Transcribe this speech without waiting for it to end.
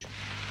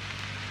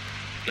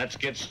Let's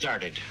get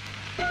started.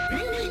 Now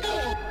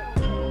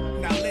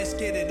let's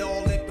get it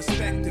all in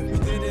perspective. We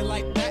did it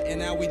like that, and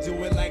now we do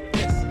it like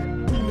this.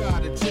 Do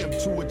not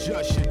attempt to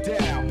adjust your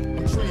dial.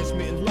 I'm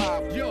transmitting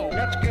live. Yo,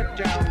 Let's get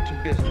down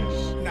to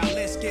business. Now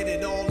let's get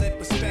it all in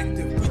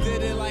perspective. We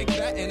did it like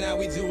that, and now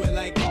we do it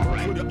like this.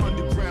 for the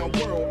underground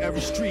world,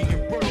 every street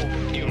and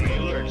borough. You may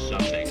learn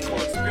something.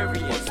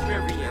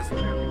 Experience.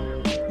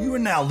 You are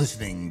now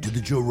listening to the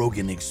Joe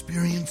Rogan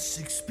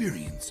Experience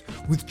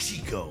with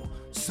Chico,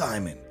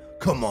 Simon,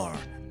 Kamar,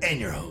 and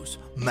your host,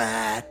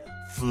 Matt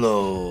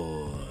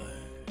Floyd.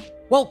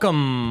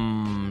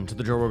 Welcome to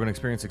the Joe Rogan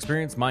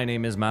Experience. My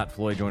name is Matt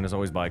Floyd, joined as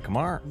always by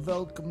Kamar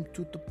Welcome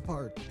to the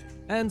party.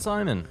 and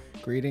Simon.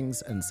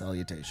 Greetings and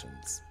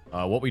salutations.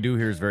 What we do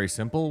here is very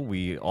simple.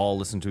 We all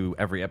listen to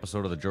every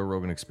episode of the Joe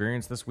Rogan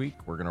Experience this week.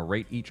 We're going to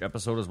rate each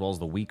episode as well as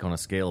the week on a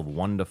scale of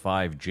 1 to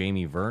 5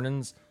 Jamie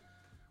Vernons.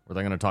 We're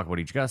then going to talk about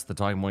each guest, the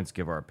talking points,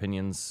 give our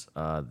opinions,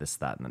 this,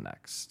 that, and the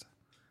next.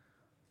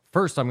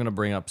 First, I'm going to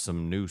bring up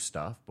some new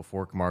stuff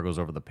before Kamar goes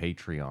over the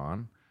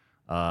Patreon.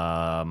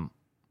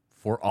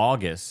 For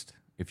August,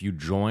 if you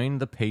join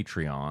the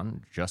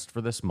Patreon just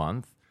for this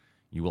month,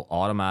 you will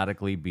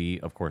automatically be,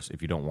 of course,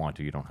 if you don't want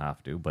to, you don't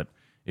have to, but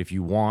if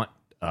you want,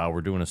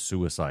 we're doing a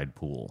suicide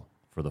pool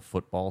for the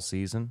football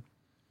season,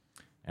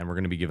 and we're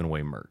going to be giving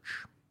away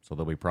merch. So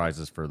there'll be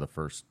prizes for the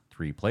first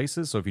 3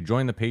 places. So if you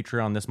join the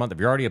Patreon this month, if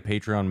you're already a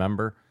Patreon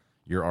member,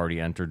 you're already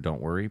entered, don't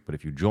worry. But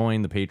if you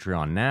join the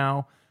Patreon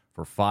now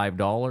for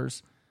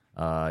 $5,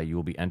 you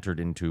will be entered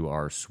into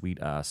our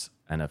sweet-ass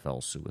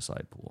NFL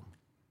suicide pool.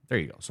 There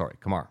you go. Sorry,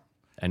 Kamar.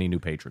 Any new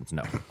patrons?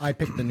 No. I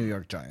picked the New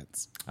York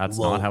Giants. That's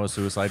Well, not how a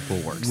suicide pool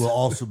works. We'll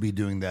also be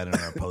doing that in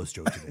our post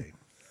show today.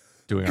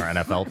 Doing our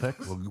NFL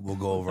picks. We'll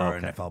go over our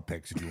Okay. NFL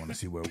picks if you want to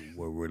see where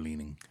we're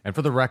leaning. And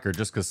for the record,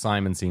 just because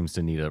Simon seems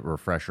to need a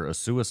refresher, a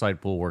suicide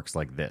pool works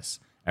like this.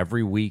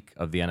 Every week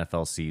of the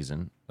NFL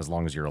season, as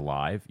long as you're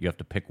alive, you have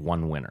to pick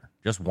one winner.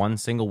 Just one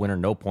single winner,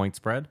 no point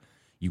spread.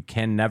 You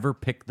can never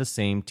pick the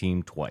same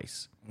team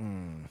twice.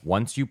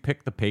 Once you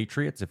pick the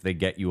Patriots, if they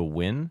get you a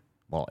win,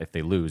 well, if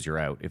they lose, you're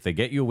out. If they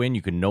get you a win,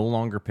 you can no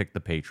longer pick the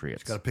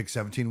Patriots. Got to pick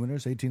 17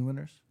 winners, 18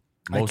 winners?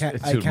 I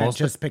can't most-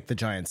 just pick the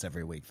Giants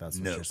every week. That's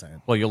what you're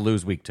saying. Well, you'll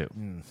lose week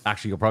 2.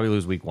 Actually, you'll probably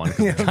lose week 1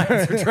 because the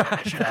Giants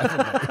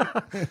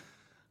are trash.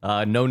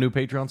 No new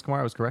Patreons, Kamar.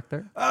 I was correct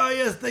there. Oh,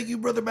 yes. Thank you,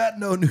 Brother Matt.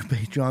 No new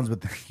Patreons,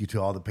 but thank you to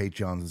all the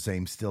Patreons. The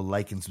same. Still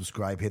like and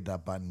subscribe. Hit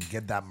that button.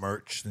 Get that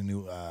merch. The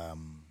new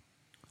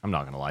I'm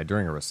not going to lie.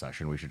 During a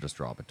recession, we should just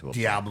drop it to a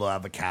Diablo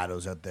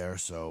avocados out there.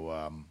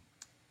 So,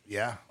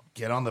 yeah.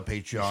 Get on the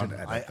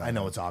Patreon. I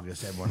know it's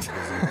August. Everyone's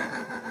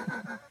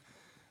busy.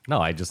 No,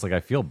 I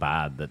feel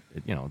bad that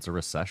it's a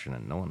recession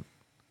and no one.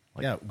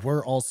 Yeah,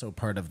 we're also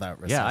part of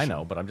that recession. Yeah, I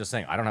know, but I'm just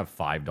saying I don't have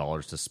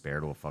 $5 to spare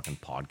to a fucking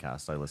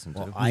podcast I listen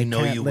to. I know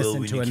can't you will listen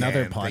when to you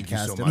another can. Thank you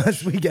so podcast much.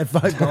 unless we get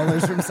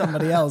 $5 from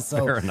somebody else.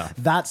 So Fair enough.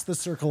 that's the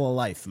circle of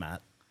life,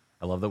 Matt.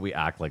 I love that we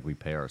act like we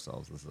pay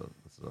ourselves. This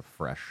is a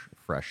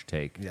fresh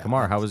take. Yeah,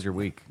 Kamar, how was your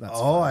week?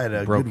 I had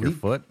a Broke good your week.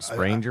 foot?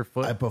 Sprained your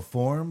foot? I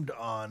performed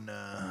on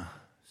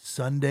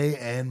Sunday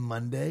and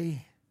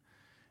Monday.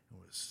 It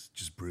was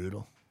just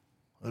brutal.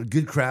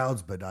 Good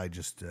crowds, but I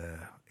just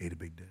ate a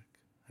big dick.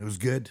 It was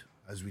good,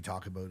 as we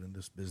talk about in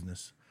this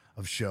business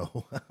of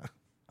show.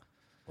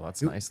 Well,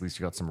 that's nice. At least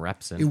you got some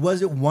reps in. It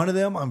wasn't one of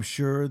them. I'm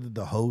sure that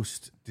the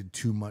host did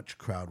too much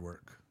crowd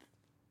work.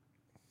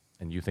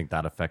 And you think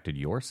that affected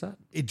your set?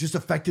 It just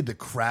affected the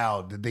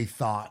crowd that they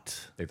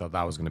thought, They thought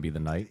that was going to be the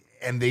night.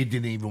 and they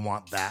didn't even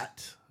want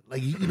that.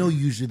 Like,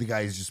 usually the guy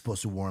is just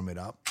supposed to warm it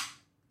up.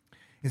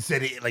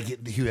 Instead,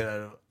 he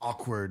had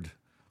awkward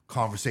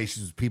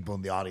conversations with people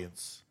in the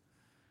audience.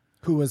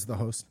 Who was the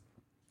host?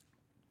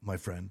 My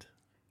friend.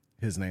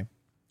 His name?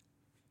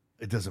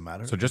 It doesn't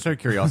matter. So just out of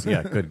curiosity,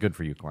 yeah, good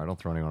for you, Kamar. Don't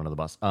throw anyone under the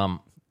bus.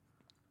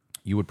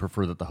 You would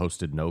prefer that the host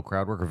did no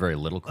crowd work or very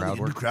little crowd You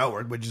do work? crowd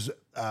work, but just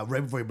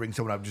right before you bring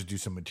someone up, just do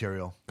some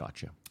material,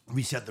 Gotcha.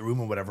 reset the room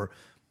or whatever.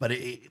 But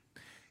it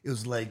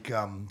was like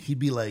he'd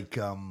be like,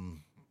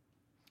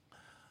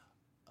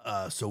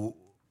 so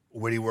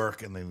where do you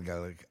work? And then the guy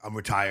like, I'm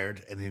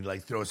retired, and he'd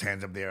like throw his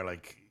hands up there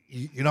like,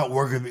 you're not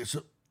working with me.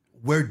 So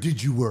where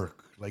did you work?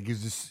 Like,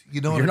 is this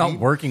what You're I not mean?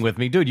 working with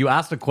me. Dude, you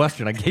asked a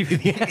question. I gave you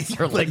the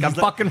answer. Like, I'm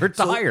fucking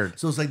retired.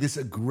 So it's like this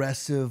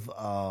aggressive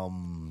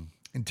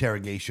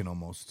interrogation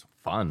almost.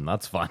 Fun.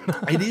 That's fun.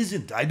 It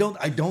isn't. I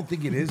don't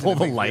think it is. Pull It the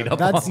makes me light up.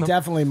 That's on them.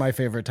 definitely my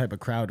favorite type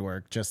of crowd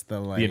work. Just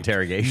the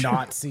interrogation.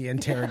 Nazi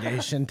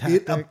interrogation It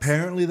tactics.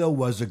 apparently, though,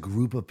 was a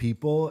group of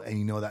people, and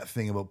you know that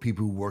thing about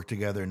people who work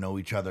together, know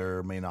each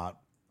other, may not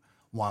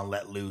want to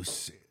let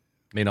loose.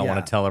 May not Yeah.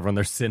 want to tell everyone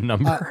their SIN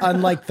number.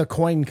 Unlike the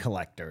coin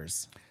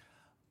collectors.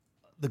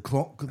 The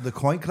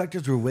coin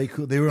collectors were way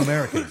cool. They were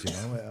Americans, you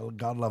know.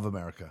 God love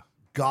America.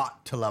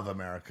 Got to love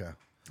America.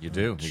 You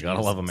do. You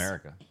gotta love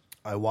America.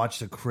 I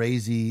watched a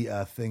crazy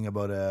thing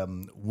about a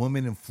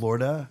woman in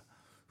Florida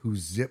who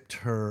zipped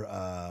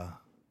her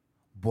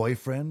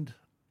boyfriend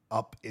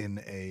up in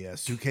a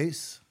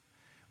suitcase.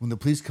 When the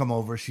police come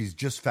over, she's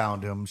just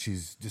found him.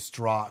 She's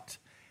distraught.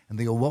 And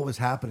they go, what was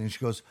happening? She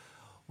goes,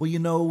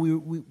 Well, we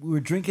were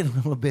drinking a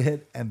little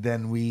bit, and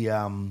then we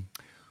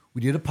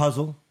did a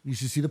puzzle. You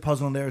should see the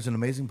puzzle in there. It's an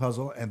amazing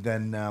puzzle. And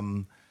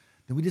then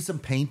we did some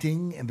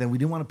painting, and then we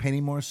didn't want to paint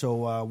anymore,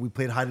 so we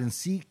played hide and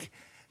seek.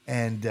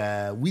 And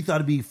we thought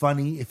it'd be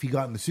funny if he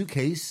got in the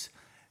suitcase.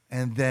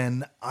 And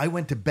then I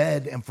went to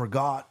bed and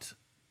forgot.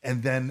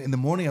 And then in the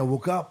morning I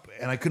woke up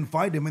and I couldn't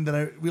find him. And then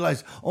I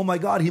realized, oh my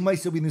God, he might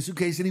still be in the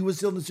suitcase. And he was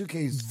still in the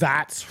suitcase.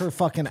 That's her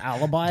fucking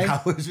alibi.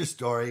 That was her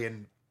story.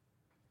 And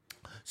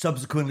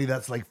subsequently,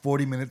 that's like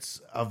 40 minutes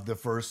of the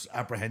first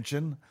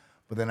apprehension.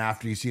 But then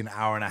after you see an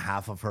hour and a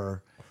half of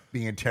her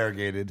being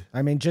interrogated.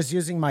 I mean, just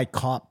using my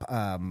cop,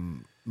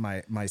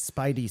 my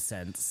spidey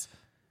sense,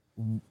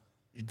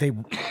 they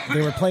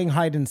were playing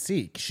hide and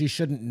seek. She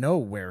shouldn't know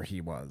where he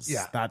was.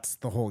 Yeah. That's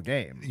the whole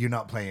game. You're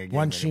not playing a game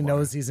Once she anymore.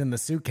 knows he's in the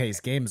suitcase,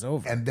 game's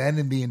over. And then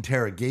in the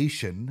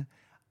interrogation,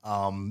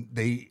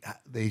 they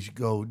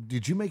go,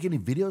 did you make any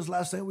videos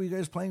last night? Were you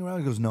guys playing around?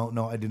 He goes, no,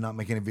 I did not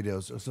make any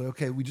videos. So,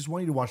 okay, we just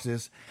want you to watch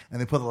this. And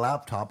they put a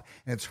laptop,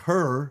 and it's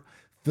her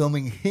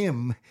filming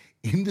him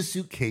in the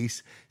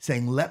suitcase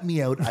saying, let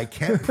me out, I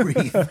can't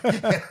breathe.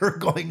 And her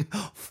going,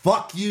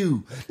 fuck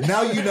you.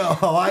 Now you know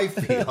how I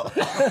feel.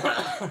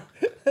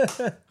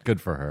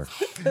 Good for her.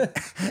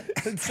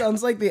 It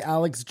sounds like the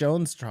Alex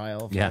Jones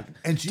trial. Yeah.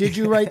 And Did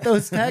you write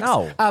those texts?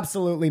 No.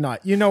 Absolutely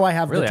not. You know I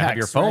have Really, the I text, have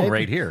your phone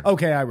right here.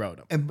 Okay, I wrote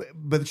them. And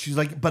but she's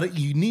like, but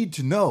you need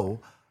to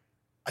know,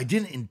 I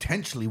didn't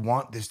intentionally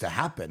want this to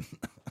happen.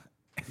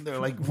 And they're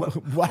like,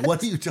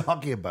 what are you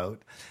talking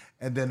about?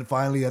 And then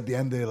finally at the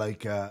end, they're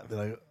like,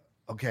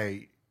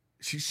 okay.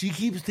 She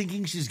keeps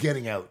thinking she's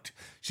getting out.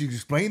 She's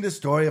explaining the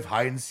story of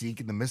hide and seek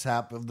and the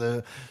mishap of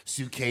the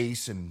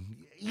suitcase, and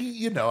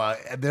and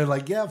they're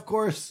like, yeah, of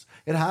course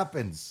it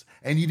happens,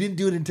 and you didn't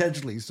do it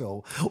intentionally.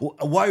 So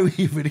why are we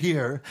even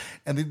here?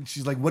 And then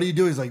she's like, what are you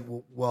doing? He's like,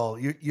 well,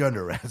 you're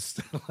under arrest.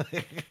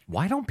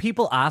 Why don't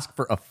people ask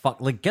for a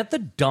fuck? Like, get the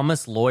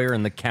dumbest lawyer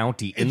in the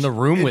county in the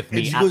room with and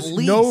me she at goes,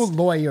 least. No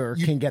lawyer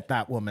can get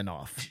that woman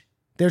off.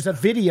 There's a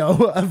video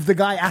of the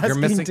guy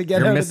asking to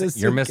get out of the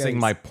suitcase. You're missing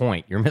my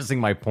point. You're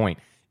missing my point.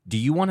 Do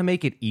you want to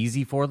make it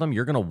easy for them?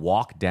 You're going to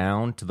walk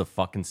down to the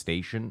fucking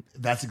station?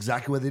 That's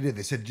exactly what they did.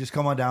 They said, just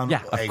come on down.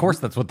 Yeah, of Hey, course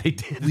that's what they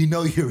did. We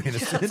know you're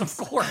innocent. Yes, of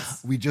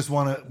course. We just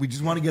want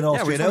to get all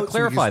Yeah, we straight just wanna out.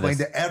 clarify so we can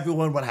this. explain to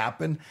everyone what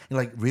happened. You're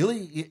like,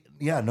 really?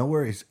 Yeah, no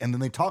worries. And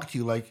then they talk to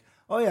you like,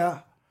 oh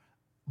yeah,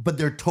 but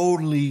they're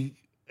totally.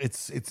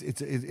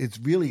 It's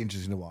really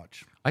interesting to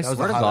watch. I That was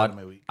swear the to highlight God, of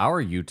my week.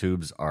 our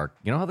YouTubes are.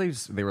 You know how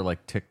they were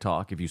like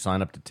TikTok? If you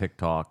sign up to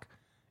TikTok,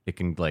 it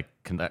can like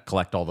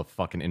collect all the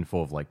fucking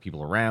info of like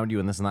people around you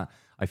and this and that.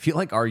 I feel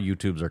like our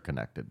YouTubes are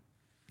connected.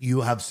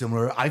 You have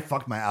similar. I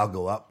fucked my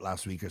algo up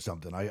last week or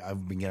something.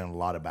 I've been getting a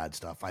lot of bad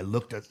stuff. I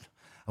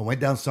went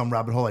down some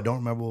rabbit hole. I don't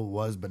remember what it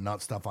was, but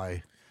not stuff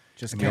I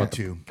Just am can't-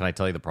 into. Can I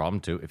tell you the problem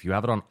too? If you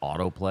have it on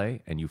autoplay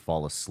and you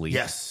fall asleep,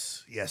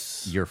 Yes,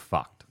 you're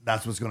fucked.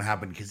 that's what's going to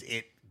happen because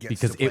it gets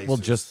Because to it will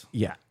places.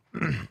 just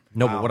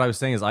No, but what I was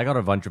saying is I got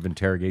a bunch of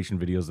interrogation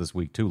videos this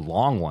week too,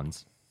 long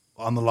ones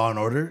on the Law and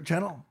Order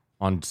channel.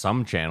 on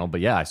some channel.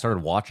 But yeah, I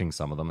started watching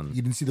some of them, and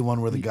You didn't see the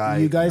one where the guy.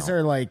 You guys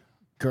are like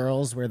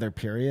girls where their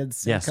periods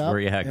sync Yes, up? where-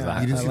 yeah,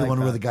 exactly. You didn't I see like the one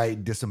where that. the guy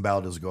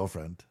disemboweled his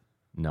girlfriend.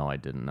 no, I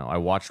didn't know. I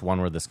watched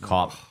one where this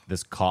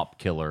cop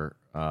killer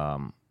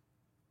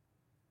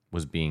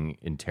was being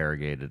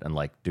interrogated, and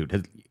like,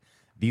 dude,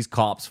 these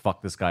cops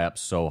fucked this guy up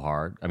so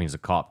hard. I mean, he's a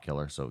cop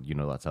killer, so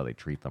that's how they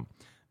treat them.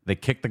 They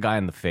kicked the guy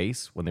in the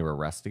face when they were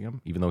arresting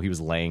him, even though he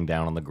was laying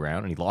down on the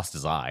ground and he lost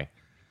his eye.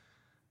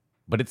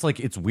 But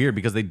it's weird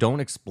because they don't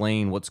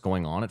explain what's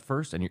going on at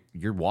first, and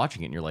you're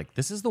watching it and you're like,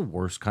 this is the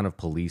worst kind of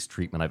police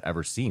treatment I've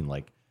ever seen.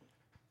 Like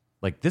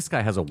this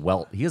guy has a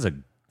welt. He has a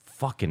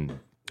fucking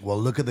Well,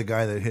 look at the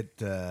guy that hit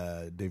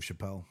Dave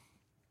Chappelle.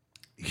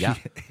 yeah.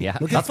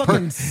 Look at That's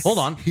fucking hold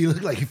on. He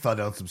looked like he fell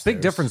down some stairs.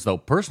 Big difference though.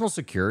 Personal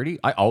security.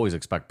 I always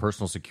expect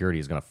personal security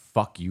is going to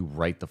fuck you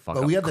right the fuck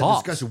But up. we had that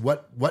Cops. discussion.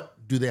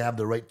 What do they have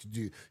the right to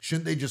do?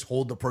 Shouldn't they just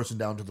hold the person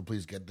down till the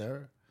police get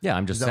there? Yeah,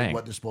 I'm just Is that saying.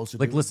 what they're supposed to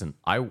like, do? listen,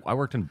 I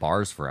worked in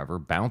bars forever.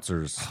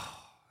 Bouncers.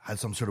 Had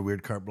some sort of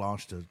weird carte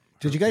blanche to.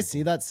 Did you guys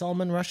see that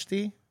Salman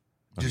Rushdie?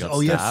 Just, got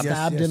oh yes, stabbed? yes,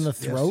 Stabbed yes, in the yes,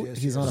 throat. yes,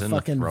 He's yes. on Was a in the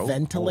fucking throat?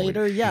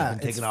 ventilator. Holy Yeah, Been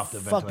taken it's off the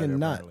fucking ventilator,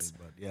 nuts.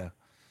 apparently, but yeah.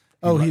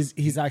 Oh,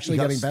 he's actually He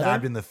got getting stabbed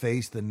better. in the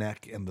face, the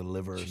neck, and the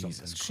liver or something.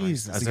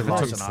 Jesus As Christ. if it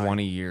lost took an eye.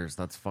 20 years.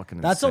 That's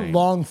fucking That's insane. a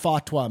long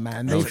fatwa,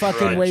 man. They That's a fucking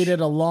grudge. waited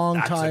a long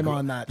That's a time gr-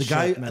 on that. The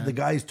shit, guy, man. the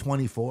guy's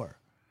 24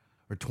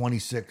 or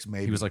 26,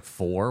 maybe. He was like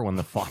 4 when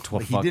the fatwa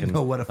But he fucking... didn't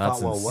know what a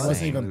that's fatwa was. He insane.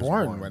 wasn't even He was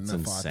born born. when It's the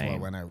fatwa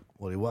insane. went out.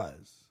 Well, he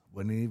was.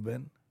 Wouldn't he have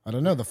been? I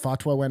don't know. The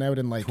fatwa went out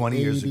in like 20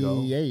 years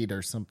ago. 88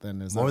 or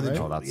something. Is More that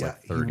than right? Oh, that's yeah,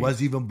 like he 30.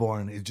 was even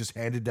born. It's just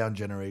handed down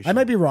generation. I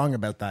might be wrong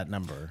about that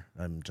number.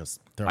 I'm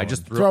just throwing. I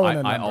just throwing a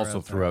I number also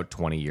out threw there. out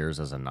 20 years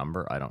as a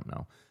number. I don't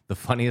know. The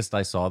funniest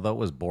I saw though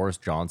was Boris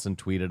Johnson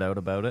tweeted out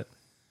about it.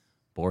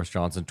 Boris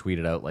Johnson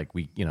tweeted out like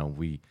we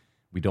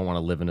don't want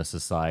to live in a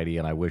society,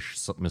 and I wish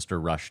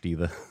Mr.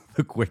 Rushdie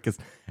the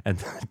quickest.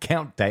 And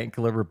Count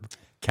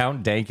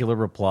Dankula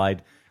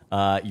replied,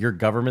 Your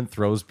government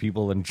throws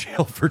people in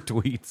jail for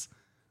tweets.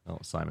 Oh,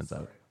 Simon's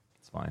out.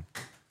 It's fine.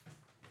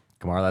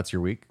 Kamar, that's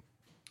your week?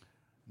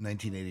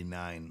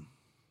 1989.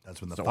 That's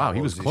when the So, file wow,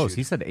 he was close. issued.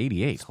 He said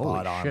 88. Holy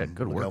Spot on. shit.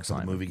 Good Look work, out for the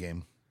Simon. movie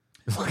game.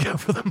 Look out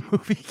for the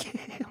movie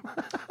game.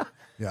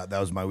 Yeah, that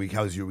was my week.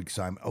 How was your week,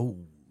 Simon? Oh,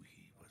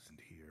 he wasn't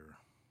here.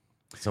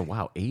 So,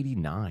 wow,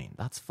 89.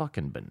 That's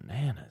fucking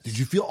bananas. Did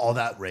you feel all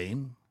that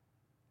rain?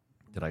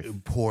 Did I?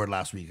 It poured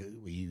last week.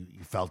 You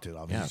felt it.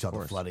 Obviously, Yeah, you of saw the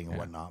course. flooding and Yeah.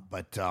 whatnot.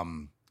 But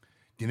didn't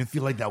it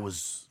feel like that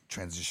was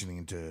transitioning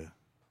into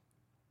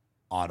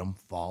autumn,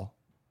 fall?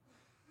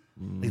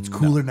 It's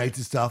cooler nights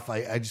and stuff.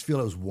 I just feel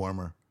it was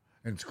warmer.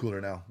 And it's cooler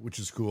now, which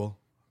is cool.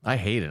 I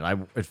hate it.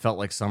 It felt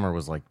like summer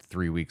was like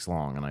 3 weeks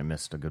long, and I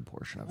missed a good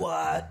portion of it.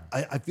 What?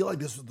 I feel like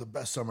this was the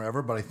best summer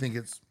ever, but I think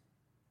it's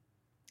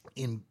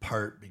in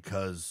part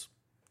because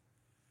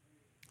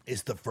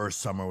it's the first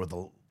summer with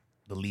the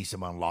least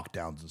amount of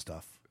lockdowns and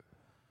stuff.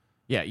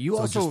 Yeah, you So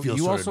it just also feels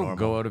you sorta also normal.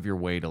 go out of your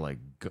way to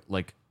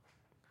like.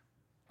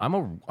 I'm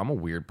a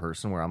weird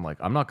person where I'm like,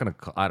 I'm not gonna.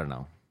 I don't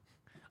know.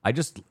 I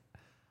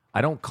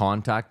don't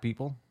contact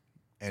people.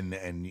 And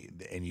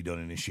you don't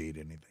initiate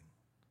anything.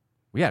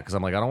 Yeah, because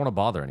I'm like, I don't want to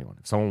bother anyone.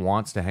 If someone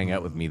wants to hang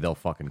out with me, they'll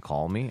fucking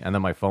call me, and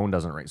then my phone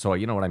doesn't ring. So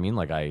you know what I mean?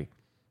 Like I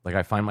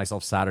find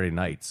myself Saturday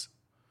nights,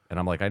 and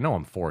I'm like, I know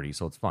I'm 40,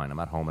 so it's fine. I'm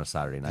at home on a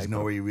Saturday night. There's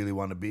nowhere you really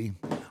want to be,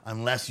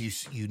 unless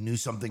you knew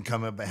something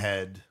coming up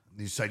ahead.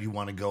 You decide you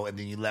want to go, and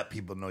then you let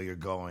people know you're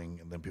going,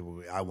 and then people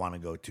go, I want to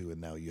go too, and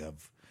now you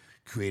have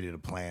created a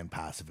plan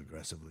passive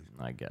aggressively.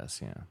 I guess,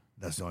 yeah.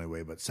 That's the only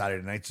way. But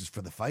Saturday nights is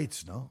for the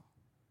fights, no?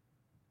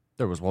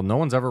 No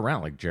one's ever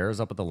around. Like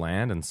Jared's up at the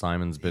land, and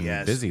Simon's been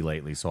Yes. busy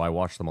lately, so I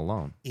watch them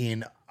alone.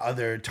 In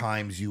other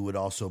times, you would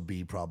also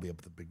be probably up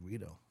at the Big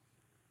Rito.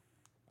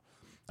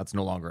 That's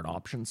no longer an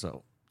option,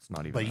 so it's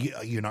not even.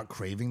 But you're not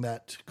craving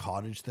that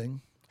cottage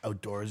thing,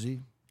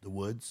 outdoorsy, the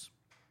woods.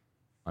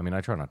 I mean,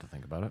 I try not to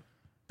think about it.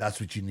 That's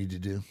what you need to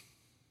do.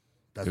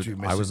 That's what Dude, you're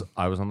missing.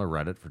 I was on the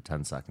Reddit for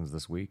 10 seconds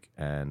this week,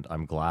 and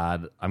I'm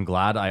glad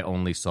I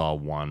only saw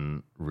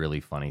one really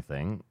funny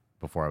thing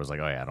before I was like,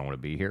 oh yeah, I don't want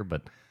to be here.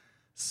 But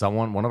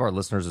one of our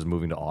listeners is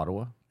moving to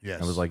Ottawa. Yes.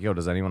 And was like, yo,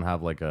 does anyone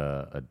have like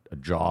a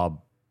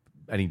job,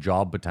 any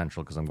job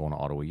potential? Because I'm going to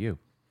Ottawa U.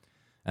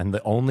 And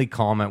the only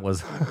comment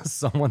was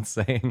someone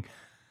saying,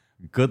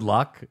 good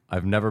luck.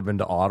 I've never been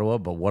to Ottawa,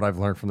 but what I've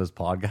learned from this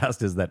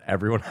podcast is that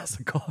everyone has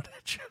a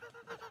cottage.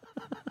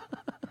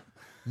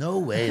 No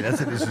way. That's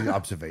an interesting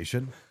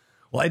observation.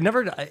 Well,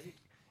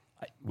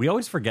 we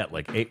always forget,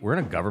 like, hey, we're in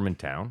a government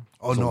town.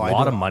 Oh, There's no, a I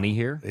lot don't- of money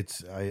here.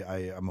 It's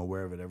I'm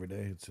aware of it every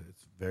day. It's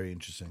very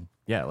interesting.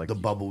 Yeah, like The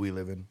bubble we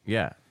live in.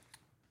 yeah.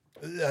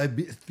 I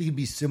think it'd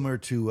be similar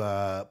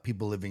to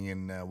people living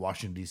in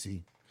Washington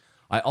D.C.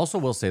 I also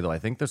will say though, I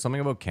think there's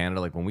something about Canada.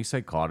 Like when we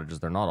say cottages,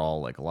 they're not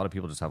all like. A lot of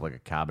people just have like a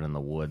cabin in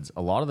the woods.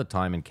 A lot of the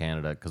time in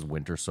Canada, because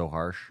winter's so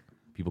harsh,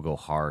 people go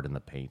hard in the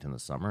paint in the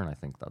summer, and I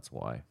think that's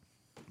why.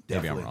 Maybe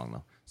I'm Definitely. wrong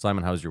though.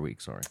 Simon, how's your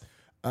week? Sorry.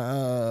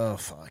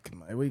 Fuck.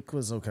 My week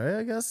was okay,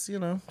 I guess. You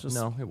know, just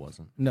No, it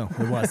wasn't. no,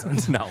 it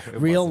wasn't. No,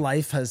 it Real wasn't.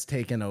 life has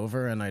taken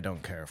over, and I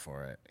don't care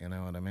for it. You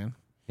know what I mean?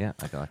 Yeah,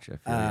 I got you.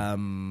 I feel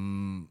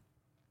you.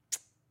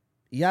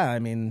 Yeah, I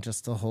mean,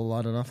 just a whole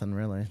lot of nothing,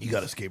 really. You got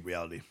to escape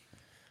reality.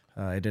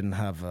 I didn't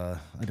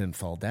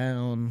fall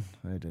down.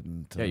 I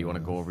didn't. Yeah, you want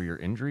to go over your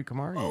injury,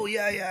 Kamar? Oh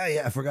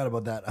yeah. I forgot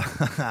about that.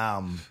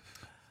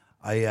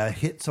 I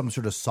hit some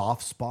sort of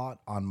soft spot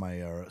on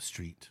my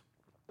street,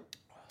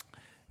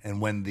 and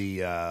when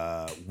the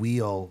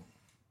wheel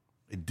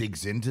it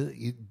digs into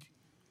it,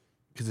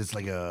 because it's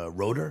like a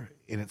rotor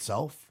in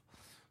itself.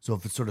 So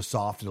if it's sort of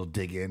soft, it'll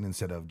dig in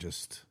instead of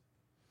just.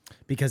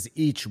 Because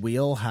each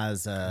wheel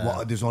has a.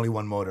 Well, there's only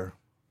one motor,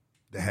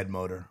 the head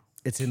motor.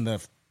 It's in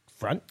the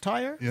front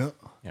tire. Yeah,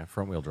 Yeah,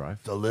 front wheel drive.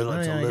 it's a little.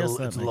 It's Oh, yeah, a I guess little.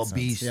 that It's a makes little sense.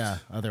 beast. Yeah,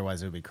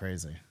 otherwise it would be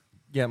crazy.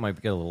 Yeah, it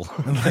might get a little,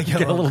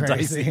 Get a little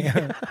dicey.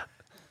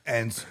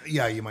 And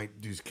yeah, you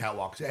might do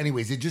catwalks.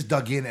 Anyways, it just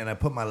dug in, and I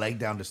put my leg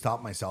down to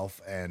stop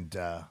myself, and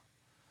I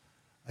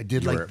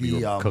did You like were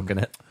the cooking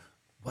it.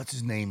 what's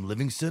his name,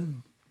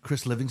 Livingston,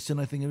 Chris Livingston,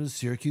 I think it was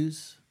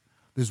Syracuse.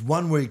 There's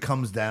one where he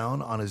comes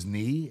down on his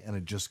knee, and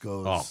it just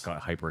goes. Oh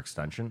god,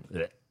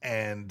 hyperextension.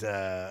 And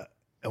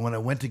when I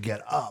went to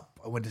get up,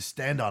 I went to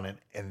stand on it,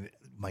 and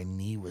my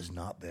knee was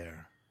not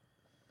there.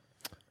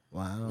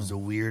 Wow. It was the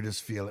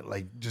weirdest feeling,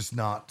 like just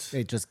not.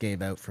 It just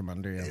gave out from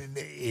under you.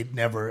 It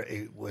never.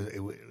 It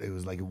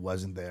was like it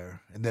wasn't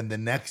there. And then the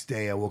next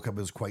day, I woke up.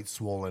 It was quite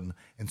swollen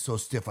and so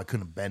stiff I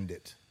couldn't bend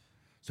it.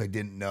 So I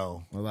didn't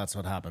know. Well, that's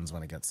what happens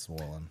when it gets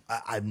swollen.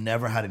 I've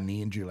never had a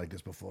knee injury like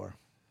this before,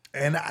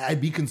 and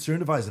I'd be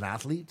concerned if I was an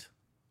athlete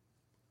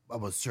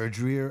about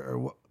surgery or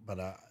what.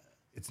 But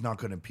it's not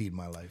going to impede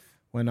my life.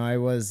 When I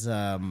was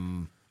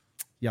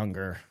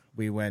younger,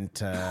 we went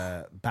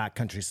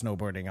backcountry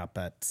snowboarding up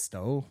at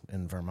Stowe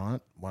in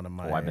Vermont. One of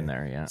my I've been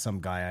there, yeah.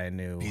 Some guy I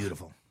knew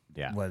Beautiful.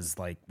 Yeah. was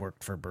like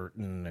worked for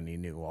Burton and he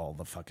knew all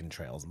the fucking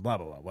trails and blah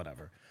blah blah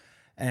whatever.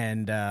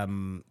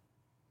 And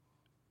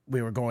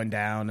we were going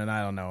down and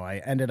I don't know. I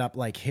ended up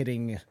like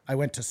hitting. I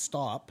went to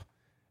stop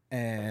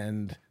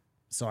and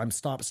So I'm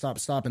stop,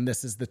 and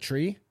this is the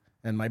tree,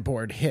 and my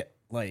board hit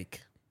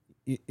like,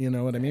 you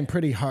know what I mean,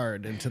 pretty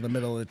hard into the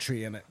middle of the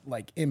tree, and it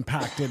like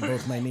impacted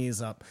both my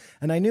knees up.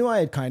 And I knew I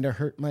had kind of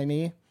hurt my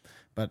knee,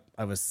 but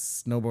I was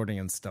snowboarding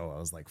and still I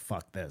was like,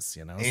 fuck this,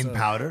 you know. In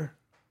powder?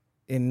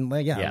 In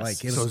like Yes.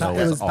 like it So was, it's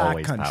it was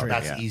always backcountry. powder.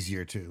 That's Yeah.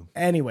 easier too.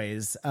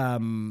 Anyways,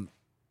 long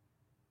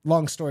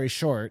story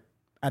short,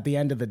 at the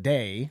end of the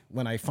day,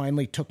 when I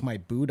finally took my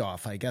boot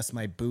off, I guess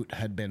my boot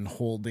had been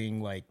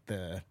holding like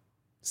the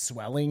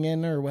swelling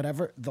in or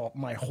whatever.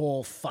 My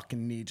whole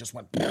fucking knee just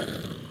went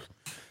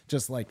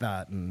just like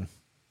that and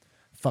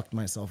fucked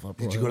myself up.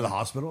 Did you go to the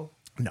hospital?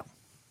 No,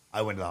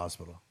 I went to the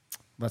hospital.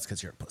 that's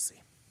because you're a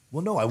pussy.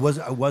 Well, no, I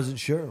wasn't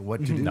sure what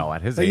to do. No,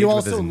 at his But age you with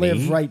also his live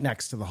knee, right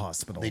next to the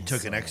hospital. They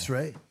took an so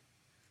X-ray.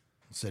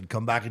 Said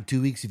come back in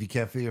 2 weeks if you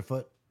can't feel your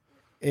foot.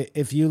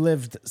 If you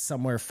lived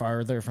somewhere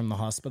farther from the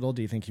hospital,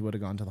 do you think you would have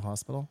gone to the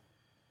hospital?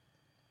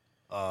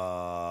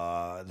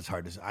 That's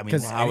hard to say. I mean,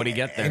 'Cause how would he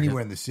get there?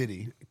 Anywhere in the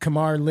city.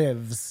 Kamar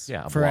lives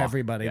Yeah, a for block,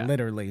 everybody, yeah.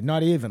 literally,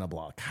 not even a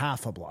block,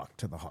 half a block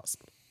to the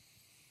hospital.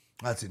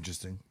 That's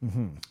interesting.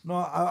 No,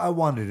 I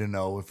wanted to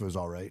know if it was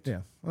all right.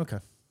 Yeah. Okay.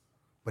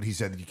 But he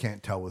said that you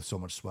can't tell with so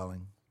much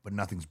swelling, but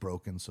nothing's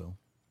broken. So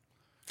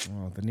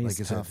Oh, the knee's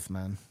Like I said, tough,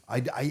 man. I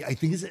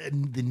think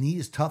the knee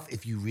is tough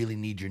if you really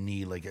need your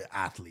knee like an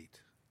athlete.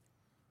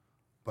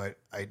 But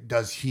it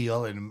does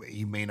heal, and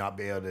you may not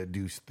be able to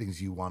do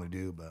things you want to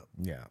do. But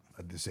Yeah.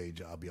 at this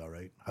age, I'll be all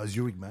right. How's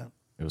your week, Matt?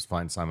 it was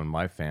fine, Simon.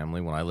 My family,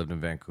 when I lived in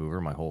Vancouver,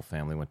 my whole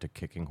family went to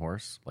Kicking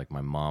Horse. Like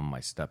my mom, my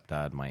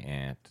stepdad, my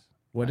aunt.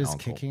 What my is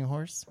uncle. Kicking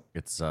Horse?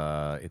 It's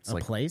A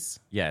like place?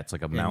 yeah, it's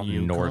like a mountain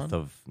Yukon? north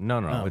of no,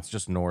 Oh. it's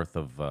just north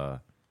of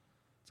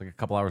it's like a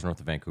couple hours north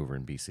of Vancouver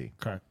in BC.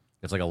 Okay.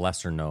 It's like a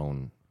lesser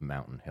known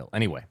mountain hill.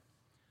 Anyway,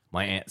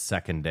 my aunt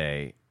second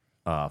day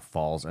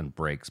falls and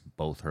breaks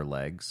both her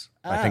legs.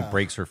 I think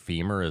breaks her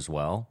femur as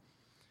well.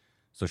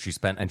 So she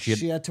spent and she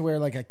She had to wear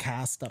like a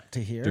cast up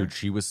to here. dude,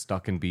 she was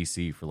stuck in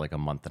BC for like a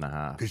month and a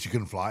half. Because you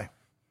couldn't fly.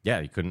 Yeah,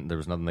 you couldn't. There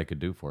was nothing they could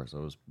do for her, so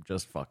it was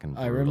just fucking.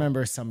 I brutal.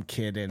 remember some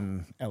kid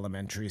in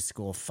elementary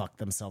school fucked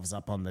themselves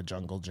up on the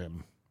jungle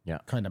gym, Yeah,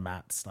 kind of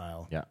mat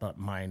style, Yeah. but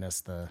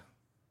minus the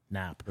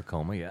nap. the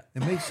coma. Yeah,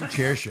 It makes you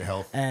cherish your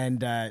health.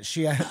 And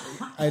she,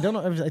 I don't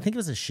know, I think it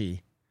was a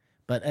she,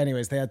 but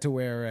anyways, they had to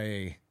wear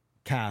a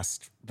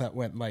cast that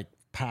went like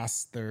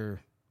past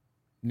their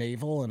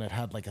navel, and it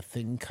had like a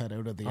thing cut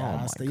out of the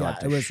ass. my Yeah,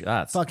 God, it was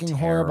that's fucking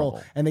horrible.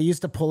 terrible. And they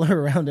used to pull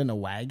her around in a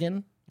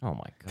wagon Oh my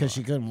god. because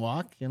she couldn't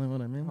walk. You know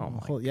what I mean? Oh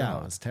my Yeah,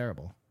 God. it was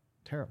terrible,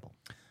 terrible.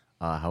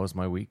 How was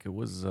my week? It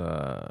was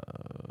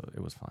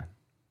fine.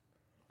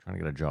 Trying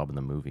to get a job in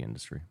the movie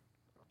industry.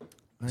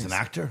 As an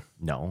actor,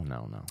 No.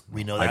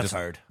 we know I that's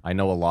hard. I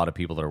know a lot of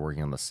people that are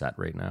working on the set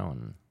right now,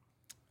 and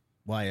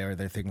Why are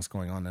there things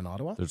going on in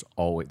Ottawa?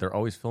 they're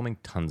always filming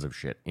tons of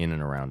shit in and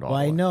around Ottawa. Well,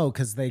 I know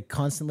because they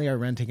constantly are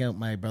renting out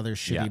my brother's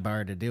shitty Yeah.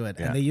 bar to do it.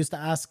 Yeah. And they used to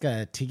ask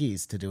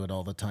Tiggies to do it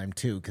all the time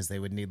too because they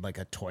would need like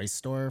a toy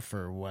store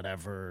for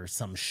whatever,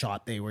 some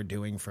shot they were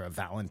doing for a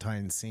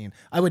Valentine's scene.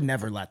 I would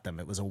never let them.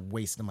 It was a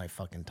waste of my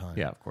fucking time.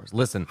 Yeah, of course.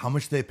 Listen, How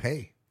much do they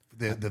pay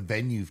the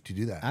venue to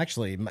do that?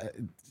 Actually,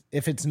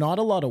 if it's not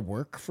a lot of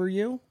work for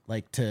you,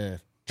 like to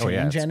Oh,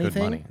 yeah, change it's good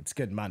anything, money. it's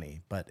good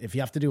money. But if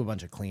you have to do a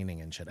bunch of cleaning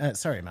and shit.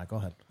 Sorry, Matt, go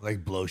ahead.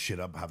 Like blow shit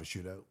up, have a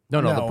shootout.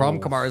 no. The problem,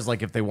 No. Kamar, is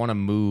like if they want to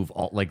move,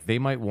 like they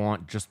might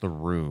want just the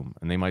room,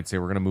 and they might say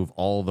we're going to move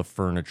all the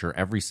furniture.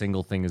 Every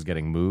single thing is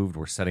getting moved.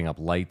 We're setting up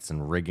lights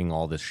and rigging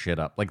all this shit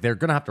up. Like they're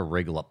going to have to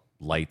rig up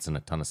lights and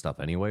a ton of stuff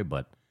anyway.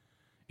 But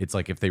it's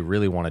like if they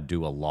really want to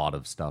do a lot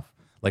of stuff,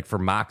 like for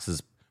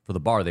the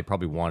bar, they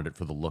probably wanted it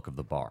for the look of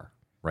the bar,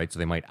 right? So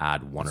they might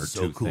add one or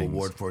So two cool. things.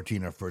 Ward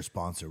 14, our first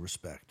sponsor.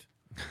 Respect.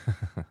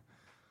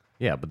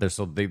 Yeah, but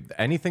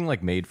anything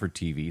like made for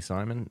TV,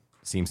 Simon,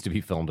 seems to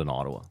be filmed in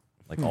Ottawa.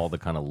 Like all the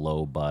kind of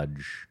low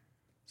budge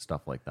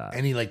stuff like that.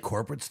 Any like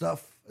corporate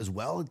stuff as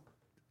well?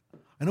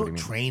 I know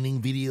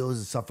training videos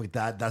and stuff like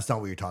that. That's not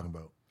what you're talking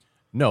about.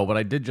 No, but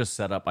I just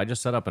set up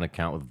an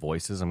account with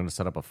Voices. I'm going to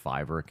set up a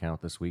Fiverr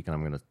account this week, and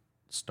I'm going to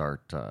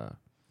start.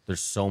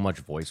 There's so much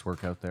voice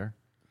work out there.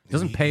 It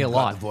doesn't pay a got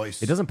lot. the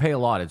voice. It doesn't pay a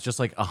lot. It's just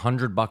like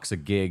 $100 a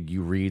gig.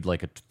 You read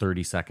like a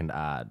 30-second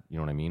ad. You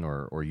know what I mean?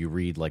 Or you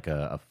read like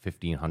a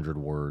 1,500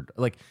 word.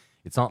 Like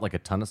it's not like a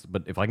ton of.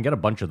 But if I can get a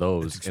bunch of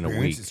those in a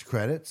week, It's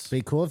credits. It'd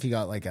be cool if you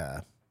got like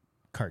a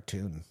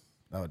cartoon.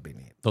 That would be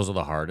neat. those are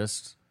the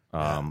hardest.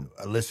 A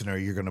listener,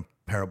 you're going to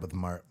pair up with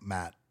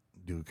Matt,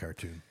 do a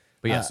cartoon.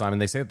 But yeah, Simon,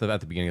 they say at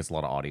the beginning it's a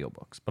lot of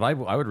audiobooks. But I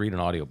would read an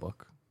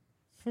audiobook.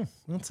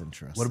 That's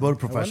interesting. What about a I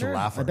professional wonder-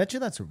 laugher? I bet you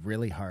that's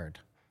really hard.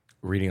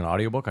 Reading an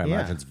audiobook, I Yeah.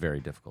 imagine it's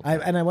very difficult.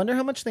 And I wonder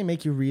how much they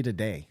make you read a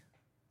day.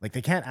 Like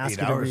they can't ask 8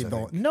 you to hours, read I the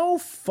think. no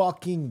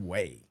fucking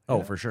way.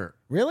 Oh, for sure.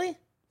 Really?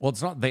 Well,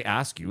 it's not. They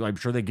ask you. I'm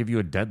sure they give you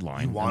a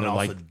deadline. You and want to they're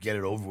also like, get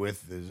it over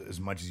with as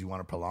much as you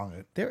want to prolong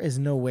it. There is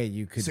no way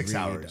you could 6 read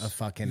hours. a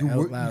fucking You out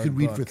work- you loud could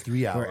read book for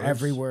 3 where hours.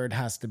 every word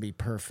has to be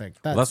perfect.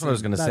 well, that's what I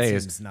was going to say.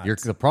 Is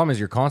the problem is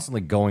you're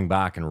constantly going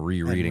back and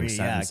rereading yeah,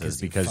 sentences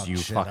 'cause you because fucked you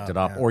shit fucked up, it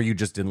up, yeah. or you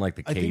just didn't like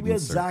the I cadence. think we had or-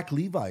 Zach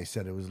Levi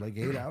said it was like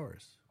 8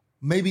 hours.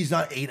 Maybe it's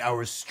not 8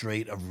 hours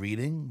straight of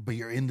reading, but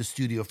you're in the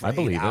studio for I 8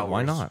 believe hours. it.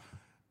 Why not?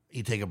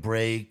 You take a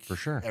break. For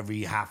sure.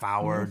 Every half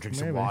hour, drink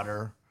some maybe.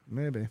 water.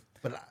 Maybe.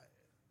 But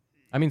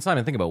I mean,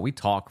 Simon, think about it. We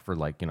talk for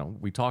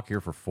we talk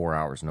here for 4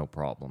 hours, no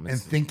problem. and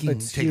It's, thinking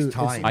It's takes huge.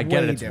 time. I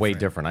get it. way It's way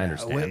different. different. I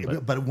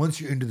understand. But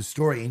once you're into the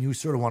story and you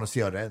sort of want to see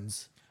how it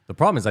ends, The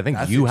problem is, I think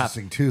that's you have.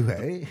 interesting too,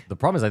 hey? The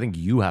problem is, I think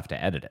you have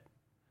to edit it.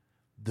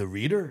 The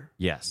reader?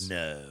 Yes.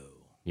 No.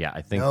 Yeah,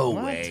 I think. No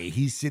way.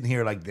 He's sitting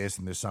here like this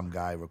and there's some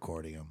guy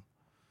recording him.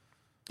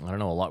 I don't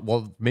know a lot.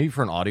 Well, maybe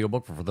for an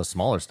audiobook, but for the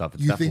smaller stuff,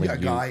 it's You think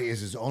definitely a guy is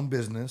his own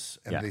business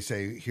and Yeah. they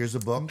say, here's a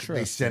book. They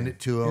Interesting. send it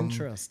to him.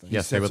 Interesting. He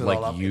Yes, they sets would it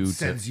all like up you and to-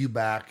 sends you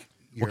back.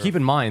 Well, your keep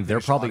in mind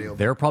they're finished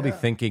audiobook. probably Yeah.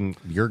 thinking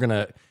you're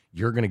gonna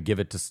give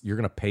it to you're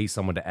gonna pay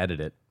someone to edit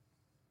it,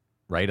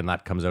 right? And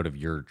that comes out of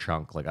your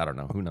chunk. Like I don't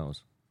know, who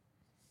knows?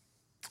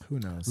 Who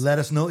knows? Let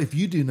us know if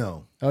you do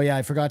know. Oh yeah,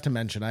 I forgot to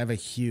mention I have a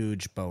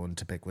huge bone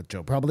to pick with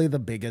Joe. Probably the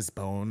biggest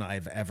bone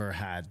I've ever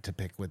had to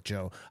pick with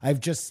Joe. I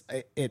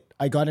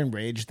got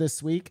enraged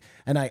this week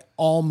and I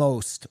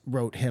almost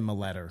wrote him a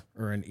letter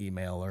or an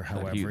email or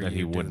however that he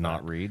you do would that.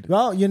 not read.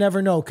 Well, you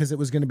never know because it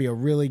was going to be a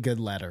really good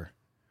letter.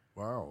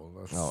 Wow.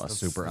 That's, Oh, a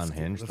super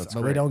unhinged. That's But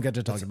we great. don't get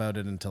to talk about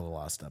it until the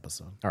last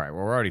episode. All right, well,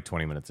 we're already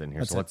 20 minutes in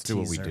here, That's so a let's do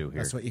what we teaser. do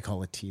here. That's what you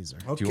call a teaser.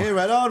 Okay,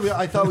 right on.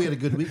 I thought we had a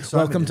good week.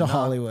 Simon Welcome did to not.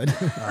 Hollywood.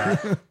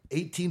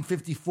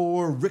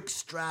 1854, Rick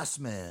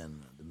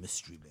Strassman, the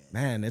mystery band.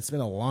 Man, it's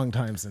been a long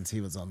time since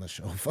he was on the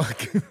show.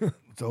 Fuck.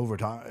 It's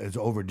overtime. It's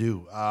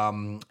overdue.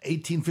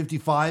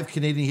 1855,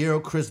 Canadian hero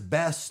Chris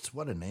Best.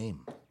 What a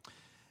name.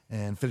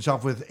 And finish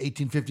off with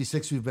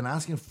 1856. We've been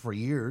asking for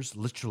years,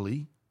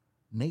 literally.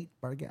 Nate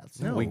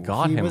Bargatze. We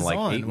got he him was like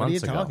on. 8 What are you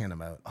months ago. talking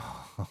about?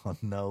 Oh,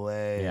 no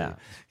way. Yeah.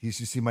 You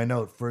should see my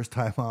note. First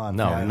time on.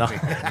 No, Yeah. no,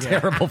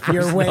 terrible first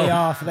You're way note.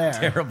 off there.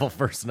 Terrible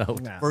first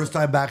note. Nah. First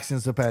time back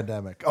since the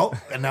pandemic. Oh,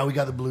 and now we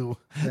got the blue,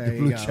 There the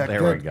you blue go. check. There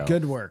good, we go.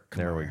 Good work.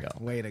 There we Kamar.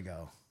 go. Way to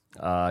go.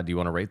 Do you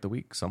want to rate the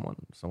week? Someone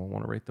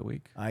want to rate the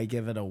week? I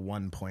give it a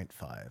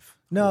 1.5.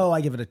 No,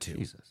 I give it a 2.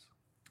 Jesus.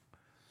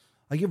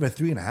 I give it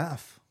a 3.5.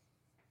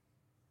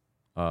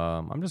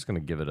 I'm just going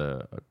to give it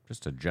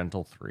just a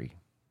gentle 3.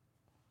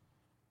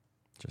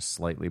 Just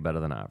slightly better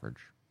than average.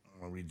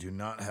 Well, we do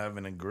not have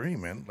an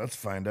agreement. Let's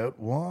find out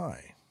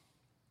why.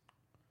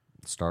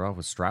 Let's start off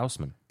with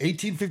Straussman.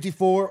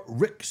 1854,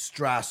 Rick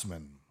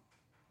Strassman.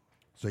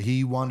 So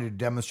he wanted to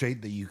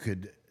demonstrate that you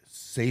could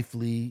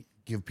safely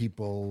give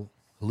people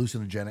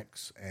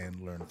hallucinogenics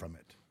and learn from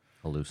it.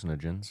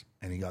 Hallucinogens,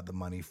 And he got the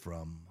money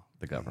from.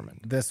 the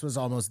government. This was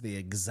almost the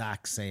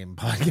exact same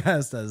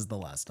podcast as the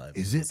last time.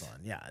 Is he was it? on.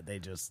 Yeah, they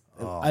just.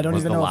 I don't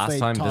Was even the know if last they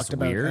time talked this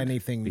about weird?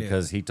 anything new.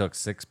 Because he took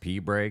 6 pee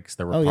breaks.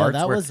 There were Oh, yeah, parts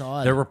that where was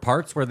odd. there were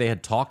parts where they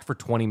had talked for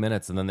 20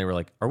 minutes and then they were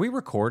like, "Are we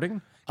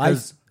recording?" I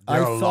 'Cause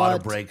There are a lot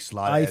of breaks, a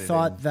lot of I editing.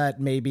 thought that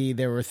maybe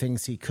there were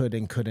things he could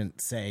and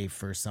couldn't say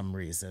for some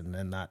reason,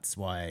 and that's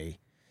why.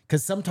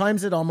 Because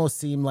sometimes it almost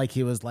seemed like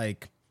he was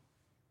like,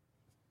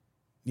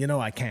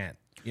 I can't.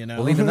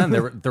 Well, even then,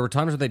 there were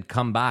times where they'd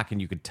come back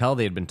and you could tell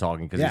they had been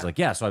talking because Yeah. he's like,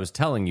 "Yeah, so I was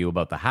telling you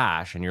about the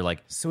hash," and you're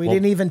like, So he well,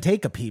 didn't even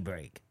take a pee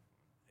break.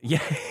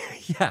 Yeah,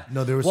 yeah.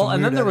 No, there was well, some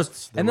and then weird there was,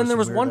 edits. There and were then there some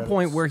was weird one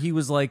point edits. where he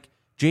was like,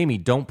 "Jamie,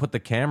 don't put the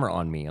camera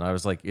on me," and I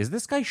was like, "Is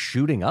this guy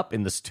shooting up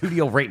in the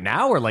studio right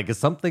now, or like is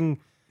something?"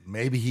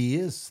 Maybe he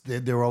is.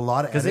 There were a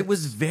lot of Because it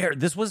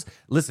edits. was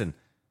listen,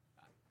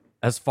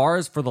 as far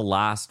as for the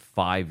last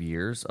 5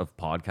 years of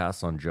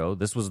podcasts on Joe,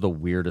 this was the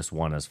weirdest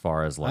one as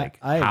far as like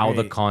I how the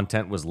agree.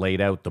 content was laid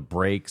out, the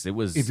breaks. It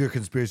was If you're a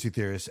conspiracy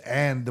theorist.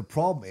 And the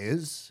problem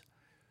is,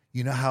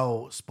 you know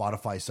how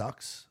Spotify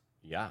sucks?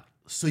 yeah.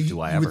 So you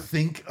would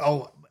think,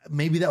 oh,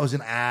 maybe that was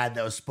an ad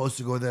that was supposed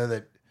to go there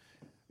that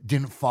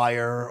didn't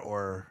fire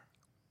or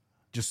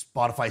just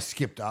Spotify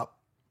skipped up.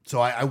 So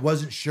I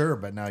wasn't sure,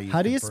 but now you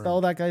How do you confirmed. spell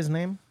that guy's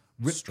name?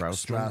 Rick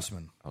Strassman?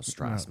 Strassman. Oh,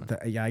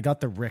 Strassman. Yeah, I got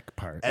the Rick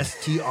part.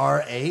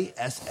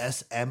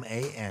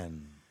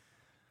 STRASSMAN.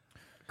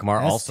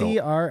 Kamar also.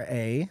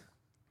 STRA.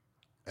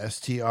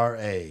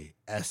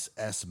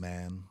 STRASS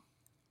man.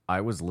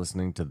 I was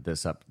listening to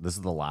this up. This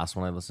is the last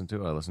one I listened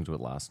to. I listened to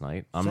it last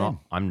night.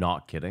 I'm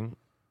not kidding.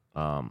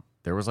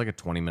 There was like a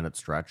 20-minute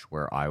stretch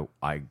where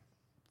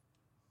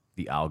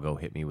the algo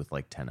hit me with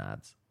like 10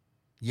 ads.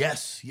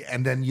 Yes, yeah,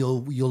 and then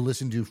you'll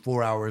listen to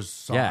 4 hours.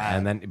 Some ad.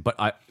 And then but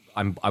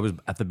I was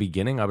at the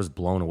beginning I was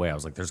blown away. I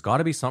was like, there's got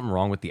to be something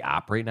wrong with the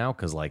app right now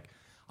because like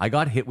I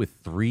got hit with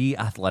 3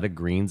 Athletic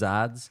Greens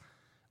ads,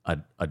 a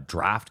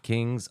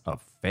DraftKings, a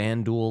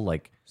FanDuel,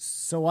 like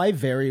So I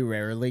very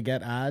rarely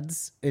get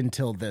ads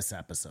until this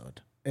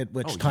episode, at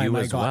which Oh, time you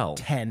I as got well.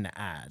 10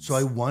 ads. So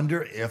I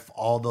wonder if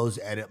all those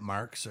edit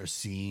marks are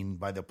seen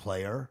by the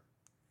player,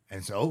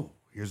 and so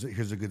here's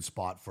a good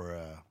spot for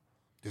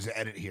there's an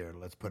edit here.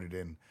 Let's put it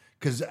in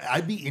because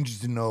I'd be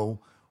interested to know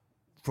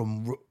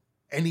from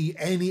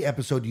any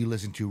episode you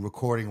listen to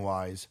recording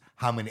wise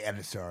how many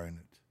edits there are in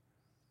it.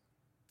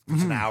 If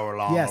it's an hour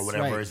long yes, or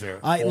whatever. right. Is there?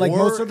 I like 4?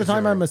 most of the Is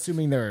time. there- I'm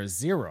assuming there are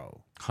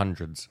 0.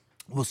 hundreds.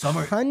 well, some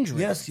are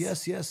Hundreds.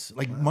 Yes.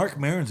 Like Mark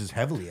Maron's is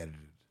heavily edited.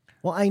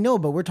 Well, I know,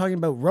 but we're talking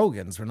about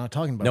Rogan's. We're not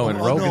talking about No, and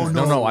Oh, Rogan's.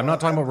 no, No, no, I'm not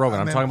talking about Rogan.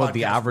 I I'm meant talking about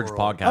the podcast average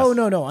world. podcast. Oh,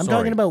 no. I'm Sorry.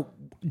 talking about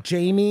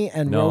Jamie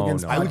and No,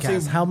 Rogan's no. I would say-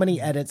 podcast. How many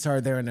edits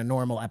are there in a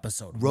normal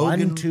episode?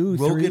 Rogan, 1, 2,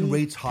 3, Rogan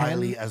rates 10?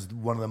 highly as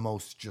one of the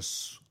most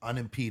just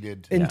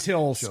unimpeded.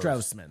 Until shows.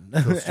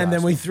 Straussman. And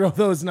then we throw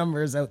those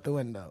numbers out the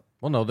window.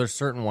 Well, no, there's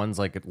certain ones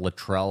like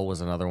Latrell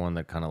was another one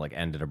that kind of like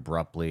ended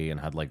abruptly and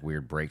had like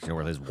weird breaks. You know,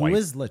 where his Who wife,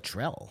 is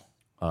Latrell?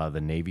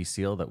 the Navy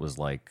SEAL that was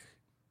like,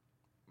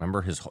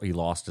 remember he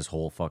lost his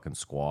whole fucking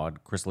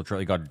squad. Chris Latrell,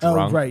 he got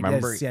drunk. Oh, right.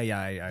 Remember? Yes. Yeah.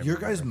 I Your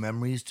remember. guys'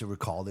 memories to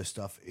recall this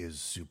stuff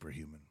is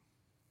superhuman.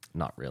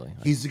 Not really.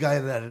 He's the guy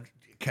that had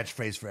a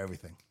catchphrase for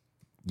everything.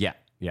 Yeah,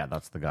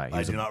 that's the guy. I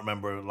He's do not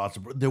remember lots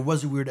of. There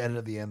was a weird edit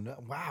at the end.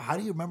 Wow, how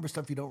do you remember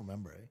stuff you don't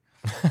remember?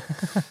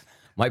 Eh?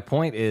 My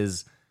point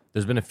is,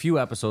 there's been a few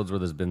episodes where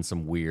there's been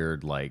some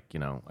weird, like, you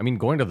know, I mean,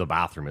 going to the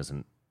bathroom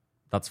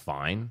that's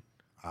fine.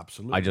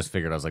 Absolutely. I just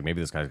figured, I was like, maybe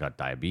this guy's got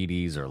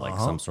diabetes or like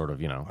some sort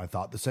of, you know. I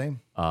thought the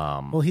same.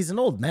 Well, he's an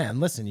old man.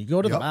 Listen, you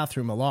go to the Yep.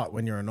 bathroom a lot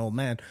when you're an old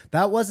man.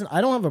 I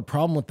don't have a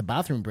problem with the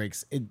bathroom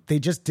breaks. They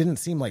just didn't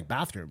seem like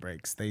bathroom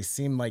breaks. They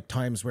seemed like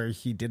times where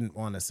he didn't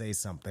want to say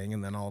something,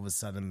 and then all of a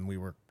sudden we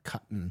were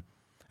cutting.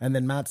 And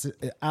then Matt's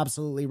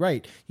absolutely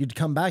right. You'd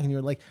come back and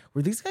you're like,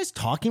 were these guys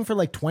talking for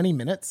like 20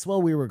 minutes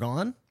while we were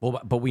gone? Well,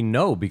 but we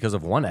know because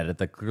of one edit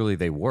that clearly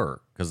they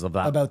were because of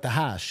that. About the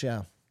hash,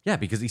 yeah. Yeah,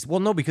 because he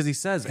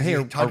says, Hey, hey, he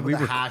are talked we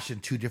about the rec-" hash in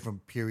two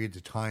different periods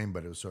of time,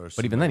 but it was sort of.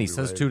 But even then, he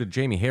similarly says related. to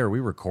Jamie, hey, are we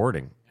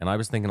recording? And I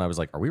was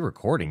like, are we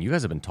recording? You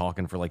guys have been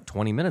talking for like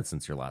 20 minutes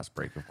since your last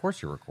break. Of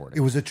course you're recording.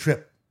 It was a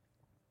trip.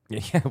 Yeah,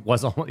 it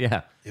was almost,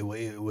 yeah. It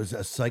was a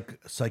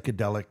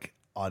psychedelic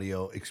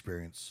audio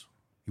experience.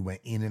 You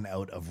went in and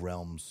out of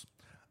realms.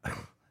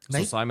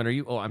 So Simon,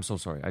 I'm so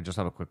sorry. I just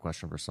have a quick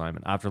question for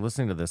Simon. After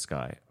listening to this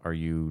guy, are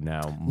you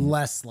now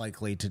Less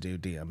likely to do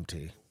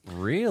DMT.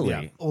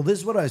 really? Well, this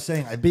is what I was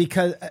saying.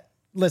 Because,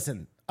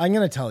 listen, I'm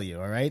going to tell you,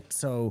 all right?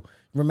 So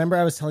remember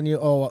I was telling you,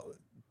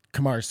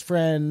 Kamar's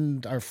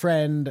our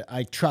friend,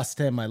 I trust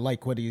him. I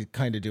like what he's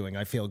kind of doing.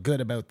 I feel good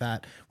about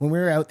that. When we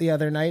were out the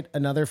other night,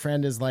 another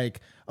friend is like,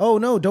 oh,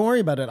 no, don't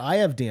worry about it. I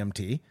have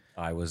DMT.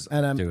 I was,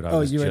 And I'm- dude, I oh,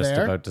 was you were just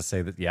there? about to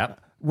say that. Yep.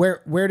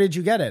 Where did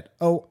you get it?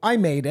 Oh, I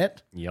made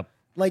it. Yep.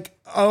 Like,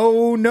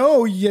 oh,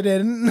 no, you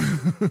didn't.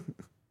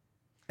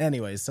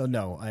 Anyway, so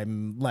no,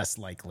 I'm less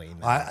likely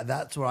now.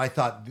 That's what I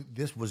thought.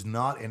 This was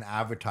not an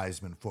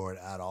advertisement for it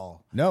at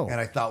all. No.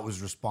 And I thought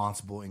was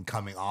responsible in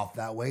coming off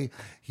that way.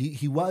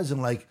 He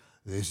wasn't like,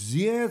 this is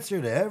the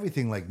answer to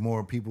everything, like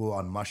more people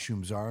on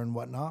mushrooms are and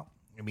whatnot.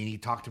 I mean, he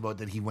talked about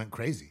that he went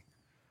crazy.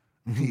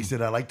 He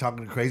said, I like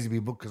talking to crazy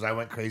people because I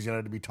went crazy and I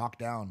had to be talked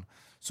down.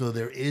 So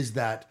there is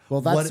that. Well,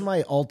 that's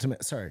my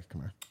ultimate. Sorry,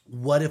 Kamar.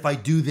 What if I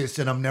do this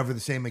and I'm never the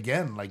same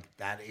again? Like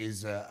that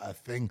is a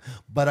thing.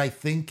 But I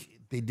think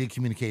they did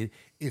communicate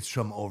it's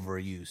from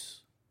overuse.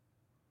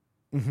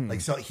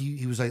 Like so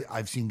he was like,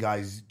 I've seen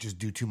guys just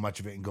do too much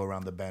of it and go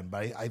around the bend.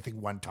 But I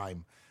think one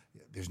time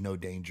there's no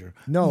danger.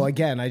 No,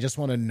 again, I just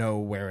want to know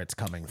where it's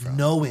coming from.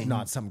 Knowing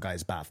not some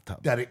guy's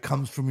bathtub. that it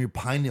comes from your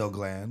pineal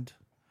gland,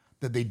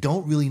 that they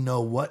don't really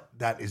know what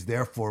that is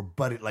there for,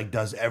 but it like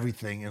does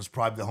everything, and it's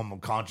probably the home of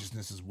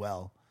consciousness as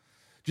well.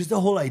 Just the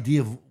whole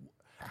idea of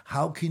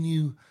how can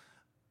you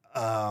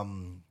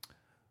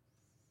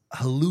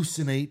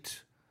hallucinate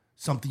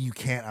something you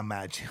can't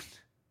imagine?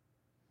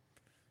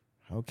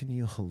 How can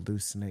you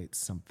hallucinate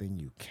something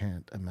you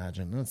can't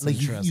imagine? That's Like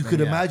you interesting.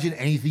 could yeah. imagine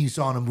anything you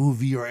saw in a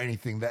movie or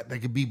anything that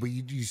could be, but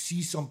you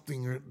see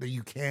something that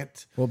you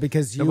can't. Well,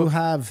 because you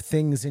have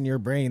things in your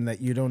brain that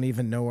you don't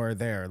even know are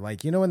there.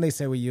 Like, you know, when they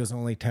say we use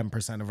only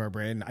 10% of our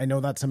brain, I know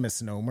that's a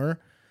misnomer,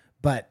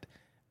 but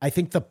I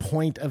think the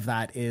point of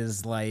that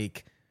is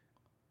like,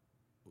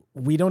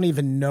 we don't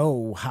even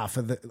know half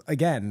of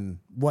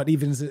what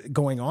even is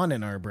going on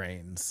in our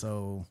brain.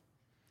 So,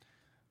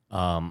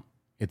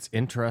 It's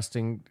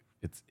interesting.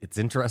 It's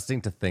interesting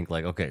to think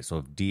like, okay, so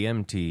if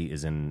DMT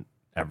is in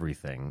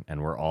everything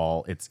and we're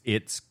all,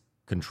 it's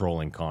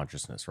controlling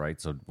consciousness,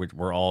 right? So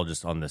we're all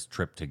just on this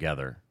trip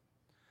together.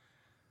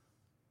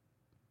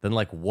 Then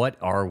like, what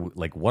are we?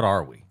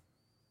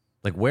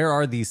 Like, where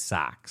are these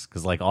sacks?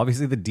 Because like,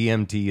 obviously the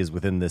DMT is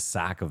within this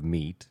sack of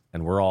meat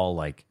and we're all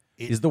like,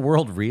 is the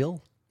world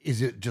real?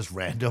 Is it just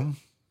random?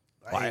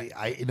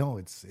 I know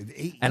it's.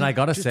 And I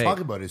gotta just say- talk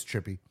about it is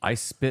trippy. I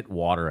spit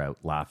water out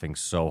laughing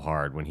so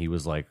hard when he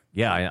was like,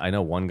 yeah, I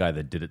know one guy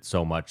that did it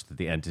so much that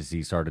the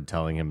entity started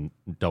telling him,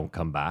 don't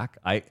come back.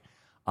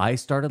 I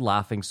started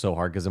laughing so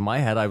hard because in my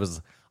head I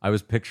was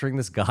picturing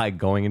this guy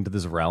going into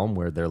this realm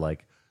where they're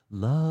like,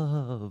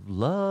 love,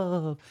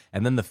 love.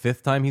 And then the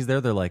fifth time he's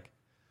there, they're like,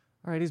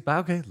 all right, he's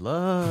back. Okay,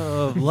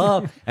 love,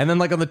 love. And then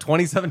like on the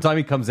 27th time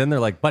he comes in, they're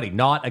like, buddy,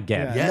 not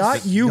again. Yes, not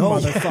but you, no.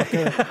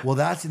 motherfucker. Well,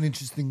 that's an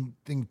interesting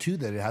thing too.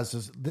 That it has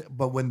this.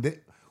 But when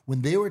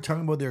they were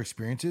talking about their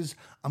experiences,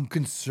 I'm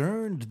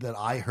concerned that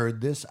I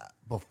heard this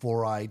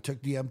before I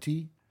took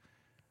DMT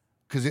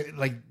because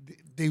like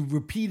they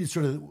repeated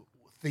sort of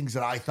things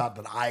that I thought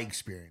that I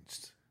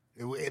experienced.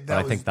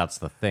 I think that's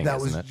the thing, That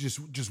isn't was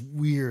it? just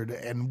weird.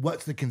 And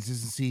what's the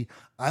consistency?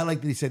 I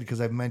like that he said,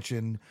 because I've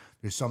mentioned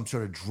there's some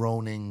sort of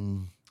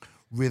droning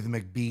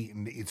rhythmic beat,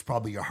 and it's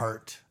probably your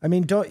heart. I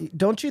mean,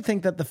 don't you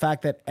think that the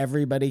fact that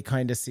everybody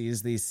kind of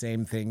sees these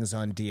same things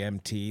on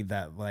DMT,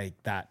 that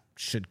like that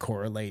should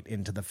correlate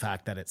into the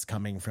fact that it's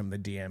coming from the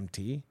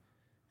DMT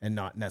and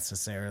not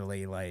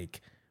necessarily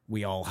like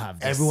we all have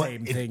the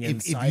same thing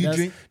inside us?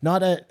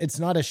 It's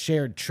not a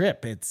shared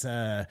trip. It's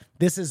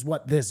this is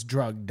what this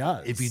drug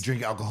does. If you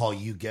drink alcohol,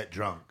 you get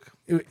drunk.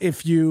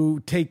 If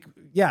you take,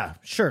 yeah,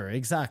 sure,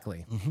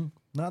 exactly.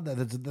 Not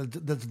that's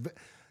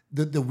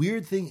the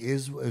weird thing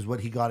is what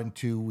he got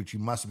into, which you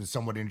must have been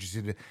somewhat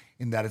interested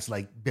in, that it's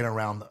like been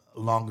around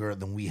longer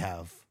than we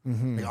have.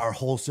 Like our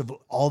whole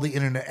all the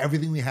internet,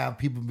 everything we have,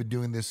 people have been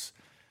doing this.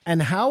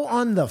 And how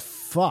on the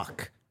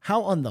fuck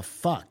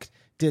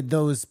did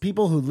those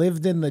people who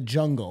lived in the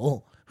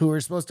jungle, who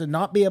were supposed to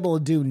not be able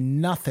to do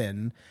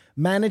nothing,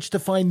 manage to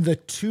find the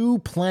two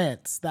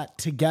plants that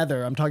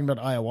together, I'm talking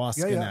about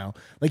ayahuasca now,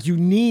 like you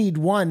need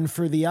one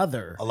for the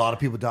other. A lot of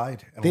people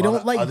died. And They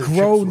don't like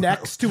grow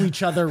next to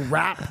each other,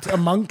 wrapped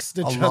amongst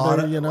each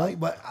other, you know?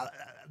 But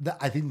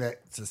I think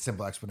that's a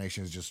simple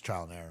explanation, is just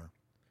trial and error.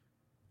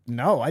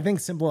 No, I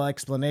think simple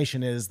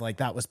explanation is like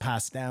that was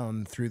passed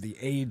down through the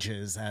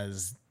ages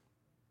as,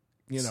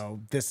 you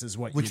know, this is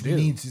what Which you do.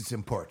 means it's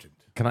important.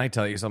 Can I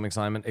tell you something,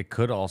 Simon? It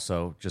could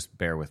also, just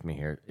bear with me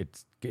here.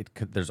 It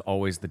could. There's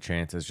always the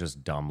chance it's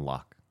just dumb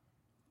luck.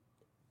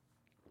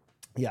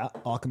 Yeah,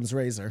 Occam's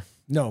razor.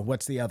 No,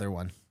 what's the other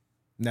one?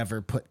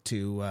 Never put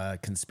to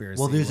conspiracy.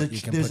 Well, there's what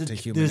you can put to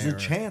human there's error. a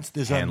chance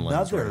there's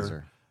Hanlon's another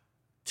razor.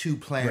 two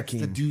plants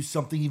that Rakim. do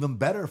something even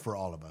better for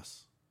all of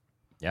us.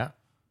 Yeah.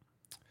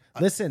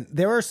 Listen,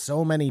 there are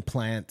so many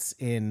plants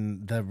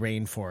in the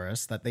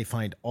rainforest that they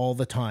find all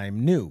the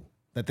time, new,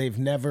 that they've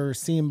never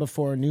seen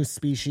before, new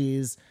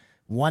species.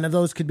 One of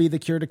those could be the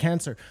cure to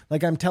cancer.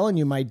 Like I'm telling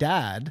you, my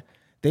dad,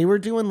 they were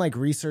doing like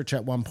research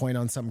at one point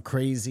on some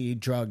crazy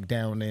drug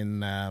down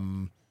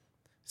in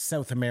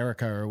South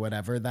America or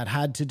whatever that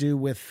had to do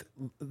with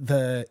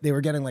they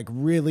were getting like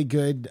really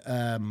good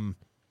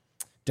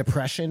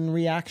depression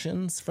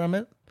reactions from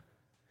it.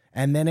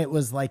 And then it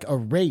was like a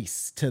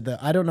race to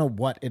I don't know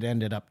what it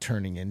ended up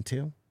turning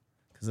into,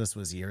 because this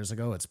was years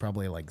ago. It's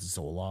probably like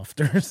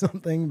Zoloft or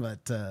something.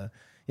 But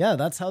yeah,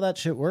 that's how that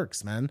shit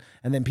works, man.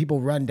 And then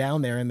people run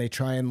down there and they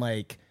try and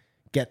like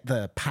get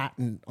the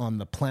patent on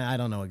the plant. I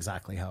don't know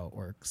exactly how it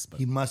works. But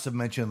He must have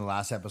mentioned in the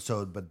last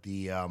episode, but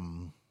the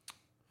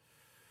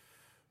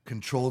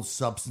Controlled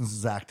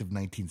Substances Act of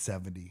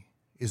 1970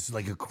 is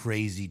like a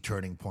crazy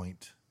turning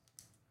point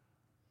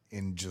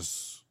in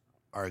just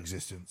our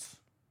existence.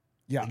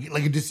 yeah.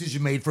 Like a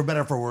decision made for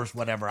better, for worse,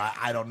 whatever.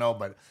 I don't know,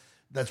 but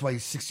that's why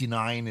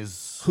 69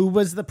 is. Who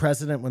was the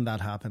president when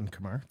that happened,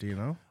 Kamar? Do you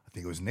know? I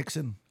think it was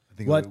Nixon. I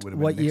think What it would have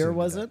been what year Nixon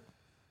was that. it?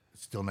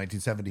 Still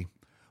 1970.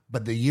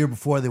 But the year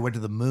before, they went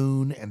to the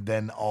moon, and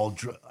then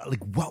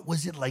like, what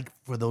was it like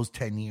for those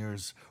 10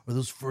 years or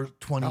those first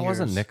 20 That years?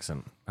 wasn't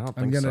Nixon. I don't I'm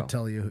think gonna so.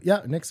 tell you.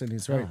 Yeah, Nixon.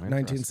 He's right. interesting.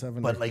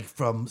 1970. But like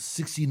from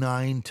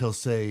 69 till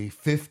say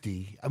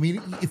 50, I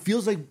mean, it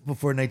feels like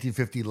before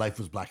 1950, life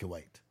was black and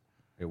white.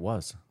 It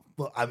was.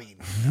 Well, I mean,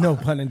 no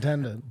pun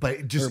intended. but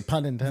it just Or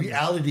pun intended.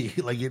 reality,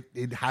 like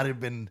it hadn't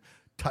been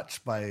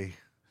touched by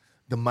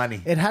the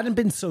money. It hadn't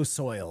been so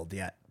soiled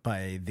yet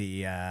by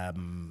the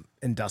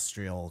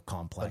industrial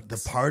complex.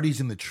 The parties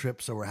and the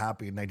trips that were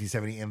happening in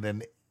 1970, and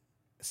then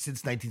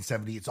since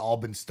 1970, it's all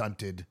been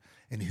stunted.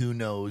 And who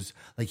knows?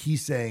 Like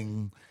he's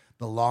saying,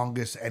 the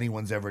longest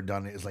anyone's ever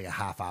done it is like a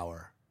half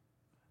hour.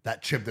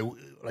 That trip, that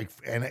like,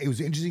 and it was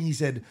interesting. He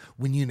said,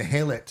 when you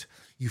inhale it,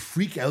 you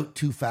freak out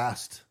too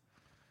fast.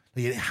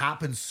 Like it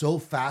happens so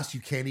fast, you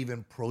can't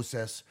even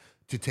process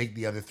to take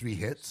the other 3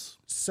 hits.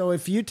 So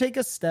if you take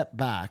a step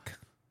back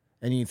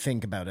and you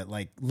think about it,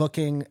 like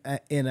looking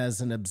in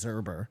as an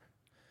observer,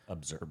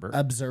 Observer.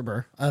 the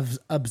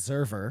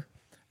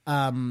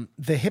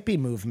hippie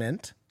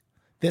movement,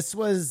 this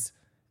was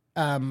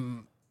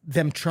them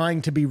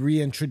trying to be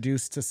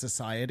reintroduced to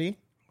society,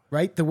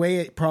 right? The way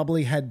it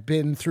probably had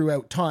been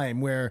throughout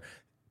time, where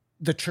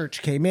the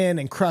church came in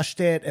and crushed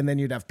it, and then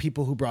you'd have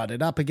people who brought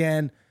it up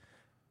again.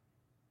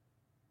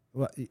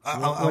 What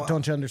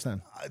don't you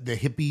understand? The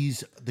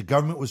hippies, the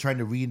government was trying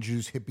to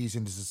reintroduce hippies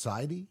into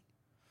society.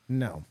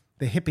 No.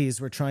 The hippies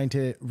were trying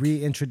to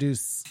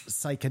reintroduce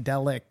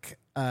psychedelic,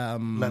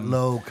 Let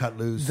low, cut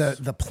loose.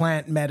 the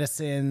plant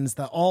medicines,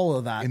 all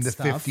of that in the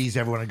stuff. 50s,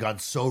 everyone had gotten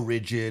so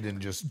rigid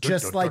and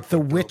just Like the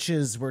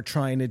witches were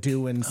trying to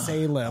do in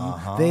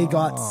Salem. They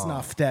got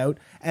snuffed out,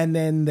 and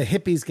then the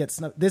hippies get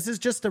snuffed. This is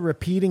just a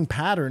repeating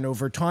pattern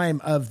over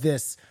time of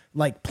this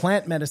like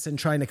plant medicine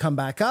trying to come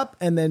back up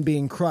and then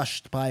being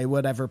crushed by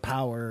whatever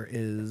power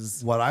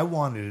is. What I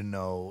wanted to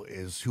know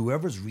is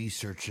whoever's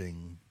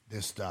researching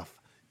this stuff,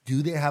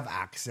 do they have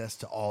access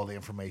to all the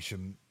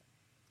information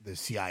the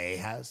CIA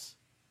has?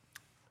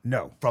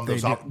 No, From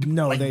those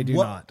they do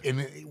not.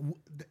 And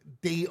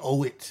they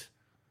owe it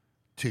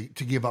to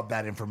give up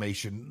that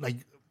information.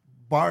 Like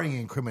barring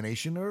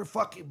incrimination or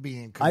fucking being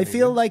I incriminated.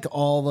 feel like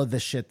all of the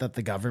shit that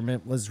the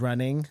government was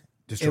running,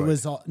 Destroyed. it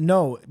was all,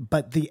 no,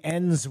 but the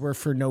ends were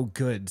for no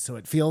good. So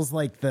it feels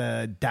like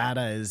the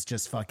data is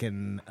just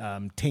fucking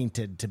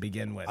tainted to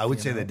begin with. I would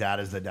you say know? the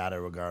data is the data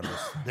regardless.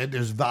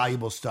 There's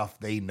valuable stuff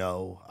they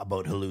know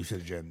about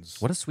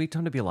hallucinogens. What a sweet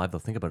time to be alive, though.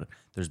 Think about it.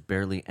 There's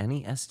barely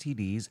any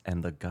STDs,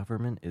 and the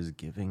government is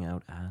giving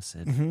out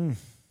acid. Mm-hmm.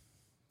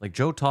 Like,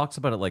 Joe talks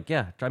about it like,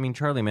 yeah, I mean,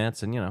 Charlie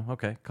Manson,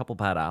 okay, a couple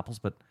bad apples.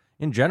 But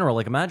in general,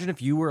 like, imagine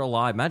if you were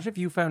alive. Imagine if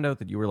you found out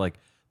that you were like,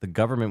 the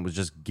government was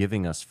just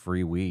giving us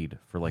free weed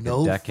for like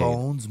No a decade.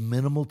 phones,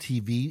 minimal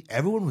TV.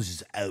 Everyone was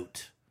just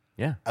out.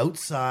 Yeah.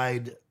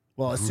 Outside.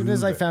 Well, as soon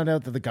as I grooving. found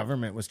out that the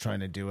government was trying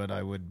to do it,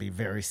 I would be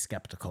very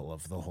skeptical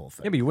of the whole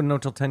thing. Yeah, but you wouldn't know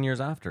till 10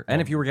 years after.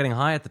 And if you were getting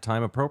high at the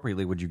time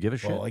appropriately, would you give a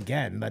shit? Well,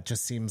 again, that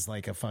just seems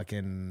like a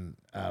fucking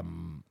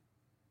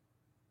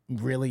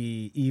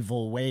really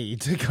evil way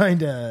to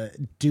kind of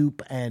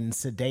dupe and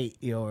sedate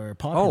your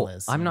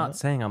populace. I'm you not know?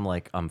 saying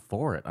I'm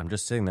for it. I'm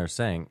just sitting there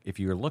saying, if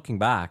you're looking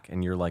back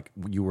and you're like,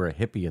 you were a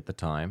hippie at the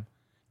time,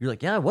 you're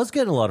like, yeah, I was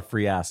getting a lot of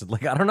free acid.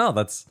 Like, I don't know.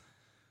 That's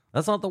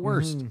not the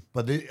worst.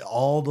 But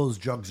all those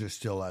drugs are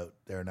still out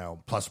there now,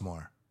 plus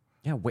more.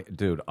 Yeah, wait,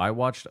 dude, I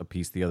watched a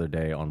piece the other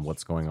day on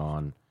what's going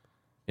on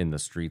in the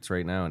streets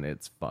right now, and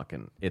it's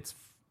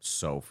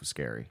so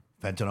scary.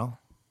 Fentanyl.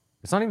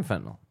 It's not even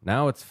fentanyl.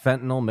 Now it's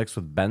fentanyl mixed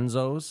with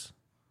benzos.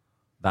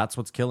 That's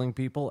what's killing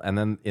people. And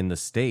then in the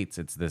States,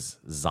 it's this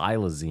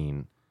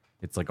xylazine.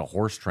 It's like a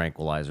horse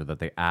tranquilizer that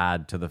they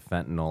add to the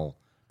fentanyl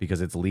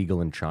because it's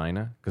legal in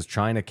China. Because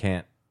China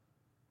can't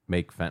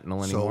make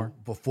fentanyl anymore.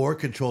 So before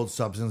controlled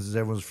substances,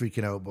 everyone's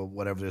freaking out, but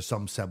whatever, there's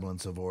some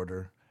semblance of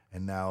order.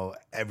 And now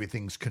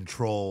everything's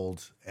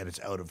controlled and it's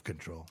out of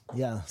control.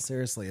 Yeah,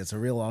 seriously, it's a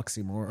real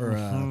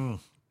oxymoron.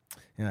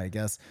 Yeah, I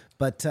guess.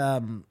 But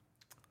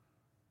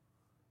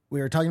we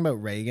were talking about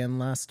Reagan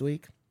last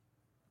week.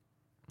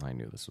 I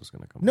knew this was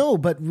going to come. No,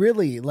 but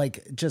really,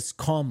 like, just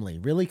calmly,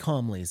 really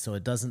calmly, so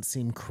it doesn't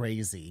seem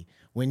crazy.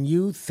 When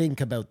you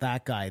think about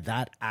that guy,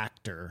 that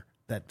actor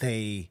that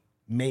they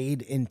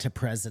made into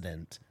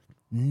president,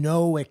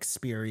 no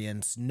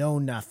experience, no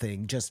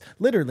nothing, just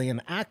literally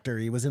an actor.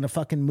 He was in a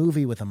fucking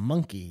movie with a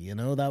monkey,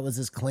 that was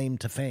his claim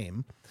to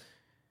fame.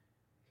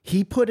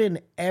 He put in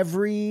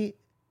every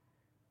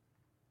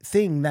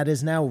thing that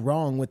is now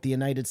wrong with the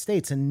United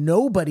States, and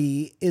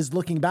nobody is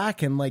looking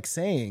back and like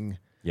saying,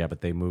 Yeah,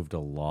 but they moved a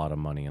lot of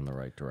money in the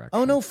right direction.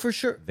 oh no, for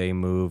sure. They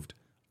moved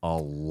a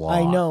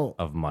lot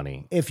of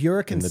money. If you're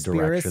a in the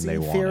direction conspiracy they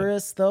wanted.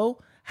 theorist,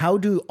 though, how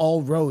do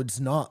all roads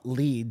not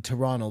lead to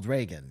Ronald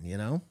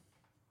Reagan,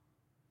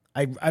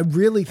 I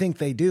really think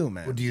they do,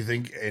 man. Well, do you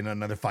think in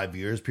another 5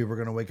 years people are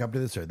going to wake up to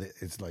this, or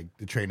it's like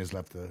the train has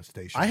left the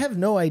station? I have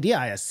no idea.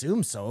 I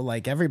assume so.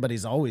 Like,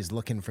 everybody's always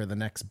looking for the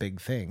next big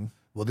thing.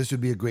 Well, this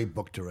would be a great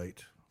book to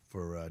write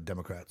for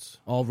Democrats.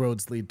 All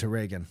roads lead to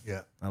Reagan.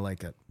 Yeah, I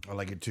like it. I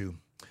like it too.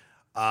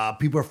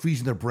 People are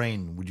freezing their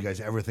brain. Would you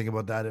guys ever think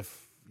about that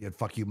if you had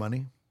fuck you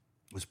money?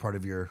 Was part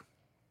of your...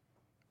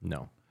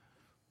 No.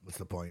 What's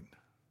the point?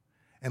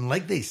 And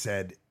like they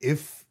said,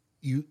 if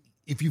you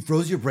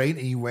froze your brain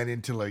and you went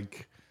into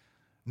like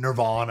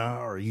Nirvana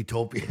or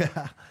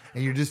Utopia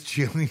and you're just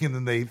chilling and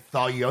then they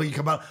thaw you out, you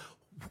come out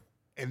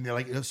and they're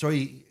like,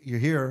 sorry, you're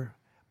here.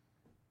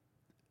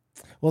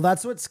 Well,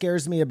 that's what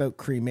scares me about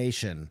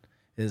cremation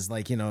is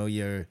like, you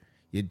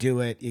do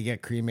it, you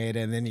get cremated,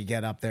 and then you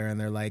get up there and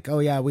they're like, oh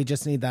yeah, we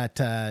just need that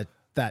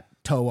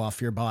toe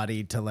off your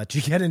body to let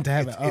you get into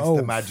heaven. It's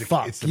the magic.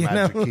 Fuck, it's the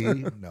magic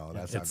key. No,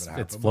 that's not going to happen.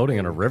 It's floating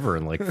in a river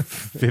in like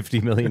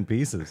 50 million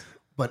pieces.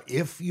 But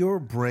if your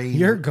brain,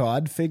 You're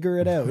God, figure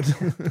it out.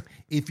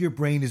 if your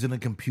brain is in a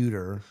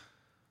computer,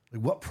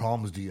 like what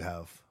problems do you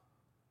have?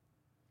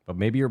 But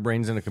maybe your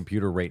brain's in a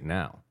computer right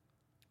now.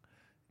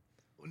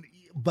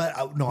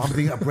 But no, I'm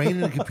thinking a brain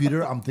in a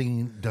computer. I'm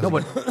thinking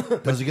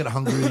doesn't get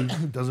hungry,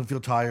 doesn't feel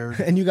tired.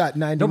 And you got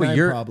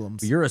 99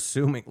 problems. You're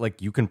assuming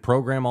like you can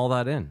program all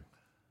that in.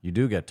 You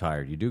do get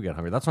tired. You do get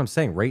hungry. That's what I'm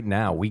saying. Right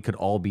now, we could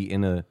all be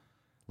in a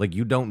like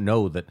you don't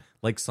know that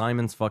like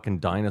Simon's fucking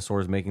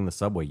dinosaurs making the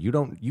subway.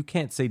 You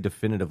can't say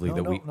definitively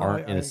that we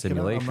aren't in a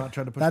simulation. I'm not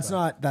trying to push That's back.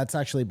 not. That's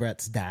actually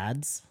Brett's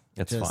dad's.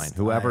 It's Just- fine.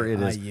 Whoever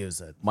it is, I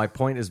use it. My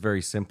point is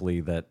very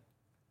simply that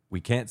we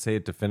can't say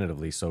it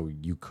definitively. So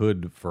you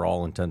could, for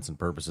all intents and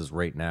purposes,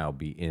 right now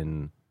be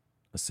in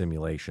a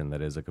simulation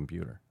that is a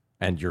computer,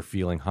 and you're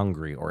feeling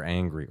hungry or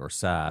angry or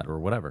sad or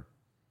whatever.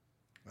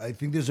 I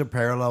think there's a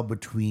parallel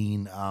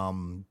between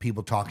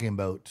people talking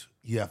about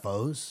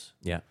UFOs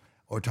Yeah.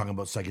 or talking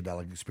about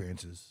psychedelic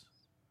experiences.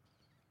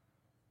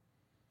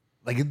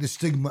 Like the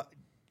stigma,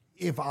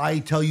 if I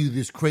tell you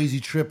this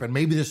crazy trip and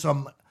maybe there's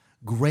some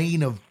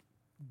grain of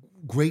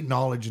great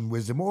knowledge and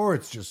wisdom, or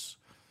it's just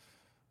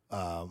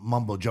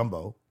mumbo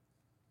jumbo,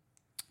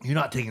 you're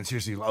not taking it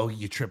seriously. Oh,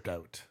 you tripped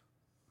out.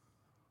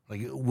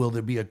 Like, will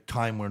there be a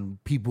time when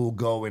people will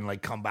go and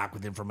like come back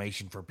with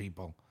information for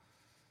people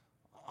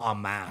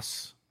en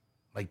masse,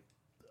 like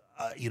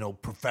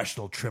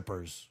professional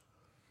trippers?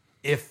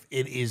 If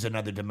it is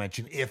another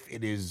dimension, if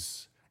it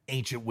is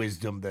ancient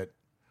wisdom that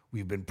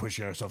we've been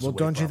pushing ourselves. Well, away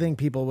don't you from. think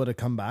people would have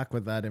come back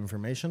with that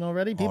information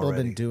already? People have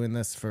Already. been doing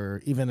this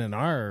for even in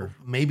our.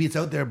 Maybe it's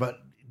out there,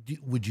 but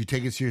would you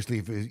take it seriously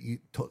if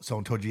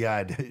someone told you,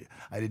 "Yeah,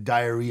 I did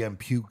diarrhea and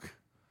puke"?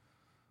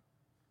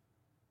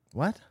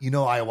 What? You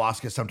know,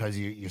 ayahuasca. Sometimes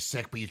you're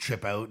sick, but you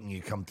trip out and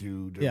you come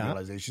through the Yeah.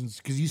 realizations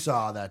because you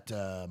saw that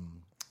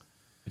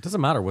It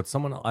doesn't matter what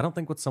someone. I don't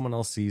think what someone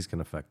else sees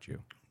can affect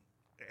you.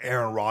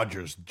 Aaron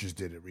Rodgers just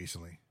did it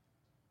recently.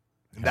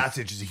 And that's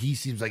interesting. He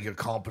seems like an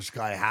accomplished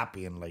guy,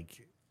 happy, and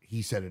like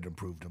he said it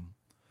improved him.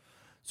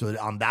 So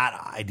on that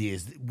idea,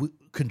 is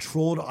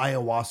controlled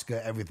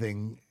ayahuasca,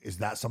 everything, is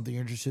that something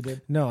you're interested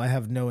in? No, I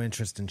have no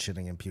interest in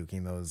shitting and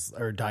puking those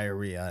or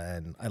diarrhea,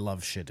 and I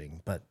love shitting,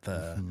 but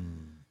the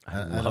I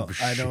don't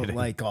shitting.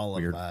 like all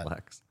Weird of that.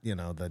 flex. You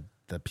know,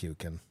 the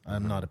puking.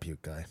 I'm not a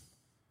puke guy.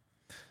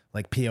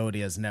 Like peyote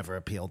has never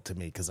appealed to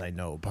me because I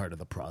know part of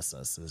the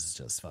process is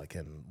just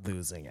fucking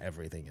losing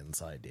everything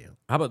inside you.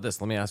 How about this?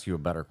 Let me ask you a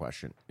better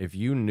question. If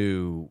you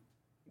knew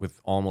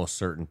with almost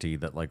certainty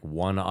that like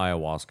one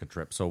ayahuasca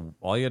trip, so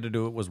all you had to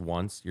do it was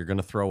once, you're going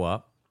to throw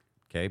up,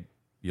 okay?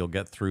 You'll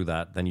get through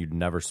that, then you'd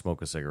never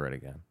smoke a cigarette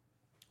again.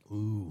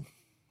 Ooh.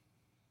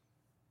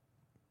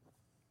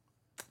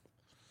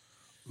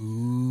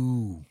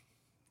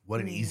 What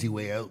an easy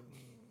way out.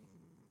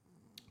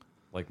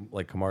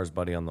 Like Kamar's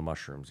buddy on the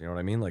mushrooms, you know what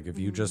I mean? Like if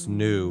you just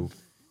knew,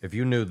 if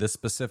you knew this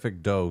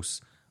specific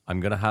dose,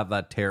 I'm going to have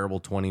that terrible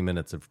 20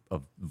 minutes of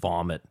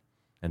vomit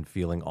and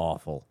feeling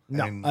awful.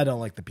 No, And- I don't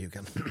like the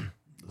puking.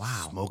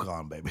 Smoke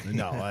on, baby.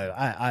 No,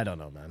 I don't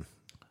know, man.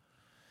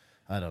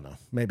 I don't know.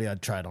 Maybe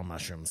I'd try it on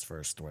mushrooms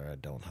first where I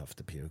don't have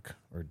to puke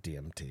or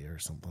DMT or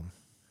something.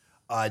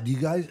 Do you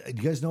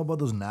guys know about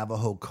those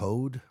Navajo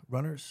Code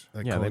runners?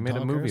 The Yeah, they code made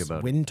a movie talkers? about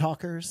it. Wind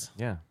talkers?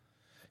 Yeah.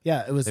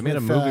 Yeah, it was. They made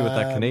a movie with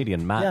that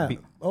Canadian Matt. yeah. Be-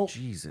 Oh,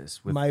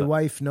 Jesus. With my the-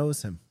 wife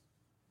knows him.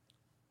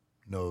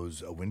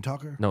 Knows a wind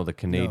talker? No, the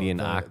Canadian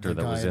No, the actor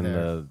that was guy in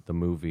there. the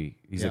movie.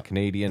 He's a Yep.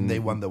 Canadian. They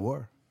won the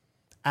war.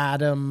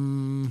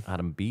 Adam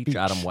Adam Beach. Beach.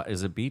 Adam, what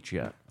is it Beach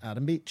yet?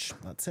 Adam Beach.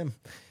 That's him.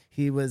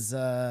 He was.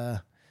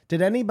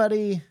 Did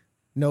anybody?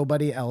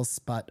 Nobody else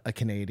but a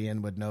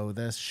Canadian would know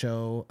this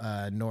show.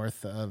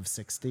 North of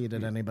 60.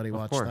 Did anybody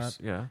watch Of course,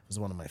 that? yeah. It was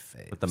one of my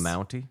faves. With the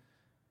Mountie.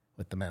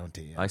 With the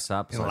Mountie. Yeah. I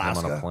sat beside him on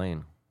Alaska? a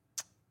plane.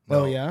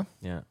 Oh yeah.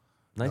 Yeah.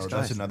 Nice No, guy.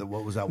 that's another.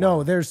 What was that No,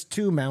 one? there's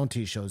two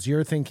Mountie shows.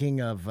 You're thinking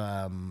of.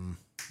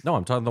 No,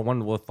 I'm talking the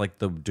one with like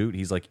the dude.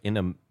 He's like in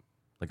a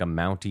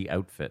Mountie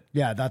outfit.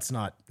 Yeah, that's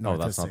not North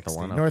that's of not the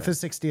 60. one? North Okay. of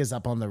 60 is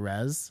up on the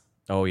res.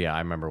 Oh yeah, I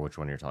remember which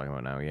one you're talking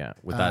about now. Yeah,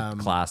 with that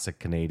classic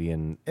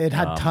Canadian. It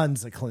had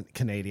tons of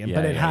Canadian, yeah,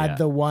 but it yeah, had yeah.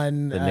 the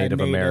one The Native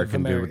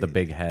American dude with the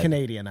big head.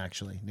 Canadian,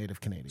 actually,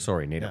 Native Canadian.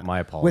 Sorry, Native. Yeah. My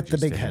apologies. With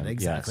the big to head, him.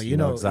 exactly. Yes, you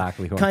know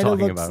exactly who I'm kind of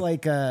talking looks about.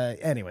 like.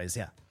 Anyways,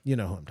 yeah, you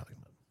know who I'm talking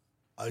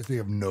about. I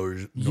think of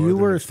Northern You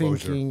were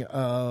Exposure. thinking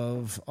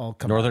of. I'll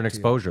come Northern back to you.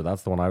 Exposure.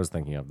 That's the one I was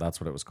thinking of. That's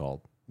what it was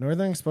called.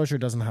 Northern Exposure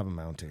doesn't have a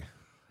Mountie.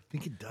 I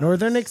think it does.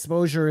 Northern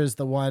Exposure is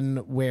the one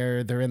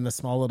where they're in the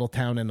small little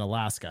town in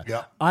Alaska.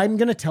 Yeah. I'm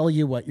going to tell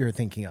you what you're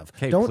thinking of.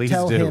 Okay, Don't please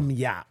tell do. him,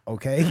 yeah,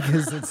 okay?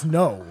 Because it's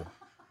no.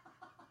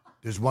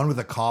 There's one with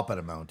a cop at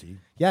a Mountie.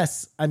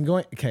 Yes, I'm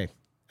going. Okay,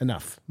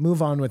 enough.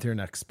 Move on with your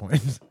next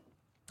point.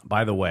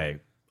 By the way,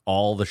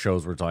 all the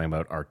shows we're talking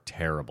about are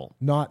terrible.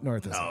 Not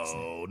North of 60.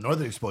 Oh,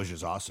 Northern Exposure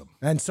is awesome.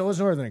 And so is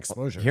Northern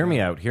Exposure. Hear me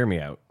out. Hear me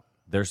out.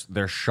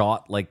 They're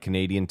shot like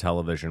Canadian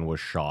television was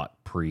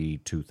shot pre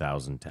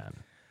 2010,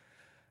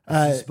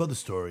 It's about the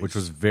stories. which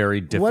was very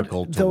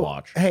difficult to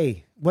watch.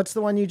 Hey, what's the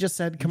one you just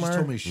said, You just Kamar?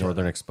 told me to shut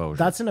Northern up. Exposure.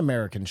 That's an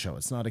American show.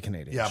 It's not a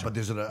Canadian Yeah, show. but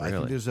there's I think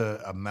Really? there's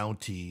a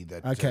Mountie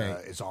that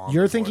Okay. is on.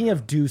 You're the thinking border.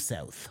 of Due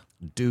South.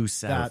 Due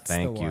South. That's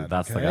Thank the you. one.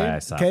 That's the okay? guy I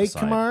sat Okay, beside.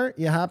 Kamar,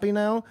 you happy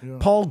now?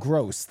 Paul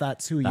Gross.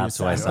 That's who That's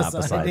you who I sat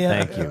sat beside.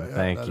 Yeah. Thank you.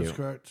 Thank that you. is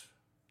correct.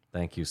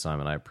 Thank you,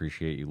 Simon. I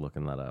appreciate you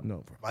looking that up. No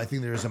problem. I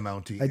think there is a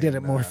Mountie. I did it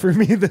in, more for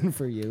me than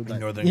for you,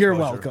 but Northern you're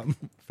Exposure. welcome.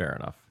 Fair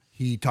enough.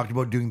 He talked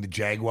about doing the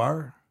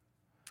Jaguar,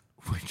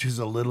 which is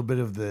a little bit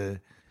of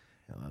the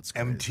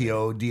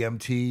MTO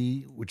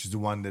DMT, which is the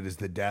one that is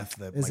the death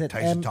that Is Mike it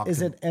Tyson talked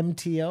is about. it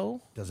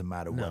MTO? Doesn't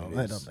matter what No, it is.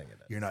 I don't think it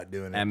is. You're not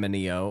doing it.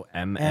 M&E-O.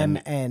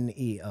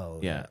 MNEO.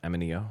 Yeah,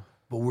 M&E-O.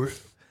 But we're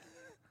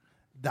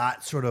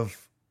that sort of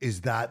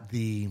is that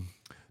the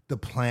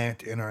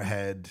plant in our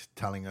head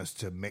telling us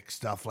to mix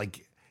stuff.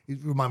 Like it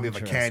remind me of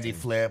a candy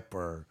flip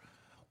or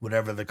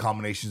whatever the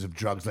combinations of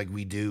drugs like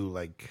we do.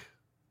 Like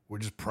we're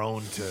just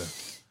prone to.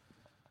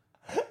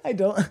 I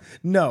don't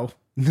no.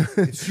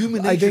 It's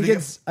human nature.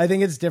 I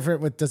think it's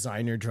different with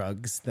designer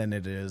drugs than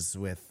it is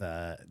with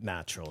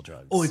natural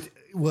drugs.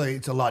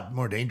 It's a lot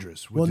more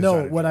dangerous. With well, no.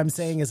 designer What I'm drugs.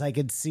 saying is, I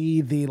could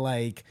see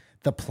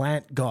the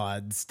plant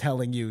gods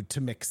telling you to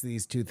mix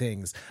these two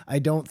things. I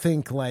don't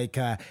think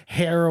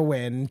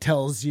heroin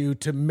tells you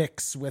to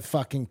mix with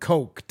fucking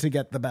coke to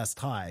get the best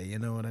high. You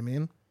know what I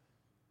mean?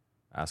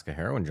 Ask a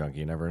heroin junkie.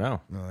 You never know.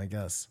 No, I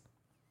guess.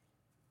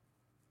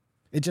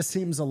 It just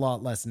seems a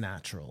lot less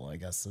natural, I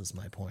guess, is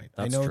my point.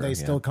 That's I know true, they yeah.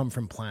 still come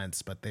from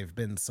plants, but they've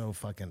been so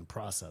fucking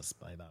processed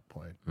by that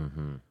point.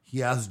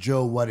 He asked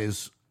Joe what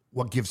is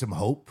what gives him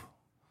hope.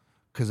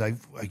 Because I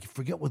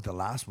forget what the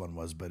last one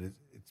was, but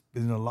it's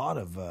been a lot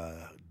of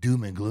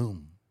doom and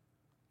gloom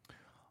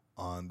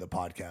on the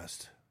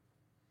podcast.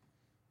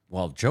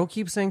 Well, Joe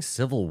keeps saying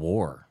civil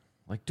war.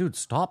 Like, dude,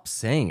 stop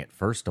saying it,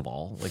 first of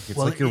all. Like, it's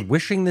Well, like you're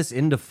wishing this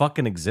into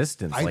fucking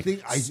existence.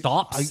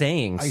 Stop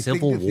saying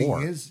civil think the war.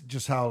 thing is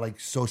just how like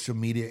social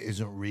media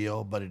isn't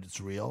real, but it's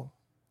real.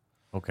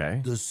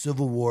 Okay. The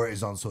civil war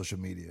is on social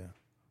media.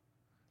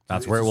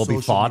 That's It's where it a will be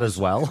social fought media- as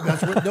well.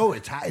 That's what. No,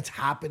 it's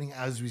happening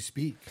as we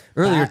speak.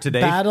 Earlier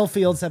today,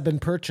 battlefields have been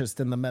purchased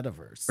in the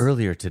metaverse.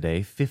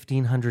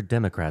 1,500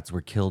 Democrats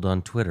were killed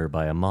on Twitter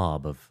by a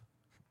mob of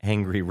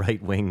angry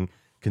right-wing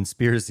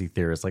conspiracy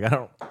theorists. Like, I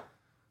don't...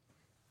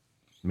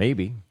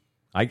 Maybe.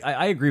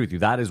 I agree with you.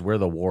 That is where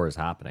the war is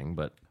happening,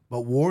 but...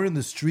 But war in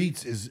the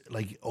streets is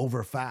like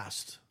over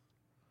fast.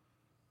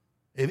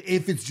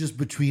 If it's just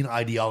between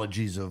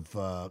ideologies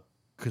of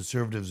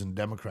conservatives and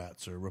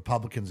Democrats or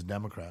Republicans and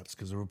Democrats,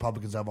 because the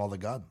Republicans have all the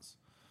guns.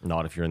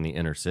 Not if you're in the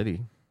inner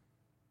city.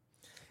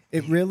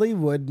 It really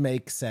would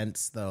make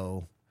sense,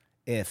 though,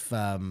 if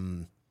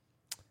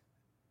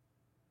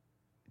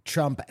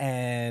Trump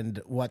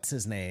and what's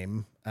his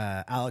name,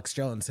 Alex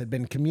Jones, had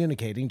been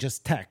communicating,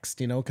 just text,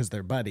 because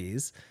they're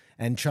buddies.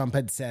 And Trump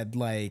had said,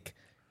 like,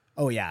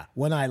 oh, yeah,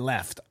 when I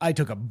left, I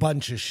took a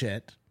bunch of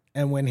shit.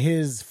 And when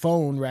his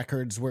phone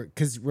records were,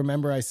 because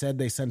remember I said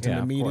they sent him Yeah,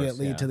 of course,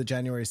 immediately yeah. to the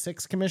January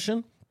 6th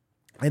commission,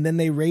 and then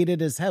they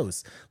raided his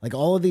house. Like,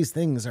 all of these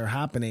things are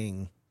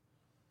happening.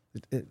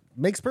 It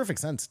makes perfect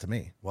sense to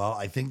me. Well,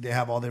 I think they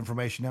have all the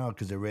information now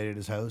because they raided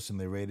his house and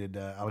they raided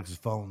Alex's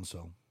phone.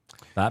 So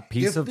That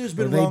piece if of... there's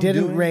been They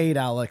didn't wrongdoing- raid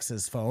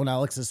Alex's phone.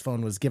 Alex's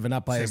phone was given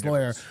up by Same his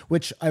lawyer, difference.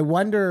 which I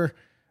wonder.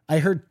 I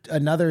heard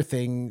another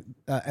thing.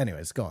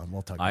 Anyways, go on.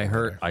 We'll talk about I it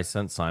heard... later. I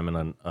sent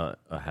Simon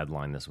a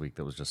headline this week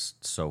that was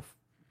just so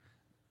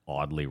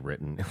oddly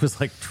written. It was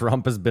like,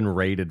 Trump has been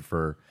raided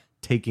for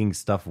taking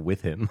stuff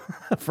with him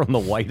from the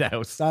White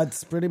House.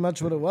 That's pretty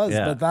much what it was.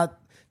 Yeah. But that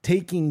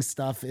taking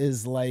stuff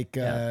is like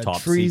Yeah, a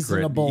top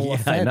treasonable secret. Yeah,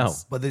 offense. I know.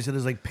 But they said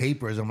it's like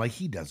papers. I'm like,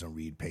 he doesn't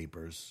read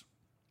papers.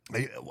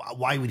 Like,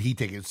 why would he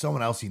take it?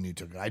 Someone else he knew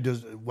took it. I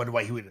just wonder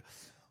why he would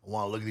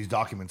want to look at these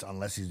documents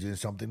unless he's doing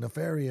something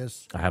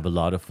nefarious. I have a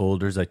lot of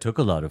folders. I took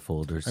a lot of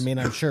folders. I mean,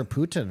 I'm sure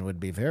Putin would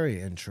be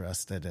very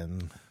interested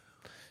in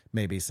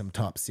maybe some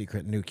top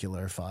secret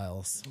nuclear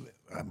files.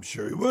 I'm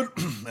sure he would,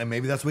 and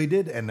maybe that's what he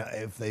did. And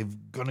if they're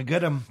gonna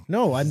get him,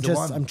 No, he's the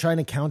one. I'm trying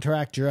to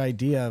counteract your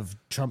idea of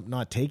Trump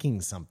not taking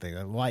something.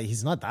 Why?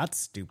 He's not that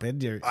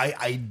stupid.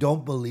 I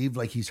don't believe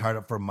like he's hard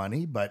up for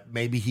money, but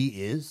maybe he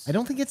is. I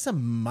don't think it's a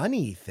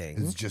money thing.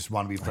 He's just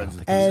want to be friends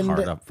with He's And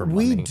hard up for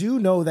we money. do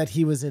know that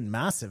he was in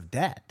massive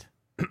debt.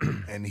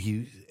 and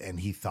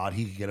he thought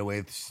he could get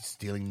away with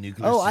stealing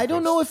nuclear. Oh, I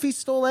don't secrets. know if he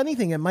stole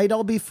anything. It might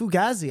all be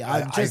Fugazi.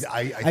 I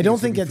I don't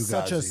think think it's it's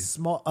such a Fugazi.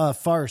 small,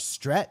 far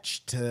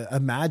stretch to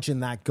imagine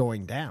that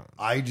going down.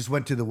 I just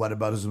went to the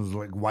whataboutism and was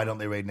like, why don't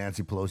they raid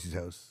Nancy Pelosi's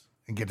house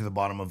and get to the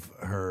bottom of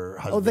her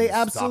husband's Oh, they stock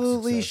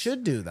absolutely success?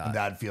 should do that. And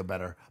that'd feel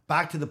better.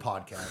 Back to the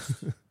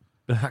podcast.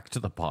 Back to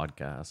the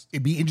podcast.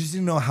 It'd be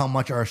interesting to know how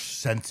much our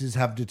senses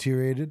have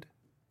deteriorated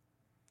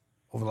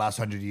over the last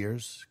 100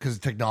 years because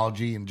of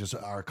technology and just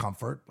our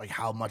comfort. Like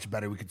how much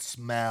better we could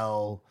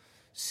smell,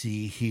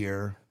 see,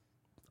 hear.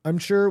 I'm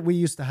sure we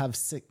used to have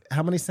six.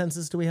 How many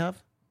senses do we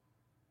have?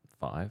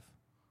 5.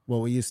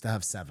 Well, we used to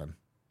have 7.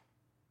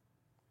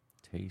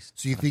 Taste.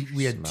 So you think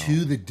we had smell.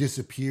 2 that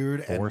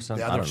disappeared and Four the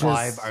senses? I other don't know.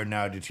 5 are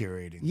now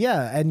deteriorating?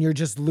 Yeah, and you're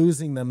just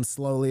losing them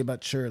slowly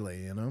but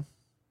surely,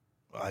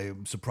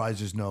 I'm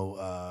surprised there's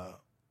no.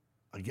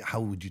 How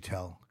would you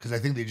tell? Because I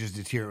think they just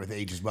deteriorate with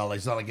age as well. Like,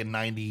 it's not like a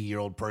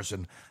 90-year-old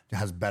person that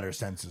has better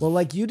senses. Well,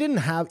 like you don't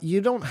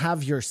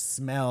have your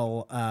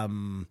smell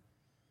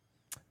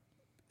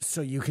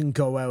so you can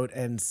go out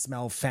and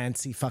smell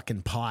fancy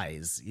fucking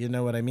pies. You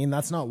know what I mean?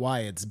 That's not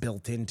why it's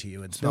built into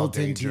you. It's Smell built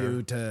into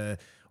you to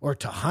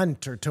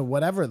hunt or to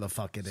whatever the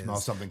fuck it is. Smell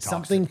something toxic.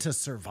 Something to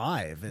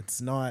survive.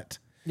 It's not.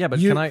 Yeah, but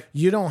you,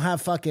 you don't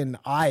have fucking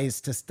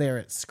eyes to stare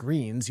at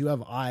screens. You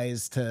have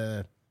eyes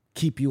to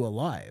keep you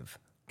alive.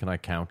 Can I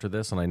counter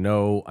this? And I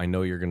know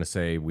you're going to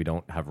say we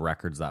don't have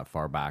records that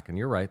far back, and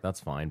you're right. That's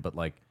fine. But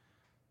like,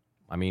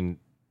 I mean,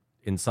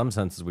 in some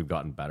senses, we've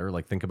gotten better.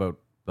 Like, think about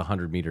the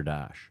 100-meter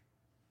dash.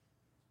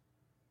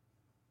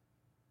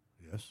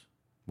 yes.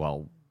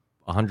 Well,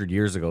 100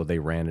 years ago, they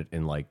ran it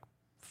in like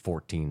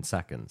 14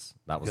 seconds.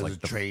 That was Because like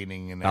of the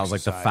training and that was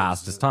like the exercise,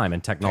 fastest time,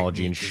 and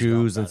technology and technique has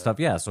shoes got and better. stuff.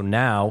 Yeah. So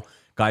now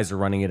guys are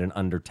running it in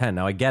under 10.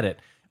 Now I get it.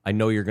 I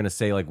know you're going to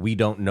say like, we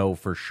don't know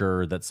for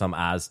sure that some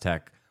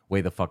Aztec way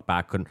the fuck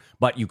back couldn't,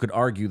 but you could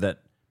argue that,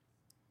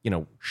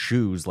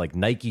 shoes like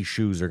Nike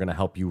shoes are going to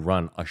help you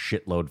run a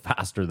shitload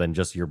faster than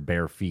just your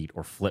bare feet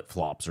or flip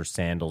flops or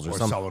sandals or Or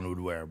something. someone would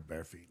wear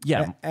bare feet.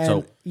 Yeah. And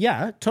So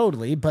yeah,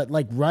 totally. But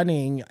like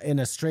running in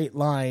a straight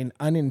line,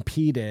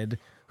 unimpeded,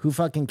 who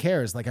fucking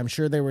cares? Like I'm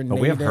sure there were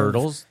we have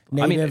hurdles. I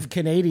mean, native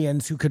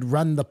Canadians who could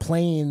run the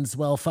plains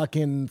while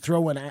fucking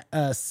throwing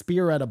a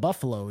spear at a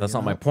buffalo. that's you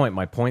not know? my point.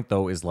 My point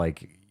though is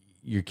like,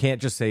 you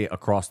can't just say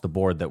across the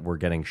board that we're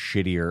getting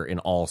shittier in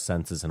all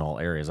senses in all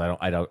areas.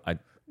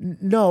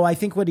 No, I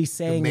think what he's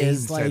saying main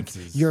is like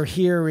senses. your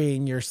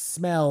hearing, your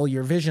smell,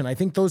 your vision. I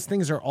think those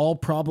things are all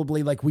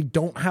probably like we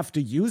don't have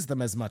to use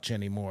them as much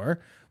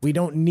anymore. We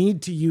don't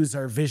need to use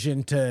our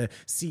vision to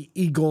see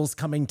eagles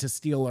coming to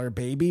steal our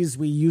babies.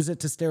 We use it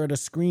to stare at a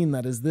screen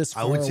that is this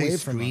far I would away say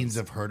from screens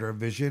us. have hurt our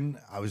vision.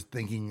 I was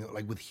thinking,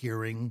 like with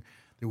hearing,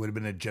 there would have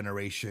been a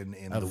generation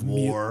in the Of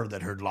war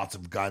that heard lots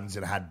of guns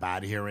and had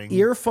bad hearing.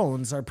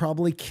 Earphones are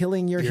probably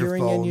killing your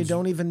hearing and you Earphones,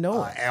 don't even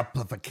know it.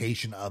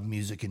 Amplification of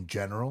music in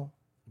general.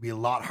 It'd be a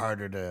lot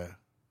harder to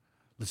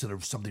listen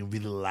to something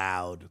really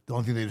loud. The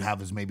only thing they'd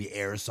have is maybe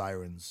air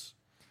sirens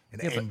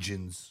and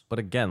engines. But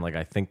again, like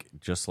I think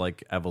just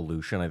like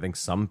evolution, I think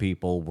some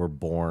people were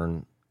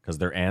born because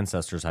their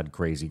ancestors had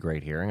crazy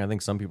great hearing. I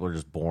think some people are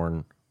just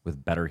born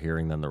with better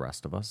hearing than the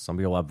rest of us. Some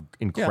people have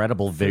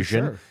incredible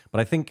vision, sure.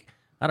 but I think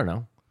I don't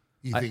know.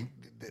 You think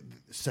the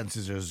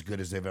senses are as good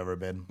as they've ever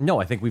been? No,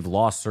 I think we've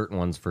lost certain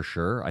ones for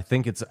sure. I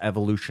think it's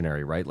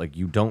evolutionary, right? Like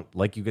you don't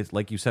like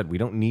you said, we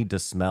don't need to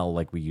smell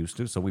like we used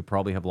to, so we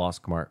probably have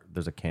lost.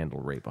 There's a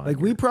candle right behind.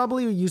 Like we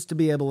probably used to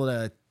be able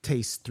to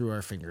taste through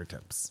our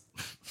fingertips,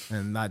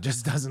 and that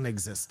just doesn't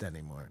exist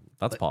anymore.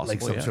 That's possible.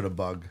 Like some yeah. sort of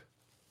bug.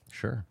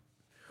 Sure.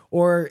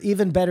 Or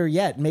even better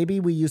yet, maybe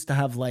we used to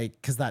have like,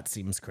 because that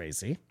seems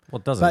crazy. Well,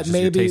 it doesn't. But It's just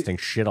maybe- you're tasting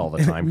shit all the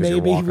time because you're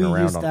Maybe walking we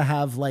around. used to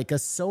have like a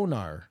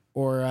sonar,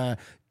 or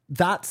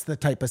that's the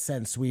type of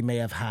sense we may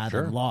have had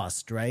Sure. and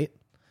lost, right?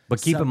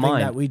 But keep in Something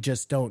mind that we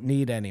just don't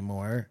need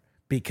anymore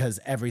because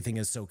everything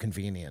is so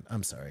convenient.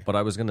 I'm sorry. But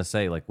I was gonna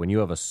say, like, when you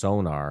have a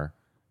sonar,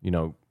 you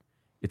know,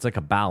 it's like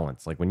a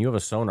balance. Like when you have a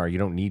sonar, you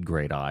don't need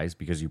great eyes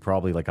because you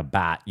probably, like a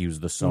bat,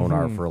 use the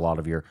sonar Mm-hmm. for a lot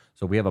of your.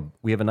 So we have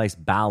a nice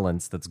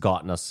balance that's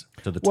gotten us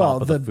to the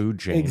top of the food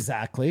chain.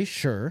 Exactly,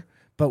 sure.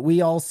 But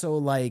we also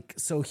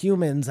so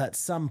humans at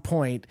some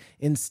point,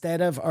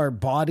 instead of our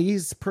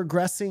bodies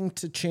progressing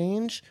to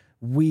change,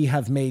 we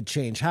have made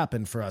change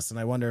happen for us. And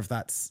I wonder if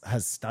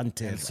has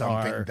stunted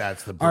something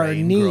that's the our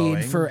brain need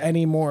growing for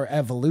any more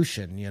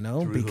evolution,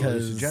 Through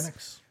because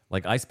hallucinogenics.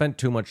 Like I spent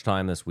too much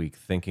time this week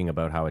thinking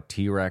about how a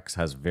T-Rex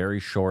has very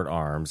short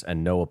arms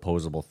and no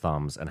opposable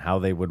thumbs, and how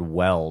they would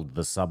weld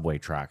the subway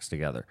tracks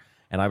together.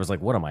 And I was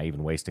like, what am I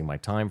even wasting my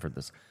time for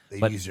this? They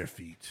But use their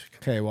feet.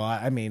 okay, well,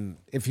 I mean,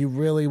 if you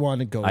really want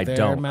to go I there,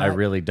 don't. Matt, I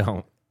really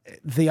don't.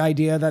 the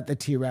idea that the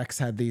T-Rex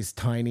had these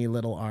tiny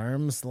little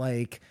arms,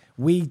 like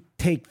we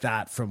take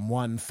that from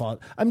one fault.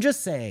 I'm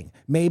just saying,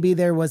 maybe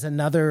there was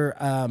another.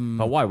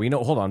 But why? We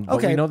know. Hold on. But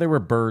Okay. we know they were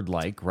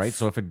bird-like, right?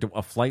 So if a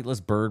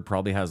flightless bird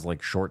probably has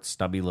like short,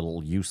 stubby,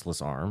 little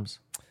useless arms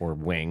or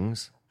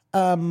wings.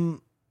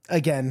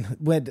 Again,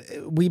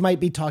 we might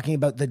be talking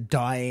about the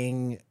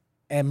dying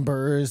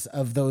embers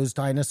of those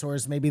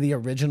dinosaurs. Maybe the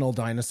original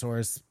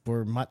dinosaurs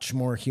were much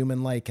more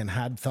human-like and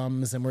had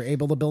thumbs and were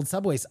able to build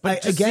subways.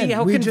 Just Again, see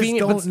how we just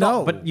convenient. don't But stop.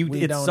 know. But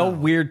We it's don't so know.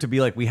 weird to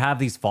be like, we have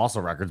these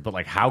fossil records, but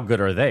like, how good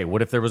are they?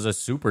 What if there was a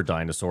super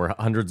dinosaur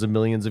hundreds of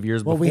millions of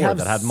years Well, before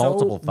that had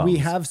multiple thumbs? We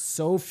have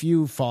so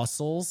few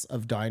fossils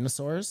of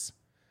dinosaurs,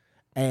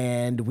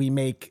 and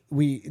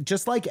we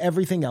just like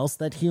everything else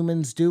that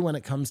humans do when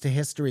it comes to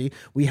history,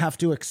 we have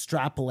to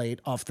extrapolate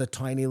off the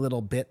tiny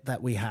little bit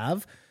that we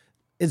have.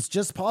 It's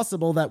just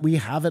possible that we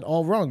have it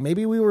all wrong.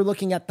 Maybe we were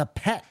looking at the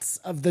pets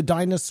of the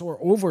dinosaur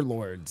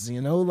overlords,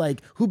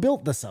 like who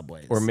built the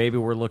subways. Or maybe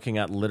we're looking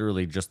at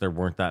literally just there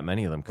weren't that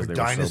many of them because Or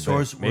they were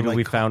dinosaurs so were big. Maybe like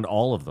we found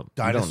all of them.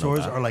 We don't know Dinosaurs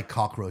that. are like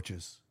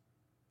cockroaches.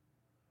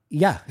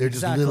 yeah, They're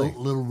just exactly.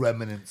 little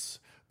remnants.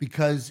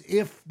 Because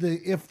if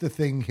the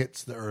thing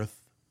hits the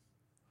earth,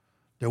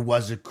 there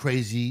was a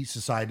crazy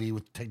society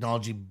with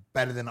technology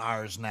better than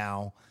ours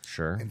now,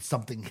 Sure. and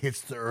something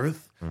hits the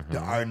earth,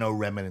 there are no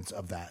remnants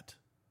of that.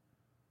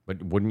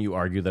 But wouldn't you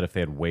argue that if they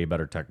had way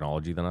better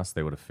technology than us,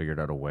 they would have figured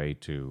out a way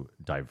to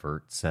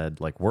divert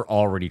said? Like, we're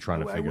already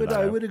trying to figure that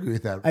I out. would agree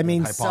with that. I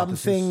mean, that some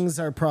hypothesis. things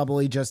are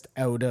probably just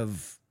out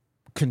of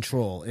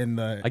control in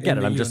the. I get in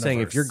it. the I'm just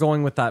saying, if you're universe.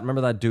 going with that, remember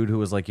that dude who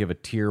was like, you have a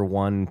tier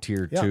 1,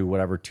 tier 2, Yeah.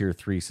 whatever, tier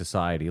 3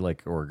 society,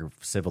 like, or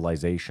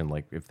civilization.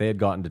 Like, if they had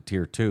gotten to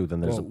tier 2,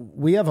 then there's Well,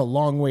 we have a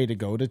long way to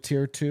go to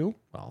tier 2.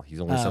 he's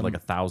only said like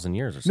 1,000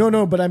 years or something.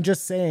 No, but I'm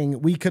just saying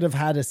we could have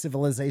had a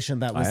civilization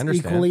that was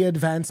understand. equally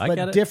advanced I get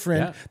but it.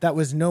 different, Yeah. that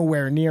was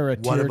nowhere near a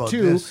What tier about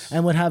 2 this?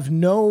 and would have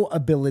no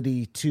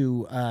ability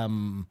to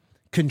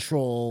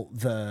control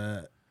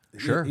the.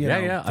 Sure. you know,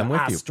 Yeah. the I'm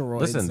with you.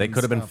 asteroids Listen, they and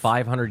could have been stuff.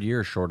 500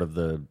 years short of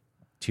the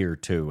tier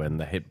 2 and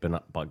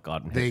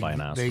gotten hit by an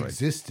They asteroid.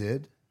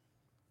 existed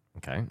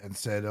Okay. and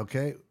said,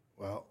 "Okay,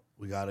 well,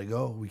 we got to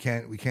go. We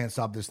can't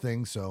stop this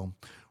thing. So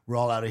we're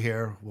all out of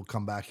here. We'll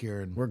come back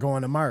here in We're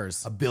going to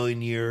Mars. a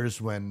billion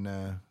years when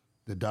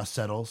the dust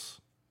settles."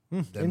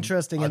 Then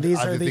Interesting. And other- these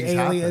other are the things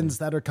happen. aliens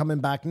that are coming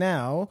back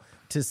now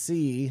to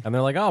see. And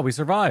they're like, oh, we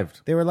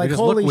survived. They were like, just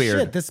holy look weird.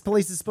 shit, this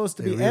place is supposed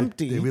to They be really,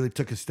 empty. They really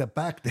took a step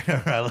back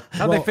there.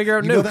 How'd they figure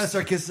out you know nukes? that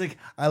sarcastic?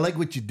 I like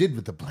what you did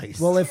with the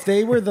place. Well, if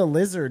they were the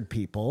lizard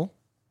people,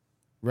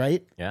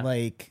 right? Yeah.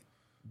 Like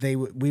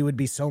we would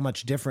be so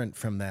much different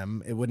from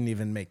them. It wouldn't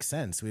even make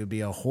sense. We would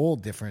be a whole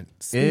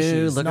different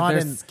species. Look at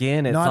their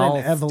skin. It's not all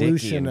an evolution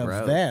sticky and of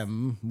gross.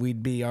 them.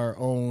 We'd be our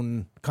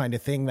own kind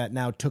of thing that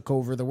now took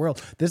over the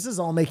world. This is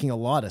all making a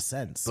lot of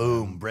sense.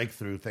 Boom,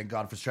 breakthrough. Thank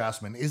God for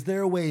Strassman. Is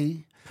there a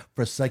way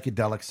for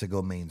psychedelics to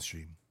go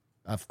mainstream?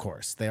 Of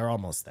course, they are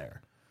almost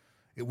there.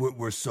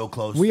 We're so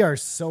close. We are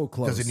so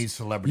close. Because it needs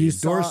celebrity You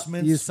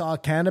endorsements. saw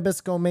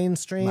cannabis go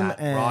mainstream. Matt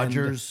and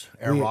Rogers,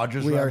 Aaron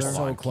Rodgers, We are rather.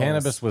 so close.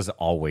 Cannabis was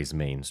always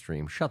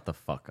mainstream. Shut the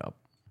fuck up.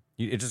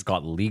 It just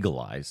got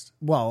legalized.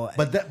 Well,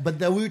 But that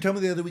we were talking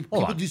about the other week.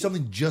 Hold People on. do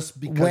something just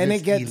because When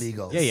it's it gets-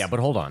 illegal. Yeah, but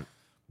hold on.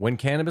 When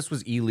cannabis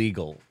was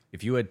illegal,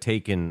 if you had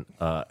taken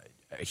a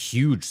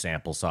huge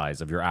sample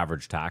size of your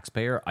average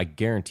taxpayer, I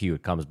guarantee you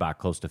it comes back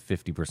close to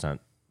 50%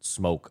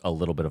 smoke, a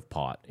little bit of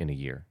pot in a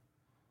year.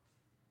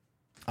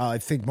 I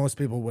think most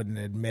people wouldn't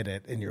admit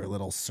it in your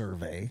little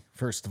survey.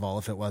 First of all,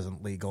 if it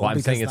wasn't legal. Well, I'm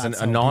because saying it's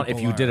that's an how if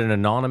people you did are. an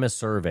anonymous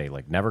survey,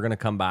 like never going to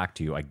come back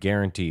to you, I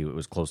guarantee you it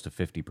was close to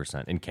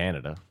 50% in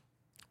Canada.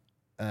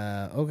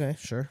 Okay,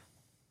 sure.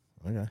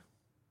 Okay.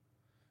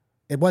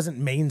 It wasn't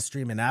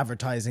mainstream in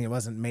advertising. It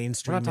wasn't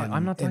mainstream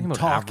I'm not talking in about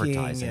talking.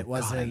 advertising. It God, I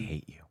wasn't.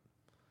 hate you.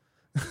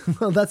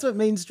 Well, that's what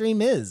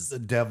mainstream is. The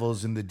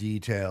devil's in the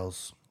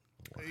details.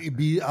 It'd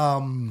be,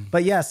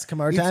 But yes,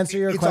 Kamar, to it's- answer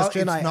your it's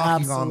question, it's I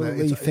knocking on the-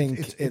 absolutely it's-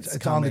 think it's on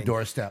coming. the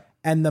doorstep.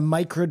 And the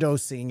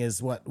microdosing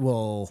is what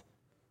will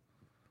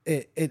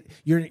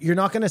you're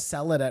not going to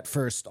sell it at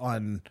first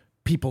on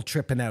people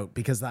tripping out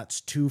because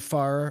that's too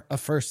far a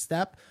first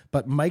step.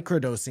 But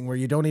microdosing, where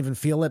you don't even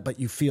feel it, but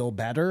you feel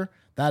better,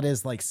 that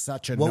is like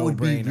such a What would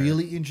be no-brainer.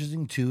 really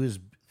interesting too is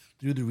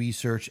through the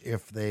research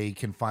if they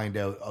can find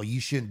out, oh, you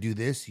shouldn't do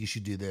this, you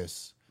should do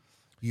this.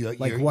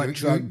 Like what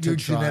drug to your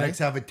try? genetics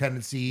have a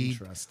tendency,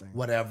 Interesting.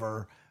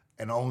 whatever,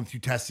 and only through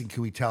testing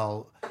can we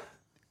tell.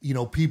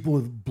 People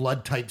with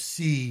blood type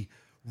C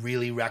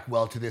really react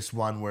well to this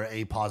one. Where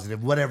A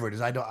positive, whatever it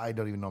is. I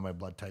don't even know my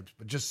blood types,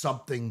 but just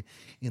something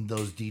in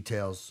those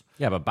details.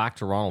 Yeah, but back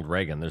to Ronald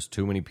Reagan, there's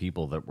too many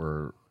people that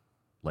were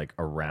like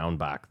around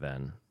back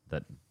then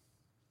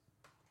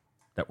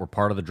that were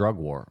part of the drug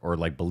war or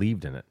like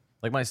believed in it.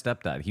 Like my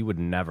stepdad, he would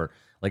never,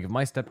 like if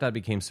my stepdad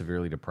became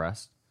severely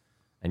depressed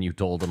and you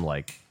told him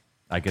like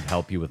I could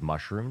help you with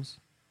mushrooms,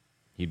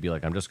 he'd be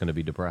like, I'm just going to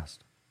be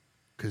depressed.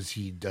 Because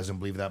he doesn't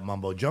believe that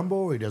mumbo jumbo,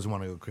 or he doesn't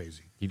want to go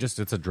crazy.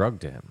 It's a drug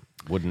to him.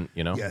 Wouldn't,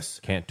 Yes.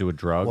 Can't do a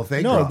drug. Well,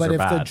 thank No, God. but are if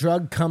the bad.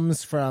 drug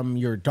comes from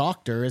your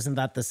doctor, isn't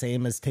that the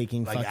same as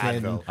taking Like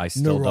fucking Advil. I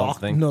still don't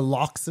think-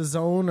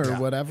 naloxone or Yeah,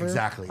 whatever?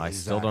 Exactly. I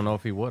still don't know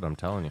if he would. I'm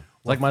telling you.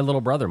 It's like my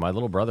little brother. My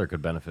little brother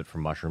could benefit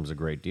from mushrooms a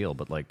great deal,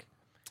 but like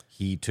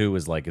he too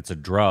is like it's a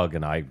drug,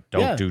 and I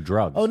don't Yeah. do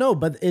drugs. Oh no,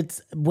 but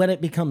it's when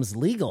it becomes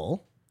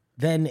legal,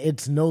 then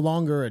it's no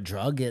longer a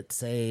drug.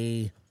 It's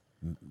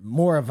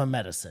more of a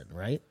medicine,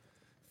 right?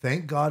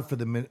 Thank God for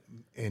the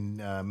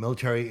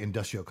military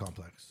industrial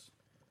complex.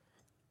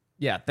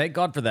 Yeah, thank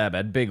God for that,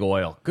 man. Big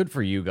oil. Good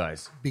for you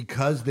guys.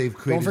 Because they've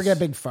created. Don't forget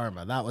Big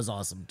Pharma. That was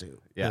awesome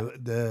too. Yeah.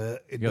 The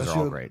guys are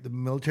all great. The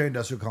military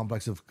industrial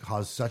complex have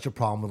caused such a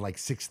problem with like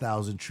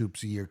 6,000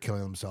 troops a year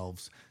killing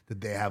themselves that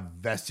they have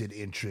vested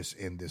interest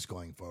in this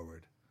going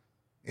forward.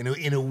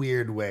 In a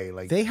weird way,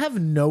 like They have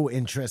no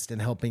interest in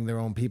helping their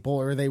own people,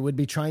 or they would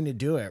be trying to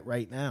do it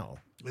right now.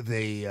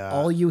 they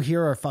All you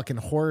hear are fucking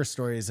horror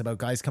stories about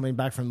guys coming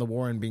back from the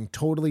war and being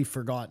totally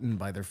forgotten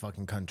by their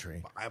fucking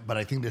country. but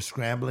I think they're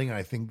scrambling, and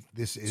I think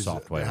this is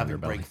Soft white they're having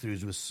underbelly.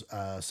 breakthroughs with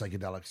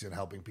psychedelics and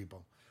helping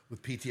people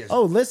with PTSD.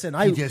 Oh, listen,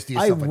 PTSD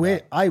and stuff like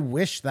that. I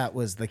wish that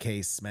was the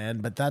case, man,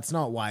 but that's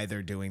not why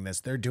they're doing this.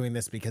 They're doing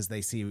this because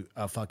they see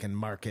a fucking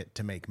market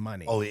to make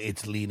money. Oh,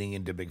 it's leaning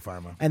into big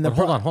pharma. and the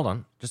But hold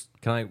on. Just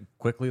can I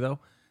quickly though?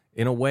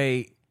 In a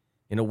way,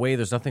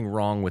 there's nothing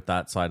wrong with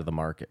that side of the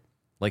market.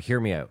 Like, hear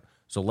me out.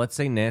 So let's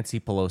say Nancy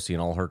Pelosi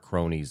and all her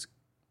cronies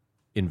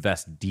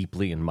invest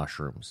deeply in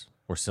mushrooms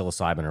or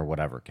psilocybin or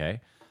whatever.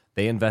 Okay,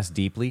 they invest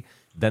deeply,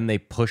 then they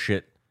push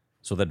it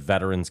so that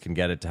veterans can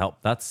get it to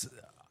help.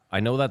 I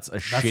know that's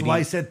That's shitty. why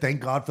I said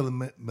thank God for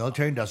the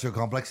military industrial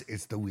complex.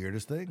 It's the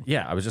weirdest thing.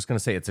 Yeah, I was just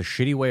gonna say it's a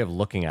shitty way of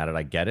looking at it.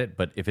 I get it,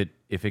 but if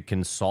it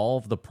can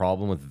solve the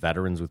problem with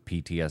veterans with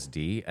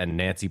PTSD, and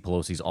Nancy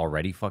Pelosi's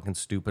already fucking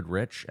stupid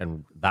rich,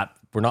 and that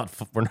we're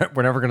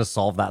never gonna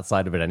solve that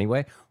side of it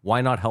anyway.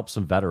 Why not help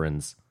some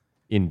veterans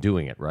in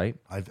doing it? Right?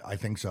 I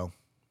think so.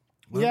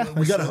 yeah,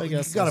 we gotta I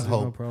guess gotta there's no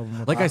hope. problem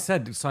with Like I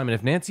said, Simon,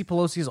 if Nancy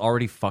Pelosi is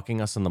already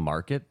fucking us in the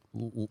market,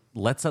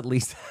 let's at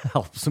least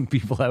help some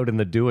people out in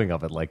the doing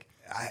of it. Like,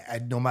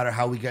 No matter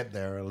how we get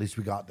there, at least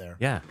we got there.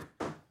 yeah.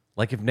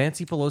 Like if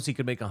Nancy Pelosi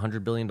could make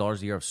 $100 billion a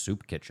year of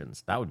soup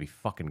kitchens, that would be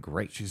fucking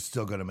great. She's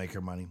still gonna make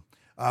her money.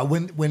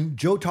 When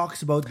Joe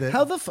talks about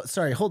the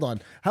sorry, hold on.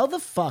 How the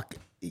fuck,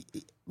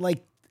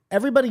 like,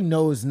 everybody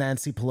knows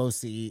Nancy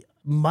Pelosi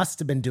must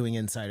have been doing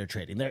insider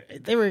trading.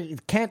 There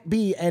can't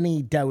be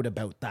any doubt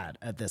about that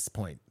at this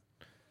point.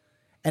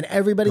 And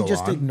everybody Go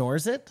just on.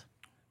 ignores it.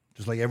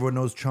 just like everyone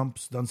knows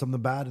Trump's done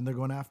something bad and they're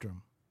going after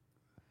him.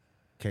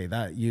 Okay,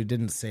 that you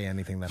didn't say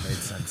anything that made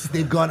sense.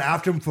 They've gone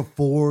after him for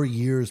 4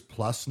 years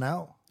plus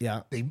now.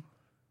 Yeah.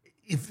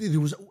 If there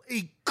was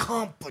a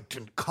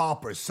competent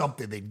cop or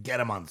something, they'd get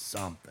him on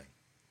something.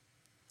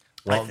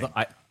 Well,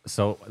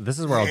 so this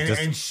is where I'll just.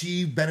 And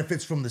she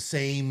benefits from the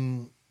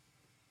same.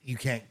 You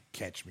can't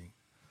catch me.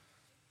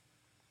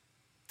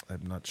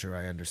 I'm not sure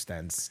I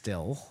understand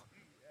still.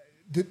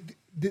 The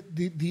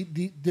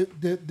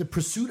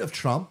pursuit of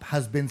Trump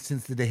has been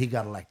since the day he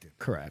got elected.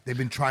 Correct. They've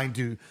been trying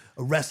to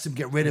arrest him,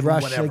 get rid of him,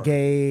 whatever.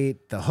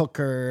 Russiagate, the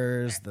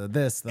hookers, the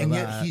this, the And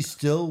that. yet he's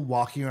still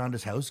walking around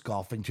his house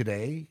golfing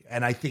today.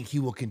 And I think he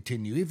will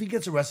continue. If he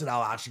gets arrested,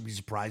 I'll actually be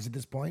surprised at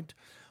this point.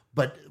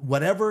 But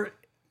whatever,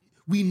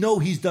 we know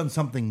he's done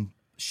something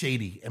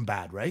shady and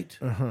bad, right?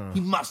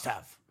 He must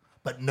have.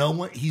 But no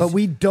one. But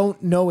we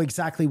don't know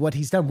exactly what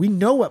he's done. We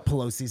know what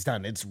Pelosi's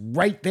done. It's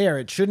right there.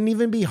 It shouldn't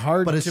even be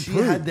hard But to has she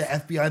prove. had the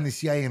FBI and the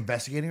CIA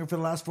investigating her for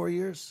the last 4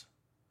 years?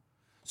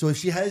 So if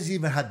she has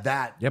even had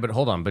that, Yeah, but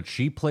hold on. But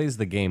she plays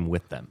the game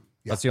with them.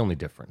 That's the only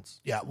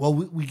difference. yeah. Well,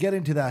 we get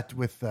into that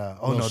with.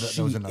 Well, that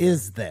she was another.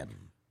 is them.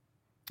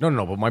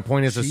 No. But my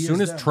point is, as She soon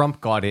is as them. Trump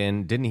got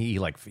in, didn't he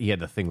he had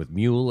the thing with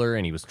Mueller,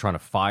 and he was trying to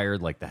fire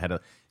like the head of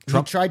He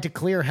Trump. tried to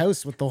clear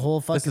house with the whole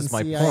fucking is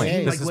my CIA. point.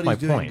 Seems This like is what my he's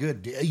doing point.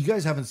 good. You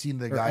guys haven't seen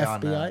the guy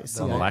on FBI, the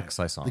CIA. Lex,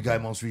 I saw the him. guy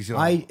most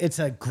recently. It's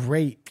a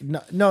great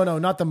no,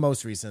 not the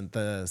most recent,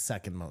 the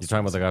second most. You're talking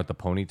about the guy with the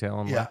ponytail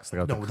on Yeah. Lex, the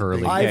guy with No, the with the curly.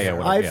 big-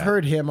 whatever, I've yeah.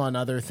 heard him on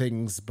other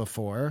things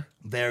before.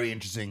 Very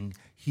interesting.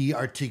 He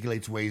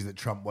articulates ways that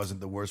Trump wasn't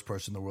the worst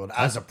person in the world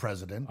as a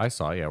president. I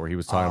saw, where he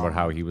was talking about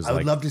how he was I would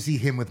like love to see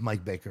him with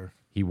Mike Baker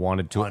he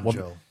wanted to. on well,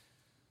 Joe.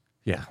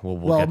 yeah, we'll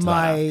Well, get to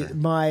that after.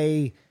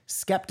 my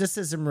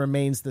skepticism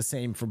remains the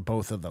same for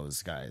both of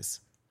those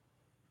guys.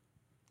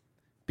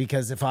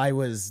 Because if I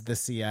was the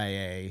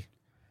CIA,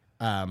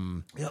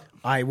 Yep.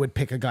 I would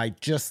pick a guy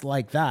just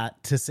like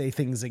that to say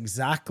things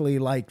exactly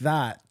like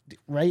that,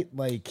 right?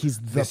 Like he's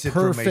the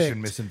perfect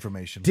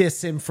Misinformation.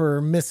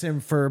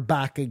 misinfor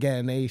back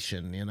again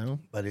nation, you know?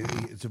 But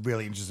it's a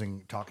really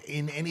interesting talk.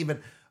 In any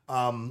event,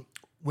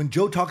 when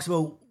Joe talks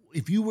about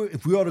if we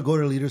ought to go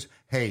to leaders,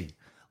 hey,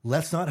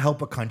 let's not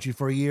help a country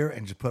for a year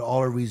and just put all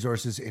our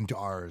resources into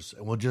ours,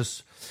 and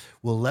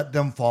we'll let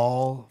them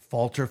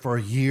falter for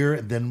a year,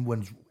 and then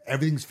when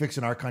everything's fixed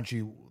in our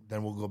country,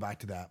 then we'll go back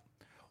to that.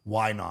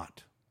 Why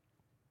not?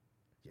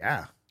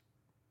 Yeah.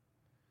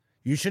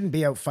 You shouldn't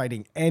be out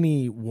fighting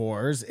any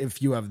wars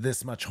if you have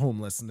this much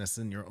homelessness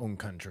in your own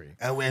country.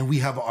 And we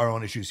have our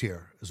own issues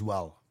here as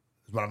well.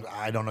 But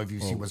I don't know if you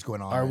see what's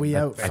going on. Are we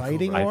out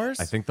fighting wars?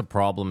 I think the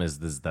problem is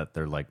that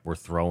they're like we're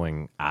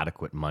throwing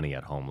adequate money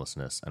at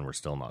homelessness and we're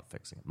still not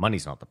fixing it.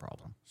 Money's not the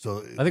problem.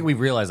 So I think we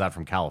realized that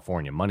from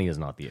California. Money is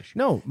not the issue.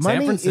 No, San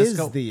money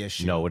Francisco- is the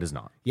issue. No, it is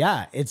not.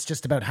 Yeah, it's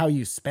just about how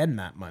you spend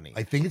that money.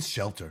 I think it's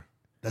shelter.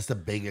 That's the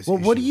biggest Well,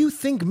 issue. what do you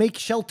think make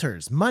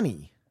shelters?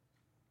 Money.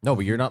 No,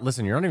 but you're not.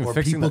 Listen, you're not even Or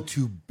fixing people the.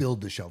 to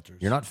build the shelters.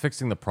 You're not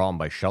fixing the problem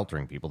by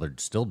sheltering people. They're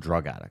still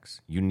drug addicts.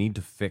 You need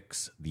to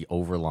fix the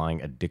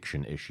overlying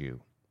addiction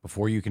issue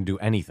before you can do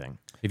anything.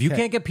 If you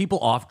can't get people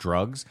off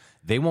drugs,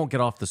 they won't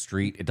get off the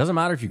street. It doesn't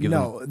matter if you give them.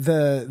 No,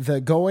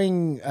 the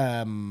going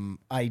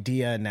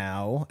idea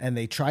now, and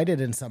they tried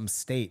it in some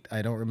state.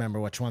 I don't remember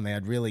which one. They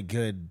had really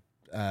good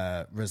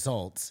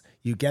results.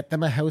 You get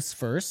them a house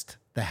first.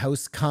 The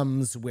house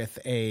comes with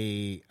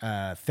a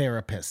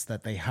therapist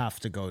that they have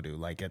to go to.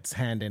 Like it's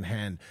hand in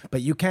hand.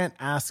 But you can't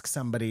ask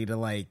somebody to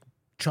like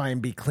try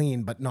and be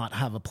clean but not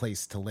have a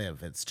place to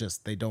live. It's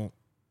just they don't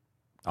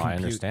Oh, I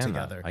compute understand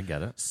together. that. I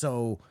get it.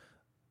 So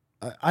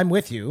I'm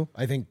with you.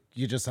 I think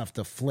you just have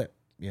to flip,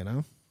 you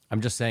know?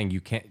 I'm just saying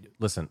you can't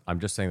listen. I'm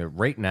just saying that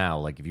right now,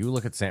 like if you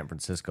look at San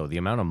Francisco, the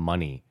amount of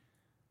money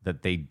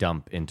that they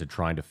dump into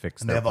trying to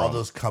fix And they their have all problem-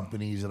 those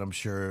companies that I'm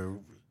sure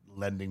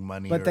lending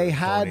money. But or they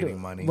had, donating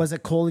money. was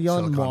it Colion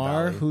Silicon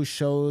Noir Valley. who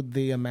showed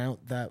the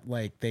amount that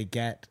like they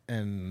get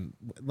and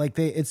like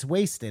it's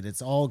wasted.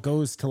 It's all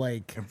goes to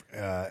like,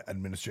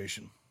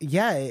 Administration.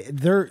 yeah,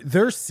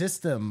 their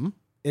system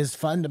is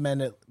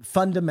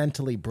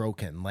fundamentally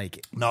broken.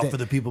 Like Not for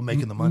the people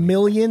making the money.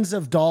 millions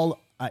of dollars.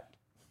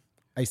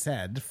 I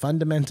said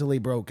fundamentally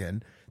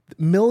broken.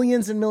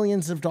 Millions and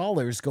millions of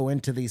dollars go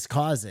into these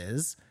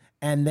causes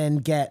and then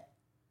get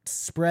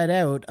spread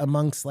out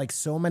amongst like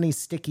so many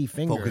sticky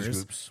fingers. Focus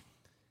groups.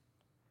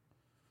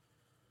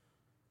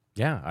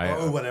 Yeah,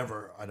 Or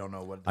whatever. I don't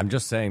know what. I'm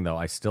just saying though.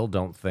 I still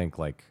don't think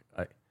like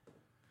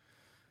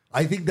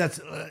I think that's.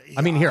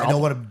 I mean, here, I don't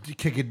I'll- want to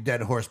kick a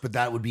dead horse, but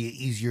that would be an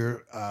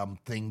easier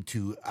thing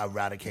to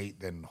eradicate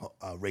than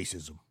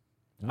racism.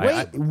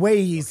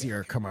 Way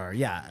easier, Kamar.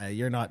 Yeah,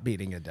 you're not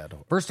beating a dead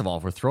horse. First of all,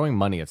 if we're throwing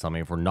money at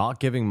something, if we're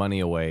not giving money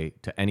away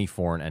to any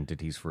foreign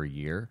entities for a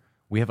year,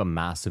 we have a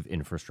massive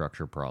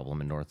infrastructure problem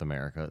in North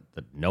America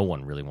that no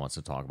one really wants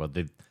to talk about.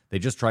 They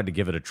just tried to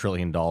give it $1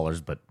 trillion,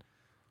 but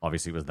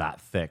obviously it was that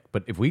thick.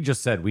 But if we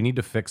just said we need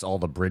to fix all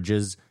the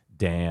bridges,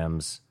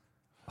 dams,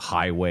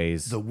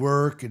 highways, The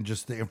work and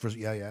just the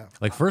infrastructure. Yeah.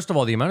 like first of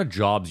all, the amount of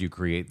jobs you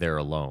create there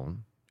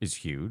alone is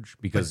huge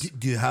because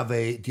Do you have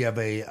a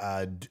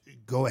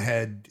go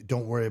ahead,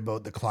 don't worry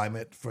about the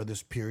climate for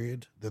this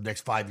period, the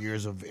next 5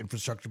 years of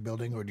infrastructure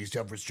building, or do you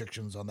still have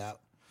restrictions on that?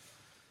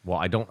 Well,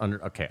 I don't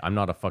okay, I'm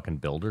not a fucking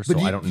builder, so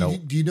I don't know.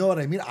 Do you know what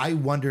I mean? I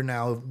wonder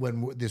now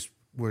when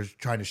we're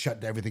trying to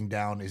shut everything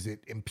down, is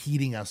it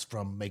impeding us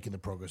from making the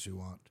progress we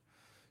want,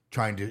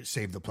 trying to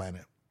save the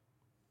planet?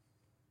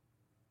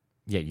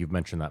 Yeah, you've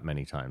mentioned that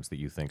many times that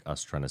you think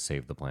us trying to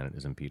save the planet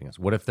is impeding us.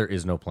 What if there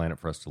is no planet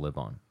for us to live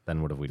on?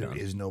 Then what have we There done?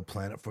 is no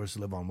planet for us to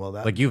live on. Well,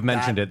 that, Like you've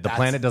mentioned it, the that's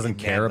planet doesn't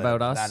care inevitable.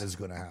 about us. That is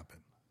going to happen.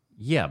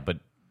 Yeah, but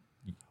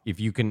if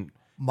you can,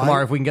 My-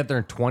 Kamar, if we can get there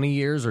in 20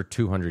 years or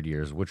 200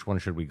 years, which one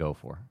should we go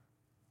for?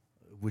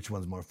 Which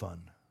one's more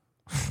fun?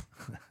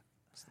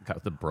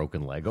 Got the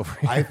broken leg over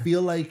here. I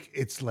feel like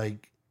it's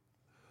like,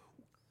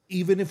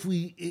 even if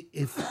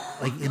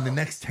like in the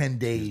next 10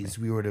 days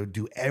we were to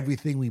do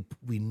everything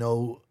we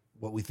know,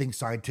 what we think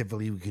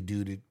scientifically we could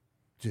do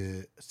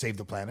to save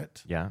the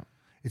planet, Yeah.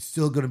 it's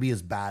still going to be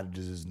as bad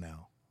as it is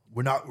now.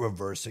 We're not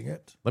reversing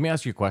it. Let me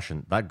ask you a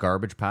question. That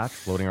garbage patch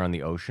floating around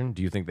the ocean,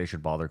 do you think they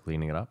should bother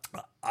cleaning it up?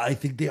 I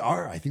think they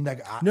are. I think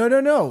that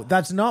No.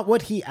 That's not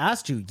what he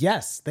asked you.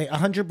 Yes, they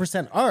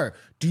 100% are.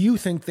 Do you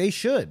think they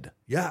should?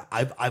 Yeah,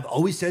 I've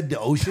always said the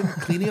ocean,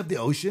 cleaning up the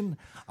ocean.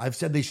 I've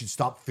said they should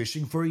stop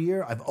fishing for a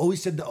year. I've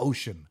always said the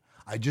ocean.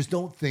 I just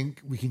don't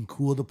think we can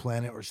cool the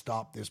planet or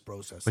stop this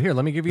process. But here,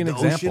 let me give you an the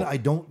example.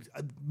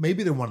 ocean,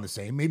 maybe they're one and the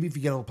same. Maybe if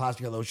you get all the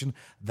plastic out of the ocean,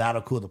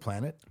 that'll cool the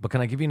planet. But can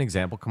I give you an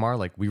example, Kamar?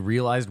 Like, we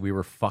realized we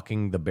were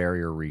fucking the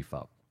barrier reef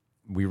up.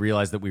 We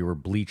realized that we were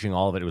bleaching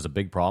all of it. It was a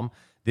big problem.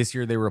 This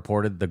year, they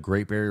reported the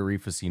Great Barrier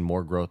Reef has seen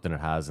more growth than it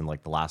has in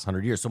like the last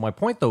 100 years. So my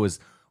point, though, is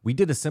we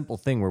did a simple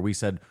thing where we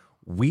said,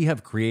 we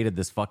have created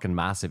this fucking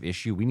massive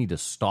issue. We need to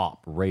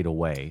stop right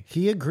away.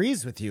 He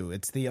agrees with you.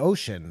 It's the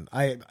ocean.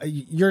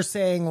 You're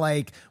saying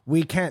like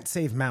we can't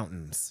save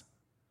mountains.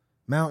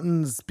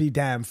 Mountains be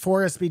damned.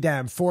 Forests be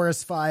damned.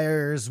 Forest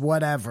fires,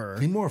 whatever.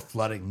 Need more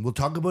flooding. We'll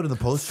talk about it in the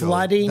post show.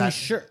 Flooding, That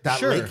sure.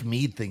 Lake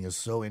Mead thing is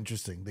so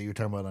interesting that you're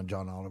talking about on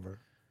John Oliver.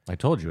 I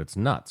told you, it's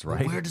nuts,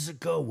 right? Where does it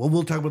go? Well,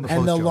 we'll talk about it in the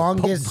And post the show.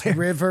 longest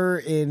river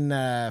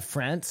in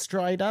France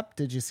dried up.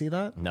 Did you see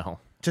that? No.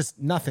 Just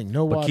nothing.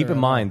 No water. But keep in at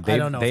all. mind, I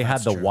don't know they if had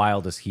that's the true.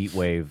 wildest heat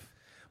wave.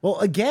 Well,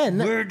 again,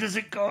 Where does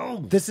it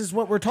go? this is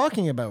what we're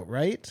talking about,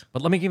 right?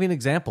 But let me give you an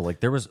example. Like,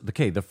 there was,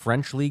 the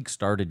French league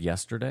started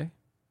yesterday.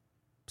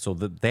 So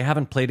they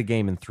haven't played a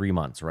game in 3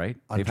 months, right?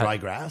 On They've dry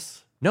had-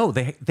 grass? No,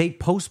 they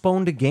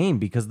postponed a game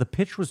because the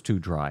pitch was too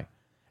dry.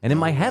 And in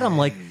my head, I'm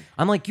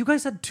like, you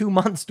guys had 2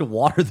 months to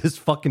water this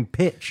fucking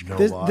pitch. No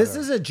This water.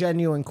 is a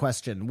genuine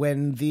question.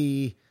 When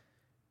the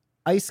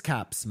ice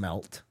caps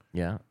melt,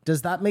 Yeah.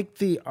 does that make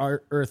the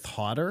Earth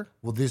hotter?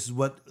 Well, this is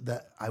what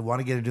I want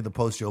to get into the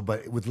post show,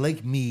 but with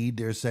Lake Mead,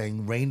 they're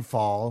saying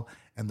rainfall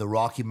and the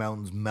Rocky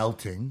Mountains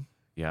melting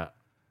Yeah.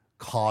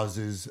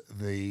 causes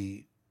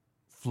the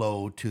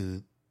flow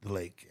to the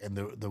lake and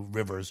the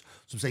rivers.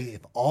 So I'm saying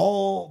if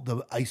all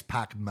the ice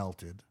pack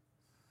melted,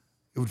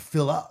 it would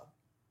fill up.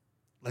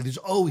 Like there's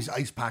always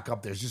ice pack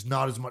up there. It's just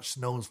not as much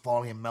snow is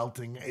falling and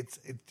melting.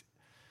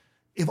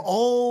 If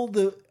all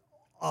the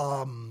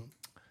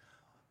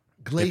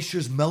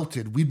glaciers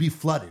melted, we'd be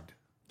flooded.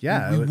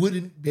 Yeah, we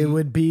wouldn't. Be, It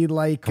would be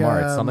like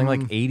Kamar, it's something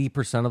like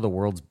 80% of the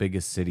world's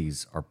biggest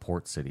cities are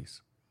port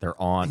cities. They're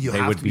on. You they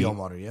have would to be on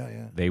water.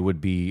 Yeah. They would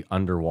be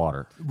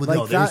underwater. Well, Like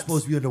no, they were that's-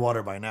 supposed to be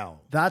underwater by now.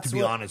 That's to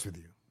be what- honest with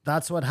you.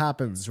 that's what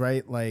happens,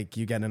 right? Like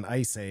you get an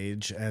ice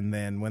age, and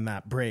then when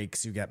that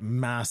breaks, you get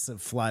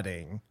massive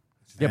flooding.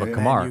 Yeah, but and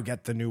Kamar, then you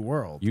get the new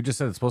world. you just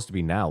said it's supposed to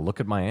be now. Look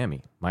at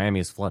Miami.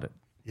 Miami is flooded.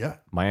 Yeah.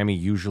 Miami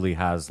usually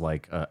has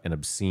like an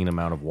obscene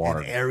amount of water.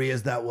 And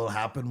areas that will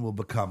happen will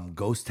become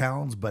ghost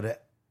towns,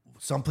 but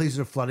some places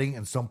are flooding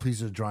and some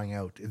places are drying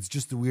out. It's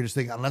just the weirdest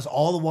thing. Unless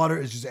all the water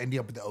is just ending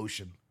up in the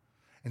ocean.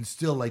 And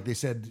still, like they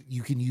said,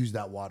 you can use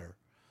that water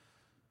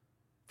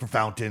for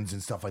fountains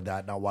and stuff like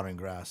that, not watering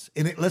grass.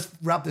 And let's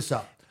wrap this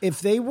up. If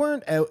they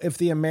weren't out, if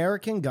the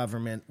American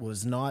government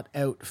was not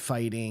out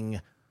fighting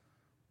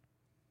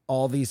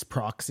all these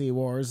proxy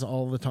wars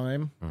all the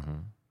time,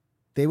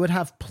 they would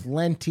have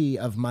plenty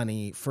of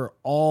money for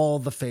all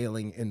the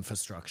failing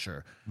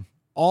infrastructure.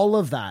 All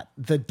of that,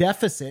 the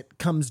deficit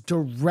comes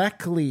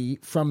directly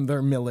from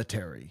their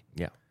military.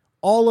 Yeah.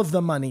 All of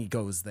the money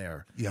goes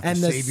there. You have to and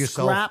the save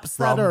yourself scraps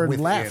that from are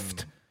within.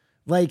 left,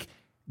 like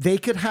they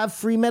could have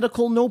free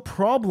medical, no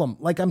problem.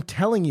 Like I'm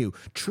telling you,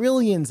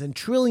 trillions and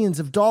trillions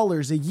of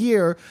dollars a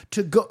year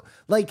to go.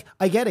 Like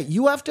I get it.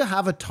 You have to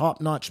have a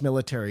top-notch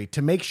military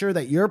to make sure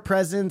that your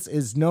presence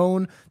is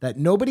known, that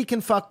nobody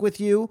can fuck with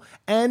you.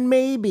 And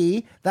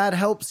maybe that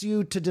helps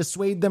you to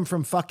dissuade them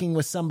from fucking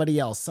with somebody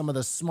else, some of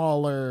the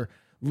smaller,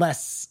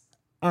 less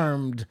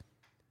armed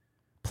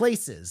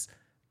places.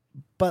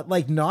 But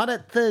like not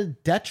at the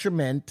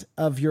detriment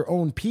of your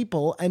own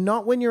people, and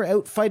not when you're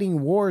out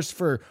fighting wars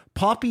for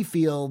poppy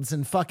fields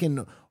and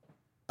fucking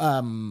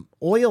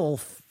oil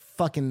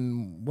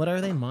fucking, what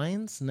are they,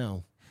 mines?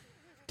 No.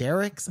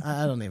 Derricks?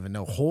 I don't even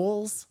know.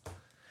 Holes?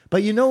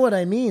 But you know what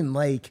I mean?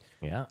 Like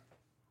Yeah.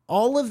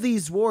 all of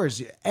these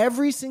wars,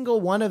 every single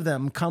one of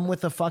them come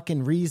with a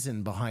fucking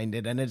reason behind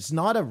it. And it's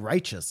not a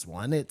righteous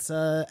one. It's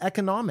a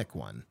economic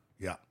one.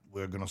 Yeah,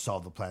 we're going to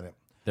solve the planet.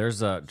 There's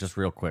just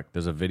real quick.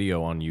 There's a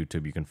video on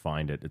YouTube. You can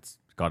find it. It's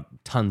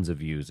got tons of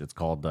views. It's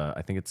called,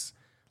 I think it's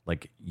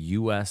like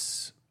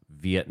U.S.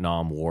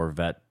 Vietnam War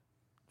vet,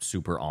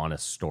 super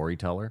honest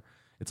storyteller.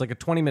 It's like a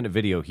 20-minute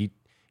video. He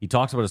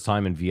talks about his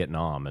time in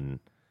Vietnam and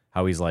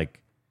how he's like,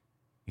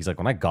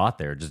 when I got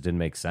there, it just didn't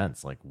make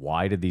sense. Like,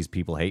 why did these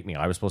people hate me?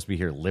 I was supposed to be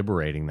here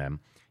liberating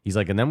them. He's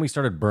like, and then we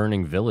started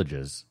burning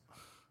villages.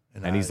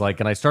 And he's like,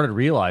 and I started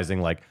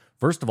realizing, like,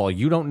 first of all,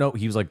 you don't know.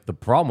 He was like, the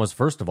problem was,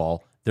 first of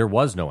all, there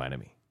was no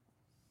enemy.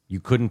 You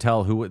couldn't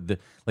tell who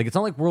like, it's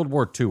not like World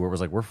War II where it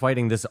was like, we're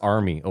fighting this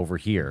army over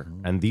here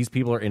and these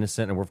people are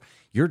innocent and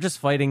you're just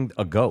fighting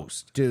a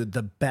ghost. Dude,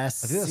 the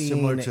best think that's scene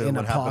similar to in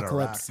what happened in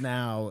Apocalypse Iraq.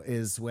 Now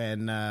is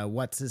when,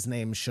 what's his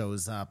name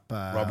shows up.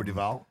 Robert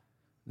Duvall?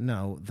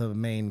 No, the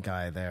main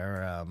guy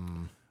there.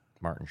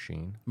 Martin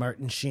Sheen.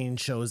 Martin Sheen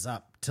shows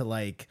up to,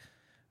 like,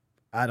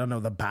 I don't know,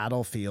 the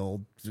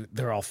battlefield.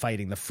 They're all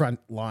fighting the front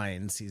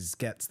lines. He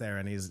gets there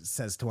and he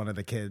says to one of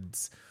the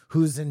kids,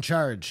 "Who's in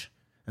charge?"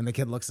 And the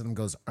kid looks at him and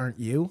goes, "Aren't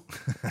you?"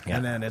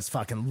 And then it's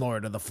fucking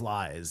Lord of the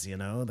Flies, you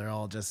know? They're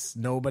all just,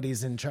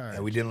 nobody's in charge.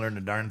 And we didn't learn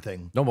a darn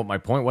thing. No, but my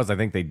point was, I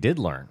think they did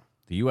learn.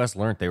 The U.S.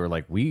 learned. They were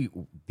like,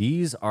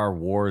 these are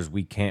wars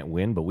we can't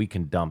win, but we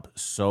can dump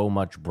so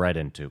much bread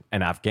into.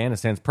 And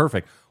Afghanistan's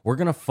perfect. We're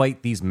going to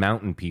fight these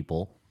mountain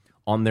people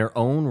on their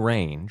own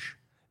range.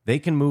 They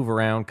can move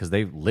around because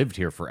they've lived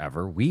here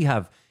forever.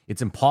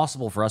 It's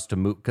impossible for us to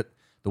move.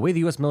 The way the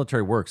U.S.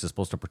 military works is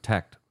supposed to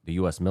protect the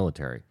U.S.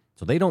 military.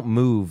 So they don't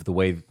move the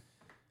way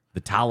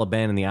the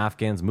Taliban and the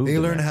Afghans move. They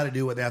them learn there. how to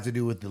do what they have to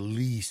do with the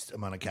least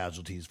amount of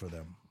casualties for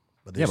them.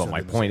 But Yeah, but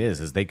my point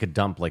is they could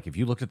dump, like, if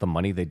you looked at the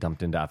money they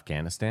dumped into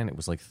Afghanistan, it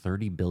was like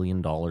 $30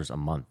 billion a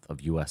month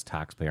of U.S.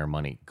 taxpayer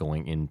money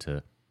going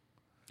into.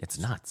 It's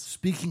nuts.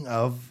 Speaking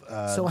of,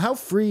 So how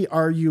free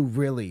are you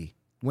really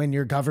when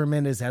your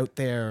government is out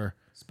there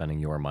Spending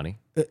your money.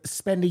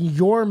 spending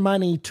your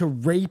money to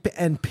rape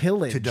and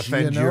pillage? To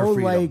defend you your know?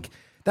 freedom. Like,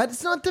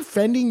 that's not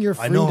defending your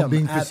I freedom know I'm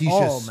being at facetious.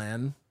 all,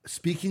 man.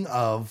 speaking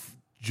of,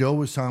 Joe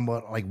was talking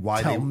about like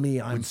why Tell they me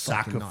I'm would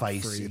fucking not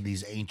sacrifice free. in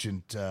these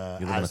ancient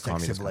live in a Aztec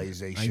communist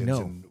civilizations, I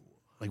know. and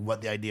like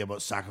what the idea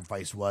about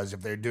sacrifice was.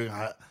 If they're doing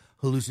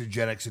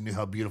hallucinogenics and knew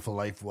how beautiful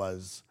life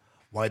was,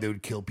 why they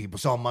would kill people.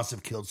 Someone must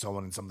have killed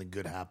someone and something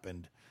good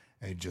happened,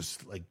 and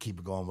just like keep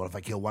it going. What if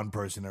I kill one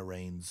person? It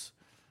rains.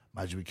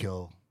 Imagine we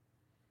kill.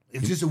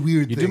 It's just a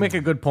weird You thing. do make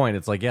a good point.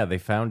 It's like, yeah, they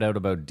found out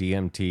about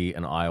DMT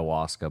and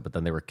ayahuasca, but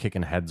then they were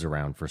kicking heads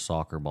around for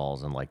soccer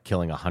balls and like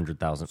killing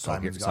 100,000.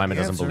 Simon's got Simon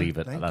the doesn't answer. believe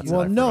it. Thank That's you. what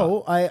Well, I no,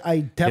 forgot. I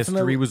definitely.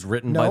 History was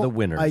written by the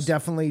winners. I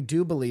definitely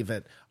do believe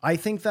it. I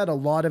think that a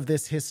lot of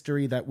this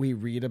history that we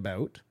read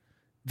about,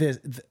 the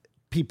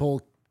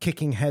people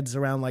kicking heads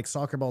around like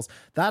soccer balls,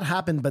 that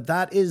happened, but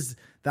that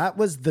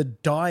was the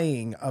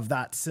dying of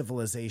that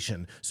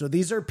civilization. So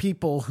these are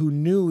people who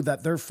knew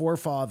that their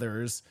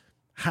forefathers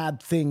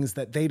had things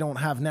that they don't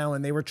have now,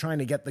 and they were trying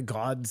to get the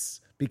gods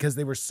because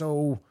they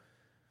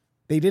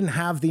didn't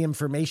have the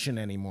information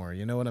anymore.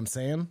 You know what I'm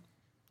saying? Do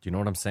you know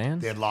what I'm saying?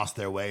 They had lost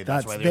their way.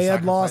 That's why They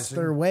had lost sacrificing.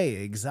 their way.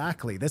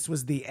 Exactly. This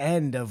was the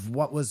end of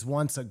what was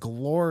once a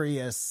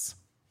glorious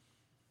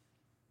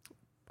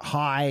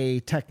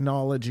high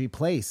technology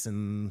place,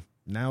 and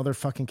now they're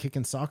fucking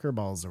kicking soccer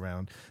balls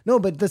around. No,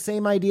 but the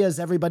same idea as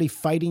everybody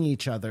fighting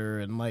each other,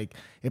 and like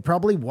it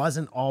probably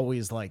wasn't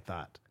always like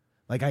that.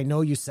 Like, I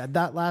know you said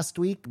that last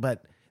week,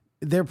 but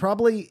they're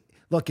probably,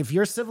 look, if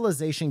your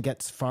civilization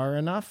gets far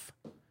enough,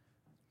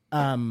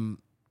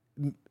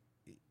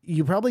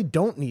 you probably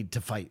don't need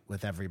to fight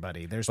with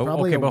everybody. There's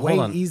probably a way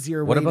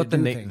easier What way about to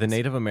do the things. the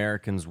Native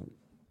Americans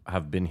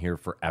have been here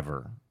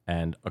forever,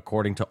 and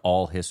according to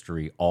all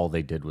history, all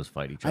they did was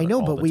fight each other. I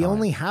know, all but the we time.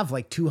 only have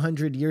like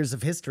 200 years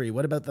of history.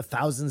 What about the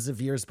thousands of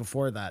years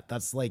before that?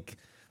 That's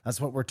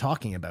what we're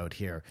talking about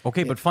here.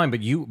 Okay, but fine.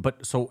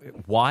 But so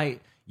why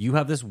you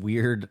have this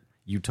weird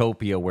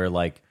utopia where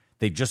like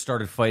they just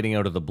started fighting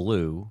out of the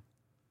blue?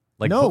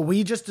 Like, No,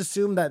 we just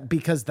assume that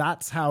because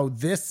that's how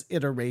this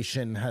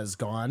iteration has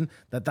gone,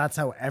 that's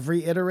how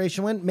every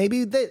iteration went.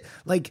 Maybe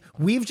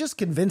we've just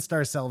convinced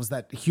ourselves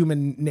that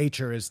human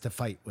nature is to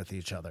fight with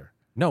each other.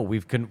 No,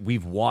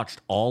 we've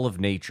watched all of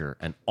nature,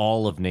 and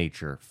all of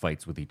nature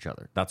fights with each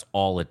other. That's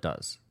all it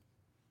does.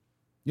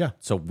 Yeah.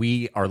 So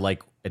we are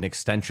like an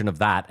extension of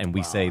that, and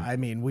we say I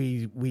mean,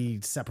 we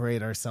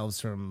separate ourselves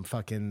from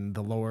fucking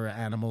the lower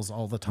animals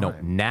all the time. no.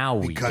 Now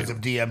we because do.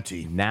 of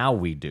DMT. Now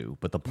we do.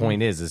 But the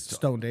point is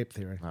Stoned ape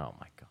theory. oh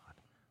my god.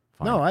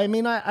 Fine. No, I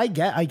mean, I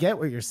get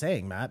what you're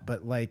saying, Matt,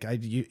 but like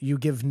you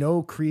give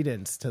no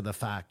credence to the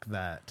fact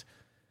that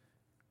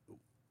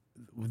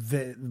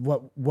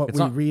what It's we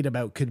not- read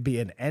about could be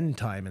an end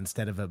time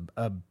instead of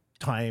a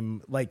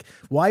time. Like,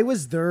 why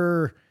was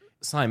there?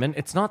 Simon,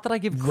 it's not that I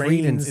give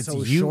Reigns credence. It's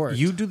so you. short.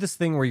 You do this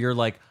thing where you're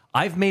like,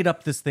 I've made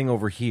up this thing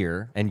over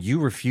here, and you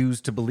refuse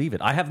to believe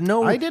it. I have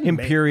no I didn't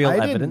imperial I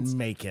evidence. didn't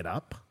make it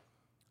up.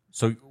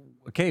 So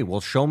Okay, well,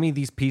 show me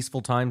these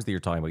peaceful times that you're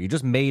talking about. You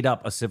just made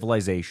up a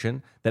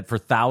civilization that for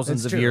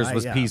thousands of years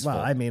was peaceful.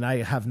 Well, I mean,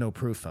 I have no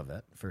proof of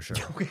it, for sure.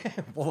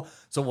 Well,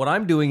 so what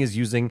I'm doing is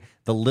using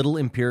the little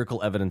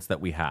empirical evidence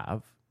that we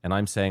have, and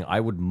I'm saying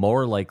I would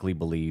more likely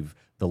believe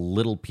the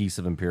little piece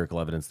of empirical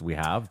evidence that we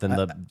have than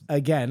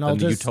the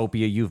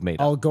utopia you've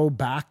made I'll up. go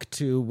back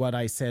to what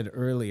I said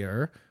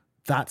earlier.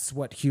 That's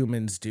what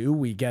humans do.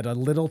 We get a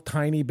little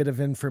tiny bit of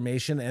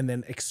information and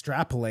then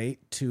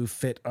extrapolate to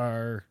fit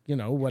our,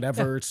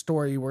 whatever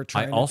story we're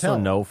trying to tell. I also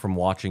know from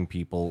watching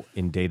people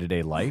in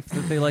day-to-day life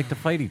that they like to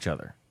fight each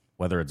other,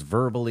 whether it's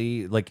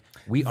verbally, like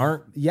we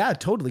aren't. Yeah,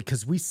 totally,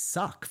 because we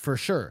suck for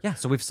sure. Yeah,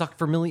 so we've sucked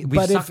for millions.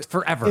 We've sucked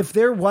forever. If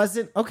there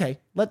wasn't, okay,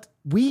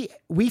 we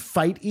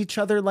fight each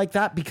other like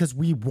that because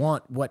we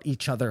want what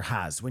each other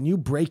has. When you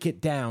break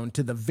it down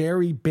to the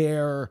very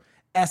bare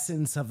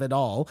essence of it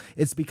all,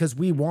 it's because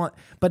we want.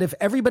 But if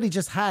everybody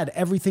just had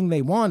everything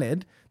they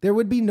wanted, there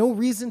would be no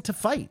reason to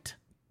fight.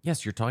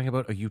 Yes, you're talking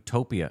about a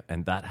utopia,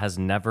 and that has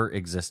never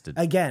existed.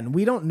 Again,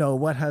 we don't know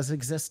what has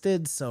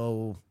existed,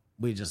 so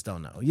we just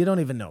don't know. You don't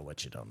even know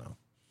what you don't know.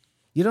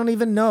 You don't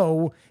even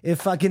know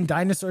if fucking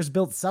dinosaurs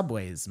built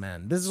subways,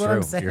 man. This is what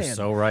I'm saying. You're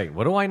so right.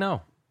 What do I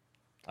know?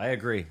 I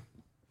agree.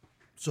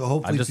 So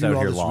hopefully just through out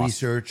all here this lost.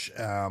 research,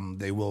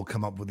 they will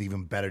come up with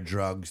even better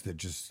drugs that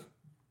just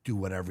do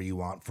whatever you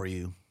want for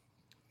you.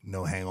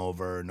 No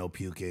hangover, no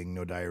puking,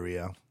 no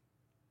diarrhea.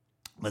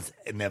 Let's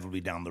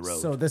inevitably down the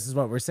road. So this is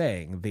what we're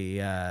saying.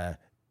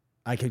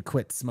 I could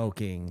quit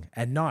smoking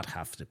and not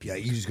have to puke.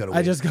 Yeah, you just got to.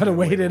 I just got to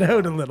wait it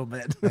out a little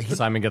bit.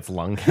 Simon gets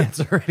lung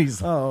cancer.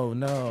 He's Oh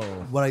no!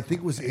 What I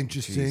think was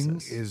interesting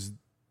is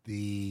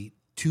the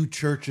two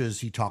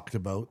churches he talked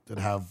about that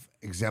have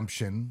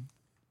exemption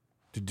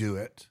to do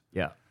it.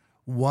 yeah.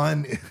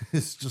 One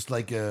is just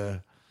like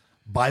a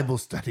Bible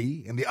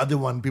study, and the other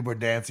one, people are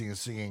dancing and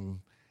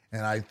singing.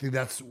 And I think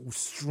that's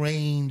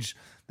strange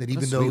that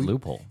even though sweet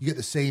loophole. you get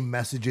the same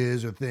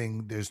messages or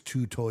thing, there's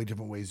two totally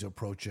different ways to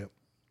approach it.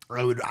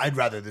 I'd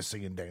rather this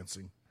singing and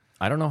dancing.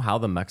 I don't know how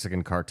the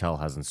Mexican cartel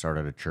hasn't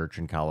started a church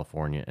in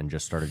California and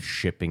just started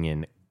shipping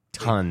in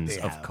tons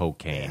They of have.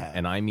 cocaine. They have.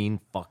 And I mean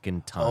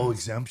fucking tons. Oh,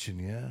 exemption,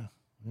 yeah.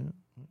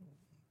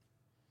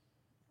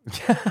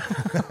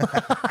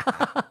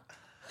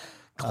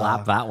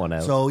 Clap that one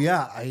out. So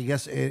yeah, I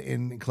guess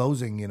in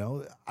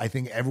closing, I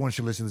think everyone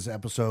should listen to this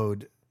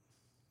episode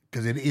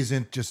because it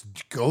isn't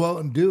just go out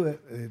and do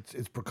it.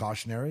 It's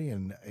precautionary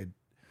and it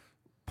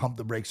pump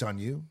the brakes on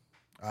you.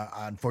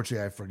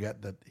 Unfortunately, I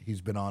forget that he's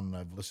been on and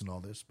I've listened to all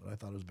this, but I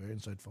thought it was very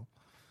insightful.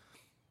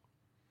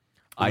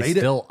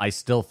 I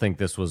still think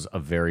this was a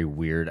very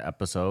weird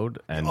episode,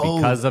 and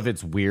because of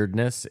its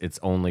weirdness, it's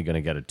only going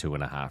to get a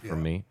 2.5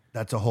 from me.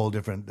 That's a whole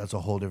different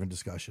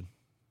discussion.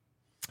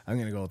 I'm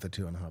gonna go with the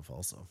 2.5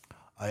 also.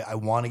 I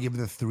want to give it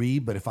a 3,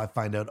 but if I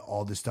find out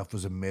all this stuff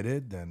was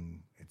omitted,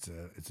 then it's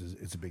a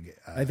big.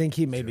 I think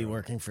he may be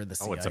working for the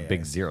CIA. Oh, it's a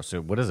big 0. So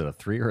what is it, a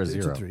 3 or a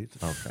 0? a 3.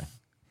 Okay.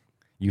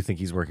 You think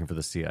he's working for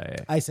the CIA?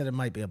 I said it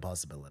might be a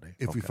possibility.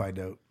 If we find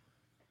out.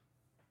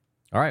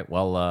 All right.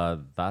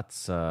 Well,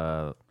 that's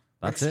it.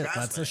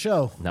 That's a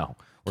show. No.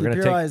 Keep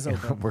your eyes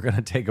open. We're going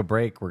to take a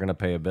break. We're going to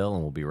pay a bill,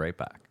 and we'll be right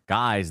back.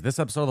 Guys, this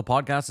episode of the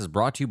podcast is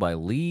brought to you by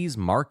Lee's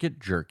Market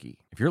Jerky.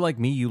 If you're like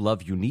me, you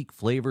love unique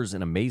flavors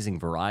and amazing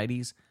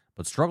varieties,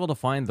 but struggle to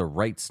find the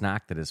right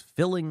snack that is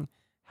filling,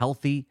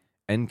 healthy,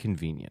 and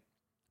convenient.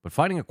 But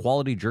finding a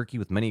quality jerky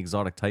with many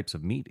exotic types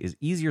of meat is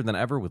easier than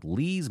ever with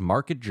Lee's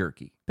Market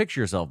Jerky.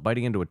 Picture yourself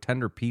biting into a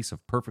tender piece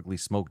of perfectly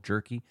smoked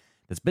jerky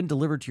that's been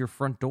delivered to your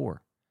front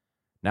door.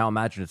 Now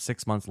imagine it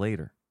 6 months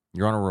later.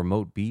 You're on a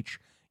remote beach.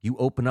 You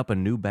open up a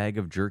new bag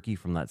of jerky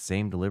from that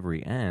same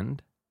delivery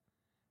and...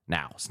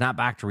 Now, snap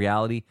back to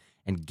reality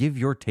and give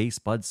your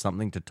taste buds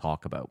something to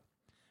talk about.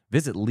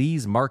 Visit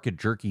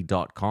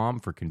leesmarketjerky.com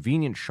for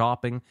convenient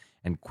shopping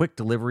and quick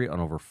delivery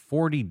on over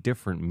 40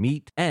 different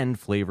meat and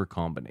flavor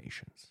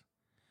combinations.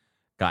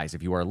 Guys,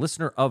 if you are a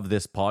listener of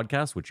this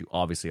podcast, which you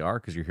obviously are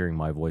because you're hearing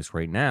my voice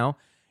right now,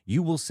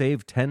 you will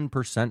save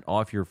 10%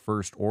 off your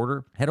first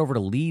order. Head over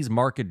to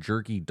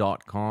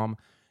leesmarketjerky.com.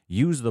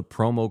 Use the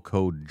promo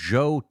code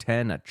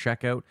JOE10 at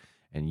checkout,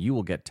 and you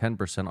will get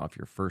 10% off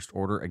your first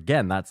order.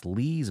 Again, that's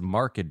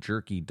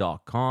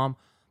leesmarketjerky.com.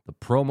 The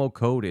promo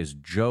code is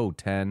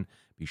JOE10.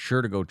 Be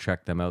sure to go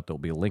check them out. There'll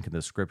be a link in the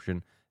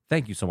description.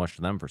 Thank you so much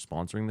to them for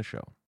sponsoring the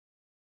show.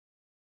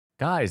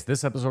 Guys,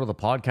 this episode of the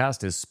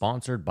podcast is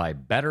sponsored by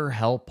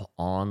BetterHelp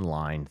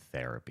Online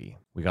Therapy.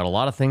 We got a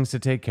lot of things to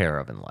take care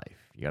of in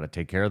life. You got to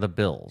take care of the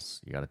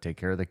bills. You got to take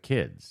care of the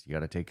kids. You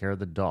got to take care of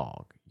the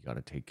dog. You got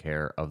to take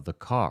care of the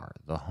car,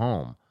 the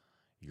home,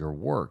 your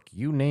work,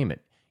 you name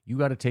it. You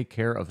got to take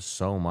care of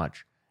so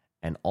much.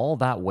 And all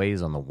that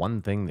weighs on the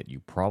one thing that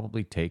you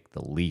probably take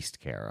the least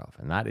care of,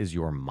 and that is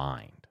your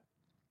mind.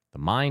 The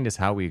mind is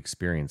how we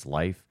experience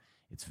life.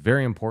 It's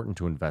very important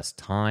to invest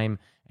time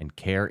and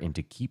care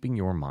into keeping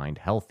your mind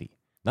healthy.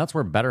 That's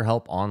where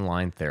BetterHelp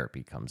Online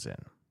Therapy comes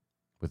in.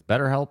 With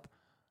BetterHelp,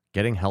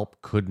 getting help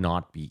could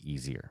not be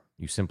easier.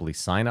 You simply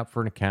sign up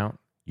for an account,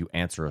 you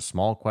answer a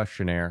small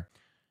questionnaire,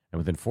 And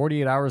within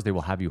 48 hours, they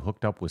will have you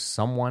hooked up with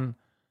someone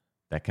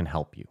that can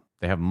help you.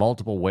 They have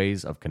multiple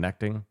ways of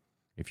connecting.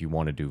 If you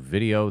want to do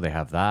video, they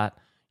have that.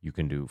 You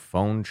can do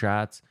phone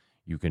chats.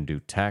 You can do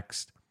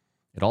text.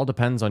 It all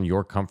depends on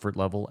your comfort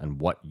level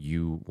and what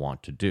you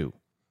want to do.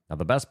 Now,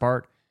 the best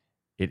part,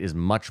 it is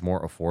much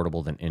more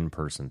affordable than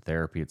in-person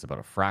therapy. It's about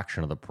a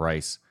fraction of the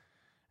price.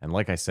 And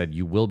like I said,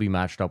 you will be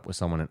matched up with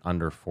someone in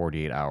under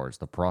 48 hours.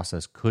 The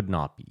process could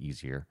not be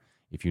easier.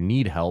 If you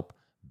need help,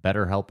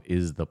 BetterHelp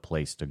is the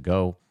place to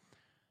go.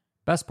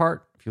 Best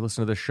part, if you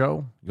listen to this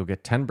show, you'll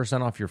get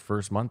 10% off your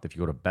first month if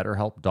you go to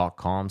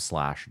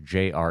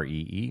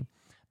betterhelp.com/JREE.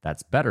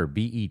 That's better,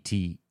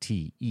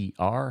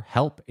 BETTER,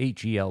 help,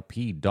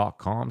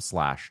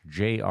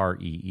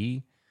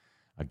 HELP.com/JREE.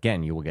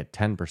 Again, you will get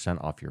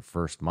 10% off your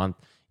first month.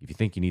 If you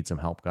think you need some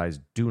help, guys,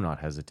 do not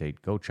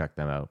hesitate. Go check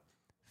them out.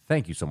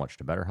 Thank you so much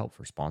to BetterHelp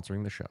for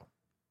sponsoring the show.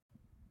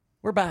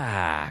 We're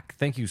back.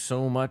 Thank you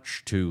so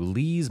much to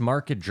Lee's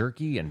Market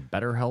Jerky and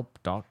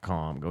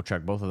BetterHelp.com. Go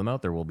check both of them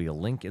out. There will be a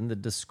link in the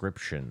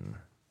description.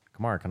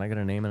 Kamar, can I get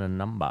a name and a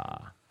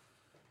number?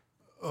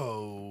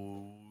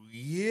 Oh,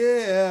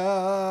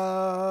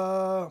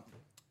 yeah.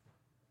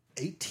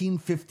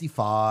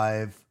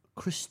 1855,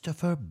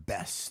 Christopher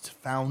Best,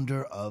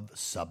 founder of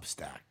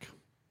Substack.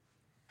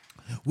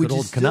 Which Good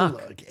old is still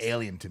Canuck. like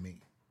alien to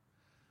me.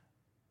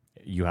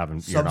 You're not on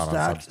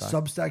Substack?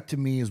 Substack to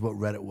me is what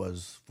Reddit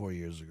was 4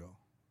 years ago.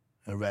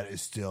 And Reddit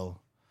is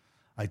still,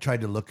 I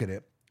tried to look at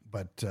it,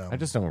 but I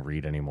just don't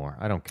read anymore.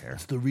 I don't care.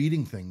 it's the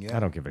reading thing, yeah. I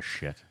don't give a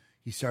shit.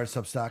 He started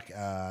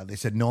Substack. They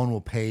said no one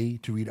will pay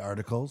to read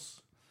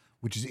articles,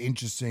 which is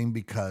interesting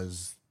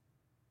because,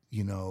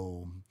 you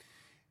know,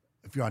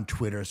 if you're on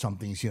Twitter or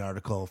something, you see an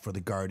article for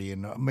The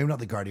Guardian, maybe not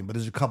The Guardian, but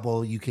there's a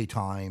couple UK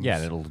Times. Yeah,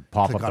 and it'll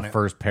pop Click up on the it.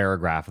 first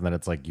paragraph, and then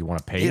it's like, you want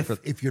to pay for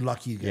If you're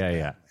lucky, you get Yeah, that.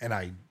 yeah. And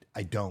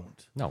I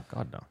don't. No,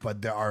 God, no.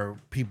 But there are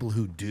people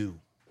who do.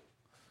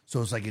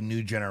 So it's like a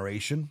new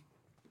generation.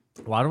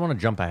 Well, I don't want to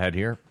jump ahead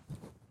here.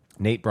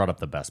 Nate brought up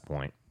the best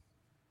point.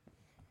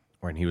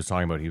 When he was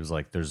talking about, he was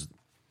like,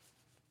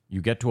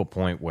 you get to a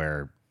point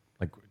where,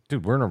 like,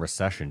 dude, we're in a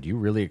recession. Do you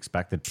really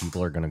expect that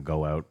people are going to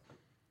go out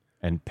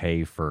and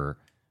pay for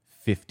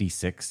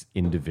 56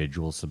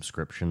 individual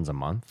subscriptions a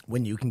month?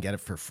 When you can get it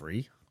for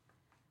free.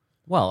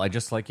 Well, I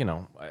just like, I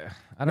don't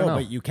know.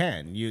 But you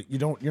can. You're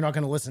not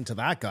going to listen to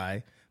that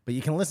guy, but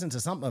you can listen to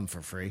something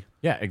for free.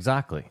 Yeah,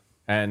 exactly.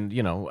 And,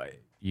 you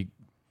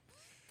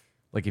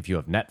like if you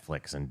have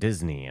Netflix and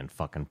Disney and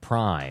fucking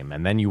Prime,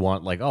 and then you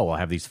want like, oh, I'll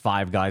have these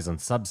 5 guys on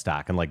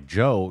Substack. And like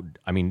Joe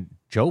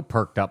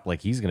perked up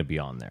like he's going to be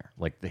on there.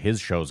 Like his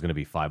show is going to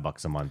be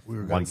 $5 a month were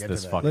gonna once get to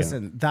this that. fucking.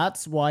 Listen,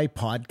 that's why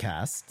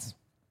podcasts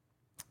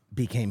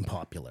became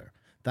popular.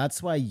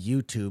 That's why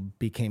YouTube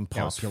became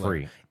Yeah, it's popular.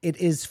 free. It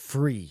is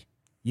free.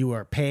 You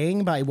are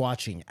paying by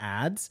watching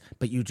ads,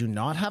 but you do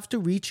not have to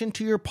reach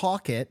into your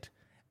pocket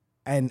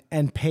and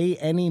pay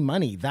any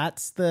money.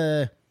 That's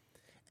the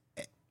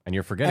And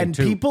you're forgetting and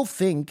too. people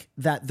think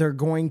that they're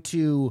going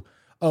to,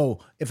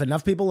 if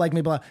enough people like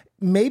me, blah.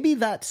 Maybe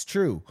that's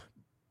true.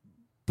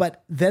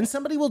 But then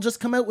somebody will just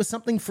come out with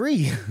something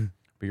free.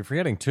 But you're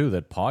forgetting too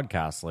that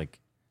podcasts, like,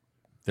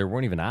 there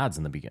weren't even ads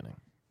in the beginning.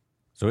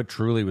 So it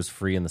truly was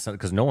free in the sense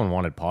because no one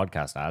wanted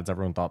podcast ads.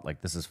 Everyone thought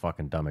like this is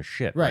fucking dumb as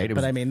shit, right? It But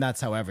was- I mean, that's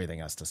how everything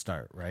has to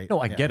start, right? No,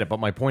 I get it. But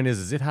my point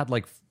is it had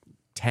like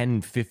 10,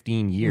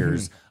 15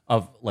 years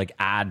of like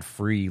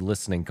ad-free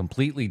listening,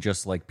 completely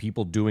just like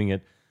people doing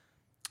it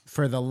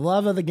For the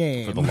love of the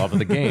game. for the love of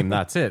the game.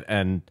 That's it.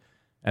 And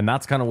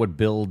that's kind of what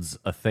builds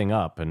a thing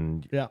up.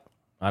 And Yeah.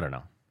 I don't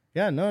know.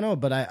 Yeah, no.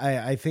 But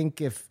I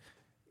think if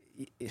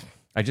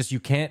You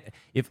can't,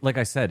 if, like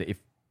I said, if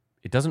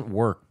it doesn't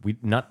work,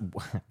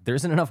 there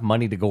isn't enough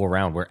money to go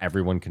around where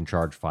everyone can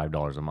charge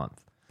 $5 a month.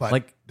 But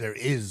Like, there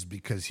is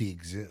because he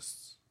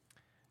exists.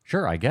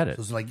 sure, I get it.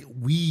 So it's like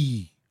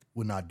we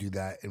would not do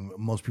that, and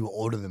most people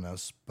older than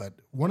us. But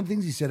one of the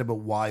things he said about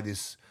why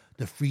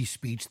the free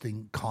speech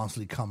thing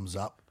constantly comes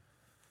up,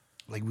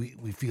 like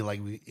we feel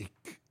like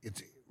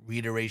it's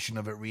reiteration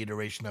of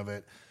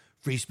it.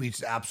 Free speech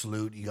is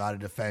absolute. You got to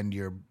defend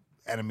your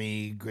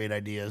enemy. Great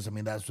ideas. I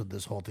mean, that's what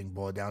this whole thing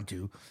boiled down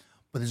to.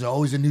 But there's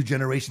always a new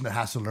generation that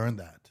has to learn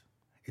that.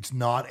 It's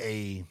not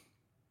a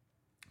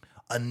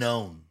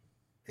known.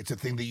 It's a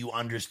thing that you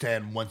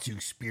understand once you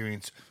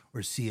experience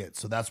or see it.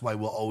 So that's why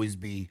we'll always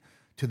be,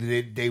 to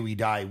the day we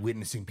die,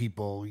 witnessing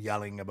people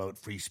yelling about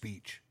free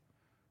speech.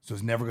 So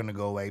it's never going to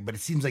go away. But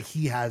it seems like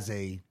he has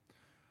a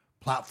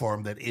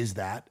platform that is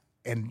that,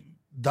 and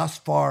thus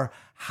far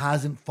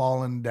hasn't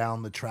fallen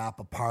down the trap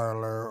of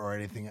Parler or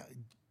anything.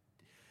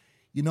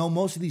 You know,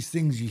 most of these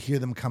things you hear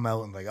them come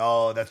out and like,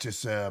 oh, that's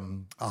just a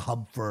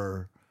hub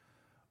for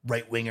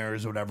right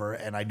wingers or whatever.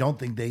 And I don't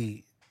think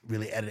they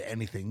really edit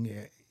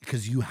anything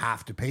because you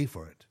have to pay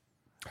for it.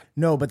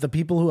 no, but the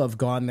people who have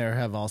gone there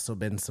have also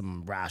been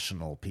some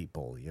rational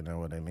people. You know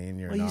what I mean?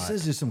 You're Well, not. he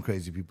says there's some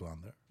crazy people on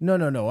there.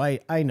 No.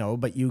 I know,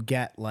 but you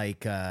get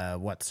like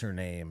what's her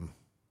name?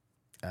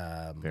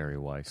 Barry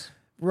Weiss.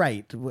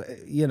 right,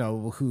 you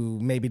know, who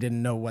maybe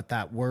didn't know what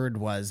that word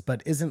was,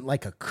 but isn't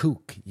like a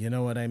kook, you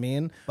know what I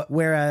mean?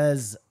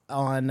 Whereas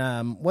on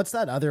what's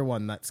that other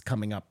one that's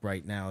coming up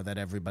right now that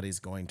everybody's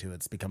going to?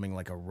 It's becoming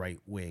like a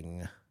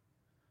right-wing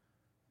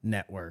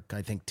network.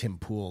 I think Tim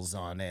Pool's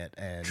on it,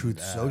 and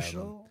Truth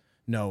Social?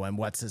 No, and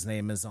what's his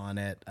name is on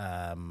it?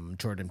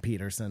 Jordan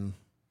Peterson.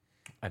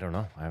 I don't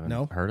know. I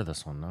haven't heard of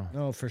this one. No.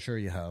 No, for sure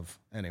you have.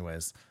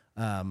 Anyways,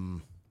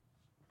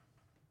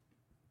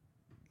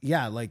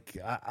 yeah, like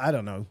I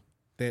don't know.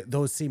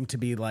 Those seem to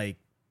be like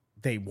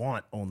they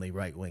want only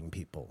right wing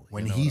people.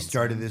 When you know he what I'm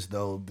started saying? this,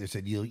 though, they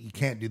said you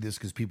can't do this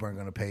because people aren't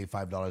going to pay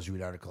 $5 to read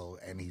an article,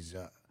 and he's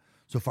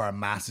so far a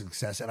massive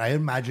success. And I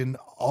imagine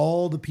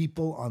all the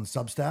people on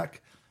Substack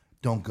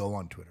don't go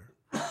on Twitter.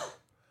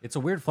 It's a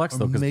weird flex Or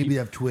though, because maybe they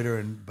have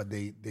Twitter, but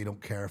they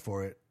don't care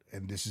for it,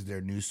 and this is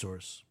their news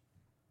source.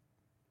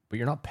 but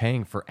you're not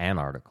paying for an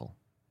article.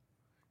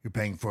 You're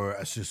paying for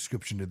a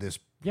subscription to this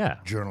Yeah,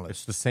 journalist.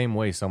 It's the same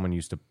way someone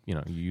used to, you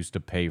used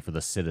to pay for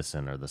the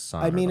Citizen or the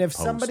Sun. I or mean, the if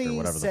Post or somebody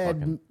whatever the said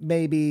fucking-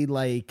 maybe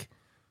like,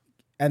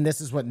 and this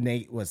is what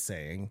Nate was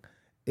saying,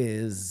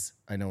 is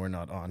I know we're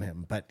not on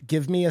him, but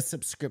give me a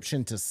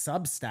subscription to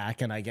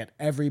Substack and I get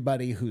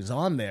everybody who's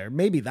on there.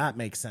 Maybe that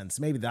makes sense.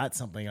 Maybe that's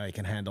something I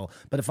can handle.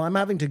 But if I'm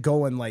having to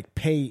go and like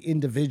pay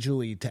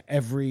individually to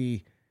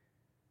every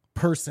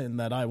person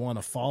that I want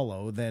to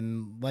follow,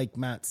 then like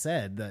Matt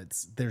said,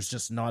 there's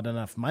just not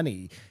enough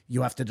money.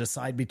 You have to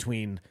decide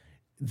between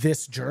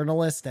this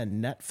journalist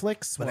and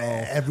Netflix. But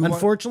Well, everyone-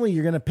 unfortunately,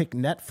 you're going to pick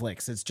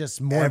Netflix. It's just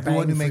more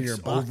Everyone bang who for makes your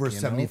buck, over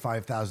you know?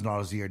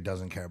 $75,000 a year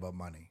doesn't care about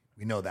money.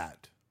 We know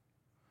that.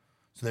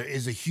 So there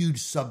is a huge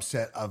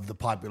subset of the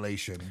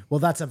population. Well,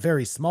 that's a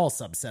very small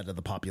subset of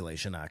the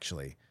population,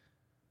 actually.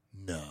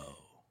 No.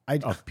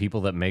 of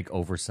people that make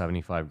over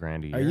 75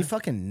 grand a year. Are you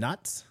fucking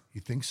nuts? You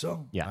think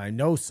so? Yeah. I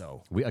know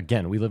so. We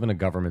live in a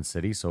government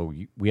city, so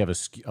we have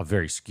a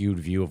very skewed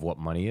view of what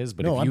money is.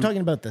 But No, if I'm you,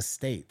 talking about the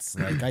states.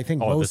 Like I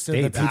think Oh, the most of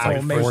the States, it's people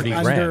like make 40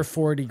 under grand.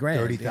 40 grand.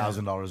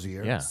 $30,000 a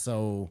year. yeah,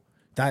 So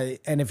that,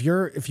 and if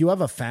you have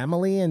a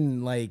family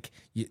and like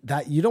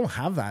you don't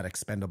have that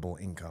expendable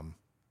income.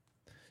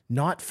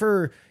 Not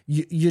for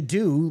you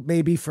do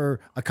maybe for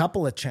a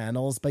couple of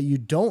channels, but you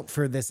don't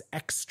for this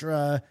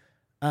extra.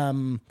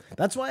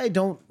 That's why I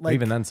don't But like.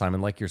 even then,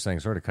 Simon, like you're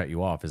saying, sort of cut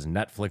you off, is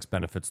Netflix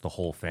benefits the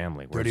whole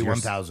family. whereas your-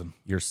 31,000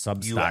 Your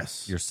Substack,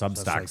 US. your So Substack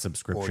that's like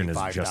subscription is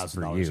just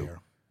for $45,000 you. a You year.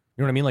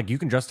 know what I mean? Like you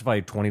can justify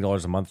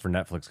 $20 a month for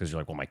Netflix because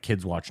you're like, well, my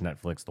kids watch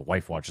Netflix, the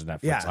wife watches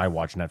Netflix, Yeah. I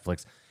watch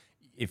Netflix.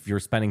 If you're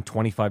spending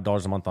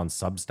 $25 a month on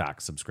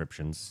Substack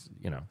subscriptions,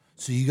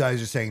 So you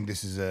guys are saying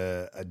this is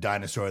a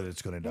dinosaur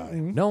that's going to die.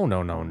 No.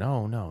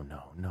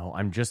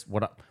 I'm just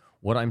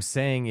what I'm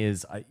saying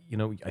is I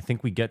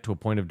think we get to a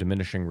point of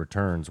diminishing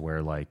returns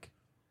where like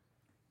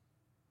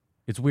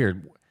it's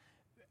weird.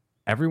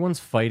 Everyone's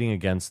fighting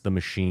against the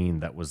machine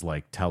that was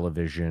like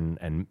television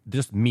and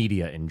just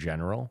media in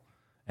general.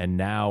 And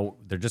now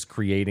they're just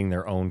creating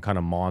their own kind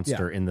of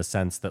monster in the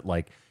sense that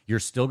like you're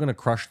still going to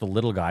crush the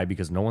little guy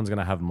because no one's going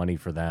to have money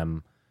for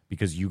them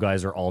because you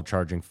guys are all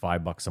charging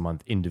 $5 a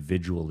month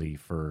individually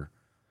for.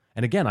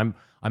 And again,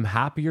 I'm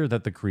happier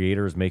that the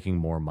creator is making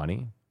more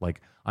money.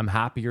 Like I'm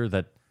happier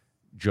that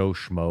Joe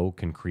Schmo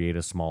can create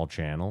a small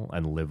channel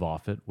and live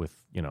off it with,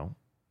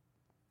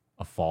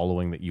 a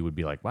following that you would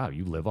be like, wow,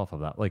 you live off of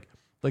that. Like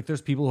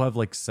there's people who have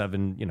like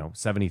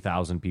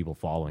 70,000 people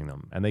following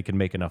them and they can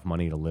make enough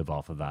money to live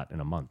off of that in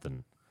a month.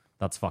 And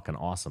that's fucking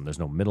awesome. There's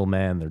no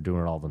middleman. They're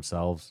doing it all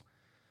themselves.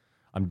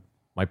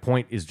 My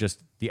point is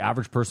just the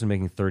average person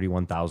making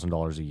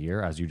 $31,000 a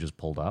year, as you just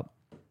pulled up,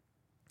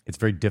 it's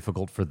very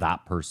difficult for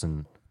that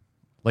person.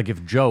 Like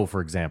if Joe,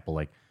 for example,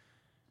 like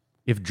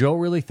if Joe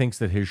really thinks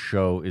that his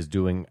show is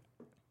doing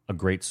a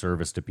great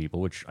service to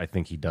people, which I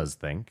think he does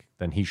think,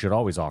 then he should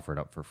always offer it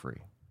up for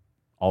free.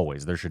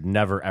 Always. There should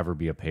never, ever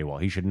be a paywall.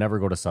 He should never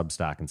go to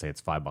Substack and say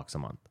it's $5 a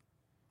month.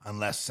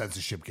 Unless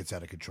censorship gets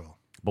out of control.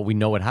 But we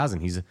know it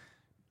hasn't.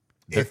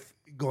 If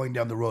going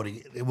down the road,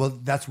 well,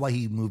 that's why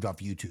he moved off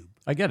YouTube.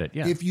 I get it,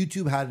 yeah. If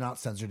YouTube had not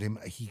censored him,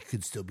 he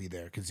could still be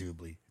there,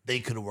 conceivably. They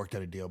could have worked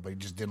out a deal, but he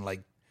just didn't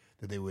like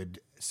that they would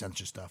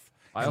censor stuff.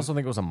 I also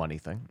think it was a money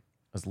thing.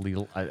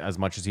 As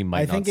much as he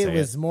might I not think say it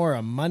was more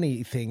a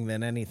money thing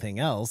than anything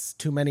else.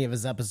 Too many of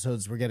his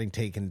episodes were getting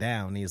taken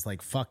down. He's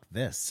like, "Fuck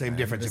this." Same man.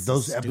 difference. This If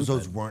those is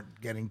episodes stupid."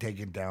 weren't getting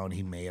taken down,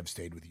 he may have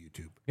stayed with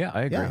YouTube. Yeah,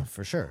 I agree. Yeah,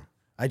 for sure.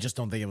 I just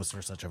don't think it was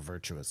for such a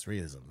virtuous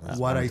reason.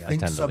 What I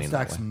think tend to lean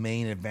that Substack's way.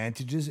 main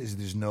advantages is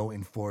there's no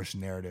enforced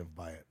narrative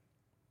by it.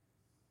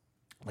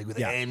 Like with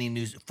Yeah. any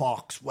news,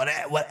 Fox,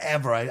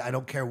 whatever. I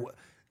don't care what.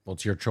 Well,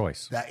 it's your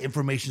choice. That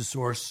information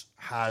source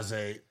has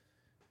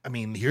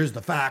here's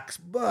the facts,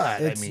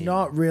 but It's I mean,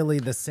 not really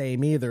the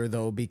same either,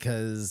 though,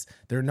 because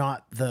they're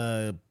not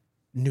the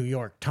New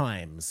York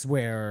Times,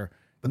 where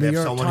But they New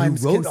have York someone who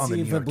Times wrote on the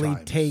New York conceivably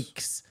Times.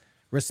 takes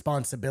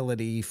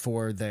responsibility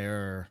for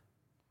their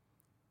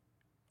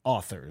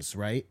authors,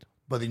 right?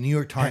 But the New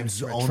York Times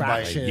is owned by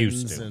used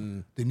Retractions to.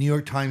 and the New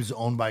York Times is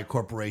owned by a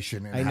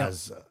corporation I and know.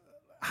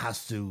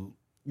 has to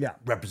yeah.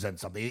 represent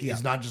something. Yeah.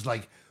 It's not just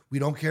like We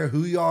don't care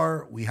who you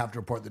are. We have to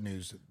report the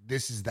news.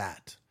 This is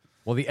that.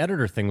 Well, the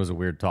editor thing was a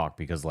weird talk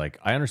because, like,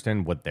 I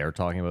understand what they're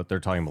talking about.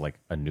 They're talking about, like,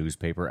 a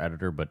newspaper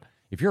editor. But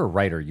if you're a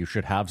writer, you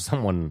should have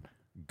someone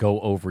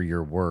go over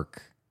your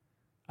work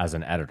as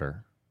an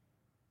editor.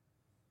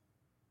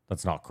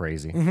 That's not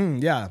crazy.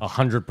 Yeah.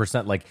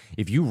 100%. Like,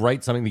 if you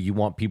write something that you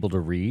want people to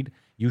read,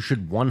 you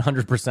should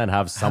 100%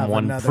 have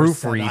someone another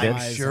set proofread of it.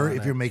 eyes. Sure, on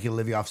if it. you're making a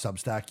living off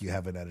Substack, you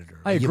have an editor.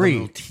 I You have a agree.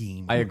 little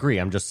team. I agree.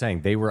 I'm just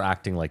saying they were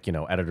acting like,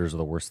 editors are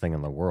the worst thing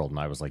in the world. And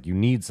I was like, you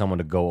need someone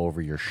to go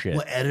over your shit.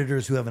 Well,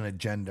 editors who have an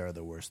agenda are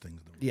the worst things in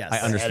the world. Yes. I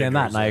understand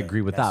that, and I agree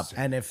with that.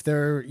 necessary. And if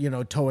they're,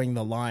 towing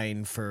the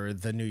line for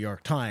the New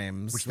York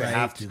Times, Which they right,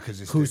 have to,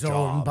 'cause it's who's their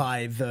owned job.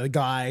 by the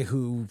guy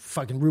who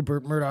fucking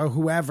Rupert Murdoch,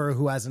 whoever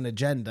who has an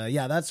agenda.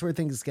 Yeah, that's where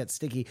things get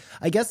sticky.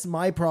 I guess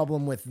my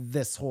problem with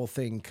this whole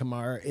thing,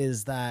 Kamar,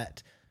 is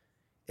that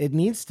it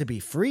needs to be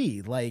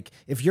free. Like,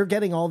 if you're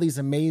getting all these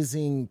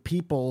amazing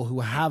people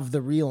who have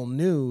the real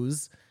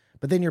news,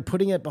 but then you're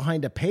putting it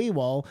behind a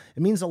paywall,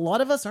 it means a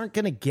lot of us aren't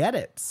going to get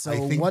it. So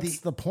I think what's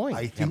the point?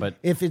 I think but-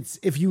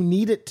 if you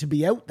need it to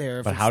be out there,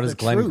 if But it's how does the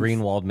Glenn truth.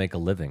 Greenwald make a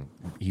living?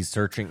 He's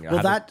searching.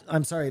 Well,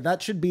 that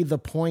should be the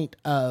point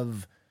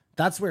of,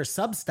 that's where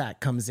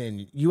Substack comes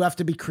in. You have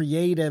to be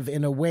creative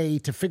in a way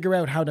to figure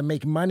out how to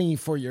make money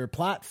for your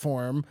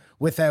platform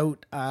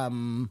without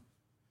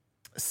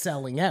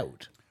selling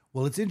out.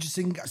 Well, it's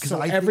interesting because So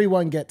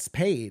everyone gets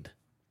paid.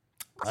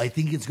 I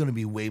think it's going to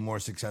be way more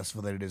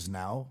successful than it is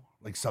now.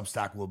 Like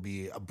Substack will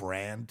be a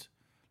brand,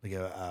 like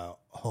a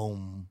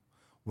home,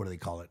 what do they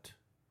call it?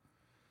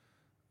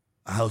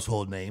 A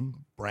household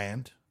name,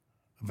 brand,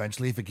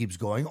 eventually if it keeps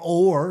going.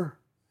 Or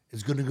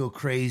it's going to go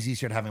crazy,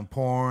 start having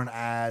porn,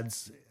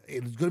 ads.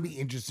 It's going to be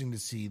interesting to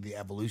see the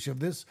evolution of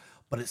this.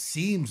 But it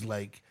seems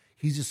like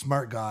he's a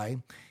smart guy.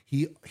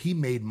 He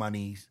made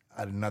money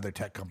at another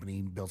tech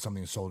company, built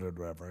something and sold it or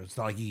whatever. It's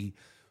not like he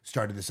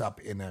started this up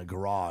in a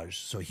garage.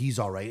 So he's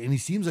all right. And he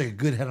seems like a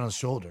good head on his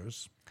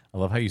shoulders. I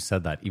love how you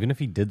said that. Even if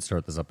he did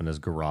start this up in his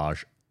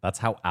garage, that's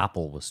how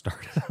Apple was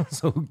started.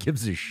 So who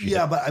gives a shit?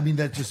 Yeah, but I mean,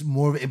 that's just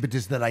more of an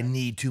impetus that I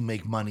need to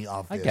make money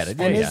off this. I get it.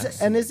 And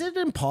Yeah, is it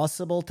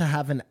impossible to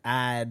have an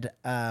ad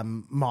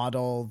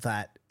model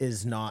that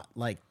is not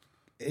like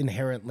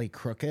inherently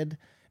crooked?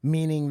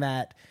 Meaning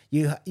that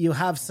you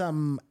have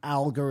some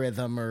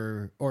algorithm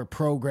or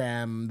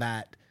program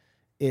that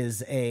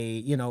is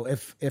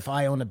if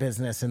I own a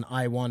business and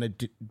I want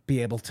to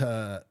be able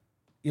to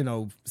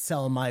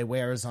sell my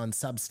wares on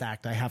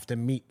Substack, I have to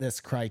meet this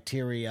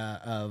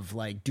criteria of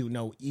like do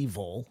no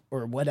evil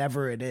or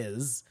whatever it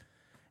is.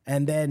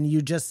 And then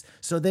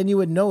then you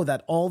would know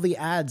that all the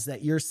ads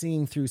that you're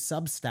seeing through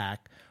Substack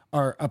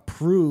are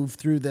approved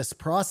through this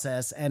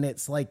process. And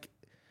it's like,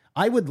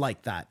 I would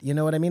like that. You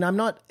know what I mean? I'm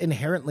not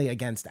inherently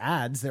against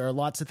ads. There are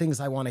lots of things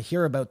I want to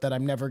hear about that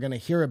I'm never going to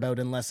hear about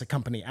unless a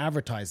company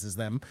advertises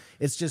them.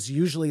 It's just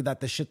usually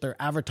that the shit they're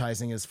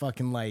advertising is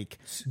fucking like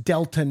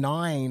Delta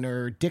 9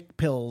 or dick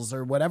pills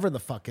or whatever the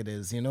fuck it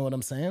is. You know what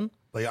I'm saying?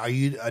 But are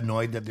you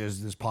annoyed that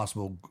there's this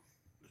possible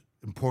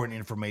important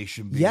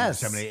information being Yes.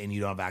 disseminated and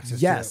you don't have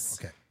access Yes.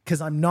 to it? Okay.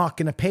 Because I'm not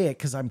going to pay it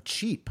because I'm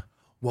cheap.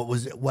 What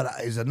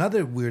is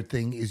another weird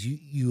thing is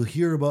you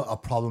hear about a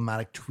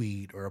problematic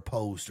tweet or a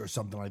post or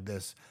something like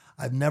this.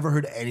 I've never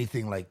heard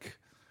anything like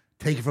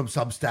take it from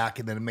Substack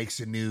and then it makes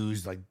the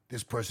news like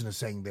this person is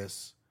saying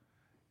this.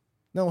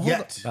 No, hold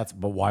Yet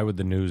But why would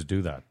the news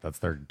do that? That's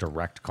their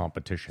direct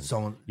competition.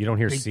 someone You don't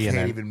hear they CNN.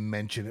 can't even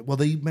mention it. Well,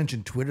 they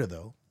mention Twitter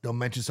though. They'll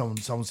mention someone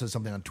says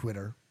something on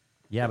Twitter.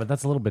 Yeah, but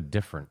that's a little bit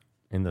different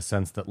in the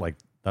sense that like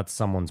that's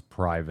someone's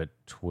private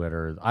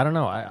Twitter. I don't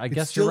know. I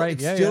guess you're right.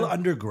 It's Yeah, still yeah.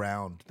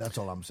 underground. That's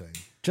all I'm saying.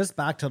 Just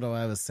back to what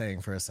I was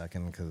saying for a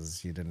second,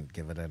 because you didn't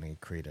give it any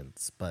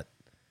credence. But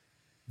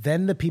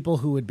then the people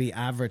who would be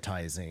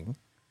advertising,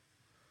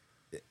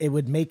 it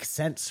would make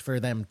sense for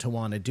them to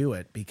want to do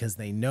it because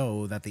they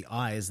know that the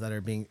eyes that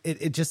are being,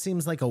 it just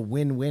seems like a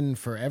win-win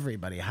for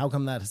everybody. How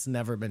come that has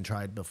never been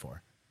tried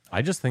before?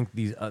 I just think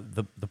these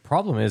the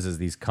problem is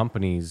these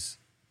companies,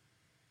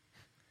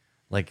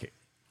 like,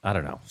 I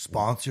don't know,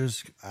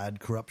 Sponsors add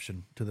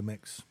corruption to the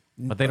mix.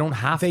 but they don't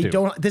have They to.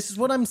 don't, this is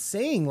what I'm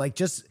saying. Like,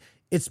 just,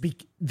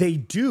 they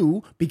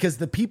do because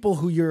the people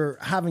who you're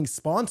having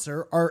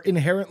sponsor are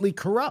inherently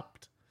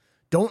corrupt.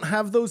 Don't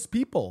have those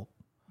people.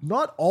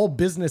 Not all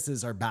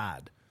businesses are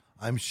bad.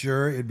 I'm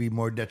sure it'd be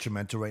more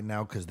detrimental right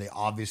now because they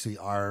obviously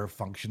are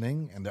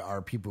functioning and there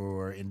are people who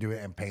are into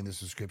it and paying the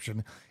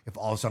subscription. If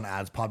all of a sudden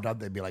ads popped up,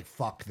 they'd be like,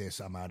 fuck this,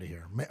 I'm out of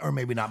here. Or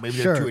maybe not. Maybe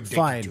they're too Sure, addicted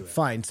fine, to it.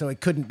 fine. So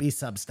it couldn't be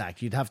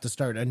Substack. You'd have to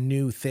start a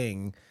new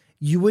thing.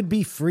 You would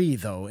be free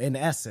though, in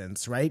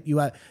essence, right? You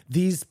have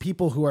these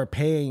people who are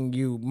paying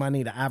you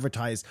money to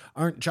advertise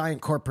aren't giant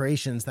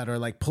corporations that are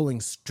like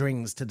pulling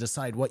strings to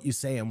decide what you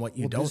say and what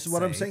you don't This is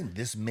what I'm say. saying.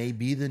 This may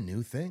be the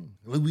new thing.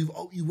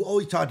 You've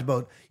always talked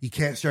about you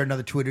can't start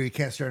another Twitter, you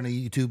can't start another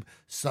YouTube.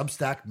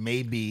 Substack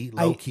may be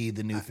low key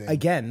the new thing.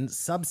 Again,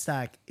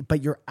 Substack,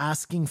 but you're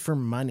asking for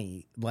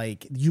money.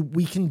 Like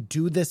we can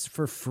do this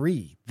for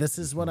free. This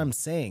is what I'm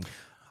saying.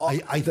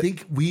 I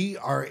think we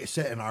are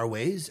set in our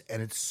ways,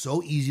 and it's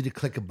so easy to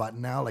click a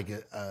button now, like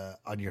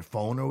on your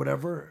phone or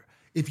whatever.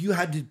 If you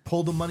had to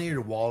pull the money in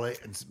your wallet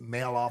and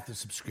mail off the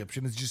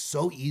subscription, it's just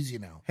so easy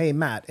now. Hey,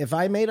 Matt, if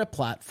I made a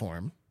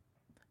platform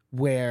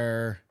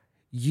where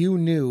you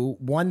knew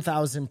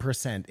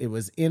 1,000% it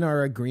was in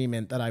our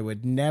agreement that I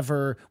would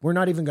never, we're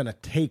not even going to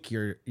take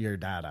your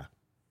data.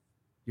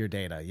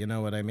 You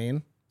know what I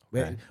mean?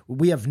 Okay.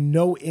 We have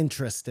no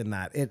interest in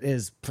that.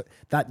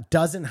 That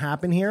doesn't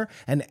happen here.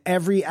 And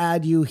every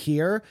ad you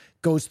hear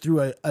goes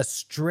through a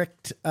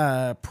strict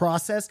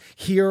process.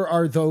 Here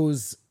are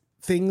those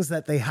things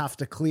that they have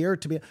to clear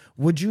to be.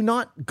 Would you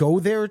not go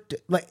there?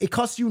 Like, it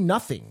costs you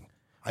nothing.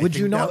 Would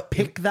you not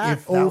pick that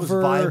over was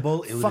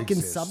viable, it would fucking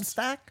exist.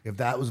 Substack? If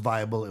that was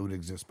viable, it would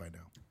exist by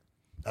now.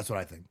 That's what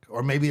I think.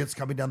 Or maybe it's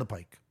coming down the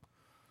pike.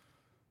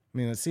 I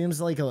mean, it seems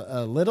like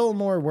a little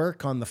more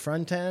work on the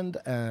front end.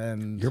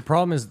 And Your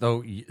problem is,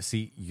 though,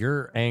 see,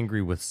 you're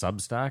angry with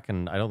Substack,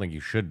 and I don't think you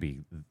should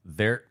be.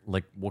 They're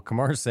like what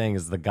Kamar's saying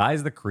is the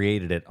guys that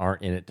created it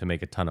aren't in it to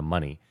make a ton of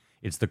money.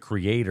 It's the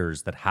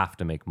creators that have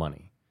to make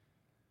money.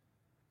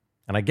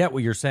 And I get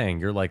what you're saying.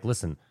 You're like,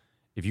 listen,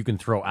 if you can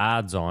throw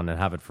ads on and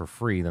have it for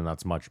free, then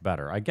that's much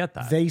better. I get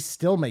that. they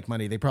still make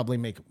money. They probably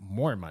make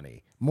more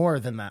money, more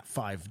than that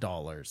 $5.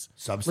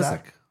 Substack?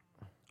 Listen,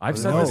 I've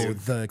said No,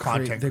 this. the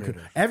content the,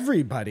 creator.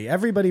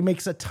 everybody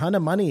makes a ton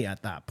of money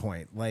at that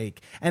point.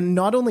 Like, and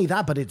not only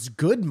that, but it's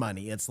good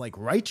money. It's like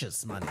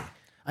righteous money.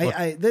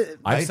 I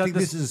I've said think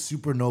this is a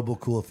super noble,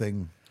 cool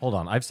thing. Hold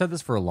on. I've said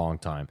this for a long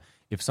time.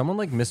 If someone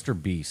like Mr.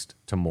 Beast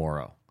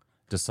tomorrow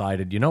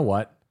decided, you know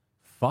what?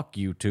 Fuck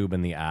YouTube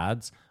and the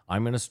ads.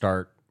 I'm going to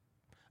start,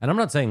 and I'm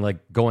not saying like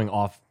going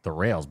off the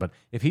rails, but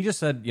if he just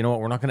said, you know what?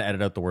 We're not going to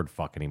edit out the word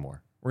fuck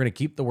anymore. We're going to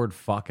keep the word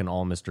fuck in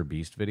all Mr.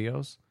 Beast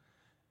videos.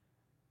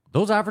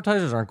 Those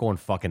advertisers aren't going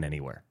fucking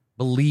anywhere.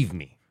 Believe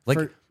me.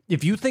 Like,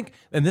 if you think,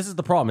 and this is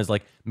the problem, is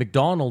like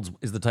McDonald's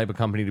is the type of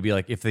company to be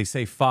like, if they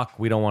say fuck,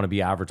 we don't want to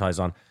be advertised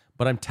on.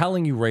 But I'm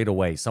telling you right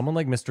away, someone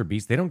like Mr.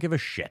 Beast, they don't give a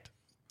shit.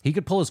 He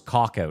could pull his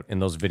cock out in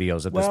those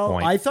videos at this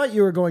point. I thought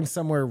you were going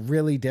somewhere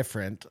really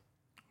different.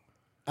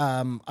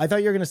 I thought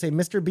you were going to say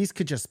Mr. Beast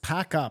could just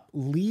pack up,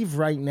 leave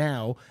right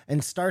now,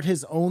 and start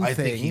his own I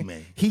thing. think he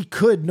may. He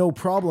could, no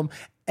problem.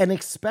 And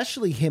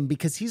especially him,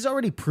 because he's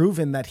already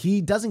proven that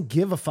he doesn't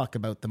give a fuck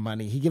about the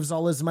money. He gives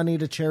all his money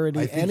to charity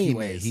I think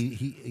anyways.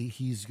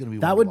 he's going to be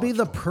That one would to be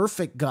the watch for.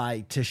 perfect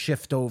guy to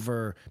shift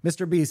over.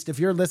 Mr. Beast, if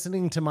you're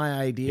listening to my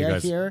idea You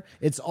guys- here,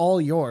 it's all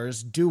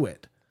yours. Do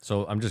it.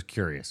 So I'm just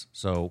curious.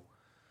 So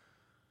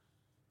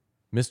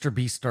Mr.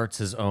 Beast starts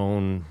his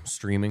own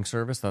streaming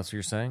service. That's what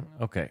you're saying?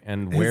 Okay.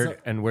 And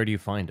where do you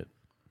find it?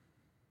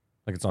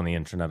 Like, it's on the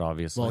internet,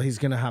 obviously. Well, he's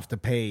going to have to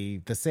pay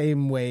the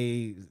same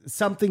way.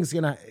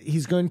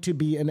 He's going to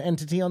be an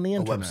entity on the A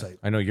internet. website.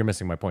 I know you're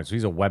missing my point. So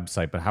he's a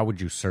website, but how would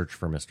you search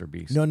for Mr.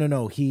 Beast?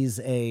 No. He's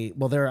there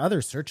are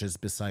other searches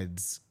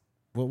besides.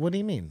 What do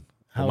you mean?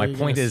 How My are you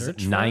point gonna is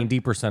search for it?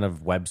 90%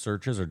 of web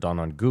searches are done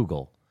on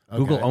Google.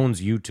 Google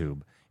owns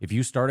YouTube. If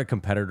you start a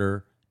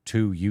competitor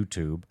to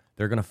YouTube,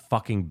 they're going to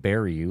fucking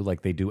bury you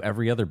like they do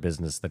every other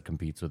business that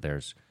competes with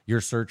theirs. Your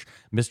search,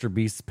 Mr.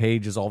 Beast's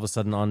page is all of a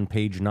sudden on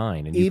page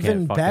 9. And you Even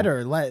can't fucking,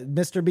 better,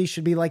 Mr. Beast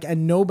should be like,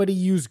 and nobody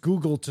use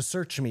Google to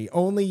search me.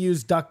 Only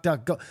use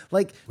DuckDuckGo.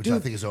 Like, Which dude, I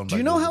think is owned do by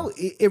you know Google.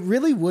 how it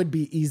really would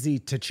be easy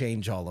to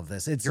change all of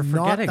this? It's You're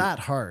not forgetting. that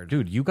hard.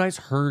 Dude, you guys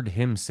heard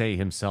him say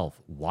himself,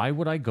 why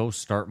would I go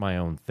start my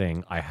own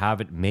thing? I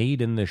have it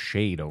made in the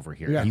shade over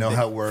here. Yeah. I know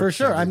how it works. For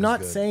sure. I'm everything's not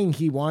good. saying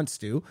he wants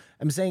to.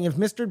 I'm saying if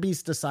Mr.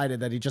 Beast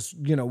decided that he just,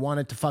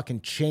 wanted to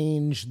fucking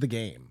change the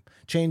game,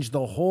 change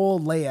the whole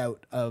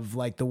layout of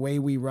like the way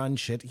we run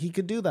shit, he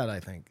could do that, I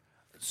think.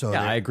 So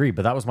Yeah, they- I agree.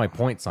 But that was my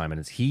point, Simon,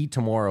 is he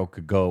tomorrow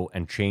could go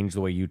and change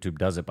the way YouTube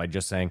does it by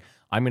just saying,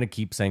 I'm going to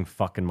keep saying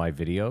fuck in my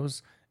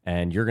videos,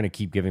 and you're going to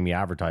keep giving me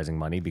advertising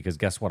money because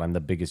guess what? I'm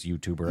the biggest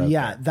YouTuber out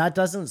Yeah, there. that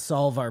doesn't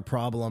solve our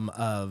problem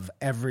of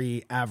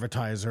every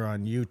advertiser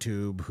on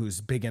YouTube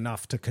who's big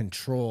enough to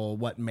control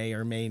what may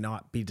or may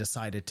not be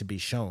decided to be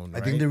shown.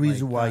 I think right? the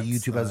reason Like, why that's,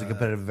 YouTube has a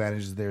competitive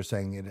advantage is they're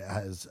saying it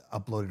has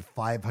uploaded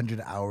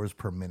 500 hours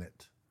per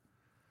minute,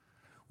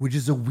 which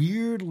is a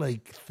weird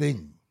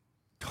thing.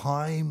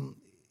 Time,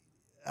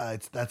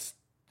 that's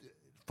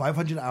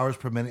 500 hours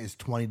per minute is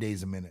 20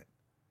 days a minute.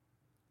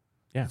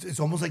 Yeah. It's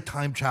almost like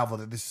time travel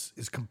that this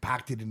is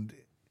compacted and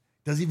it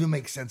doesn't even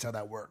make sense how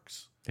that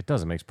works. It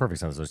does. It makes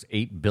perfect sense. There's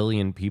 8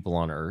 billion people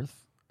on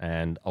Earth,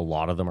 and a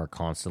lot of them are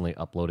constantly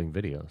uploading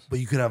videos. But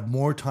you could have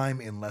more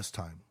time in less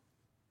time.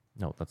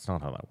 No, that's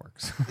not how that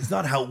works. It's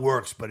not how it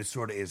works, but it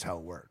sort of is how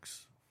it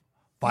works.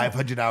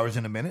 500 hours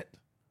in a minute?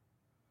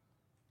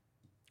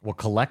 Well,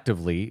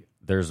 collectively,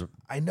 there's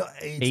I know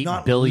it's 8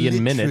 not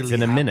billion minutes literally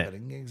in a minute.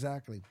 happening.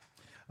 Exactly.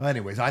 Well,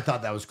 anyways, I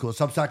thought that was cool.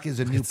 Substack is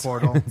a new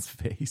portal. Simon's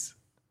face.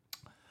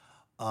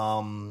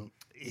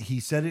 He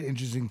said an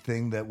interesting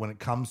thing that when it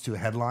comes to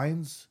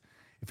headlines,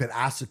 if it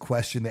asks a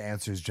question, the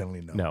answer is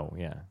generally no. No,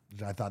 yeah.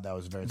 I thought that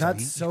was very. That's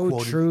he so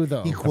quoted- true,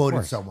 though. He Of quoted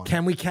course. someone.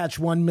 Can we catch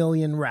 1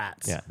 million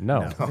rats? Yeah,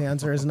 no. The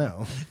answer is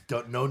no.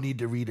 No need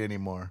to read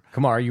anymore.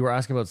 Kamar, you were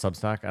asking about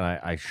Substack, and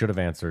I should have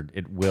answered.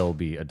 It will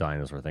be a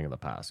dinosaur thing of the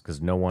past because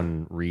no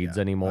one reads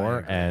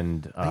anymore.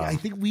 And I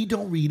think we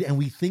don't read, and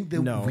we think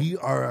that No. we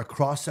are a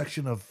cross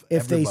section of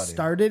If everybody. they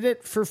started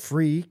it for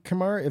free,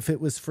 Kamar, if it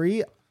was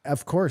free,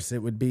 of course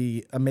it would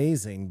be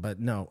amazing. But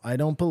no, I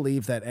don't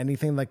believe that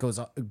anything that goes.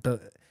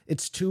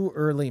 It's too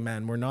early,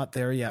 man. We're not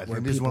there yet. I Where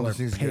think this is people one are of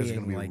those things you guys are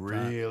paying going to be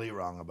like that. really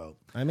wrong about.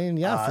 I mean,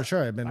 yeah, for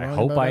sure. I've been. I wrong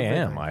hope about I am.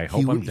 everything. I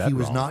hope I'm dead He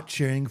was wrong. not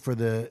cheering for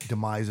the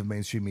demise of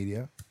mainstream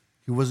media.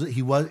 He was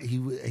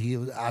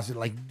asking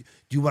like,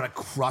 do you want to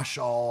crush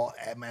all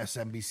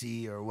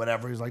MSNBC or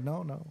whatever? He's like,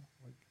 no.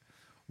 Like,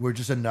 we're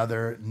just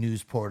another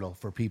news portal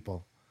for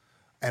people,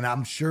 and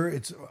I'm sure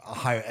it's a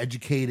higher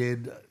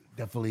educated.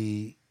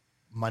 Definitely,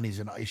 money's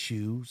an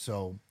issue,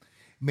 so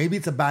maybe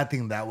it's a bad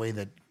thing that way.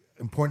 That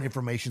important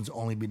information is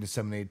only being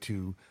disseminated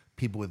to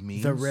people with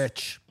means. The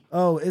rich.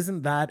 Oh,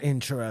 isn't that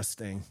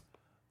interesting?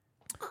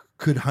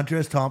 Could Hunter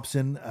S.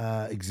 Thompson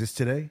exist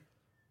today?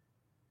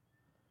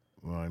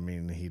 Well, I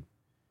mean,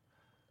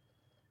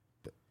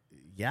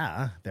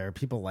 yeah, there are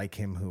people like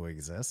him who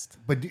exist.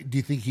 But do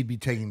you think he'd be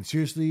taken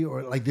seriously,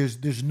 or like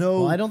there's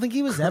no? Well, I don't think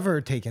he was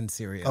ever taken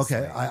seriously.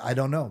 Okay, I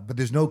don't know, but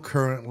there's no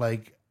current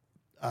like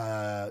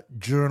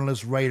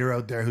journalist writer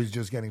out there who's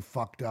just getting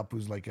fucked up,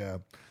 who's like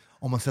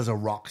almost has a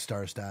rock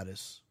star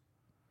status.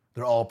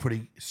 They're all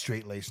pretty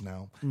straight laced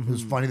now. It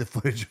was funny, the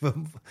footage of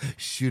him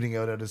shooting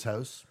out at his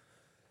house.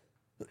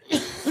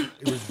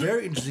 It was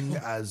very interesting,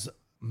 as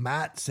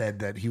Matt said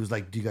that he was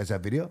like, "Do you guys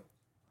have video?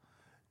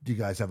 Do you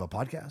guys have a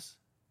podcast?"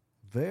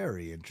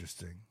 Very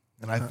interesting.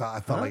 And I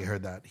felt like I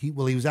heard that. He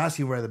was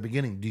asking right at the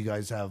beginning, "Do you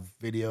guys have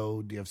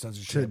video? Do you have To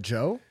censorship?"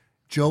 Joe?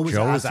 Joe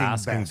was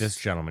asking best. this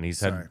gentleman. He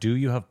said, Sorry. "Do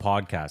you have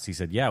podcasts?" He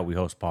said, "Yeah, we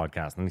host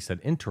podcasts." And he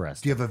said, Do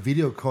 "Interesting." you have a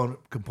video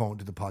component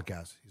to the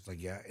podcast? He's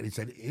like, yeah. And he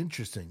said,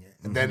 interesting.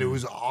 And then it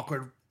was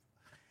awkward.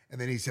 And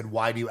then he said,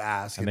 why do you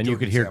ask? And then you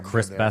could hear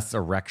Chris Best's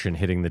erection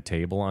hitting the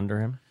table under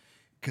him.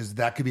 Because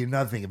that could be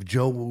another thing. If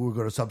Joe were to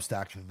go to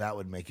Substack, that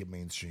would make it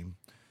mainstream.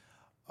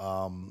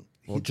 Well,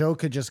 Joe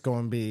could just go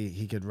and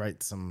he could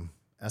write some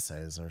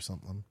essays or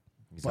something.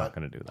 He's not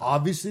going to do that.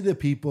 Obviously, the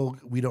people,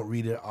 we don't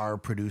read it, are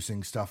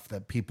producing stuff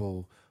that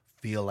people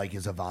feel like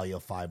is a value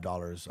of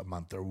 $5 a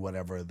month or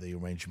whatever the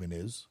arrangement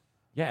is.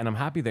 Yeah, and I'm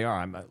happy they are.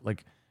 I'm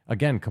like,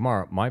 again,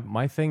 Kamar,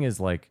 my thing is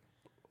like,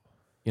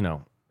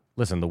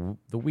 listen,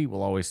 the wheat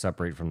will always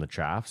separate from the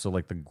chaff. So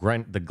like the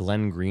Glenn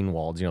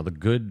Greenwalds, the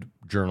good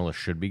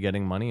journalists should be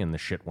getting money and the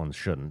shit ones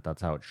shouldn't.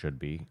 That's how it should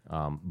be.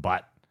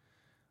 But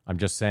I'm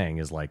just saying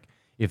is like,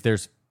 if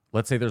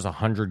let's say there's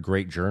 100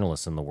 great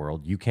journalists in the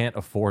world, you can't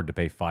afford to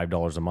pay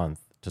 $5 a month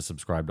to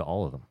subscribe to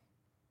all of them.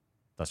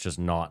 That's just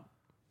not.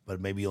 But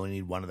maybe you only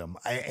need one of them.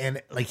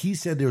 And like he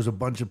said, there was a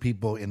bunch of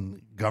people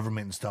in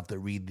government and stuff that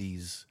read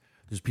these.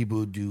 There's people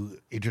who do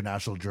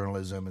international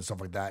journalism and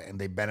stuff like that, and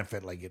they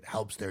benefit, like it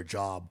helps their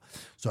job.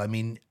 So, I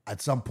mean,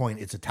 at some point,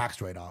 it's a tax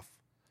write-off.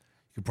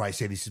 You could probably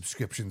say these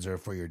subscriptions are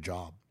for your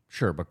job.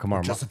 Sure, but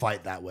Kamar, Justify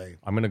it that way.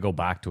 I'm going to go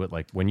back to it.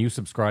 Like when you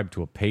subscribe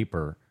to a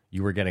paper,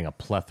 you were getting a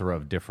plethora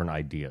of different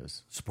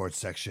ideas. Sports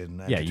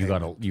section. Yeah, you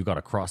got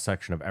a cross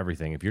section of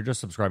everything. If you're just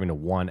subscribing to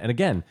one, and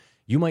again,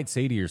 you might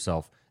say to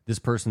yourself, this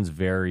person's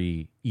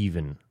very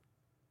even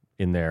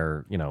in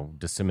their,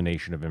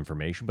 dissemination of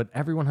information, but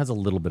everyone has a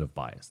little bit of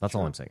bias. That's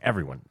all I'm saying.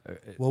 Everyone.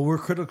 Well, we're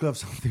critical of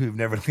something we've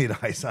never laid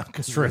eyes on.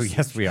 True.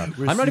 Yes, we are.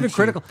 I'm not even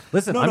critical.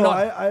 Listen, No, I'm no, not.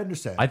 I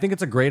understand. I think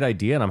it's a great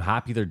idea, and I'm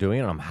happy they're doing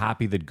it. And I'm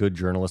happy that good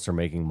journalists are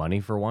making money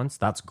for once.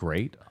 That's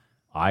great.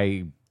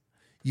 Can't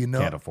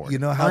afford it. You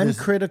know how I'm this,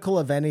 critical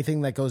of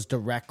anything that goes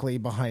directly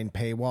behind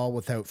paywall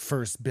without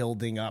first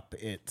building up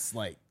its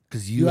like.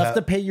 because You have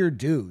to pay your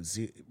dues,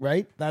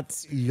 right?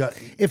 That's You got-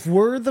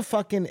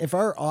 if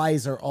our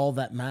eyes are all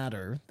that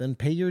matter, then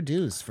pay your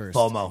dues first.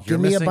 FOMO. Give You're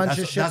me missing- a bunch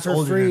that's- of shit that's for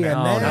older free, than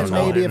and that. then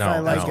No, maybe if no, I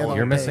like no. it, I'll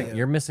You're pay missing. it.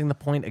 You're missing the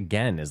point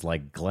again. Is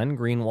like Glenn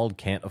Greenwald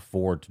can't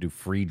afford to do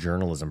free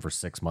journalism for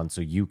 6 months, so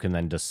you can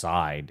then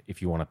decide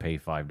if you want to pay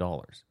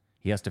 $5.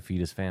 He has to feed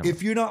his family.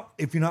 If you're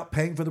not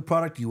paying for the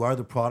product, you are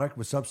the product.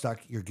 With Substack,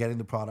 you're getting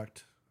the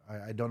product.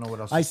 I don't know what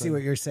else. I to see say.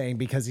 what you're saying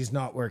because he's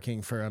not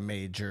working for a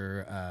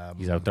major.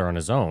 He's out there on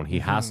his own. He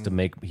has to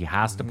make. He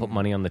has to put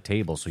money on the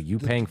table. So you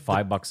paying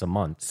 $5 a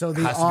month. So It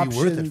the has to options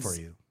be worth it for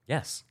you.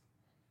 Yes.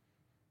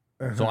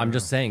 So I'm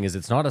just saying is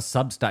it's not a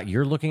Substack.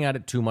 You're looking at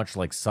it too much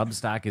like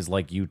Substack is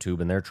like YouTube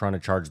and they're trying to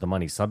charge the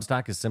money.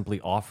 Substack is simply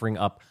offering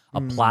up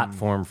a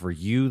platform for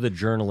you, the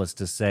journalist,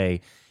 to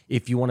say,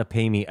 if you want to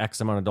pay me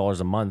X amount of dollars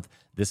a month,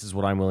 this is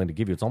what I'm willing to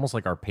give you. It's almost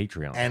like our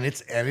Patreon. And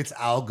it's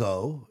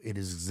algo. It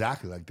is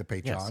exactly like the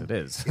Patreon. Yes, it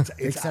is. It's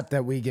Except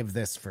that we give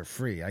this for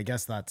free. I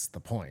guess that's the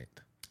point.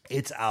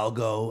 it's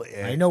algo.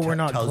 It I know we're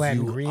not tells Glenn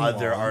you Greenwald.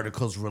 other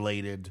articles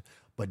related,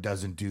 but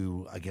doesn't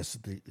do, I guess,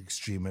 the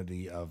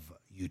extremity of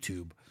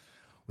YouTube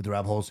with the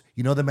rabbit holes.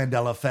 You know the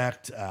Mandela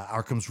effect,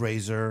 Arkham's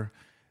razor.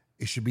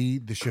 It should be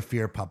the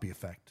Shafir puppy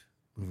effect.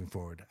 moving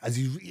forward.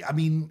 I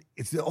mean,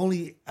 it's the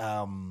only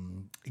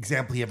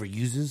example he ever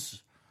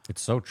uses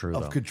It's so true,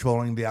 of though.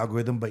 controlling the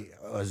algorithm, but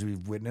as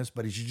we've witnessed,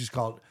 but he should just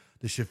call it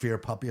the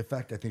Shafir puppy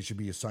effect. I think should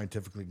be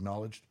scientifically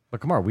acknowledged.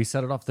 But Kamar, we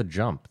set it off the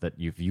jump that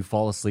if you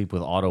fall asleep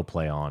with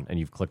autoplay on and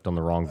you've clicked on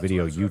the wrong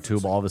video,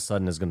 YouTube all of a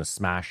sudden is going to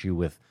smash you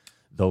with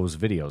those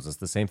videos. It's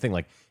the same thing.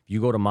 Like if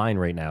you go to mine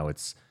right now,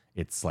 it's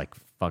like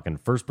fucking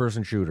first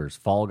person shooters,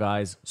 Fall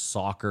Guys,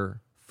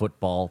 soccer,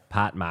 football,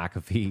 Pat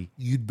McAfee.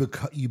 You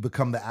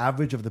become the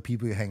average of the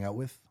people you hang out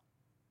with.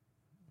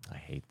 I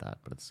hate that,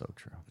 but it's so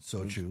true. It's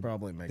so true.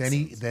 probably makes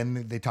then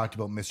then they talked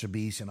about Mr.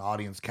 Beast and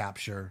audience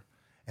capture,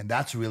 and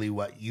that's really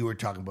what you were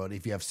talking about.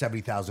 If you have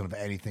 70,000 of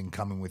anything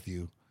coming with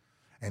you,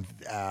 and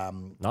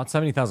Not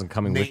 70,000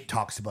 coming Nate with.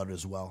 talks about it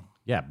as well.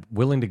 Yeah,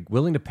 willing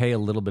to pay a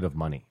little bit of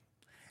money.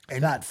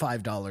 And that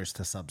 $5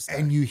 to Substack.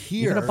 And you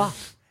hear Even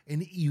 $1.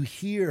 and you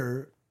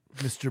hear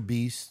Mr.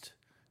 Beast,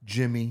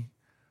 Jimmy,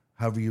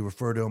 however you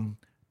refer to him,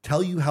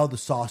 tell you how the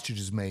sausage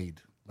is made.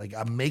 Like,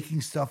 I'm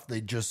making stuff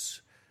that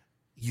just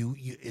you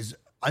is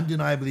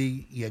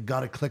undeniably, you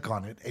got to click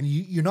on it, and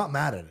you're not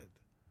mad at it.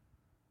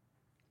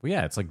 Well,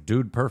 yeah, it's like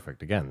Dude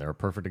Perfect. Again, they're a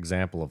perfect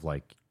example of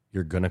like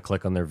you're gonna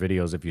click on their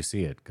videos if you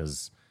see it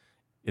because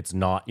it's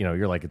not,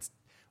 you're like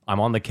I'm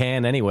on the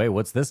can anyway.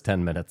 What's this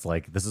 10 minutes?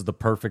 Like this is the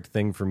perfect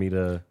thing for me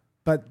to.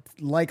 But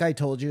like I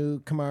told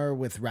you, Kamar,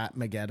 with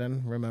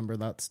Ratmageddon, remember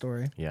that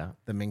story? Yeah,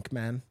 The Mink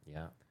Man?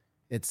 yeah.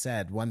 It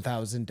said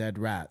 1,000 dead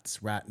rats,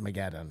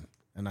 Ratmageddon.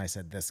 And I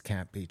said, this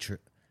can't be true.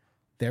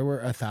 There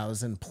were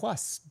 1,000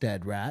 plus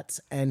dead rats,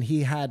 and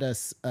he had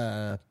us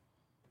a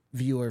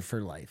viewer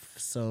for life.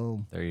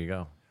 So There you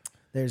go.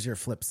 there's your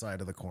flip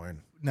side of the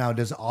coin. Now,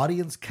 does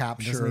audience He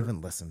doesn't capture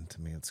even listen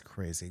to me. It's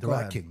crazy. the Go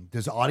Rat ahead. King?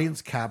 Does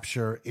audience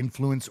capture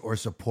influence or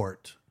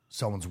support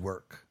someone's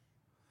work?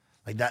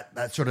 Like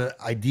that sort of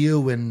idea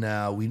when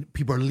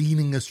people are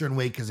leaning a certain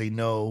way because they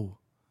know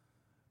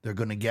they're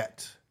going to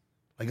get,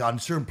 like on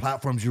certain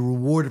platforms, you're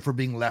rewarded for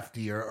being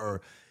lefty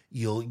or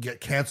you'll get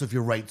canceled if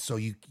you're right. So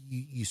you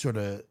sort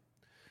of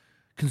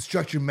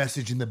construct your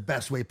message in the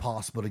best way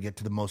possible to get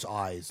to the most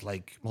eyes.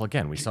 Like, Well,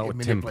 again, we saw it it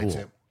with Tim manipulates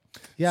Pool. it.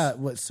 Yeah.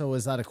 So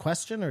is that a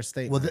question or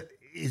statement? Well,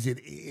 is it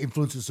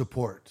influence or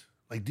support?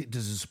 Like,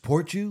 does it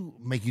support you,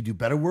 make you do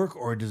better work,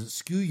 or does it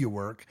skew your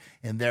work?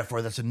 And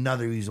therefore, that's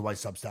another reason why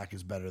Substack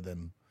is better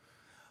than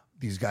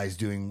these guys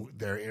doing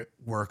their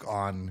work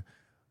on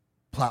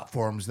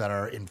platforms that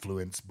are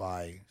influenced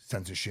by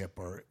censorship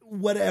or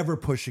whatever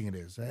pushing it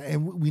is.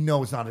 And we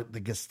know it's not at the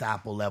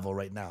Gestapo level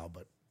right now,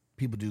 but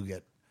people do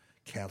get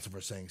canceled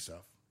for saying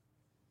stuff.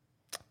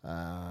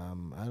 I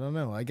don't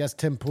know. I guess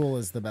Tim Pool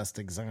is the best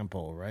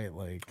example, right?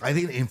 Like, I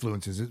think it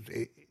influences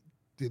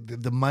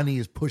the money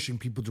is pushing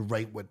people to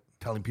write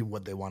telling people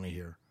what they want to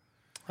hear.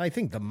 I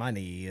think the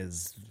money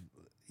is,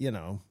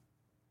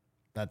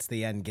 that's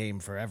the end game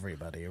for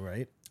everybody,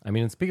 right? I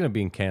mean, and speaking of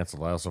being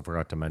canceled, I also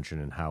forgot to mention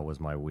in how was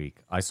my week.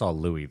 I saw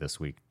Louis this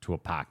week to a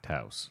packed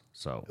house.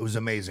 So It was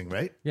amazing,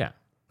 right? yeah,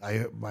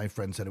 My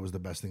friend said it was the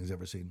best thing he's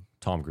ever seen.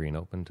 Tom Green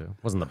opened too.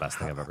 Wasn't the best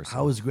thing I've ever seen.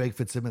 How was Greg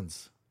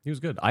Fitzsimmons? He was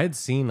good. I had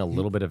seen a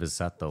little bit of his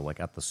set though, like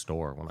at the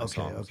store when I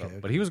saw him. okay.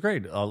 But he was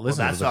great.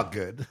 Listen, That's it was not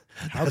good.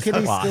 How can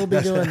he still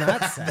be doing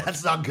that set?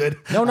 That's not good.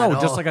 no, at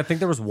just all. like I think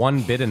there was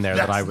one bit in there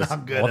that That's I was.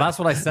 not good. Well, that's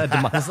what I said to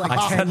my. Like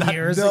I said 10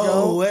 years no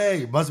ago.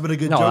 way. Must have been a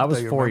good no, joke. that was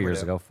though. You 4 remembered years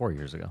it. ago. 4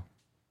 years ago.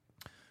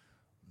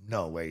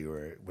 No way. You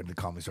were when the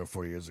comedy store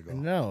 4 years ago.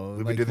 No,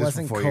 we've like, been doing this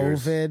for wasn't 4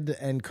 years. COVID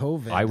and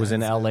COVID. I was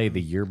in that's- LA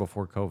the year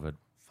before COVID.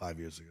 5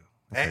 years ago.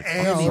 No,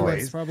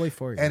 Anyways, it's probably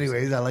 4 years.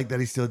 anyways, I like that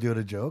he's still doing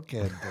a joke,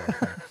 and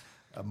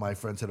my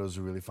friend said it was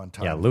a really fun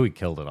time. Yeah, Louis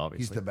killed it. He's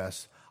Obviously, the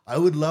best. I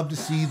would love to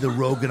see the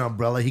Rogan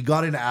umbrella. He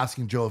got into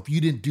asking Joe, if you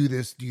didn't do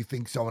this, do you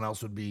think someone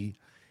else would be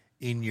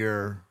in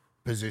your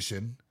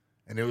position?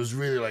 And it was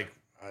really like,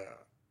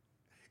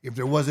 if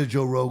there was a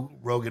Joe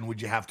Rogan,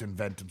 would you have to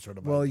invent him sort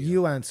of Well, idea?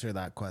 you answer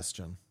that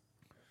question.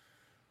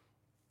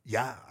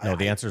 Yeah. no.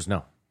 The answer is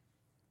no.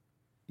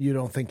 You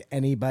don't think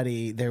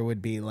anybody there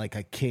would be like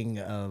a king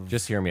of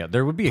Just hear me out.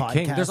 There would be a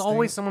king. There's Podcasting?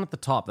 always someone at the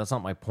top. That's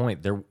not my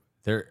point.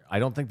 I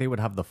don't think they would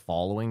have the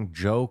following.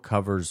 Joe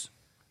covers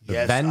the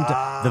Yes.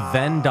 the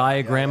Venn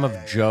diagram of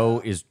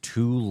Joe is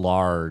too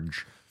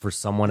large for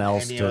someone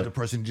else any to. other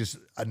person, just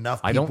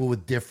enough I don't- people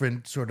with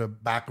different sort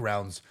of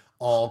backgrounds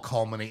all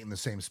culminate in the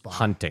same spot.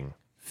 Hunting,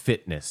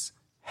 fitness,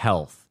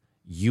 health,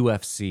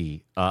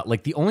 UFC.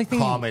 Like the only thing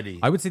Comedy.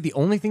 I would say the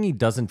only thing he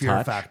doesn't Fear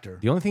touch. Factor.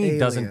 The only thing he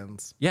doesn't.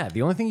 Aliens. Yeah,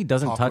 the only thing he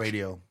doesn't Talk touch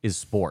radio. is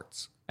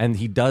sports, and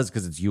he does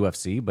because it's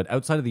UFC. But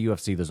outside of the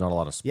UFC, there's not a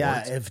lot of sports.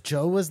 Yeah, if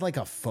Joe was like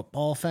a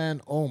football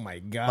fan, oh my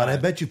god. But I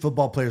bet you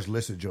football players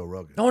listen to Joe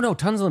Rogan. No,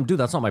 tons of them do.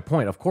 That's not my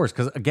point, of course,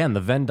 because again,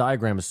 the Venn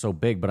diagram is so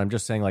big. But I'm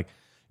just saying, like,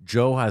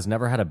 Joe has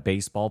never had a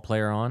baseball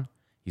player on.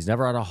 He's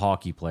never had a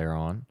hockey player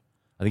on.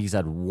 I think he's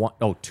had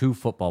two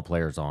football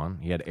players on.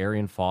 He had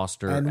Arian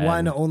Foster and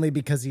one only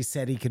because he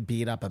said he could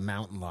beat up a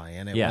mountain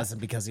lion. It Yeah.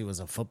 wasn't because he was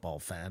a football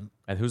fan.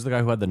 And who's the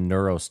guy who had the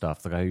neuro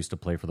stuff? The guy who used to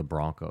play for the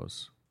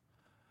Broncos,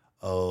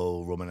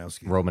 Oh,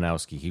 Romanowski.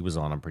 Romanowski. He was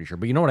on. I'm pretty sure.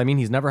 But you know what I mean?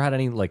 He's never had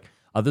any like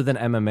Other than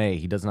MMA,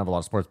 he doesn't have a lot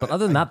of sports. But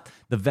other than that,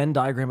 the Venn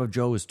diagram of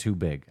Joe is too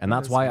big, and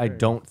that's why I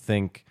don't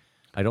think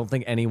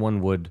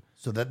anyone would.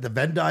 So that the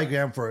Venn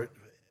diagram for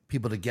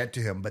people to get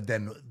to him, but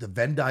then the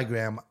Venn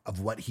diagram of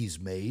what he's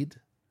made.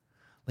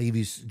 Like if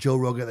he's Joe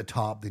Rogan at the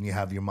top, then you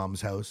have Your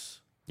Mom's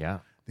House. Yeah,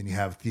 Then you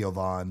have Theo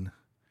Vaughn.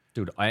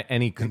 dude.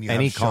 Any Then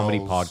you comedy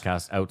have Schultz.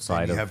 podcast Then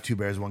outside you of have Two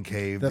Bears, One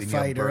Cave. The then Fighter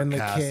you have Burt and the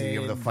Cassidy, Kid. You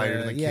have the Fighter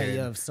and the Yeah, Kid. you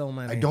have so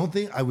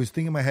many. I was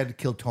thinking in my head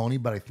Kill Tony,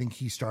 but I think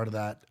he started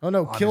that. Oh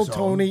no, on Kill his own.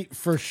 Tony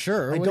for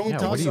sure. I What don't are you Yeah,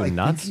 talking what are you,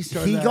 about? I think nuts? he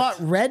started He that. got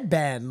Red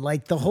Band.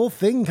 Like the whole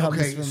thing comes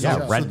Okay, from Yeah,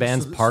 Joe. Red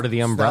Band's part of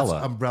the umbrella.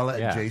 That's umbrella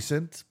Yeah.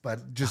 adjacent,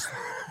 but just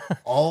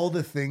all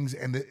the things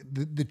and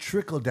the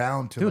trickle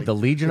down to dude, like, the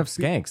Legion of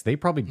Skanks. They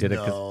probably did it.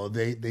 'Cause, No,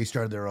 they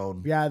started their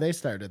own. Yeah, they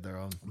started their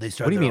own. They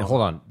started. what do you their mean? own.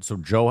 Hold on. So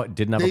Joe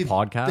didn't have They a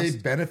podcast. They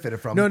benefited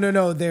from.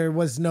 No. There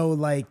was no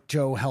like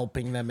Joe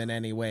helping them in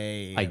any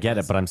way. I get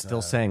it, but I'm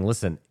still saying,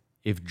 listen,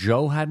 if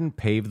Joe hadn't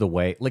paved the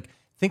way, like,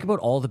 think about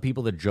all the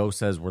people that Joe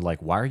says were like,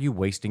 why are you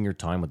wasting your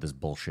time with this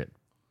bullshit?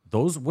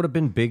 Those would have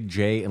been Big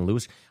J and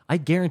Louis. I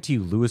guarantee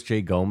you, Louis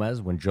J.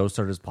 Gomez, when Joe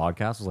started his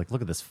podcast, was like,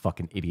 look at this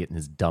fucking idiot and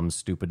his dumb,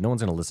 stupid. No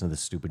one's going to listen to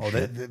this stupid Oh,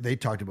 shit. they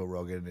talked about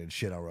Rogan and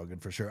shit on Rogan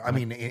for sure. I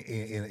mean,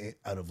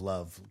 out of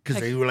love, because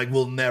they were like,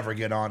 "We'll never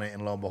get on it,"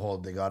 and lo and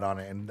behold, they got on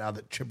it. And now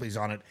that Chipley's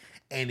on it,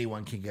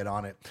 anyone can get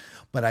on it.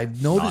 But I've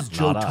noticed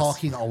Joe not us.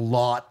 talking a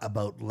lot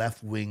about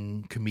left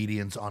wing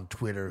comedians on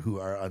Twitter who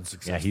are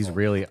unsuccessful. Yeah, he's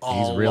really A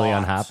lot.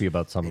 unhappy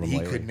about some of And them he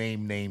lately. could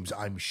name names,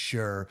 I'm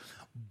sure.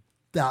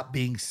 That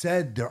being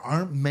said, there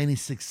aren't many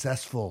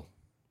successful.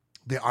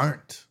 They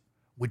aren't,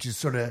 which is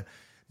sort of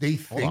they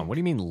Hold think. on. What do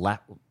you mean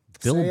left?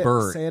 Bill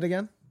Burr. Say it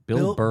again.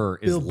 Bill Burr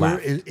is Bill Burr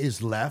left.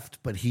 is left,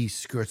 but he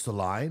skirts the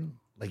line,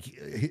 like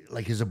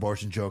his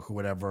abortion joke or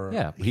whatever.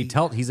 Yeah,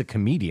 he's a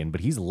comedian,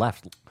 but he's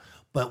left.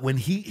 But when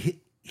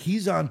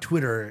he's on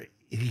Twitter,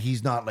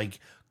 he's not like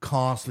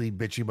constantly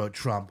bitching about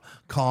Trump,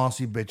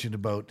 constantly bitching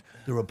about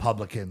the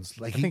Republicans.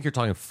 Like I think you're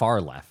talking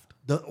far left.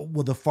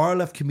 the far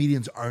left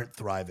comedians aren't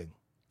thriving.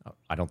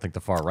 I don't think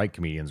the far right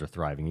comedians are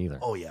thriving either.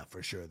 Oh yeah,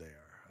 for sure they are.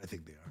 I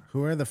think they are.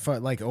 Who are the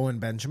like Owen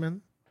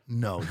Benjamin?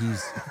 No,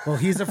 he's Well,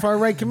 he's a far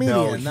right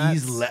comedian. no,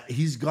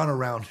 he's gone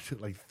around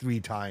like 3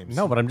 times.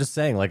 No, but I'm just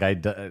saying, like, I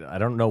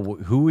don't know.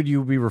 Who would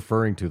you be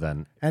referring to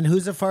then? And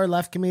who's a far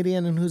left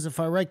comedian and who's a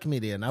far right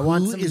comedian? I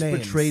want Who some is names.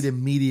 portrayed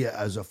in media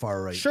as a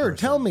far right? Sure, person?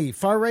 tell me.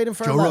 Far right and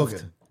far Joe left.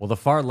 Rogan, Well, the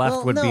far left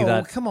Well, would no, be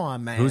that. Come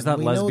on, man. Who's that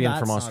We know lesbian that's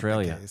from not the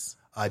Australia? case.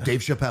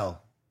 Dave Chappelle.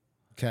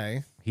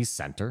 Okay. He's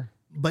center.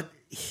 But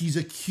he's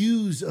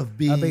accused of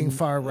being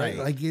far right.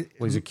 Like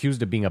Well, he's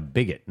accused of being a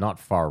bigot, not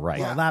far right.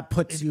 Well, that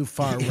puts you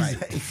far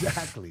right.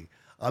 Exactly.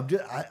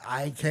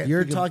 I can't.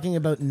 You're think of- talking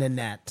about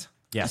Nanette,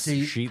 Yes,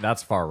 See-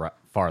 that's far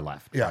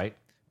left, Yeah. right?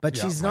 but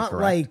Yeah, she's am I not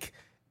correct?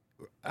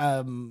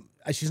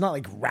 she's not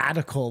like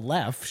radical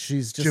left.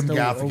 She's just Jim a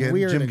Gaffigan.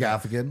 weird Jim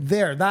Gaffigan.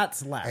 There,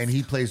 that's left. And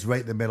he plays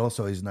right in the middle,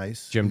 so he's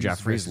nice. Jim He's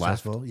Jeffries very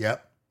left. successful.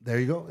 Yep. There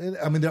you go.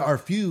 I mean, there are a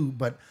few,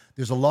 but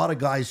there's a lot of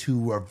guys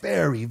who are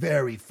very,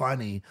 very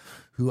funny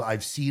who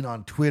I've seen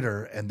on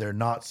Twitter, and they're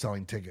not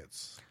selling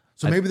tickets.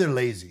 So maybe they're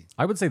lazy.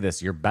 I would say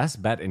this: your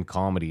best bet in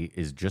comedy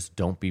is just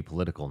don't be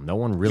political. No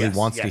one really Yes,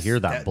 wants to yes, hear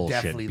that that- bullshit.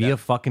 definitely Be that- a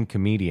fucking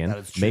comedian. that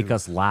is Make true.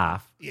 us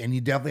laugh. And you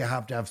definitely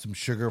have to have some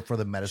sugar for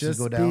the medicine just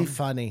to go down. be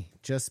funny.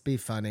 Just be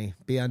funny.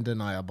 Be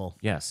undeniable.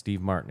 Yeah,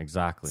 Steve Martin,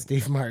 exactly.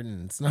 Steve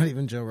Martin. It's not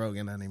even Joe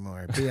Rogan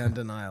anymore. Be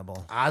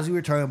undeniable. As we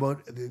were talking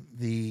about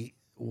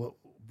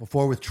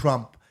before with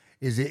Trump,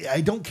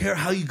 I don't care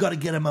how you got to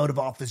get him out of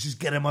office. Just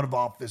get him out of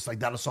office. Like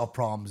that'll solve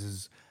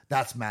problems.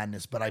 That's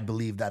madness. But I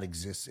believe that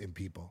exists in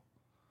people.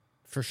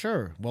 For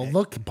sure. Well,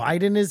 look,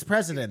 Biden is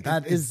president.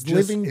 That is It's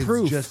just- living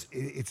proof.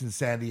 It's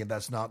insanity, and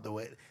that's not the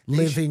way.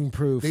 Living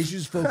proof. They should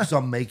just focus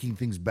on making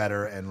things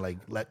better and like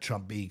let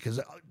Trump be.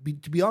 Because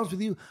to be honest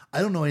with you, I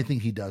don't know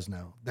anything he does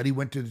now. That he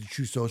went to the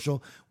True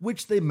Social,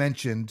 which they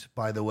mentioned,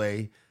 by the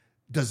way,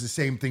 does the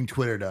same thing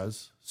Twitter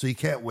does. So you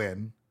can't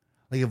win.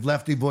 Like if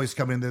lefty voice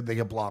come in there, they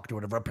get blocked or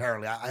whatever.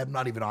 Apparently, I'm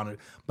not even on it,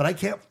 but I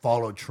can't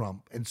follow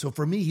Trump, and so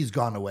for me, he's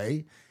gone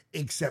away.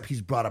 Except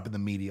he's brought up in the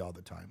media all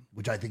the time,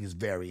 which I think is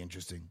very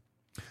interesting.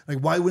 Like,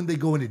 why wouldn't they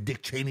go into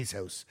Dick Cheney's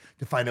house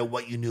to find out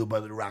what you knew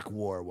about the Iraq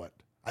War or what?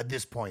 At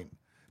this point,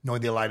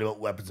 knowing they lied about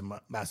weapons of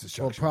mass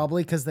destruction. Well,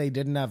 probably because they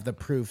didn't have the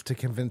proof to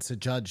convince a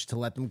judge to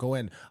let them go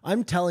in.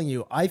 I'm telling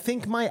you, I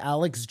think my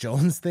Alex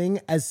Jones thing,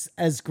 as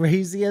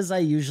crazy as I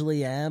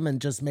usually am,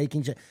 and just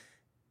making,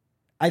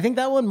 I think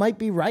that one might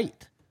be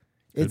right.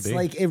 It's be.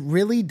 like, it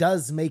really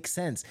does make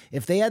sense.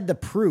 If they had the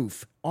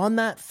proof on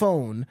that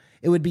phone,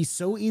 it would be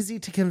so easy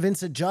to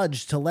convince a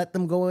judge to let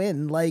them go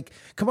in. Like,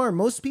 come on,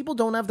 most people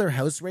don't have their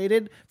house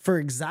raided for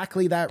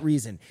exactly that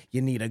reason.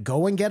 You need to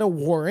go and get a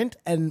warrant,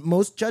 and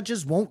most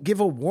judges won't give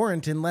a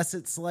warrant unless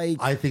it's like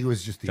I think it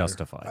was just theater.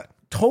 Justified.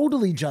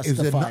 totally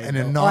justified. an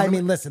though. anonymous- I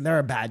mean, listen, there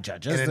are bad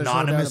judges. An There's no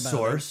doubt anonymous about it.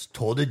 source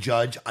told a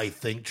judge, I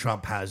think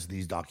Trump has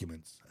these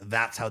documents.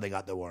 That's how they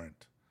got the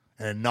warrant.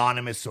 An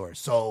anonymous source.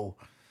 So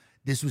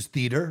this was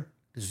theater.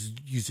 This is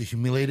used to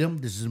humiliate him.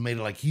 This is made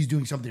it like he's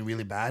doing something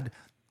really bad.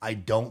 I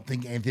don't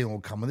think anything will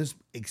come of this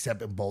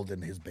except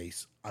embolden his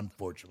base,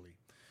 unfortunately.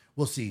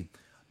 We'll see.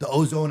 The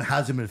ozone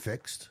hasn't been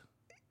fixed.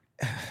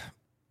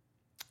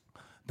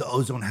 The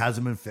ozone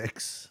hasn't been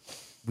fixed.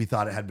 We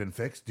thought it had been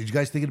fixed. Did you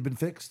guys think it had been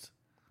fixed?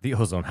 The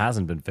ozone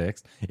hasn't been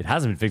fixed. It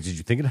hasn't been fixed. Did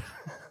you think it?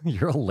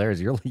 You're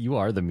hilarious. You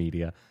are the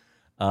media.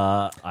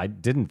 I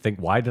didn't think.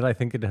 Why did I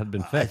think it had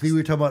been fixed? I think we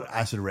were talking about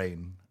acid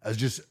rain as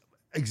just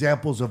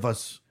examples of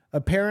us.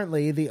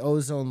 Apparently, the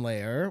ozone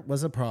layer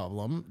was a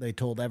problem. They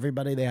told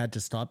everybody they had to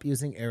stop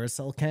using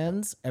aerosol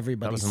cans.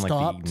 Everybody was in, like,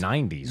 stopped the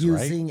 90s,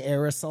 right? using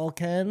aerosol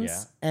cans,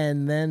 Yeah.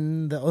 and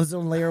then the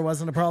ozone layer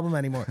wasn't a problem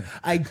anymore.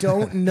 I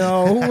don't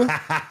know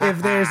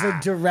if there's a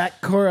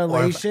direct Or if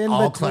correlation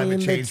all between climate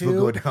the change two,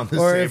 will go down the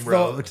or if same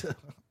road.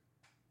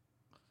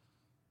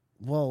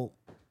 Well,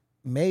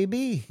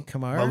 maybe,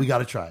 Kamar. But we got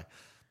to try.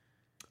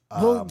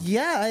 Well,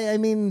 yeah. I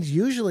mean,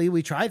 usually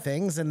we try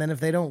things, and then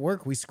if they don't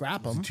work, we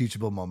scrap them.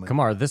 Teachable moment.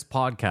 Kamar, this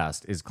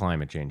podcast is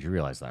climate change. You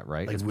realize that,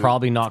 right? Like it's we-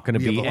 probably not going to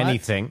we have be a what?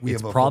 anything. We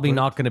It's have a probably footprint?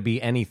 not going to be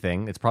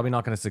anything. It's probably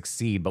not going to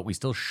succeed, but we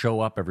still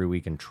show up every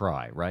week and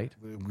try, right?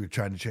 We're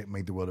trying to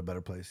make the world a better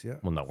place. Yeah.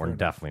 Well, no, we're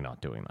definitely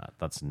not doing that.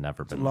 That's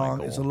never been my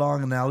goal. It's a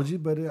long analogy,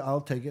 but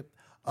I'll take it.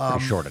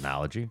 Pretty short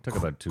analogy. Took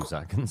about 2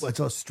 seconds. It's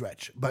a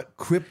stretch. But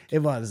It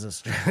was a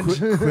stretch.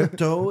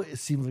 crypto, it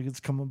seems like it's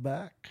coming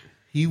back.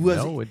 He was.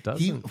 No, it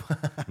doesn't.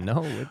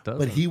 No, it doesn't.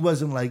 But he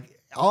wasn't like.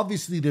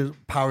 Obviously, the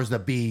powers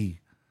that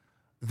be,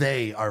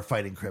 they are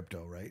fighting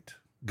crypto, right?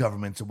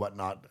 Governments and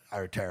whatnot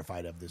are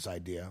terrified of this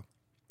idea.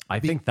 I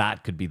think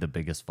that could be the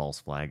biggest false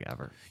flag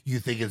ever. You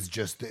think it's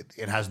just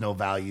it has no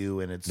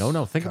value and it's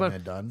No. Think come about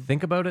and done.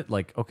 think about it.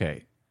 Like,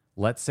 okay,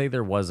 let's say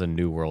there was a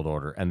new world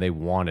order and they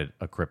wanted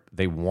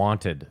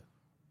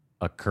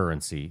a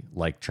currency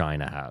like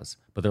China has,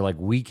 but they're like,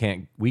 we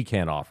can't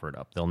offer it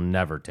up. They'll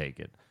never take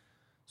it.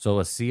 So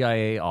a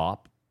CIA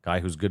op guy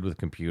who's good with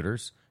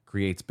computers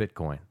creates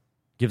Bitcoin,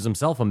 gives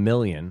himself $1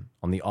 million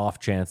on the off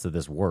chance that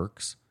this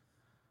works,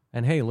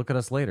 and hey, look at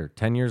us later.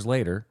 10 years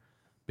later,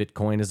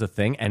 Bitcoin is a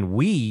thing, and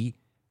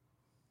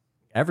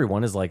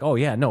everyone is like, oh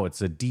yeah, no,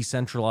 it's a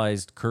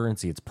decentralized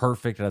currency. It's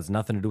perfect. It has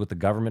nothing to do with the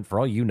government. For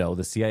all you know,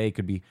 the CIA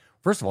could be,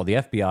 first of all, the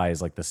FBI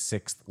is like the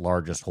 6th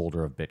largest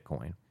holder of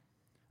Bitcoin.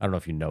 I don't know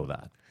if you know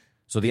that.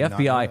 So the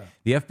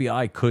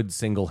FBI could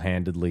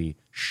single-handedly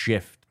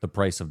shift the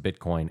price of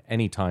Bitcoin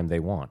anytime they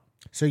want.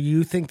 So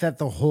you think that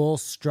the whole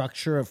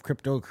structure of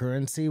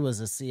cryptocurrency was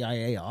a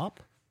CIA op?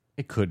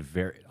 It could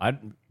vary. It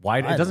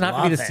doesn't have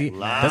to be the CIA.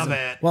 Love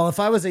it. Well, if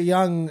I was a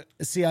young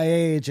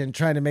CIA agent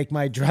trying to make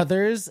my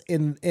druthers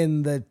in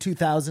the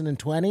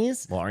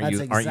 2020s, Well, that's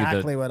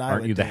exactly what I would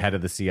Aren't you the do. head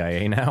of the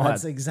CIA now?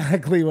 That's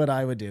exactly what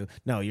I would do.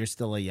 No, you're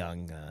still a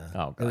young.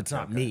 Oh, it's gotcha,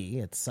 not me.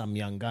 It's some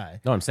young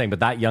guy. No, I'm saying, but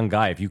that young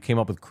guy, if you came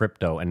up with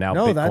crypto and now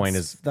No,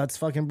 Bitcoin that's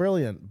fucking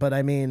brilliant. But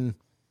I mean,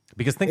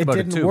 because think it about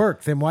didn't it too.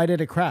 work. Then why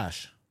did it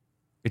crash?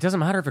 It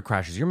doesn't matter if it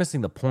crashes. You're missing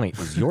the point.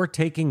 Is you're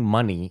taking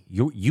money.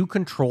 You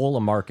control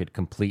a market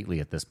completely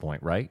at this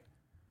point, right?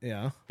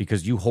 Yeah.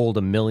 Because you hold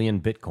 1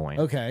 million Bitcoin.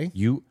 Okay.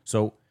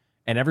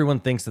 And everyone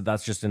thinks that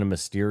that's just in a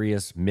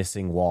mysterious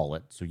missing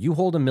wallet. So you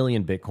hold 1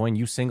 million Bitcoin.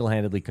 You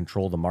single-handedly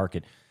control the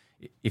market.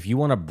 If you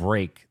want to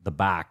break the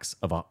backs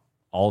of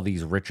all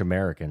these rich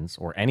Americans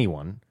or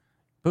anyone,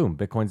 boom,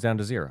 Bitcoin's down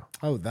to zero.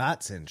 Oh,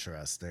 that's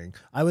interesting.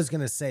 I was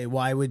gonna say,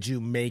 why would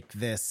you make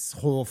this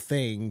whole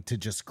thing to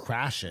just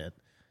crash it?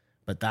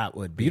 But that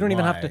would be. You don't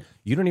even have why. to.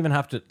 You don't even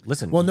have to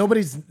listen. Well,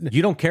 nobody's.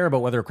 You don't care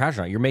about whether it crashes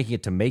or not. You're making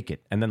it to make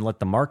it, and then let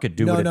the market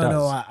do No, what it no, does.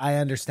 no. I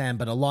understand,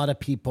 but a lot of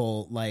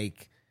people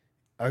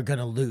are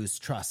gonna lose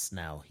trust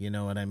now. You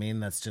know what I mean?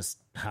 That's just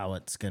how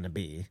it's gonna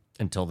be.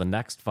 Until the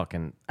next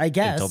fucking. I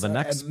guess Until the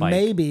next spike.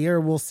 maybe,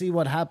 or we'll see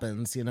what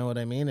happens. You know what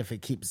I mean? If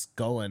it keeps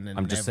going and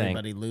I'm just saying,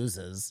 everybody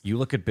loses. You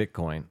look at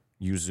Bitcoin.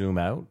 You zoom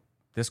out.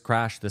 This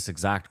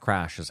exact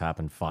crash, has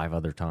happened 5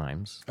 other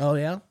times. Oh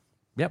yeah.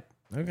 Yep.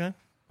 Okay.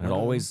 And it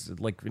always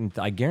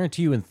I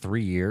guarantee you, in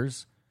 3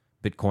 years,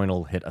 Bitcoin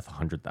will hit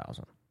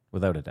 100,000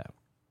 without a doubt.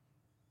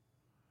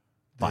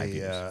 5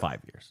 years.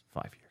 5 years.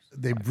 5 years.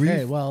 They Okay.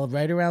 brief. Well,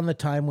 right around the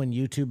time when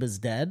YouTube is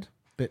dead,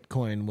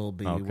 Bitcoin will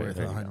be Okay, worth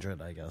there you go.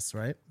 100, I guess.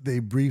 Right. They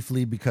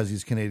briefly, because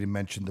he's Canadian,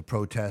 mentioned the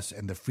protests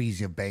and the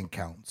freezing of bank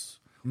accounts,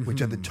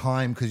 which at the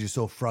time, because you're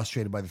so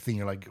frustrated by the thing,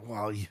 you're like,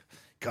 well, you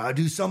gotta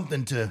do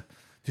something to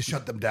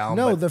shut them down.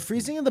 No, But the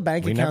freezing of the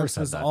bank We never accounts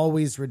said was that.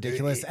 always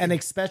ridiculous, and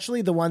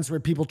especially the ones where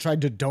people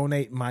tried to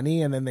donate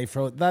money and then they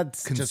froze.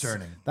 That's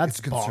concerning. That's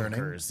it's concerning.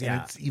 bonkers. And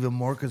Yeah. it's even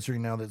more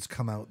concerning now that it's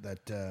come out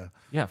that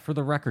Yeah, for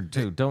the record,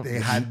 too. Don't they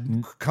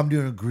had come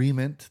to an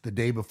agreement the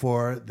day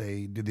before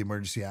they did the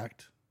Emergency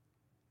Act.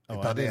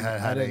 Oh, thought they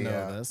I didn't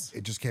know this.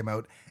 It just came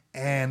out,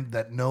 and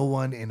that no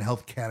one in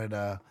Health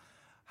Canada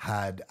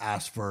had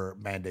asked for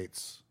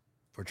mandates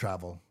for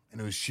travel, and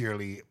it was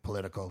sheerly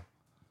political.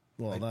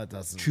 Well, that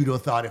doesn't. Trudeau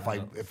thought if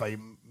I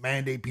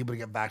mandate people to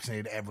get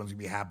vaccinated, everyone's gonna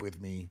be happy with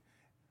me.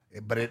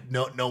 But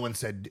no one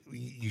said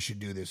you should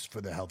do this for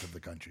the health of the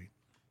country.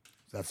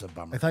 So that's a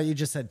bummer. I thought you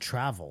just said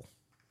travel.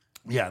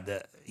 Yeah,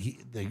 the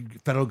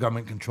federal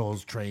government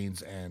controls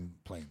trains and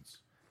planes.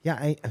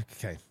 Yeah.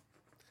 Okay.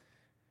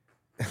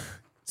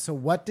 So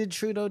what did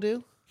Trudeau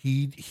do?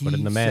 He Put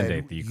in the said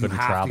mandate that you couldn't have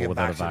to travel get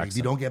without a vaccinated. If vaccine.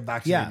 you don't get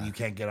vaccinated, Yeah. you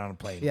can't get on a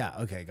plane. Yeah.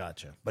 Okay.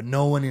 Gotcha. But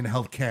no one in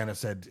Health Canada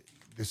said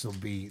this will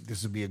be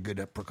a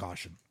good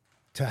precaution.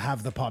 To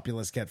have the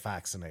populace get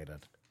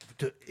vaccinated.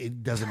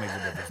 It doesn't make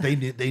a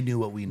difference. They knew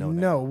what we know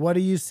now. No. What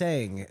are you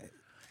saying?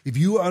 If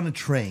you were on a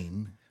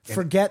train,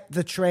 Forget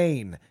the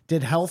train.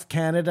 Did Health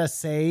Canada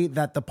say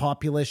that the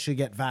populace should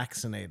get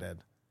vaccinated?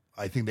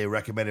 I think they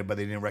recommended, but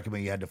they didn't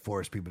recommend you had to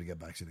force people to get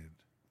vaccinated.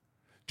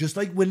 Just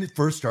like when it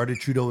first started,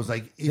 Trudeau was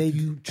like, if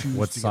you choose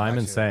What to get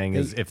Simon's vaccinated- saying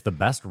is if the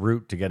best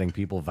route to getting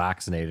people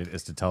vaccinated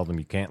is to tell them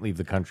you can't leave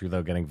the country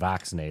without getting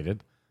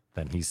vaccinated,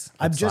 then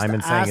I'm just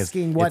Simon's asking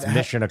saying what it's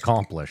mission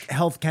accomplished.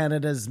 Health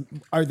Canada's,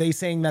 are they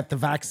saying that the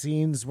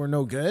vaccines were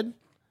no good?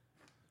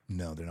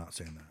 No, they're not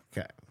saying that.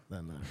 Okay.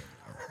 Then,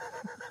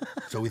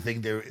 So we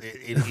think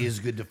it is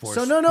good to force.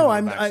 so no, people to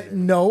I'm get vaccinated.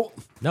 no.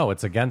 No,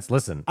 it's against.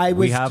 Listen, I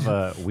we was-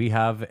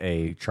 have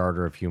a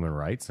Charter of Human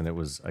Rights, and it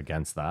was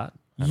against that.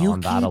 And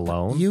on that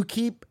alone, You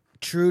keep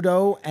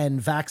Trudeau and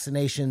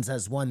vaccinations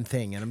as one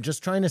thing, and I'm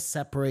just trying to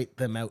separate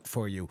them out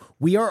for you.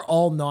 We are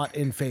all not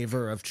in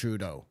favor of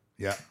Trudeau.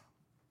 Yeah.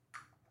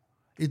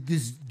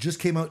 This just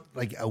came out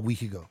like a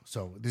week ago,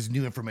 so this is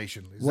new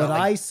information. It's What not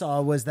I like-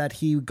 saw was that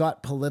he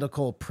got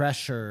political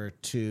pressure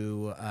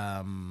to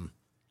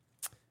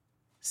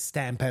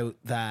stamp out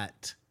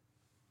that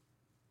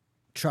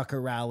trucker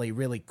rally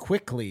really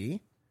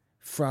quickly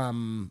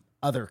from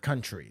other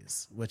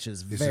countries, which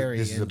is very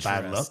this is a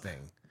bad look?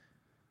 interesting.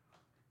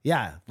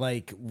 Yeah,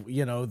 like,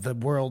 you know, the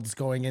world's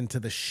going into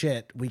the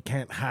shit. We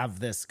can't have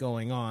this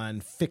going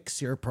on.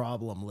 Fix your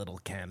problem, little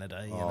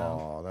Canada, you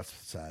know? Oh, that's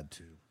sad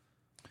too.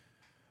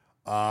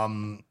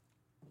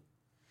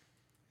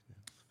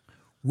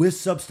 With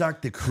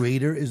Substack, the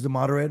creator is the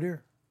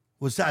moderator.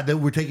 Well, it's sad that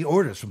we're taking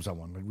orders from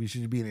someone. Like we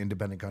should be an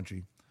independent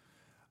country.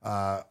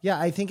 Yeah,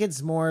 I think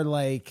it's more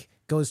like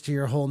goes to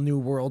your whole new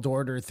world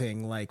order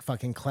thing, like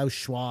fucking Klaus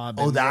Schwab.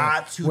 Oh, and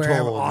that's who where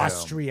told him.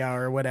 Austria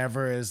or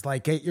whatever is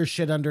like, get your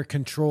shit under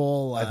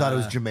control. I thought it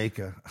was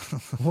Jamaica.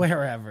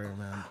 wherever,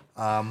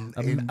 man.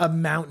 A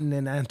mountain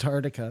in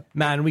Antarctica.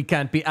 man, we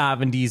can't be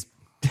having these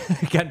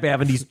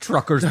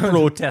truckers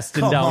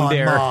protesting down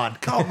there.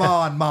 Come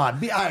on, man.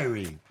 Be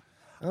Irie.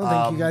 I don't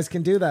think you guys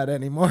can do that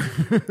anymore.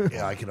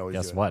 Yeah, I can always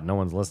Guess do it. what? No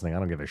one's listening. I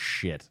don't give a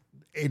shit.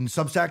 In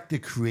Substack, the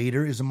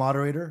creator is a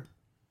moderator.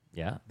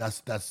 Yeah.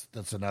 That's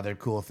another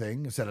cool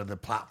thing. Instead of the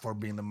platform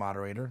being the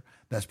moderator,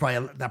 that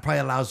probably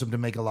allows them to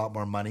make a lot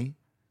more money.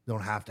 They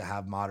don't have to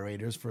have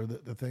moderators for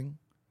the thing,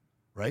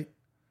 right?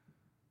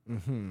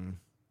 What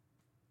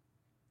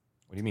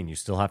do you mean? You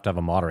still have to have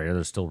a moderator.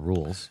 There's still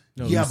rules.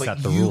 Yeah, You but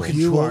set the you rules.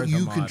 control You are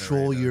the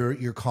control moderator.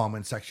 your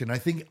comment section. I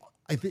think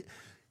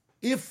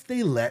if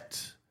they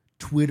let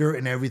Twitter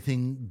and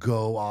everything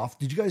go off,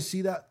 did you guys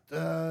see that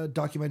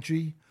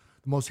documentary,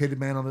 The Most Hated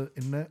Man on the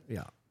Internet?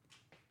 Yeah.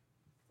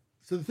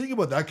 So the thing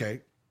about that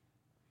guy,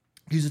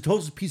 he's a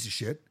total piece of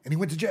shit, and he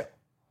went to jail.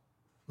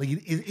 Like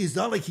it's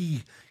not like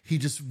he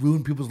just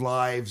ruined people's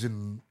lives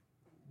and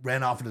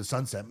ran off into the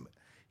sunset.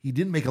 He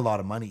didn't make a lot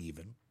of money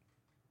even.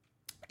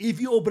 If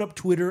you open up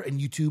Twitter and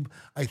YouTube,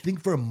 I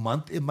think for a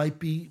month it might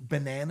be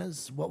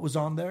bananas what was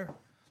on there,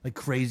 like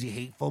crazy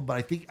hateful. But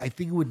I think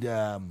it would.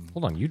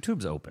 Hold on.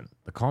 YouTube's open.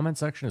 The comment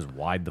section is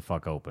wide the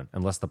fuck open,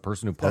 unless the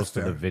person who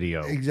posted the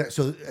video. Exactly.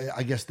 So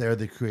I guess they're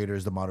the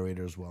creators, the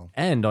moderator as well.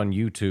 And on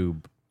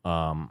YouTube,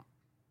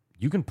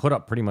 you can put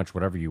up pretty much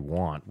whatever you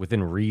want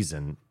within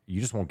reason. You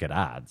just won't get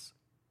ads.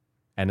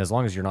 And as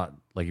long as you're not,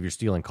 like, if you're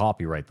stealing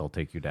copyright, they'll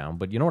take you down.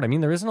 But you know what I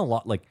mean? There isn't a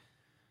lot, like,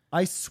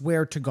 I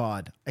swear to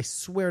God,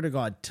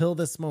 till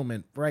this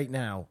moment, right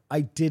now,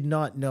 I did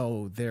not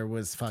know there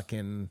was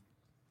fucking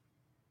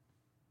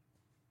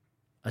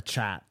a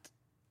chat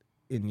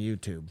in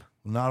YouTube.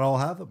 Not all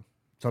have them.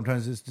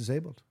 Sometimes it's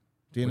disabled.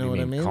 Do you know what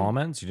I mean?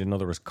 Comments? You didn't know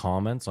there was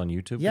comments on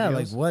YouTube Yeah,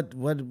 videos? like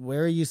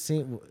where are you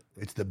seeing?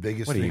 It's the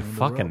biggest What are thing you, in the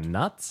fucking world.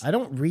 nuts? I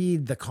don't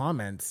read the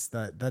comments.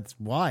 That's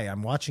why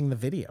I'm watching the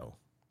video.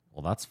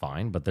 Well, that's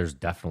fine, but there's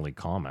definitely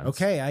comments.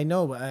 Okay, I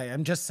know.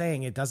 I'm just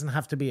saying it doesn't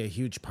have to be a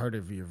huge part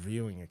of your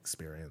viewing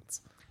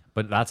experience.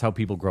 But that's how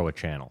people grow a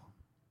channel.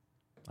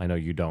 I know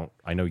you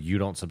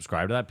don't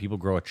subscribe to that. People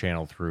grow a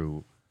channel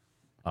through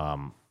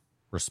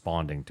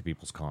responding to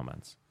people's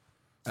comments.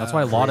 That's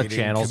why a lot of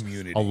channels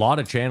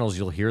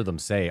you'll hear them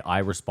say, I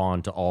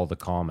respond to all the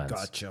comments.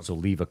 Gotcha. So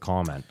leave a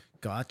comment.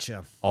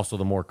 Gotcha. Also,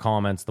 the more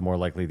comments, the more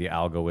likely the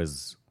algo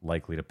is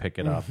likely to pick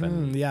it up.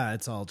 And Yeah,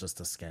 it's all just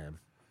a scam.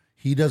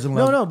 He doesn't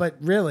love. No, but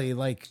really,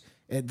 like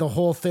the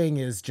whole thing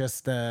is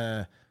just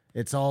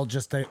it's all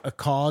just a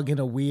cog in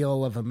a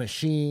wheel of a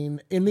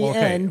machine in the Okay.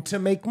 end to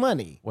make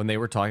money. when they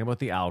were talking about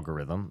the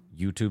algorithm,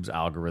 YouTube's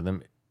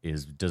algorithm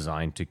is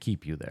designed to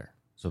keep you there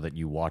so that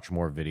you watch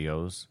more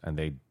videos and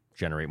they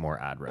generate more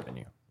ad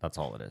revenue. That's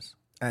all it is.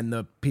 And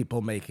the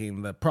people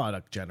making the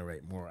product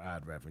generate more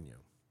ad revenue.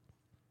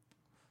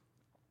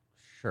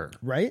 Sure.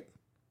 Right?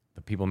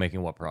 The people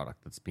making what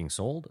product that's being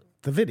sold?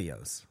 The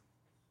videos.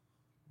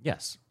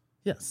 Yes.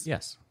 Yes.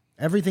 Yes.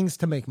 Everything's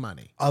to make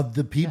money. Of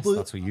the people,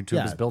 That's what YouTube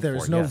Yeah, is built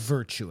there's for. no yes.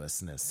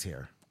 virtuousness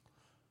here.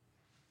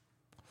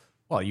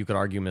 Well, you could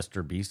argue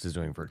Mr. Beast is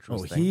doing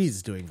virtuous things.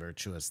 He's doing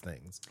virtuous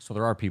things. So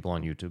there are people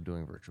on YouTube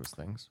doing virtuous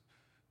things,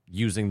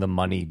 using the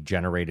money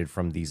generated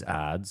from these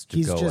ads to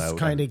He's go just out.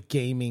 kind of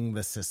gaming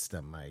the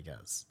system, I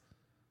guess.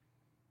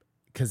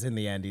 Because in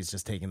the end, he's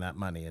just taking that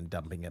money and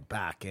dumping it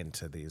back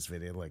into these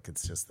videos. Like,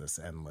 it's just this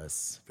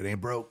endless. If it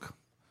ain't broke.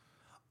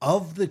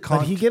 Of the But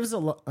content. he gives a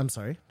lot. I'm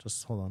sorry.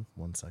 Just hold on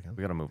 1 second.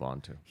 We got to move on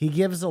to. He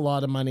gives a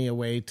lot of money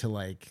away to,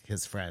 like,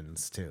 his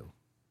friends, too.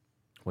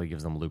 Well, he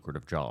gives them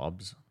lucrative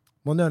jobs.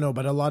 Well, no,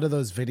 but a lot of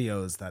those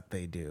videos that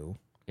they do,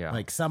 Yeah.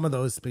 like some of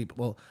those people,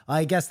 well,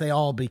 I guess they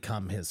all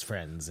become his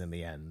friends in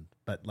the end.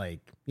 But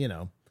like, you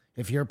know,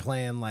 if you're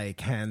playing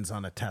like Hands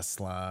on a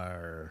Tesla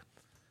or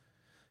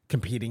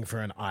competing for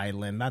an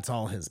island, that's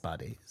all his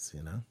buddies,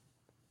 you know?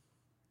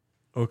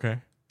 Okay.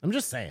 I'm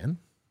just saying.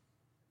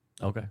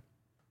 Okay.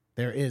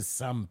 There is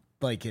some,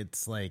 like,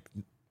 it's like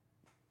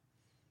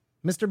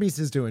Mr. Beast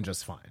is doing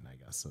just fine, I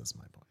guess, is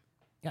my point.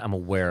 Yeah, I'm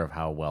aware of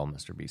how well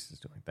Mr. Beast is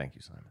doing. Thank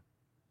you, Simon.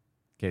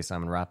 Okay,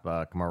 Simon,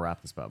 come on,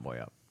 wrap this bad boy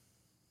up.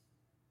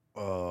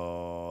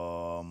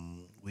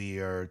 We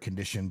are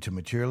conditioned to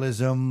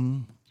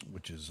materialism,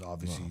 which is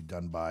obviously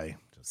done by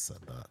Just said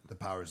that. the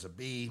powers that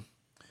be.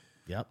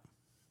 Yep.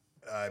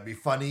 It'd be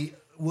funny.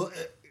 Well,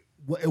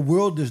 a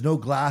world there's no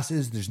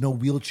glasses, there's no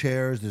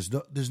wheelchairs,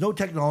 there's no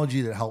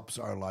technology that helps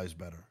our lives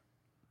better.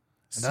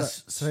 And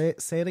that's Say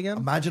it again.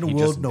 imagine a He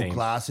world just no named-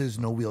 glasses,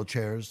 no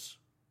wheelchairs.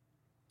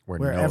 Where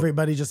no-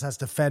 everybody just has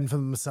to fend for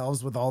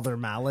themselves with all their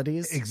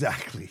maladies.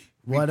 Exactly.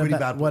 What Pretty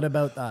about bad. what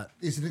about that?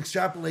 It's an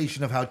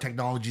extrapolation of how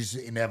technology is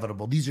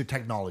inevitable. These are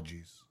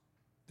technologies.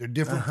 They're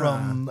different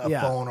from a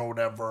Yeah. phone or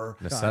whatever.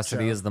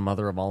 Necessity Gotcha. is the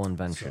mother of all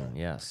invention.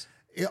 Yes.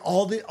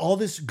 All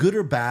this good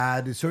or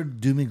bad, it's sort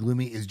of doom and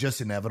gloomy, is just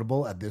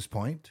inevitable at this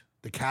point.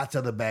 The cat's out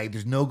of the bag.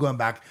 There's no going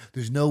back.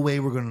 There's no way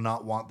we're going to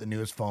not want the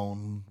newest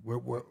phone.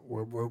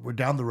 We're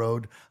down the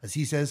road, as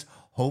he says.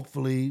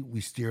 Hopefully,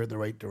 we steer it the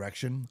right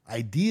direction.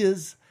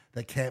 Ideas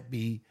that can't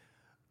be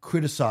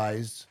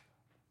criticized,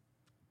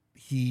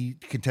 he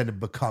can tend to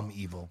become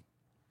evil.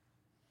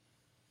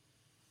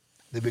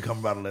 They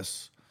become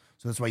rudderless.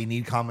 So that's why you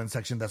need comment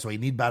section. That's why you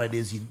need bad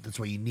ideas. That's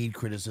why you need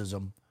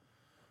criticism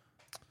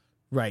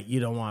Right. You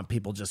don't want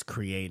people just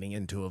creating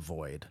into a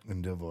void.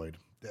 and to avoid.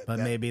 But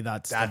maybe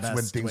that's the best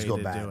when things way go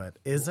to bad. do it.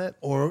 Is it?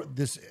 Or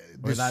this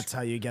Or that's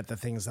how you get the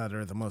things that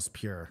are the most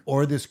pure.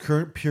 or this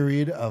current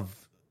period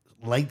of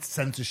light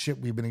censorship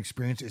we've been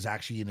experiencing is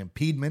actually an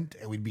impediment,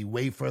 and we'd be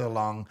way further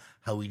along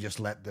how we just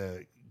let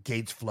the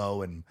gates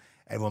flow and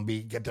everyone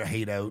get their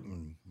hate out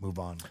and move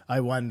on.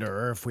 I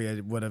wonder if we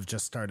would have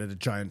just started a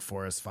giant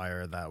forest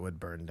fire that would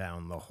burn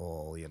down the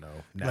whole,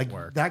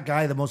 network. Like that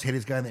guy, the most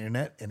hated guy on the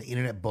internet, and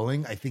internet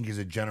bullying, I think is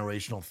a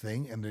generational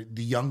thing, and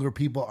the younger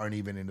people aren't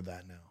even into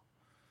that now.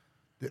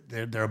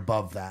 They're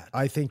above that.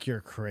 I think you're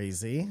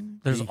crazy.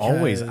 There's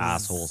always because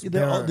assholes.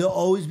 There'll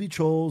always be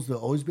trolls.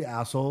 There'll always be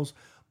assholes.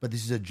 But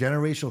this is a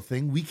generational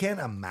thing. We can't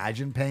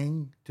imagine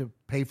paying to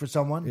pay for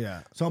someone.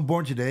 Yeah. Someone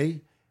born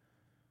today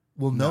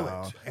will know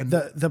it. And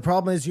The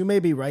problem is, you may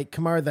be right,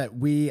 Kamar, that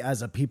we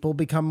as a people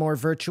become more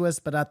virtuous,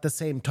 but at the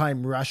same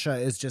time, Russia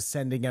is just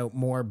sending out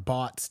more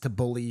bots to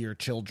bully your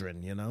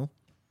children,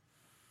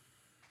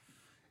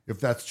 if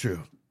that's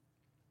true,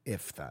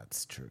 If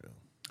that's true.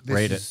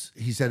 Rate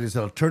he said, is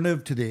an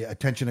alternative to the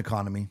attention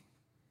economy.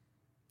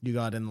 You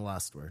got in the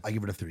last word. I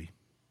give it a 3.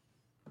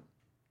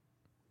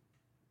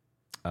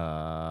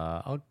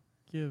 I'll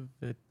give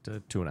it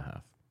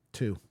 2.5.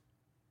 2.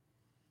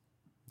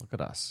 Look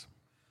at us.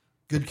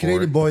 Good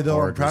Canadian boy, though. I'm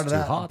porridge proud was of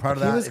too that. hot. I'm proud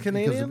of He that. was Because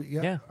Canadian?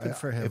 Yeah. Good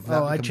for him. if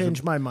that I becomes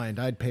changed my mind.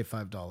 I'd pay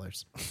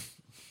 $5.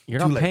 You're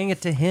Too not late. paying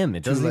it to him.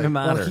 It doesn't late. even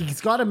Well, matter. he's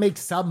got to make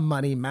some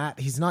money, Matt.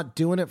 He's not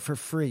doing it for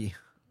free,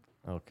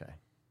 Okay.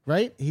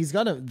 right? He's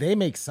got to. They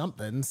make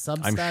something. Substack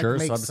I'm sure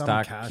makes some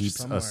Substack cash keeps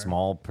somewhere. a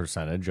small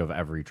percentage of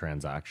every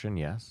transaction.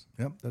 Yes.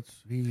 Yep,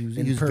 he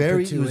In was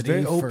very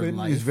perpetuity for open. He was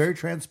life. very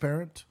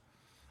transparent.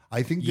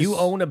 I think You this-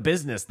 own a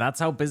business. That's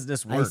how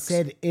business I works.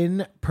 said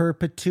in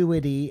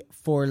perpetuity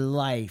for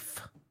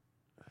life.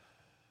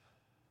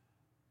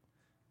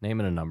 Name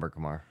and a number,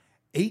 Kumar.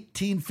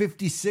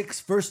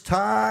 1856, first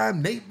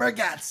time, Nate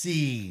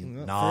Bargatze.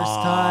 First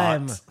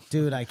time,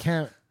 dude. I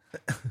can't.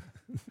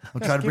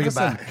 I'm trying to bring it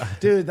back.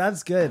 Dude,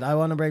 that's good. I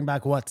want to bring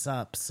back What's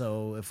Up.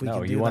 So if we No,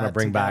 can do you want to that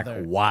bring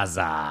together. back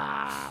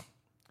Waza.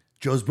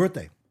 Joe's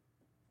birthday.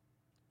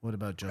 What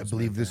about Joe's I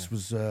believe birthday? this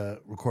was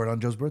recorded on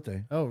Joe's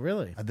birthday. Oh,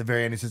 really? At the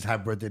very end, he says,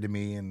 happy birthday to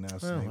me, and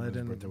asked Well, Nate I when his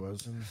didn't- birthday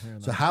was. didn't hear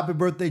So happy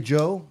birthday,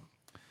 Joe.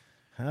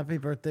 Happy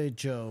birthday,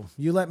 Joe.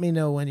 You let me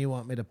know when you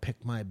want me to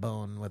pick my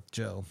bone with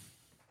Joe.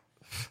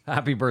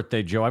 Happy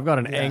birthday, Joe. I've got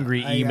an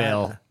angry I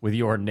email got- with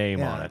your name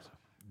Yeah. on it.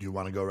 Do you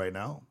want to go right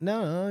now?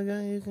 No,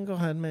 you can go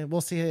ahead, man.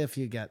 We'll see if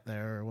you get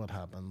there or what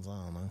happens. I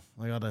don't know.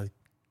 I got to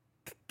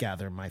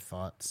gather my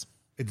thoughts.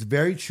 It's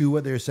very true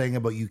what they're saying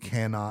about you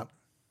can't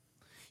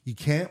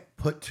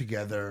put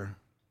together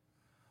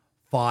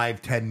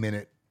 5-10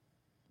 minute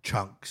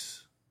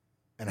chunks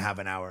and have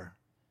an hour.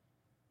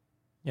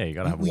 Yeah, you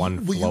got to have Well,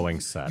 one you- flowing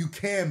set. You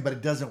can, but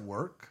it doesn't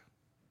work.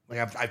 Like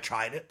I've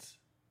tried it,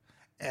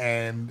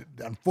 And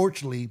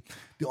unfortunately,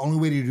 the only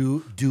way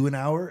to do an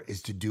hour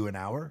is to do an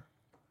hour.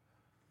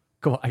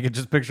 Come on, I can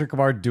just picture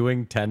Kamar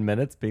doing 10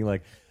 minutes, being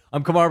like,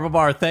 I'm Kamar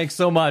Babar, thanks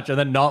so much. And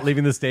then not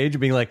leaving the stage and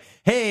being like,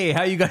 hey,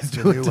 how you guys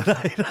doing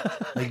tonight?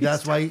 Like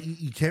that's why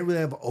you can't really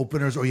have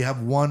openers, or you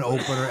have one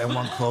opener and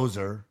one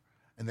closer,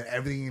 and then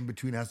everything in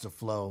between has to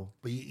flow.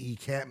 But you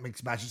can't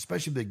mix match,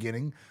 especially the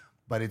beginning.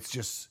 But it's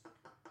just,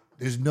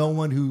 there's no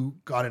one who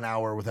got an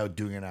hour without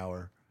doing an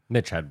hour.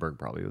 Mitch Hedberg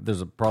probably.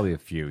 There's probably a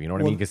few, you know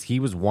what I mean? Because he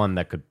was one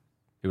that could,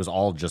 it was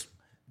all just.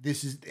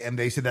 This is, and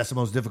they said that's the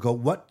most difficult.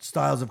 What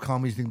styles of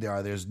comedy do you think there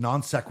are? There's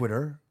non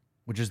sequitur,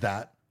 which is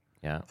that.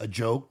 Yeah. A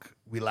joke,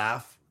 we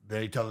laugh.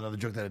 Then you tell another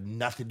joke that had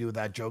nothing to do with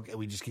that joke, and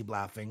we just keep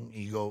laughing.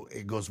 You go,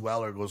 it goes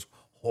well or it goes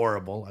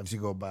horrible. I've seen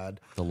it go bad.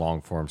 The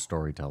long form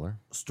storyteller.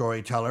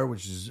 Storyteller,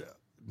 which is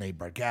Nate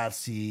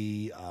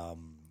Bargatze,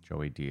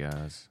 Joey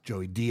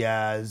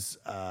Diaz,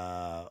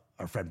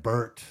 our friend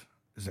Bert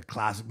is a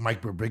classic.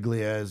 Mike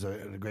Birbiglia is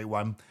a great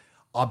one.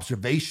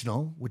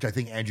 Observational, which I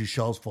think Andrew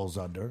Schultz falls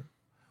under,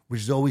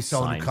 which is always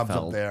someone who comes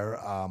up Seinfeld.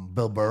 there.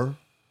 Bill Burr.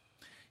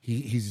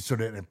 He's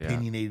sort of an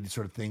opinionated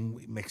sort of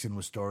thing mixed in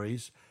with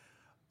stories.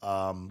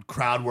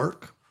 Crowd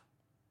work.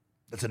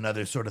 That's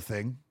another sort of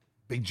thing.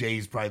 Big J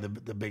is probably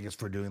the biggest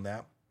for doing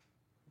that.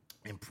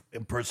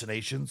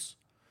 Impersonations.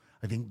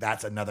 I think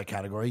that's another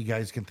category. You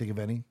guys can think of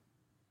any?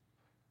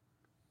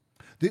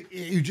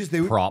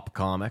 Prop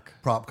comic.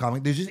 Prop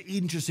comic. They're just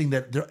interesting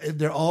that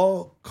they're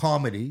all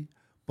comedy,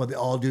 but they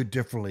all do it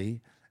differently.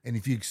 And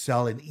if you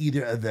excel in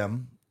either of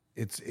them,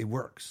 it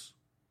works.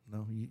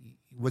 No,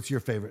 what's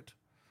your favorite?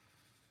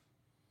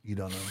 You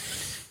don't know.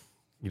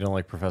 You don't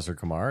like Professor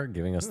Kamar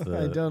giving us the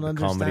I don't the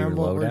comedy understand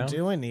what lowdown? we're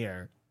doing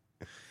here.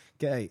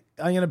 Okay,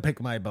 I'm gonna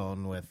pick my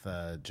bone with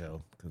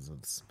Joe because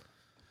it's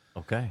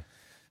Okay.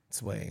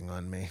 weighing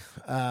on me.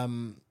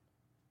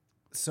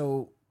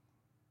 So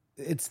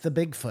it's the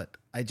Bigfoot.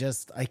 I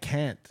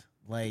can't.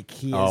 Like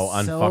he is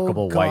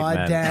unfuckable so white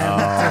men.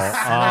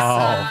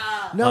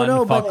 goddamn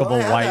No, but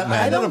Unfuckable white I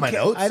men. don't my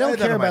notes. I don't had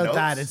that care in my about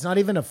that. notes. It's not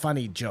even a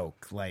funny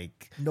joke.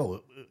 Like,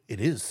 No, it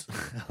is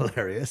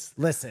hilarious.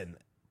 listen,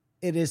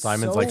 it is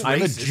Simon's so like,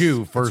 I'm a racist.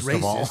 Jew, It's first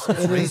of all. racist.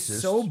 It's it is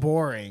racist. so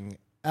boring.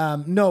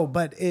 No,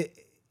 but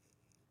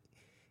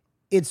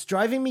it's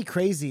driving me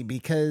crazy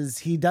because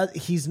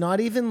he's not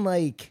even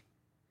like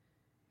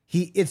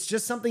it's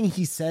just something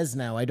he says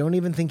now. I don't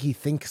even think he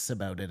thinks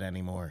about it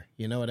anymore.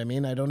 You know what I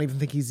mean? I don't even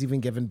think he's even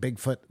given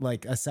Bigfoot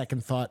like a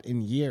second thought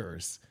in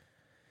years.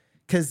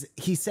 Cause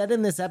he said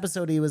in this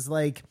episode, he was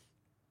like,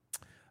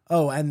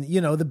 oh, and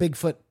you know, the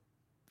Bigfoot,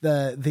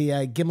 the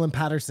Gimlin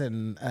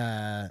Patterson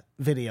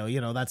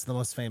video, that's the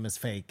most famous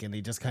fake. And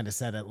he just kind of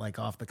said it like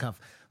off the cuff.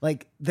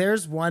 Like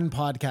there's one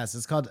podcast,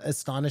 it's called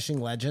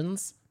Astonishing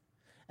Legends.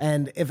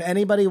 And if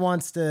anybody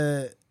wants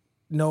to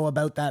know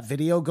about that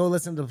video, go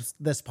listen to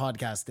this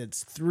podcast.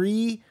 It's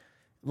 3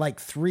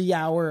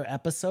 3-hour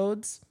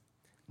episodes.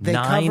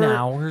 9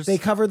 hours? They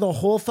cover the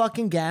whole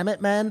fucking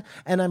gamut, man.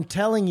 And I'm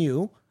telling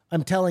you,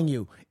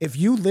 if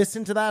you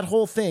listen to that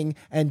whole thing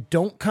and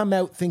don't come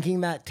out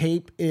thinking that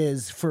tape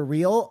is for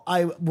real,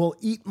 I will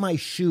eat my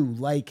shoe.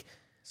 Like,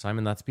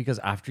 Simon, that's because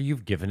after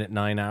you've given it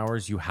 9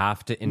 hours, you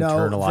have to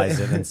internalize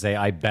it and say,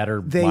 I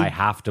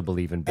have to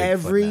believe in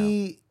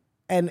Bigfoot now.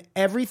 And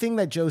everything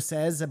that Joe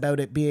says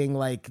about it being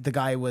like the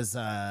guy was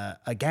a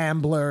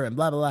gambler and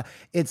blah, blah, blah.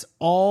 It's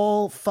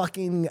all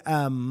fucking,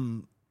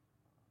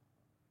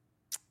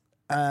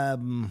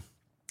 they're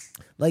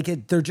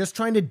just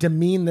trying to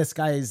demean this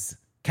guy's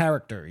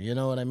character. You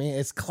know what I mean?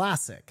 It's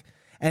classic.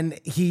 And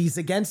he's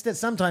against it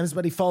sometimes,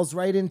 but he falls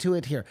right into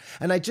it here.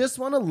 And I just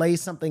want to lay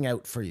something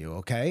out for you,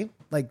 okay?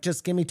 Like,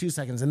 just give me 2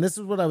 seconds. And this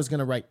is what I was going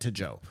to write to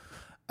Joe.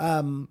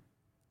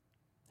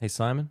 Hey,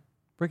 Simon,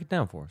 break it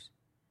down for us.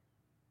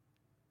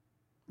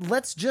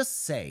 Let's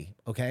just say,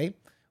 okay,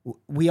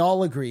 we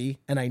all agree,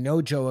 and I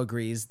know Joe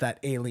agrees, that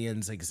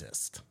aliens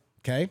exist,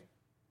 okay?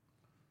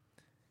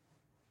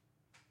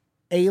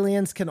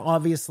 Aliens can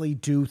obviously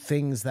do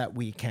things that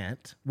we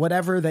can't.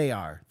 Whatever they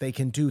are, they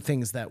can do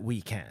things that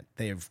we can't.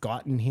 They've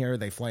gotten here,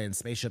 they fly in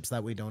spaceships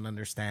that we don't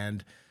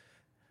understand.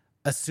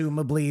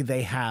 Assumably,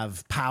 they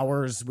have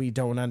powers we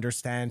don't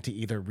understand to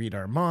either read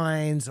our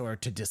minds or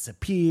to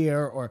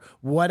disappear or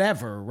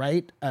whatever,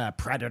 right?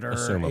 Predator,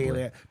 Assumably.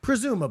 alien.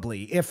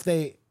 Presumably, if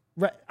they...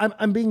 Right,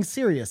 I'm being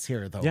serious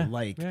here, though.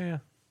 Yeah.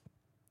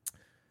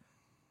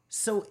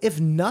 So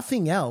if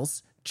nothing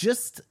else,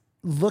 just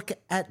look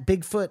at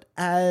Bigfoot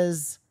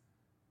as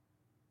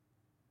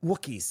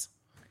Wookiees.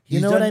 You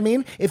know what I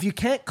mean? If you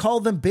can't call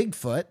them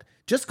Bigfoot,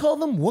 just call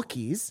them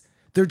Wookiees.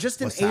 They're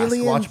just an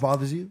alien. Sasquatch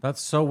bothers you?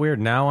 That's so weird.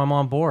 Now I'm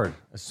on board.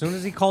 As soon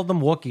as he called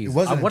them Wookiees, It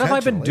wasn't what have I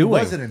been intentional. It doing?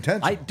 wasn't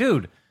intentional.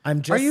 Dude,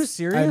 are you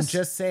serious? I'm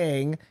just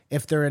saying,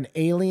 if they're an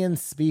alien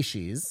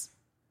species,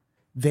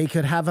 they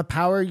could have a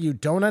power you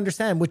don't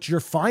understand, which you're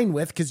fine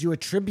with because you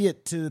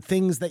attribute to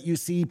things that you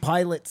see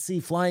pilots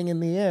see flying in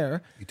the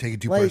air. You take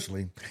it too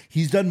personally.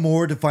 He's done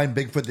more to find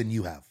Bigfoot than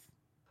you have.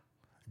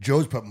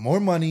 Joe's put more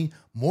money,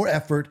 more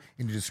effort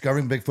into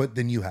discovering Bigfoot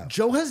than you have.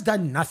 Joe has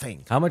done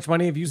nothing. How much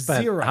money have you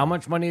spent? Zero. How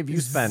much money have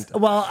you spent?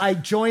 Well, I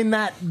joined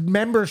that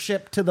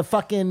membership to the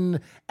fucking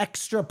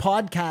extra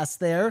podcast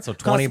there. So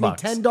Cost me $20.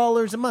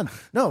 $10 a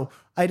month. No,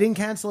 I didn't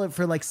cancel it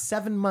for like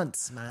 7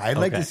 months, man. I'd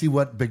like Okay. to see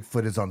what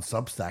Bigfoot is on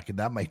Substack, and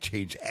that might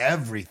change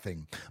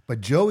everything.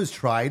 But Joe has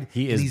tried.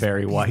 He is and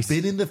very wise.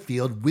 He's been in the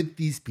field with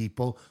these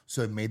people,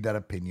 so he made that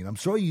opinion. I'm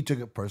sorry you took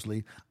it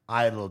personally.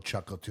 I had a little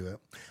chuckle to it.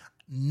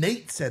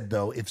 Nate said,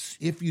 though,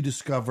 if you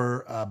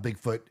discover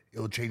Bigfoot,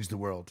 it'll change the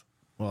world,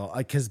 Well,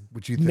 because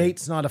What you think?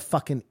 Nate's not a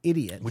fucking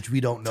idiot. which we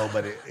don't know,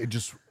 but it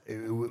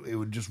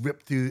would just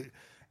rip through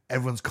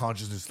everyone's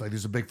consciousness. Like,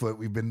 there's a Bigfoot.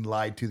 We've been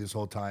lied to this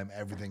whole time.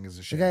 Everything is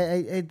a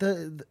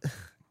shame.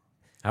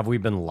 Have we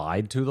been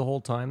lied to the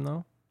whole time,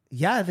 though?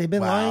 Yeah, they've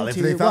been Well, lying if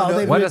to they you. found Well, out-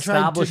 they've What been trying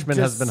to establishment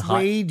has been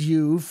dissuade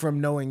you from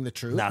knowing the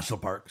truth. National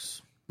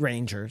parks,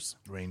 Rangers,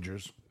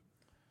 rangers.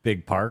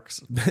 Big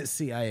parks.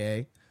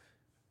 CIA.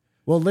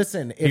 Well,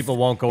 listen. If, People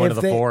won't go into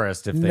the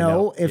forest if they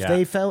know. If Yeah.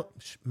 they found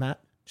Matt,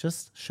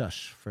 just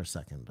shush for a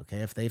second, okay?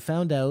 If they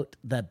found out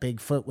that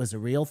Bigfoot was a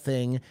real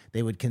thing,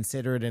 they would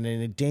consider it an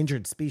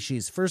endangered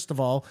species, first of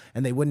all,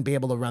 and they wouldn't be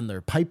able to run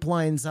their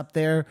pipelines up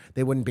there.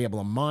 They wouldn't be able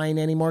to mine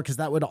anymore because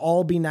that would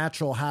all be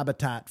natural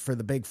habitat for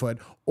the Bigfoot.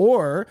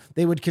 Or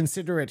they would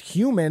consider it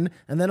human,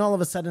 and then all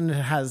of a sudden it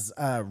has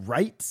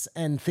rights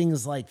and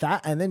things like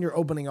that, and then you're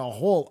opening a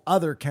whole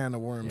other can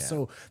of worms.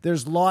 So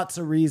there's lots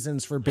of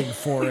reasons for big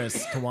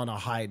forests to want to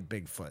hide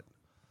Bigfoot.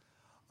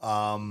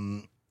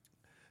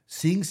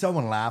 Seeing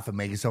someone laugh and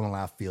making someone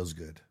laugh feels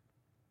good.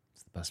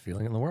 It's the best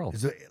feeling in the world.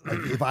 So, like,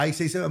 if I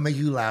say something, make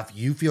you laugh,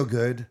 you feel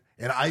good,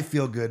 and I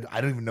feel good. I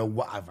don't even know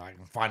what I'm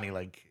finding.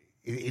 Like,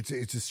 it's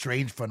a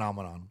strange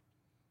phenomenon,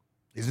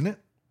 isn't it?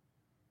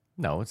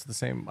 No, it's the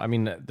same. I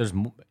mean, I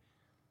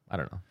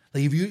don't know.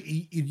 Like, if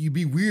you'd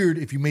be weird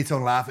if you made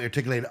someone laugh and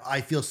articulate, I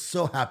feel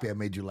so happy I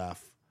made you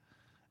laugh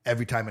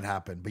every time it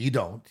happened, but you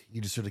don't. You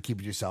just sort of keep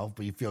it yourself,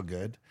 but you feel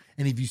good.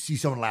 And if you see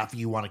someone laughing,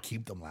 you want to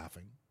keep them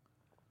laughing.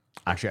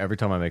 Actually, every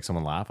time I make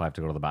someone laugh, I have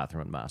to go to the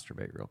bathroom and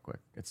masturbate real quick.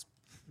 It's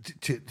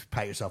To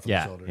pat yourself on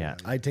Yeah, the shoulder. yeah.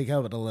 I take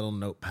out a little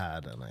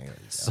notepad and I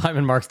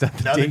Simon Mark's death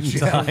Another date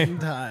challenge. time.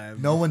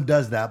 time. No one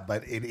does that,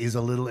 but it is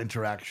a little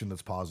interaction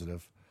that's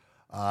positive.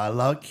 I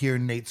love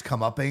hearing Nate's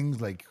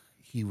come-uppings. Like,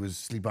 he was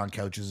sleeping on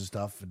couches and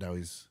stuff, and now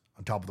he's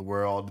on top of the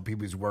world, the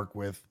people he's worked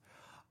with.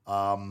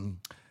 Have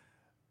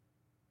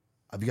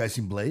you guys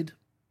seen Blade?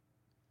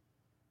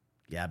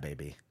 Yeah,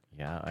 baby.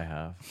 Yeah, I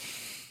have.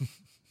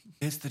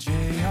 It's the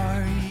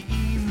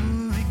JRE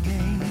movie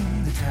game.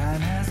 The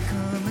time has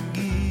come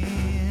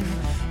again.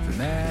 For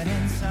Matt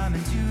and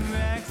Simon, two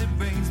rags that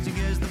brings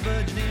together the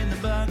budget in the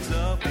box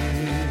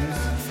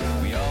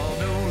office. We all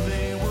know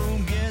they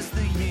won't guess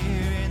the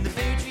year, and the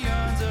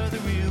Patreons are the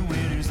real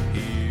winners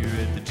here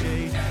at the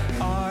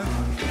JRE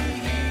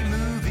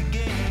movie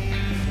game.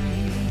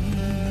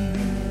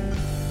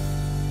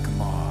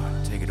 Come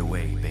on, take it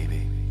away,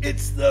 baby.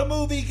 It's the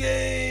movie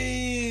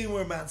game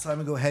where Matt and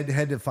Simon go head to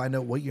head to find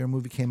out what year a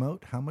movie came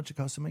out, how much it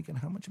cost to make, and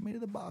how much it made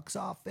at the box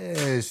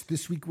office.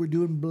 This week we're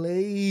doing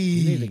Blade.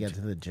 You need to get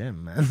to the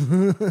gym,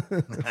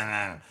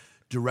 man.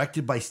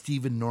 Directed by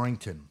Stephen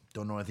Norrington.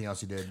 Don't know anything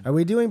else he did. Are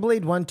we doing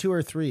Blade 1, 2,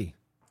 or 3?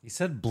 He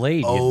said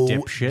Blade, you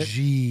dipshit.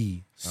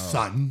 OG,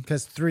 son.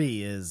 Because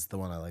 3 is the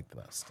one I like the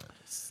best.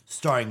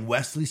 Starring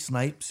Wesley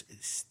Snipes,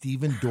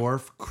 Stephen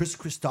Dorff, Chris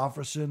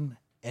Christopherson,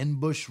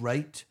 Enbush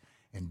Wright,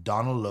 and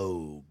Donald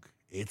Logue.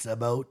 It's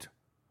about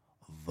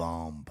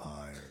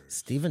vampires.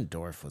 Stephen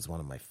Dorff was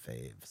one of my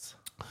faves.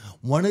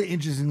 One of the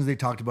interesting things they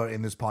talked about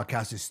in this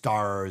podcast is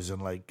stars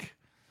and like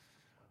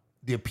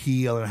the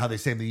appeal and how they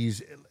say they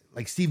use,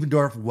 like, Stephen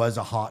Dorff was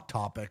a hot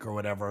topic or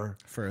whatever.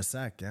 For a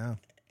sec, yeah.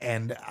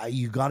 And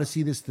you got to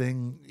see this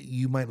thing.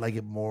 You might like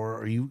it more,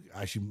 or you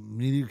actually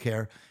neither you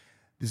care.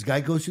 This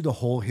guy goes through the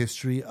whole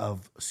history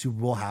of Super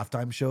Bowl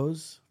halftime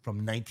shows from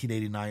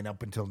 1989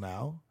 up until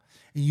now.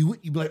 And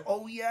you'd be like,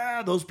 oh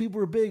yeah, those people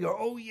were big, or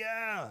oh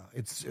yeah.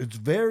 It's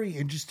very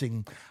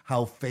interesting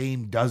how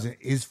fame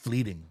is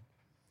fleeting.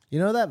 You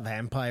know that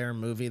vampire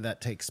movie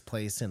that takes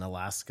place in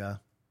Alaska?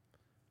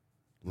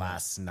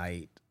 Last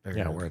Night.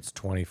 Yeah, where it's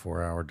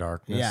 24-hour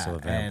darkness, so the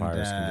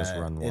vampires can just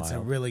run wild. It's a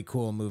really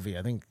cool movie.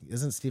 I think,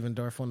 isn't Stephen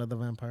Dorff one of the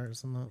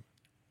vampires in that?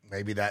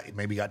 Maybe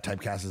got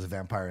typecast as a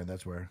vampire, and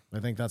that's where. I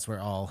think that's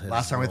where all his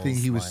Last time I think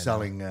roles he was line up.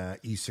 selling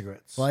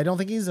e-cigarettes. Well, I don't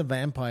think he's a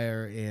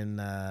vampire in.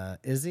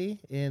 Is he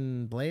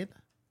in Blade?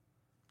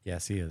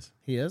 Yes, he is.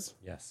 He is.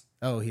 Yes.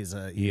 Oh, he's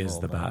a. He is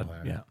evil the bad.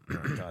 vampire. Yeah.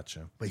 Oh,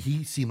 gotcha. But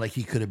he seemed like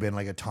he could have been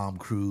like a Tom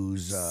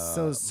Cruise,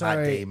 So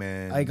sorry,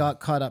 Matt Damon. I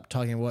got caught up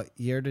talking. What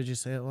year did you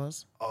say it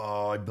was?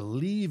 Oh, I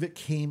believe it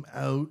came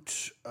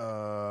out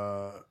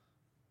the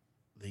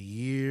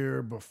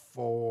year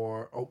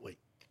before. Oh wait!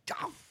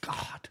 Oh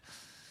God!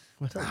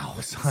 Wow,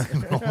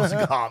 Simon almost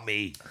got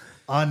me.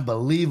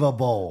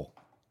 Unbelievable.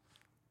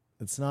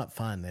 It's not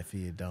fun if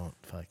you don't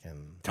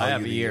fucking. Tell I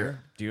have you a the year.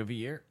 Do you have a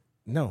year?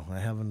 No, I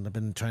haven't. I've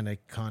been trying to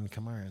con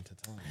Kamar into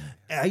telling me.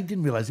 I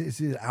didn't realize it's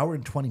an hour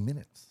and 20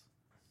 minutes.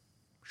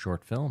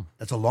 Short film.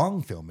 That's a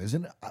long film,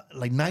 isn't it?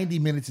 Like 90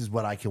 minutes is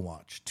what I can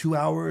watch. 2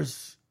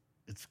 hours,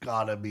 it's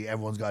gotta be.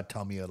 Everyone's got to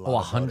tell me a lot. Oh,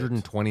 about it.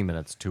 120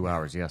 minutes, 2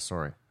 hours. Yeah,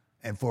 sorry.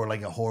 And for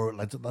like a horror,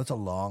 that's a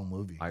long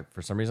movie.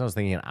 For some reason, I was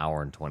thinking an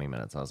hour and 20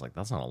 minutes. I was like,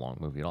 that's not a long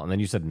movie at all. And then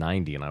you said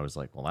 90, and I was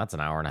like, well, that's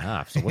an hour and a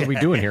half. So what are we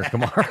doing here,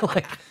 Kamar?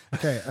 Like,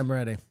 Okay, I'm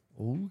ready.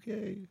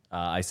 Okay.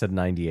 I said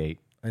 98.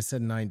 I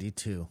said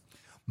 92.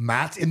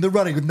 Matt's in the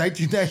running with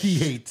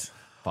 1998,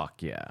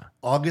 Fuck yeah.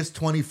 August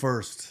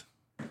 21st.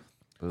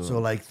 So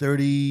like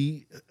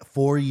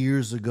 34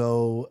 years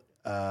ago.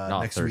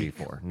 Not next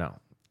 34. week. No,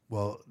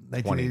 Well,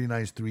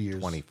 1989 is 3 years.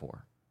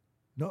 24.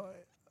 No,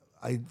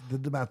 I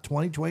did the math.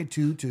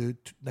 2022 to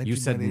 1998. You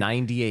said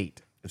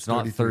 98. It's not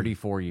 33.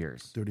 34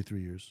 years.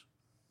 33 years.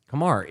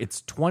 Kamar,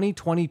 it's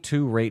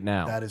 2022 right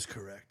now. That is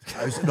correct.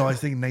 I was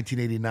thinking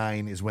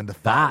 1989 is when the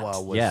That,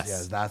 fatwa was. yes.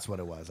 Yes, that's what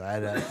it was. I had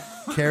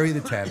to carry the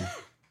 10.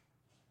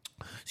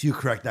 So you're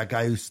correct. That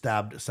guy who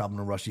stabbed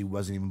Salman Rushdie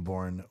wasn't even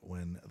born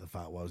when the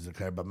fatwa was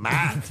declared. But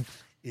Matt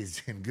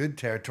is in good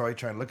territory.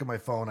 Trying to look at my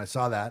phone. I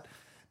saw that.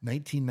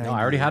 1990. No,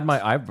 I already had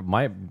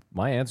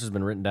my answer's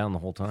been written down the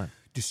whole time.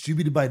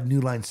 Distributed by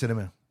New Line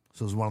Cinema.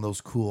 So it was one of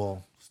those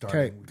cool starting.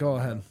 Okay, go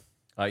ahead.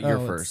 You're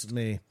Oh, first. It's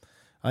me.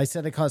 I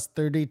said it cost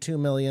 $32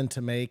 million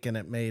to make, and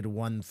it made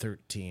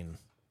 $113.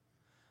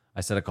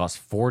 I said it cost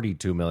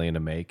 $42 million to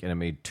make, and it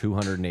made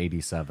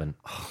 $287.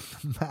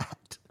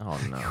 Matt, Oh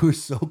no! you were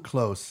so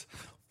close.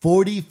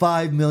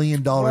 $45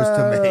 million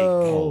to make.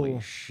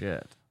 Holy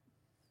shit!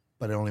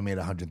 But it only made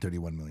 $131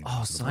 million.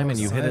 Oh, Simon,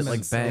 you hit it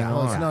like bang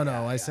Close. on.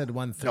 No, I said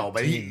 113. No,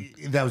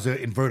 but that was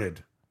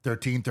inverted.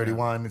 13,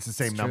 31. It's the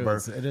same It's true. number.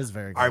 It is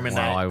very good.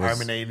 Wow, I was-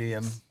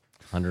 Armenian.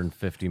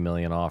 150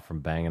 million off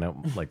from banging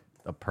out like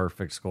a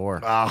perfect score.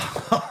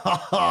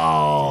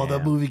 Oh, the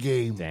movie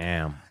game.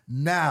 Damn.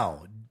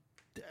 Now,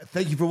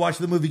 thank you for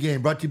watching the movie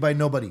game. Brought to you by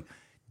Nobody.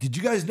 Did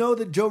you guys know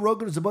that Joe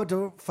Rogan is about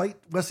to fight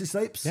Wesley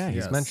Snipes? Yeah,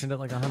 he's mentioned it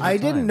like 100 I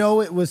times. didn't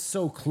know it was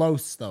so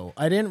close, though.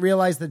 I didn't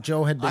realize that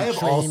Joe had been I have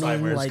training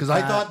Alzheimer's like because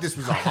I that. thought this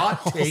was a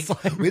hot take.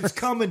 It's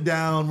coming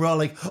down. We're all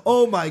like,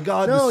 oh my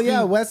God. No, the yeah,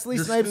 Stu- Wesley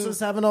the Snipes Stu- was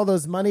having all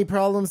those money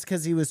problems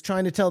because he was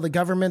trying to tell the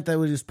government that he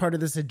was part of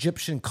this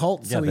Egyptian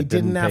cult, so Yeah, he that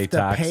didn't didn't have pay to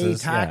pay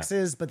taxes, yeah.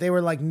 taxes. But they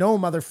were like, "No,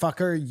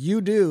 motherfucker,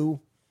 you do."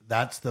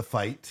 That's the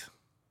fight.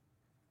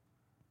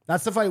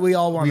 That's the fight we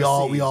all want. We to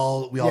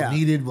all see. Yeah.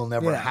 needed. Will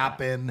never Yeah.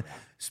 happen.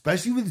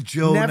 Especially with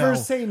Joe. Never now.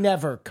 say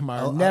never,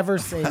 Kamar. Never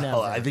say Well, never.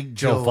 I think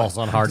Joe falls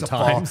on hard has to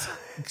fall times.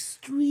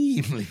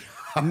 Extremely.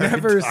 hard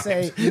Never times.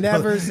 say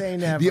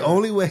never. The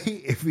only way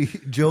if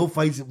Joe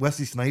fights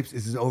Wesley Snipes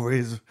is over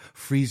his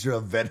freezer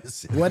of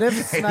venison. What if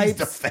And he's Snipes?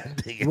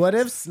 defending it. What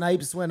if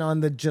Snipes went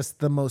on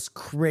the most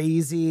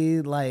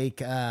crazy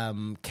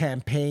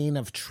campaign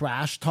of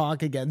trash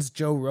talk against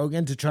Joe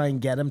Rogan to try and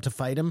get him to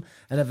fight him,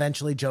 and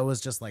eventually Joe was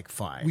just like,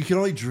 "Fine." We can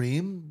only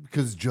dream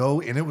because Joe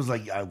in it was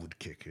like, I would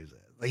kick his ass.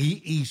 Like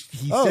he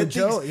Oh, said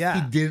Joe, things yeah.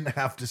 he didn't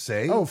have to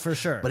say. Oh, for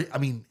sure. But I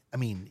mean,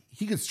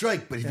 he could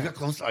strike, but if you got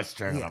close, I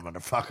strike him,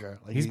 motherfucker.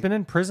 Like He's been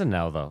in prison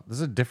now, though. This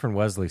is a different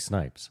Wesley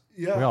Snipes.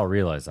 Yeah. We all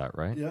realize that,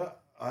 right? Yeah,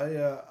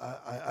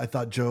 I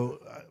thought Joe.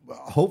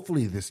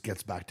 Hopefully, this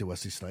gets back to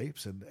Wesley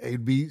Snipes, and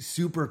it'd be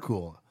super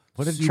cool.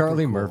 What if Super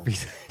Charlie cool. Murphy?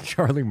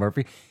 Charlie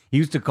Murphy. He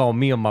used to call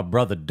me and my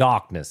brother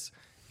Darkness.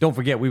 Don't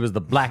forget, we was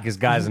the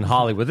blackest guys in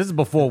Hollywood. This is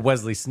before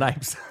Wesley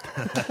Snipes.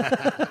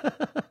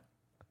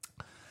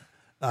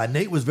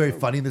 Nate was very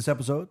funny in this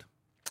episode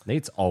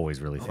Nate's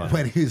always really funny.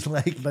 when he's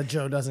like, But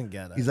Joe doesn't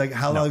get it. he's like,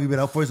 how long have you been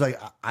out for? He's like,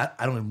 I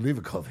don't even believe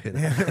in COVID.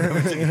 I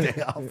never took a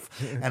day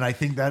off. And I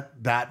think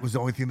that was the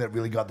only thing that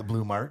really got the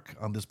blue mark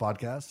on this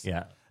podcast.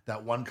 Yeah.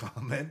 That one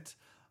comment.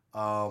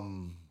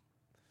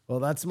 Well,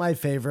 that's my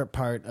favorite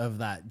part of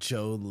that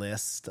Joe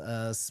List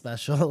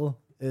special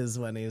is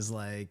when he's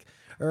like,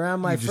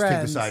 around my You just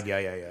friends. take the side.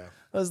 Yeah.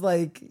 I was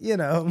like,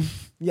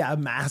 yeah,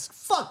 mask.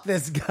 Fuck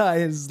this guy,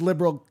 his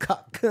liberal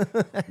cuck.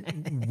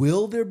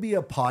 Will there be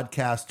a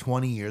podcast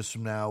 20 years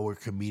from now where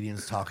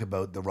comedians talk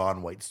about the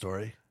Ron White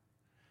story?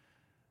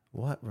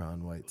 What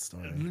Ron White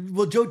story?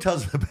 Well, Joe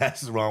tells the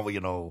best. Ron,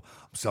 I'm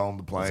selling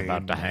the plane.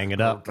 about to hang it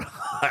up.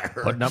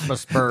 Putting up my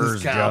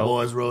spurs, These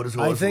Cowboys rode his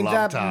horse I think for a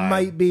long that time.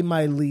 might be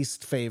my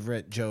least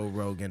favorite Joe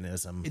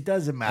Roganism. It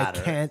doesn't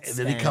matter. can't And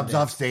then he stand comes it.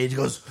 off stage and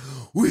goes,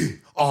 "We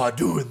are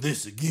doing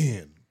this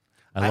again."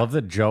 I love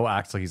that Joe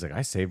acts like he's like,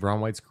 I saved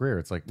Ron White's career.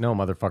 It's like, no,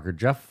 motherfucker,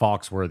 Jeff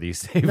Foxworthy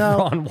saved No.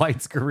 Ron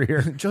White's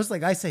career. Joe's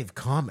like, I save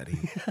comedy.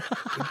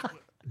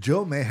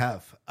 Joe may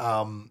have.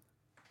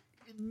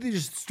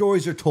 These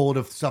stories are told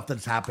of stuff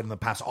that's happened in the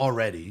past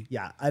already.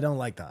 Yeah, I don't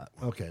like that.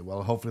 Okay,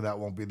 well, hopefully that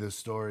won't be this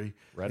story.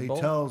 Red he Bull?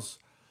 tells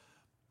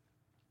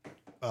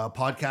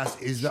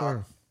podcast is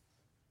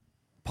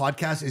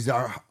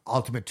our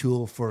ultimate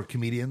tool for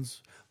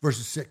comedians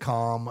versus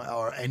sitcom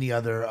or any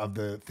other of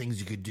the things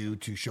you could do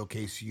to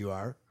showcase who you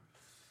are.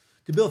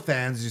 To build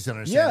fans, just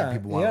understand that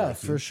people want to like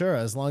for you. sure.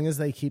 As long as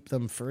they keep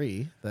them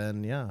free,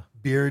 then yeah.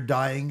 Beard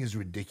dyeing is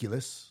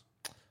ridiculous.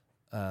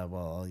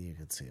 Well, you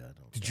could see I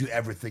don't. Did you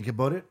ever think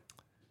about it?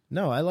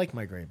 No, I like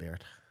my gray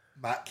beard.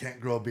 Matt can't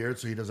grow a beard,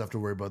 so he doesn't have to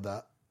worry about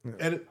that.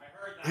 And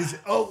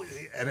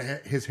And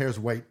his hair's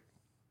white.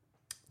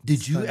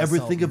 Did you kind of ever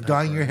salt think and of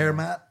dyeing your pepper, hair, yeah.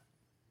 Matt?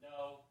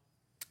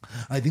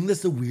 I think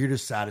that's the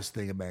weirdest, saddest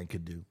thing a man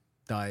could do.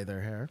 Dye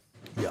their hair.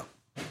 Yeah.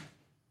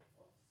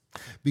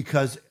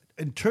 Because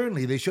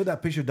internally, they showed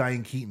that picture of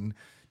Diane Keaton.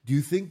 Do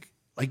you think,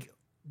 like,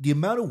 the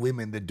amount of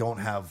women that don't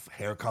have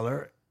hair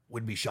color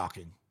would be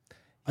shocking?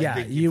 I Yeah,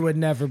 think you would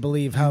never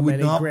believe how you would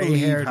many not believe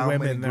gray-haired how many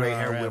women there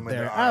gray-haired are out women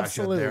there. there are out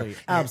Absolutely,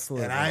 there.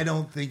 absolutely. And I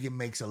don't think it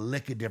makes a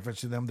lick of difference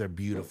to them. They're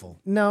beautiful.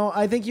 No,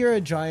 I think you're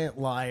a giant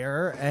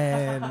liar,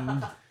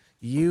 and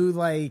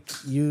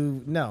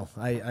No,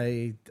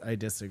 I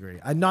disagree.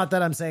 Not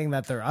that I'm saying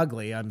that they're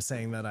ugly. I'm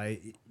saying that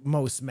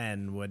most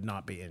men would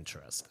not be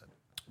interested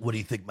What do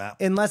you think, Matt?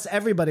 unless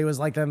everybody was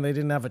like them. They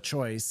didn't have a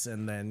choice,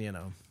 and then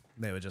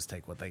they would just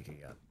take what they could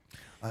get.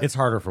 It's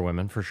harder for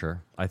women for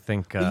sure. I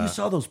think. But you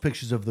saw those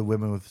pictures of the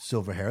women with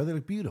silver hair. They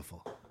look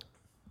beautiful.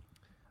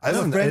 I have a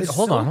It's friend.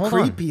 hold so on.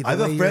 creepy. The I have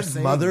way a you're friend's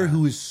saying mother that.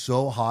 who is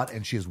so hot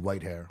and she has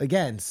white hair.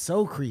 Again,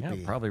 so yeah,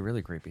 creepy. probably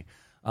really creepy.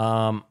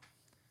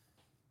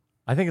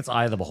 I think it's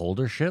eye of the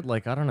beholder shit.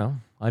 Like, I don't know.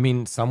 I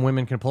mean, some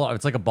women can pull off.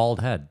 It's like a bald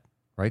head,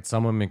 right?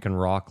 Some women can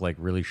rock like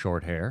really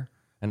short hair,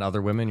 and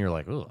other women, you're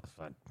like, oh,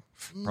 I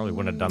probably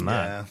wouldn't have done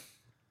that. Yeah.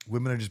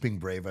 Women are just being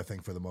brave, I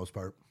think, for the most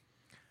part.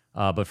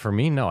 But for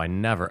me, no, I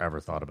never ever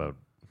thought about.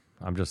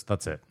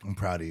 That's it. I'm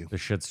proud of you. The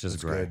shit's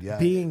just great. Good, yeah.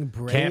 Being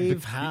Can't be-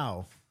 brave,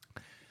 how?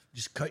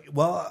 Just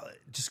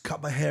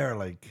cut my hair.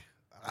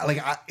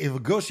 If a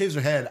girl shaves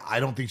her head, I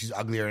don't think she's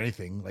ugly or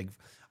anything. Like,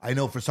 I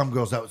know for some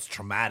girls that was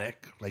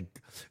traumatic.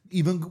 Like,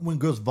 even when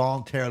girls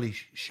voluntarily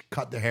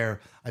cut their hair,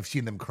 I've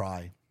seen them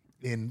cry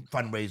in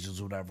fundraisers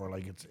or whatever.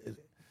 Like,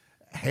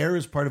 hair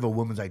is part of a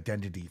woman's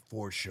identity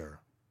for sure.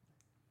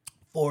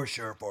 For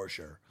sure.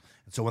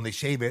 And so when they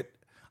shave it,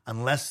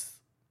 unless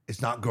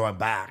it's not growing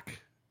back,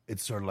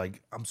 it's sort of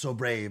like, I'm so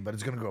brave, but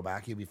it's going to grow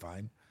back. You'll be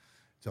fine.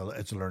 So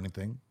it's a learning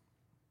thing.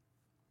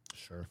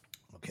 Sure.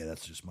 Okay,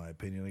 that's just my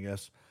opinion, I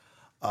guess.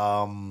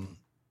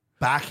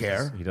 Back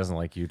hair. He doesn't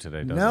like you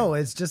today, does No,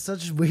 he? it's just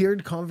such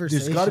weird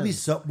conversation. There's got to be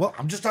some. Well,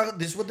 I'm just talking.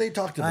 This is what they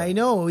talked about. I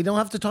know. We don't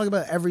have to talk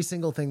about every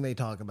single thing they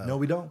talk about. No,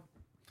 we don't.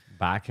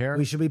 Back hair?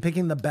 We should be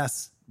picking the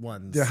best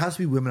ones. There has to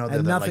be women out there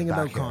and that nothing like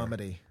about back hair.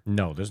 comedy.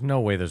 No, there's no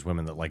way there's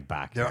women that like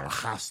back There hair.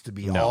 has to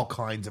be No. all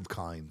kinds of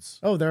kinds.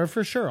 Oh, there are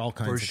for sure all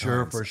kinds For of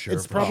sure, kinds. for sure,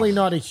 It's for probably sure.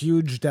 not a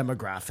huge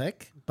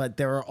demographic, but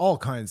there are all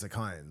kinds of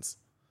kinds.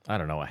 I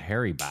don't know, a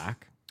hairy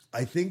back.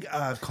 I think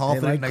a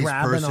confident, They like nice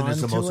grabbing person is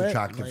the onto most it,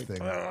 attractive like, thing.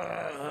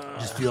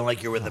 Just feeling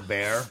like you're with a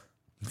bear.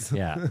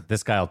 Yeah,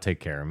 this guy'll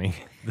take care of me.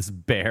 This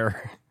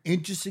bear.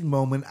 Interesting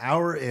moment.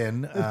 Hour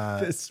in,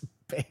 This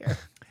bear.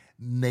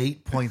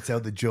 Nate points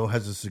out that Joe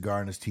has a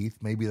cigar in his teeth.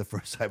 Maybe the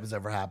first time it's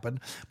ever happened,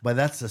 but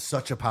that's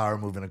such a power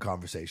move in a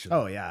conversation.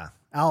 Oh, yeah.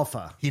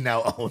 Alpha. He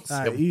now owns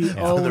him he for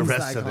the owns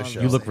rest that of the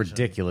show. You look Conversation.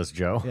 ridiculous,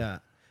 Joe. Yeah.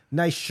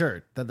 Nice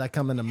shirt. Did that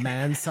come in a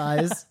man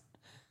size?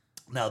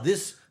 Now,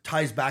 this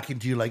ties back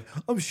into you like,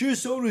 I'm sure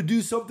someone would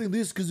do something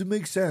this because it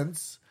makes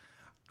sense.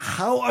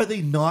 How are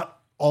they not,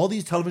 all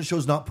these television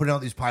shows not putting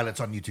out these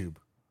pilots on YouTube?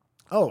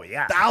 Oh,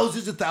 yeah.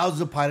 Thousands and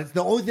thousands of pilots.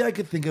 The only thing I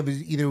could think of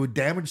is either it would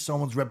damage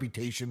someone's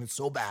reputation, it's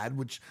so bad,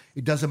 which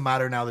it doesn't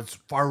matter now that's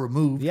far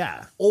removed.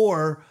 Yeah.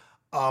 Or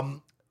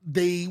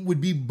they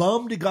would be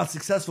bummed it got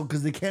successful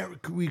because they can't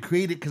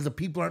recreate it because the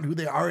people aren't who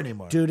they are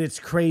anymore. Dude, it's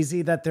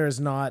crazy that there's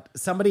not.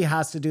 Somebody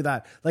has to do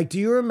that. Like, do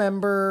you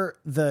remember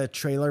the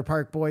Trailer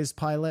Park Boys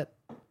pilot?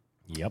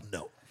 Yep.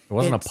 No. It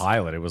wasn't It's- a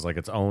pilot. It was like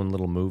its own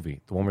little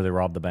movie. The one where they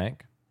robbed the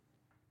bank.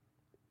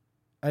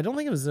 I don't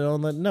think it was the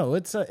only. No,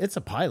 it's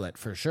a pilot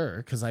for sure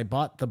because I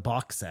bought the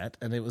box set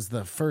and it was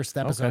the first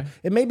episode. Okay.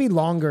 It may be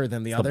longer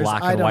than the the others.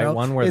 black I and don't white know.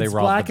 one where they it's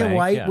robbed the black and bank,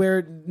 white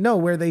yeah.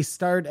 where they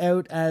start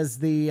out as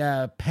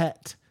the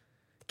pet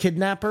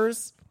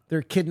kidnappers.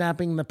 They're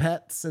kidnapping the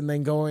pets and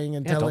then going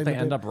and Yeah, telling. don't they the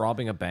end dude- up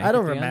robbing a bank? I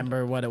don't at the end?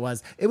 remember what it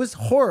was. It was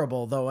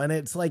horrible though, and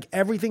it's like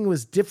everything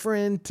was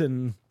different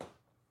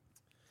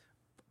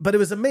but it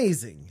was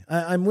amazing.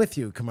 I'm with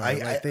you, Kamar.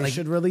 They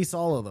should release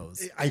all of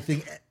those. I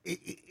think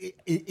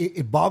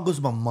it boggles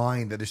my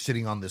mind that they're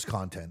sitting on this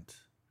content.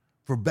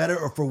 For better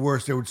or for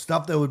worse, there would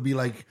stuff that would be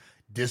like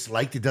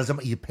disliked. It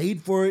doesn't. You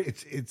paid for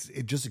it.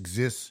 It just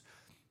exists.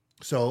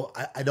 So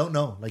I don't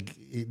know. Like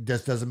it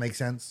just doesn't make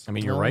sense. I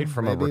mean, you're Well, right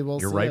from maybe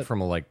we'll you're see right it.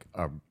 from a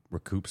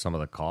recoup some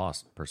of the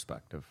cost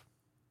perspective.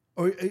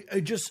 Or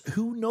just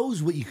who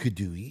knows what you could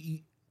do.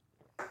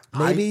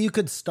 Maybe you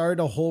could start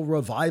a whole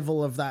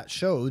revival of that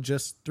show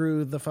just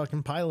through the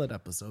fucking pilot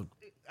episode.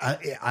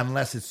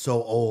 Unless it's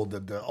so old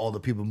that all the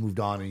people moved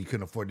on and you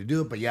couldn't afford to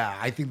do it. But yeah,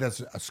 I think that's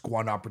a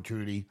squandered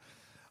opportunity.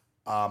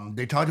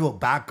 They talked about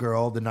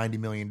Batgirl, the $90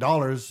 million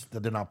that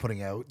they're not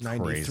putting out.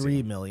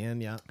 93 million,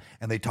 yeah.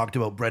 And they talked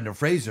about Brendan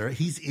Fraser.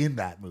 He's in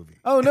that movie.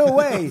 Oh, no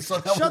way. So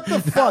that Shut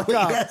was- the fuck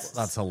up. Yes.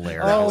 That's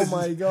hilarious. Oh,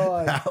 my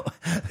God.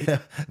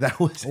 That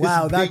was his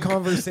Wow, that big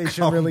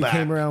conversation really comeback.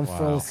 came around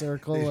full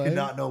circle. They eh? did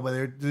not know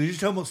whether they just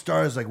talking about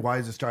stars like why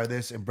is the star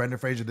this and Brendan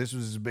Fraser. This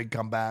was his big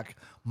comeback.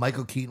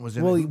 Michael Keaton was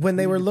in. Well, it. when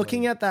they Who were did he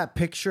looking play? at that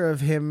picture of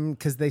him,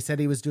 because they said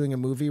he was doing a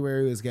movie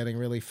where he was getting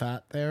really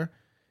fat there,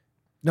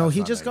 No, That's he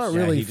not just nice. got Yeah,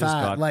 really he just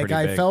fat. got Like pretty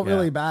I big, felt yeah.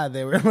 really bad.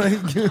 They were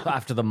like,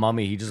 After the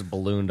Mummy, he just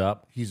ballooned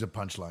up. He's a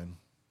punchline.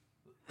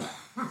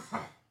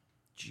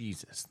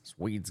 Jesus, this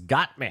weed's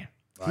got me.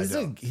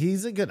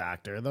 he's a good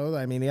actor though.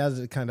 I mean, he has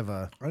a kind of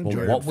a I Well,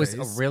 enjoy what it. was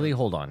face. really?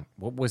 Hold on.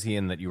 What was he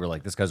in that you were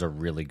like, this guy's a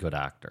really good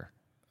actor?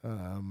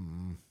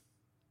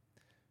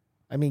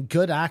 I mean,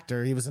 good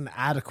actor. He was an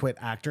adequate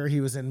actor.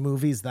 He was in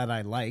movies that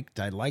I liked.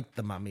 I liked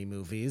the Mummy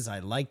movies. I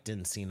liked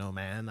Encino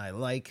Man. I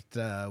liked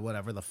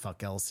whatever the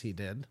fuck else he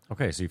did.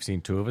 Okay, so you've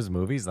seen 2 of his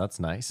movies. That's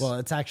nice. Well,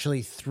 it's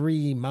actually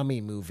 3 Mummy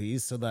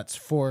movies, so that's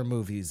 4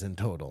 movies in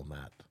total,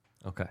 Matt.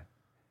 okay.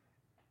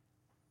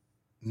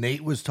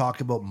 Nate was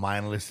talking about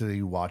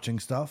mindlessly watching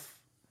stuff,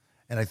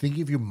 and I think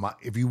if you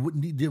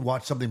wouldn't need to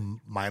watch something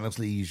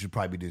mindlessly, you should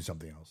probably do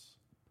something else.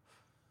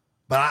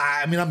 But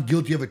I mean, I'm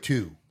guilty of it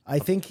too. I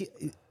think,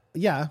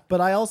 yeah,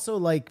 but I also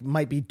like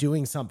might be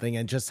doing something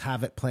and just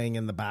have it playing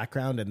in the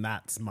background, and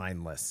that's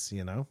mindless,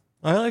 you know?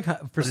 I like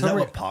for Is some that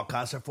reason. what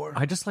podcasts are for?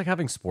 I just like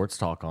having sports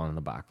talk on in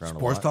the background.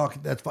 Sports a lot.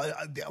 talk. That's fine.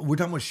 We're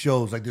talking about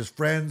shows. Like there's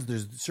Friends.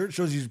 There's certain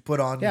shows you just put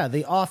on. Yeah,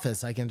 The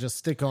Office, I can just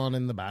stick on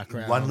in the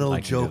background. One little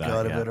I can do joke that,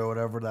 out of yeah. it or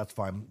whatever. That's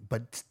fine.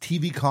 But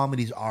TV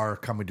comedies are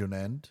coming to an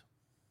end.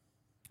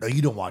 No,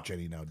 you don't watch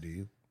any now, do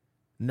you?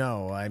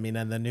 No, I mean,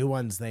 and the new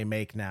ones they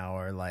make now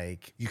are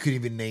like You couldn't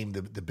even name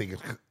the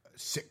biggest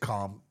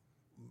sitcom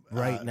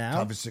right now.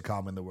 toughest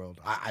sitcom in the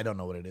world. I don't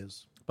know what it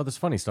is. But there's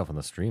funny stuff on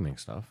the streaming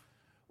stuff.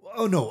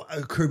 Oh no,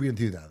 Kirby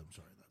Enthusiasm.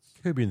 Sorry,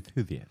 that's Could be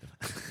enthusiasm.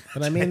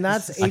 But I mean,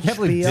 that's HBO. I can't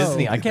believe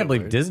Disney. I can't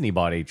believe Disney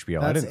bought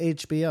HBO. I That's didn't.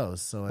 HBO.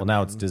 So Well,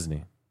 now it's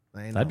Disney.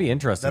 I know. That'd be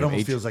interesting. that if almost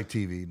H- feels like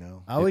TV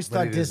now. I always But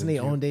thought it Disney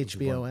isn't. owned It's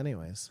HBO,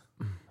 anyways.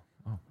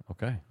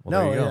 Okay. Well,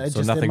 No, there you go. just So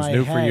in nothing's my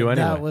new for head, you anyway.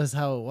 That was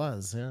how it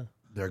was. Yeah.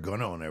 They're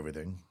gonna own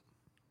everything.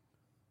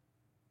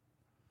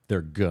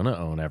 They're gonna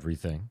own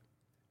everything.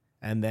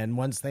 And then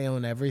once they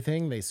own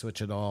everything, they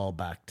switch it all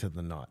back to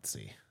the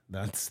Nazi.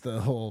 That's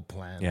the whole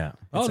plan. Yeah. It's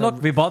Oh, a-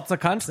 look, we bought the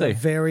It's a country.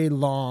 very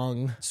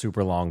long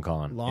Super long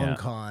con. Yeah.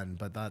 con,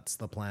 but that's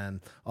the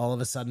plan. All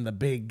of a sudden, the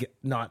big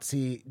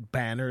Nazi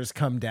banners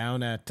come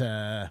down at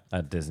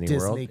At Disney, Disney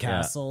World.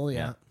 Castle.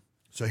 Yeah.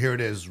 So here it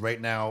is right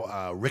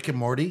now. Rick and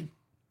Morty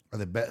are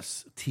the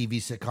best TV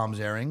sitcoms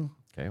airing.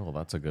 Okay. Well,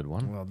 that's a good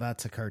one. Well,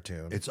 that's a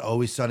cartoon. It's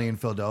Always Sunny in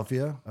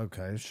Philadelphia.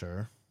 Okay,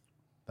 sure.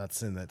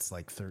 That's in its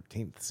like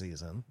 13th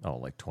season. Oh,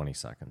 like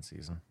 22nd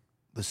season.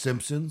 The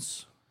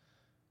Simpsons.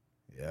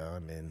 Yeah, I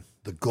mean,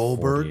 The 48th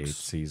Goldbergs.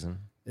 season.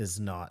 is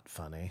not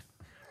funny.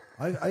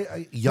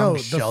 Young No,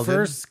 Sheldon. the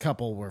first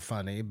couple were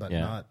funny, but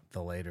Yeah. not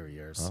the later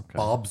years. Okay.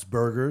 Bob's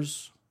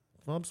Burgers.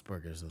 Bob's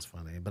Burgers is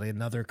funny, but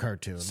another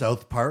cartoon.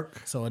 South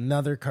Park. So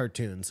another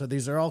cartoon. So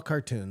these are all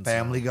cartoons.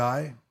 Family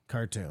Guy.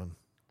 Cartoon.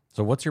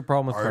 So what's your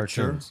problem with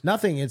Archer. cartoons?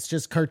 Nothing. It's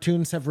just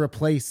cartoons have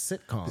replaced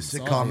sitcoms. The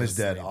sitcom is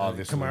dead,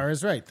 obviously.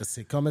 Kamara's right. The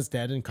sitcom is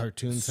dead and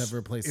cartoons have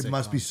replaced It sitcoms.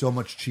 must be so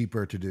much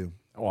cheaper to do.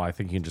 Oh, I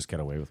think you can just get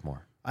away with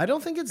more. I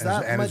don't think it's And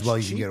that as much well,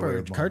 you can get away cheaper.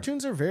 with more.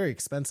 Cartoons are very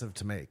expensive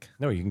to make.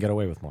 No, you can get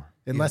away with more.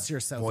 Unless you're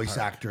South Voice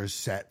Park. actors,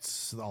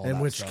 sets, all In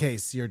that which stuff.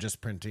 case you're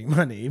just printing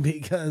money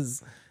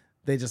because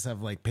they just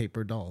have like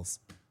paper dolls.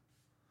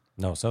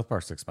 No, South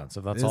Park's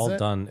expensive. That's Is all it?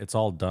 done. It's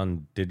all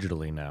done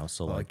digitally now.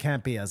 So Well, like, it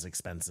can't be as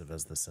expensive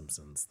as The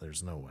Simpsons.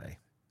 There's no way.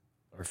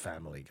 Or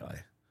Family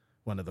Guy.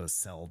 One of those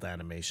celled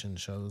animation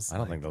shows. I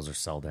don't Like, think those are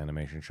celled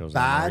animation shows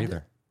Bad? anymore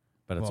either.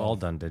 But it's all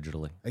done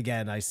digitally.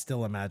 Again, I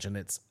still imagine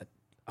it's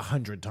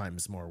 100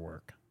 times more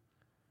work.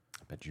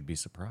 I bet you'd be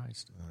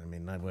surprised. I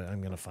mean, I'm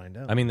going to find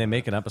out. I mean, they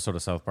make an episode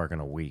of South Park in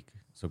a week,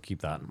 so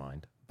keep that in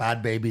mind.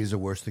 Bad Baby is the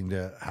worst thing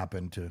to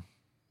happen to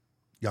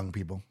young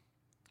people.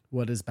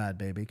 What is Bad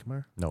Baby,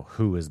 Kamar? No,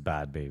 who is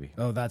Bad Baby?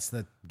 Oh, that's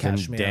the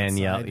Cash Me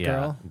Danielle, Outside yeah,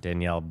 girl.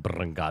 Danielle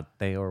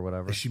Brigante or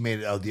whatever. She made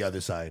it out the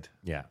other side.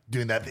 Yeah,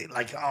 Doing that thing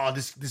like, oh,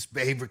 this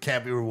behavior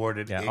can't be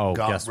rewarded. yeah. It Oh,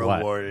 got guess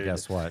rewarded. what?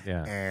 Guess what?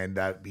 Yeah. And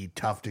that'd be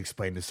tough to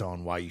explain to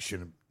someone why you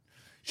shouldn't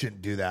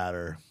do that,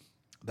 or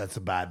that's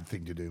a bad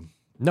thing to do.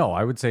 No,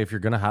 I would say if you're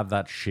gonna have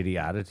that shitty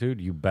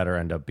attitude, you better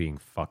end up being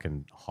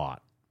fucking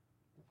hot.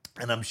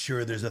 And I'm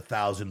sure there's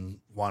 1,000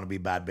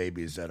 wannabe bad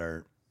babies that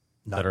are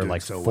not That are doing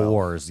like so well.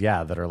 fours,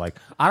 yeah. That are like,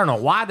 I don't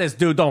know why this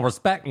dude don't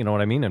respect. You know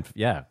what I mean? And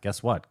yeah,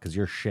 guess what? Because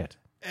you're shit.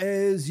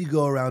 As you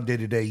go around day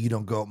to day, you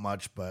don't go out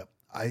much, but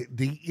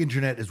the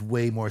internet is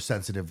way more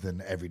sensitive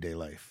than everyday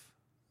life.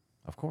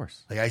 Of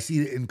course. Like I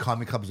see in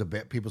comic clubs a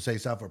bit, people say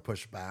stuff or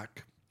push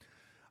back.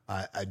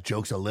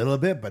 Jokes a little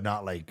bit, but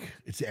not like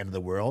it's the end of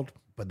the world.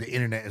 But the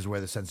internet is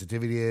where the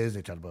sensitivity is.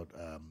 They talk about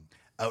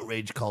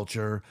outrage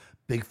culture.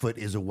 Bigfoot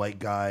is a white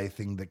guy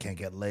thing that can't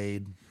get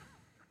laid.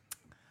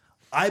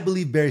 I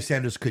believe Barry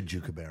Sanders could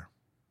juke a bear.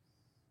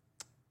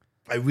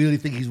 I really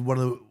think he's one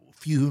of the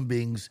few human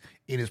beings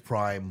in his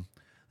prime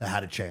that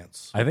had a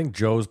chance. I think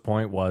Joe's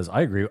point was,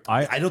 I agree.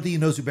 I don't think he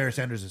knows who Barry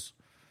Sanders is.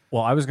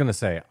 Well, I was going to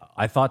say,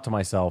 I thought to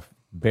myself,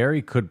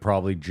 Barry could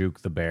probably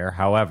juke the bear.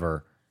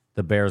 However,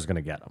 the bear's going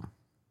to get him.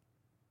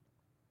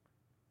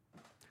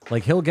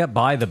 Like, he'll get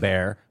by the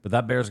bear, but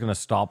that bear's going to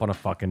stop on a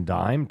fucking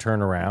dime,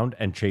 turn around,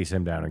 and chase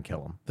him down and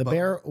kill him. The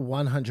bear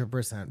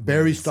 100%.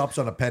 Barry wins. stops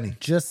on a penny.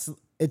 Just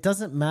It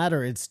doesn't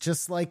matter. It's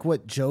just like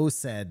what Joe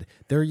said.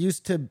 They're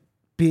used to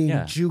being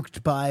Yeah.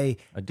 juked by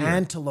A deer.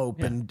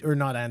 antelope or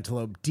not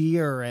antelope,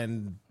 deer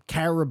and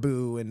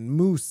caribou and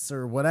moose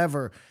or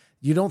whatever.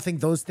 You don't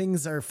think those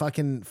things are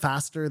fucking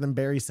faster than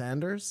Barry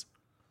Sanders?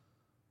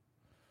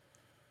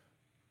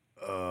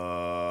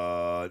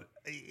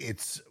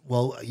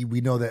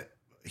 We know that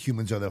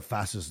humans are the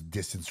fastest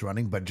distance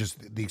running, but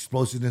just the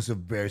explosiveness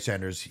of Barry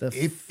Sanders.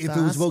 If it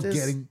was about Fastest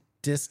getting,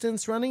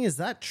 distance running, is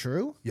that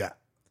true? yeah,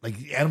 like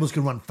animals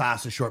can run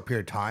fast a short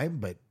period of time,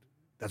 but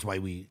that's why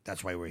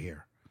we're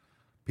here.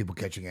 People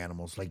catching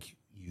animals like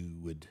you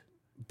would.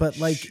 But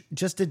like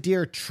just a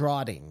deer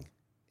trotting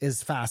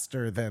is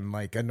faster than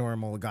like a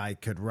normal guy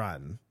could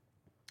run,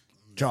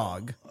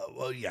 jog.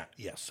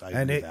 Yes, I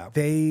And agree with that.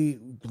 they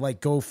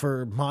like go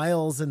for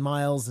miles and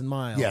miles and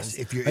miles. Yes,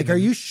 if you're like, in are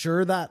the- you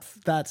sure that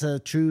that's a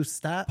true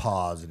stat?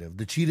 Positive.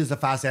 The cheetah's a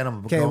fast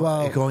animal, but Okay,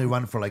 well- it can only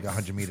run for like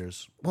 100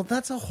 meters. Well,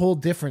 that's a whole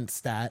different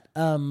stat.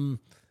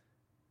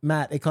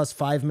 Matt, it cost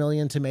 $5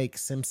 million to make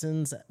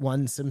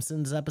one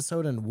Simpsons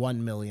episode and $1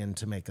 million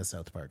to make a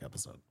South Park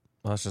episode.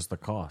 Well, that's just the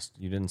cost.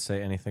 You didn't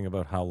say anything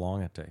about how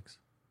long it takes.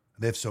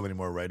 They have so many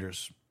more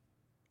writers.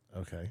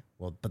 Okay,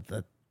 well,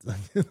 but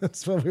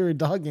that's what we were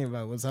talking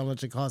about was how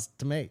much it cost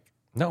to make.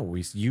 No,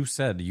 you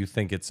said you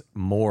think it's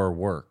more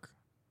work.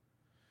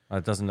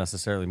 It doesn't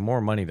necessarily,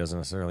 more money doesn't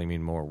necessarily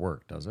mean more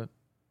work, does it?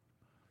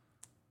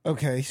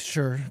 Okay,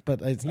 sure,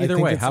 but I Either think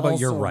way, it's how about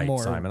you're also right,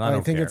 more, Simon? I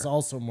don't think care. it's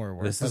also more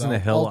work. This but isn't I'll- a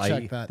hill. I'll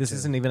check that This too.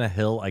 isn't even a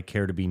hill I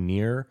care to be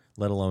near,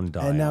 let alone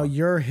die. And now on.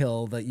 your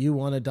hill that you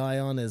want to die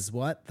on is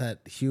what? That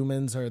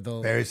humans are the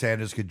Barry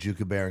Sanders could juke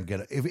a bear and get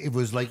it. If it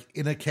was like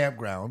in a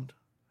campground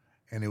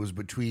and it was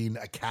between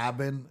a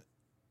cabin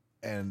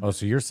and. Oh,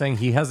 so you're saying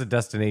he has a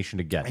destination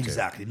to get to?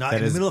 Exactly. Not That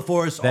in the is- middle of the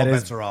forest, all that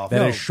is- bets are off.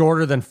 That is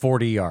shorter than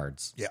 40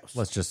 yards. Yes.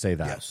 Let's just say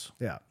that. Yes.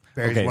 yeah,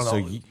 Barry's Okay, one, of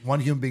so the, one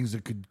human beings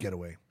that could get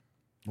away.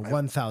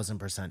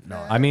 1,000% no.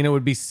 I mean, it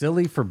would be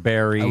silly for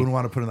Barry. I wouldn't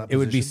want to put in that It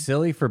would be position.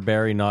 silly for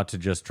Barry not to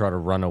just try to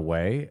run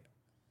away.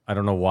 I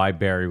don't know why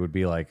Barry would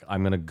be like,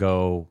 I'm going to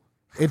go.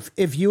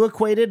 If you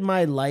equated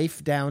my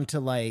life down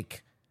to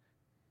like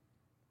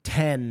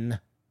 10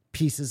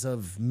 pieces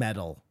of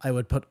metal, I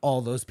would put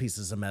all those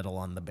pieces of metal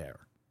on the bear.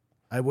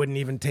 I wouldn't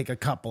even take a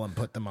couple and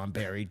put them on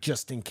Barry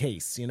just in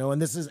case, you know. And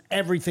this is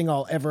everything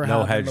I'll ever No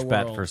have in hedge the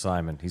bet world. for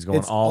Simon. He's going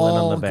It's all in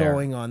on the bear.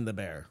 going on the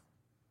bear.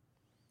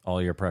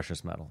 All your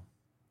precious metal.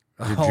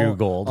 Your All- Jew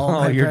gold. all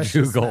my your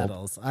precious Jew gold.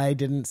 metals. I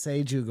didn't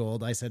say Jew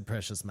gold. I said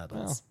precious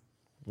metals.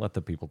 Let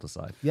the people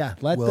decide. Yeah,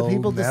 let We'll the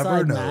people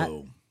never decide.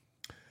 know.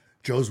 Matt.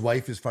 Joe's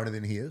wife is funnier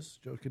than he is.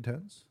 Joe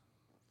contends.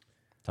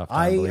 Tough time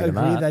I believing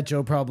agree that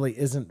Joe probably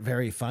isn't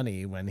very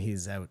funny when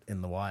he's out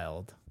in the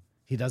wild.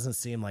 He doesn't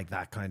seem like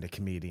that kind of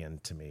comedian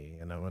to me.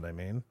 You know what I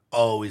mean?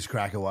 Oh, he's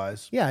cracker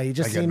wise. Yeah, he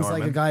just I get seems like a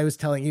Norman. guy who's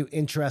telling you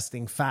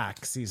interesting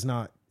facts. He's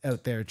not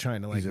out there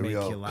trying to like He's a make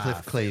real you laugh.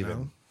 Cliff Clavin. you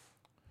know?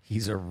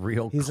 He's a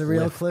real He's a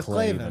real Cliff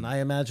Clavin. I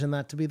imagine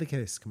that to be the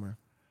case. Come on.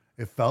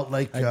 It felt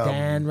like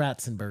Dan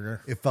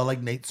Ratzenberger. it felt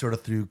like Nate sort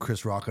of threw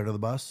Chris Rock under the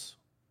bus,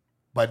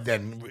 but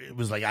then it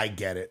was like I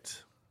get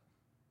it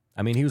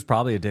I mean, he was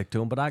probably a dick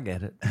to him, but I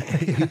get it.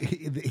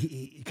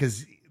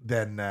 because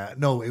then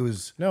no, it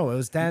was. No, it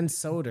was Dan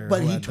Soder.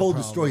 But who he had told the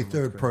problem story with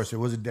third Chris. person.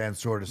 It wasn't Dan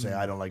Soder to say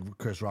I don't like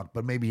Chris Rock,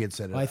 but maybe he had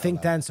said it. Well, I out think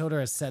loud. Dan Soder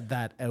has said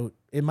that out.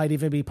 It might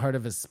even be part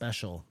of his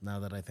special. Now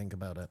that I think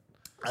about it.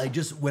 I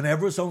just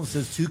whenever someone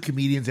says two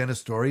comedians and a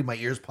story, my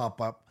ears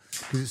pop up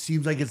because it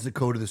seems like it's the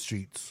code of the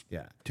streets.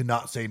 Yeah. to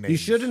not say names. You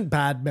shouldn't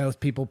badmouth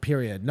people,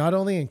 period. Not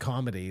only in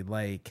comedy,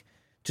 like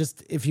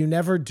just if you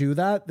never do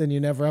that, then you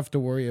never have to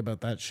worry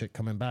about that shit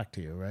coming back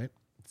to you, right?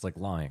 It's like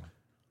lying.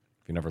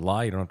 If you never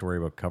lie, you don't have to worry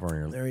about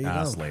covering There your you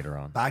ass go. later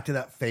on. Back to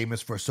that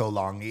famous for so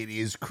long. It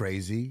is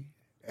crazy,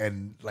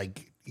 and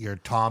like your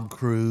Tom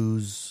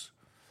Cruise.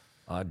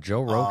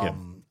 Joe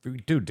Rogan.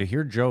 Dude, to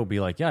hear Joe be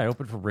like, yeah, I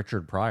opened for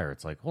Richard Pryor.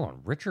 It's like, hold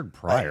on, Richard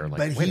Pryor. Like,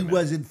 but wait a he minute.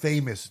 wasn't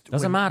famous.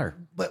 Doesn't matter.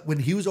 But when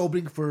he was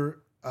opening for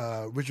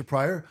Richard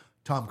Pryor,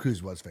 Tom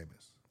Cruise was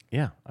famous.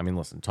 Yeah. I mean,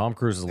 listen, Tom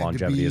Cruise's And to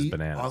longevity is be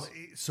bananas.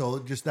 so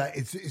just that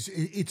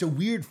it's a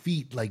weird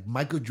feat, like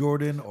Michael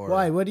Jordan or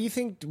Why? What do you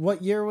think?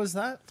 What year was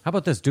that? How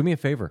about this? Do me a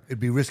favor. It'd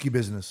be risky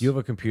business. You have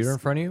a computer in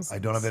front of you? I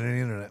don't have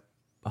any internet.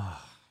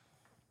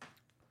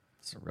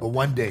 It's a real But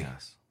one pain in day, the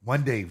ass.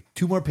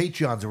 2 more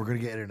Patreons, and we're gonna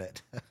get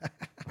internet.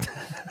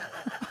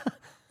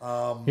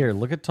 Here,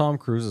 look at Tom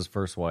Cruise's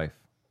first wife.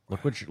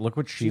 Look what she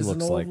She's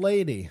looks an old like.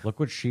 lady. Look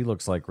what she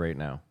looks like right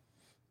now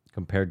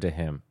compared to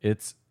him.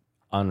 It's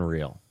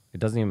unreal. It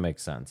doesn't even make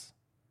sense.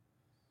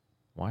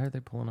 Why are they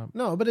pulling up?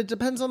 No, but it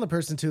depends on the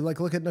person too. Like,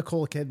 look at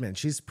Nicole Kidman.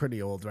 She's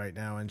pretty old right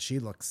now, and she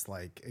looks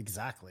like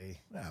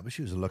exactly Yeah, but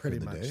she was a looker pretty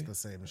in the much day. the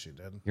same as she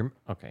did. You're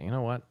okay. You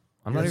know what?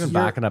 I'm not Yes, even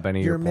you're- backing up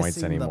any of your you're points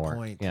missing the anymore.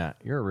 point. Yeah,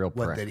 you're a real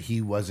What, prick. that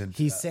he wasn't.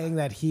 He's saying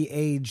that he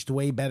aged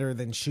way better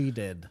than she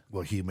did.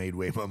 well, he made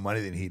way more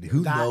money than he did.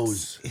 Who That's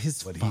knows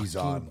his what he's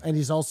fucking- on? And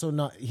he's also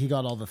not. He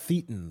got all the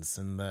thetans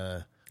and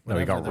the. No,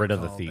 he whatever got they're rid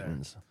of the called there.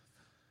 thetans.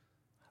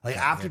 Like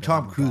after they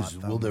Tom haven't Cruise,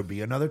 bought them. will there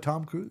be another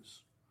Tom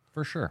Cruise?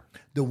 For sure.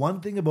 The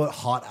one thing about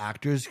hot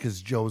actors,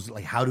 because Joe's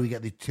like, how do we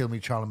get the Timothy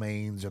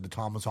Charlemagne's or the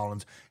Thomas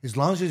Hollands? As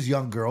long as there's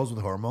young girls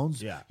with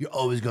hormones, Yeah. you're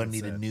always going to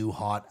need a new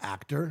hot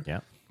actor. Yeah.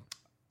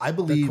 I The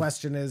believe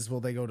question is, will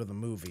they go to the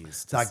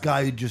movies? to that see-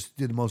 guy who just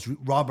did the most,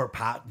 Robert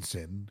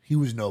Pattinson, he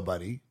was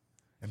nobody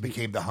and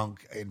became the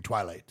hunk in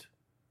Twilight.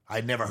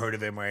 I'd never heard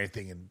of him or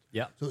anything. And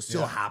Yeah. so it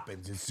still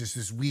happens. It's just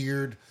this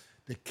weird,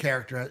 the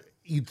character.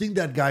 You'd think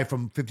that guy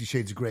from 50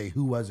 Shades of Grey,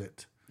 who was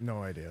it?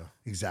 No idea.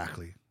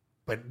 Exactly.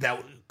 But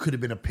that could have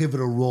been a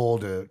pivotal role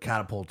to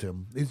catapult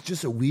him. It's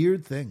just a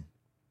weird thing.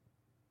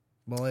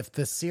 Well, if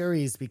the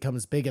series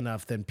becomes big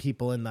enough, then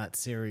people in that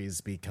series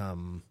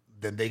become,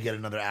 Then they get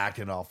another act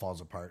and it all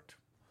falls apart.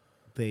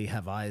 they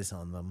have eyes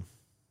on them.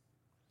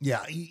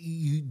 Yeah,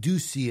 you do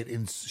see it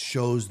in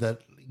shows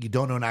that you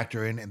don't know an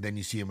actor in, and then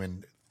you see him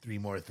in 3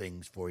 more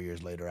things 4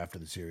 years later after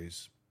the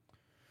series.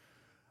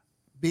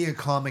 Being a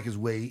comic is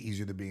way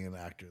easier than being an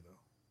actor, though.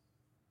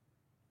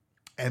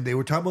 And they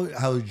were talking about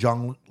how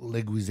John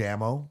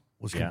Leguizamo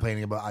was Yeah.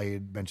 complaining about, I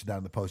had mentioned that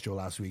in the post show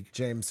last week.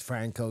 James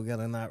Franco got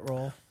in that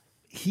role.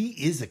 He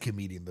is a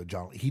comedian, though,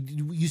 John. He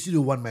used to do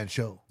a one-man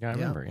show. Yeah, I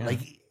remember. Yeah.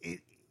 Like,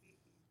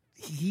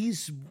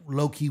 he's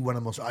low-key one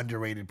of the most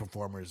underrated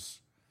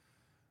performers.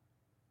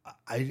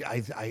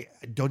 I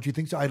don't you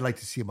think so? I'd like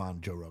to see him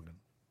on Joe Rogan.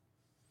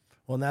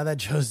 Well, now that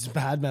Joe's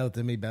badmouthed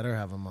him, he better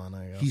have him on,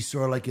 I guess. He's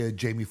sort of like a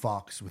Jamie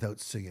Foxx without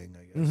singing,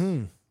 I guess.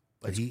 Mm-hmm.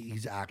 But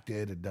he's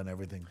acted and done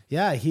everything.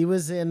 Yeah, he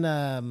was in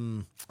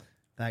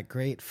that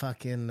great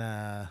fucking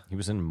He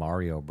was in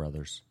Mario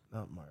Brothers.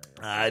 not Mario.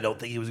 I don't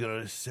think he was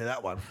going to say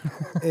that one.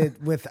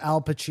 It with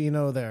Al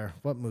Pacino there.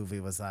 What movie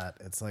was that?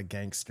 It's like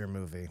gangster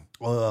movie.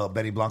 Oh,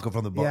 Benny Blanco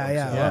from the book. Yeah,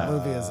 yeah. Yeah.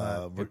 What movie is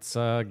that? It's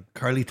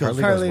Carlitos.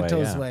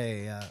 Carlito's yeah.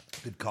 Way. Yeah.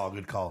 Good call.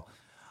 Good call.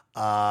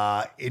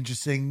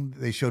 Interesting.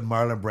 They showed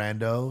Marlon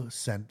Brando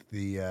sent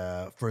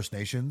the First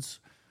Nations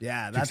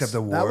Yeah, to accept the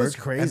award. that was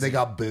crazy. And they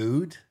got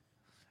booed.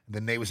 And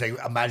then they would say,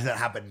 imagine that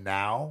happened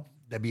now.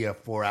 That'd be a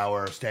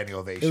 4-hour standing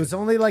ovation. It was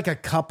only like a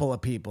couple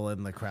of people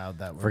in the crowd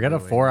that were Forget a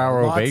booing.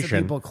 4-hour Lots ovation.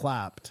 of people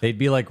clapped. They'd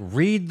be like,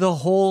 read the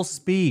whole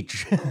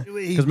speech.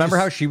 Because remember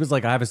how she was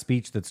like, I have a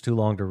speech that's too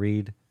long to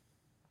read?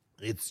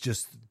 It's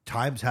just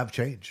times have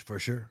changed for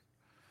sure.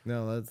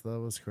 No, that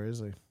was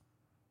crazy.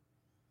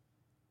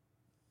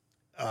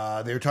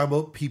 They were talking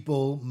about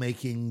people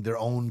making their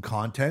own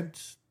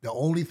content. The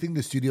only thing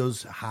the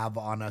studios have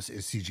on us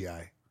is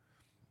CGI.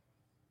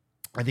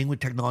 I think with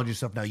technology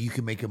stuff now, you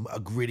can make a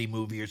gritty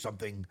movie or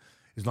something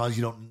as long as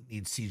you don't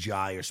need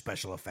CGI or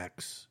special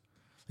effects.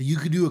 You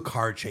could do a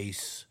car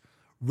chase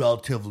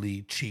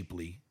relatively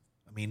cheaply.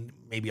 I mean,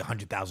 maybe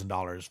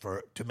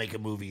 $100,000 to make a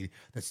movie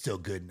that's still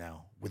good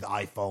now with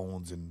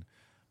iPhones and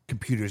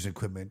computers and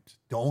equipment.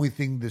 The only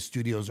thing the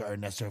studios are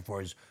necessary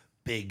for is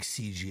big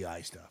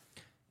CGI stuff.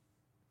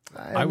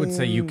 I would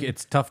say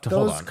it's tough to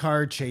hold Those on.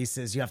 car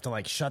chases, you have to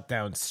like shut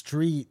down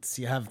streets.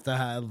 You have to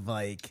have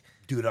like,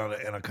 Do it on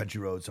a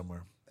country road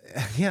somewhere.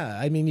 yeah.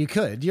 I mean, you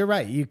could. You're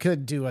right. You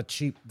could do a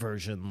cheap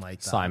version like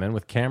that. Simon,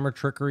 with camera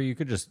trickery,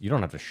 you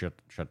don't have to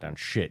shut down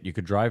shit. You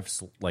could drive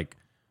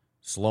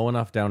slow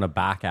enough down a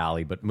back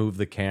alley, but move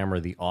the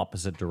camera the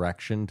opposite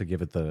direction to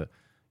give it the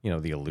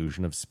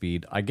illusion of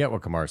speed. I get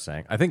what Kamar's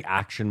saying. I think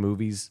action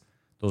movies,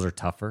 those are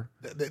tougher.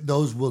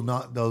 Those will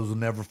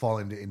never fall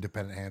into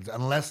independent hands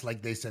unless,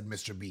 like they said,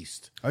 Mr.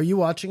 Beast. Are you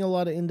watching a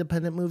lot of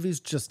independent movies?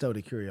 Just out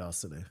of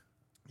curiosity.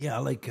 Yeah,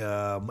 like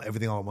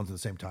everything all at once at the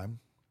same time.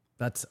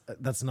 That's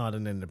not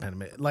an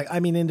independent. Like, I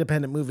mean,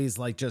 independent movies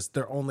like just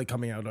they're only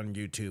coming out on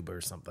YouTube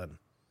or something.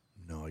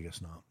 No, I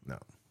guess not. No.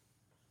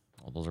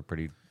 Well, those are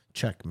pretty.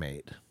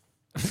 Checkmate.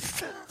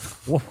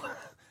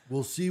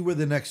 We'll see where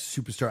the next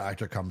superstar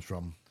actor comes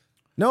from.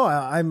 No,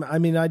 I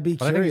mean, I'd be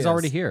But I curious. think he's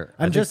already here.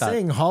 I I'm think just that-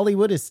 saying,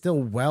 Hollywood is still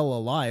well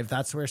alive.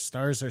 That's where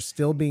stars are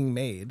still being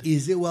made.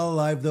 Is it well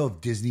alive though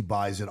if Disney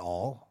buys it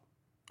all?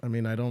 I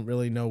mean, I don't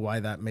really know why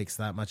that makes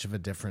that much of a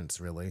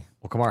difference, really.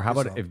 Well, Kamar, how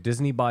about if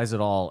Disney buys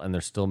it all and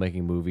they're still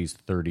making movies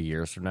 30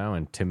 years from now,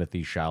 and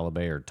Timothy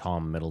Chalamet or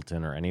Tom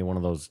Middleton or any one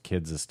of those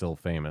kids is still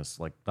famous?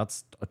 Like,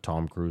 that's a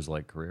Tom Cruise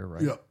like career,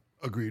 right? Yeah,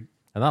 agreed.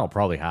 And that'll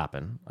probably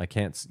happen. I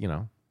can't,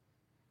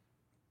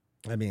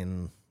 I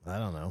mean, I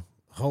don't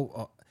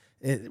know.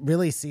 It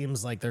really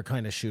seems like they're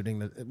kind of shooting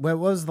the. What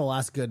was the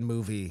last good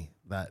movie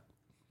that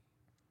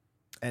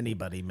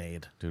anybody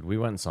made? Dude, we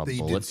went and saw That you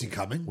Bullet. didn't see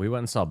coming? We went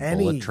and saw Anything.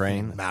 Bullet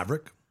Train.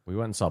 Maverick. We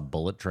went and saw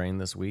Bullet Train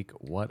this week.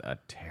 What a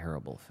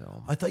terrible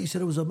film. I thought you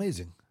said it was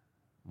amazing.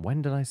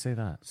 When did I say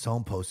that?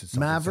 Someone posted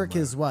something. Maverick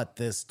somewhere. is what,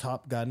 this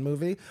Top Gun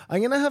movie?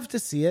 I'm gonna have to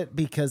see it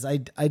because I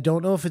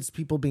don't know if it's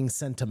people being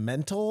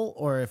sentimental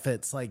or if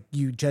it's like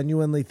you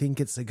genuinely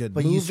think it's a good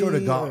But movie. you sort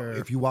of got, or-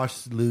 if you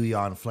watched Louis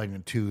on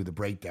Flagrant 2, the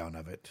breakdown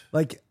of it.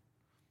 like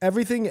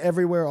Everything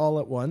Everywhere All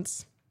at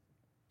Once.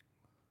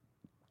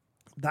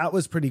 That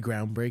was pretty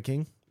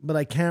groundbreaking, but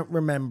I can't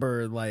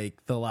remember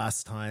like the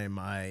last time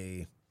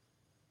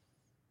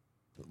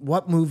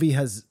what movie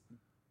has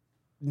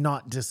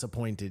not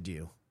disappointed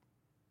you?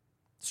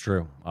 It's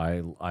true.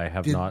 I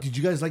have not. Did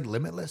you guys like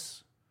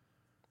Limitless?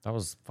 That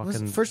was Was-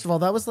 fucking. First of all,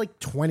 that was like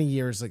 20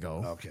 years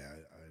ago. Okay,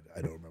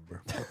 I don't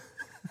remember.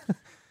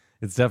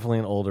 It's definitely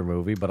an older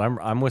movie, but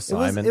I'm with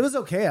Simon. It was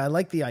okay. I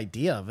like the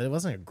idea of it. It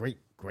wasn't a great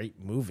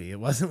movie. It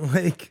wasn't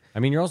like I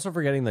mean, you're also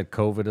forgetting that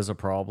COVID is a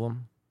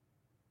problem,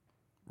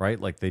 right?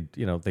 Like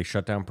they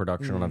shut down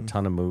production on a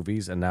ton of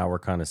movies, and now we're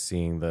kind of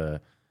seeing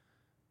the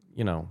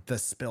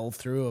spill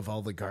through of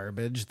all the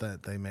garbage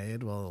that they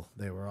made while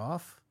they were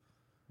off.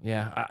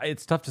 Yeah,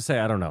 it's tough to say.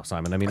 I don't know,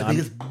 Simon. I mean, I think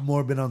it's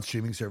more been on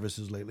streaming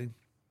services lately.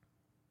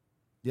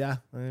 Yeah.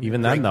 I mean,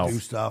 even then, though, New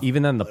stuff,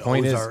 even then, the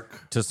point Ozark. is,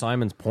 to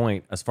Simon's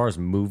point, as far as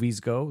movies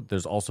go,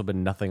 there's also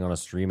been nothing on a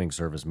streaming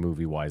service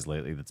movie-wise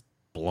lately that's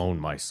blown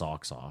my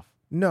socks off.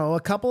 no,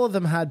 a couple of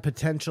them had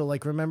potential.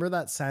 Like, remember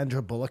that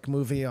Sandra Bullock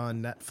movie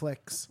on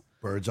Netflix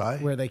Bird's Eye.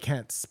 where they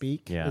can't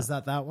speak? Yeah. Is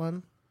that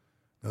one?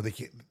 No, they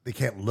can't. They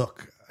can't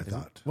look. I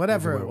thought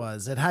Whatever it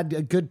was. It had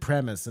a good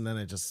premise, and then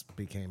it just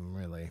became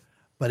really...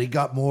 But it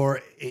got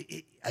more.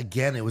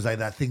 Again, it was like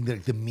that thing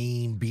that the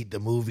meme beat the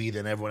movie.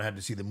 Then everyone had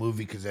to see the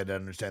movie because they had to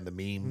understand the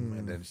meme,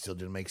 and then it still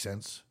didn't make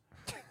sense.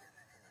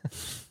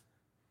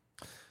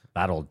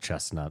 That old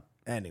chestnut.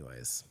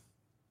 Anyways.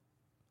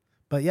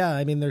 But yeah,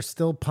 I mean, they're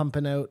still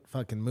pumping out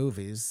fucking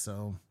movies,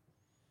 so...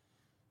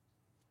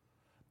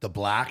 The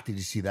Black. Did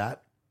you see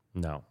that?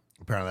 No.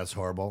 Apparently, that's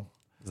horrible.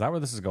 Is that where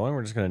this is going?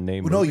 We're just going to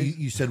name Well, no, movies?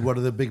 you said what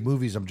are the big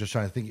movies? I'm just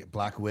trying to think.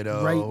 Black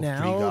Widow, Right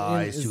now, Free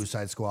Guy, is-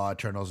 Suicide Squad,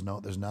 Eternals. No,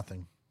 there's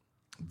nothing.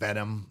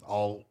 Venom,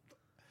 all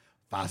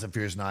Fast and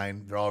Furious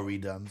 9. They're all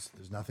redones.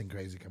 There's nothing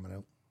crazy coming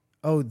out.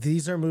 Oh,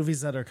 these are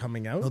movies that are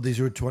coming out? No, these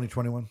are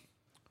 2021.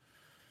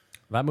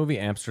 That movie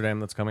Amsterdam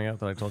that's coming out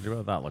that I told you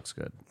about, that looks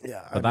good.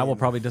 Yeah, But that will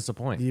probably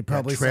disappoint. You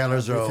probably saw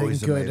trailers are everything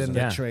always good amazing. in the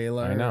Yeah,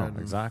 trailer. I know, and-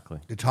 exactly.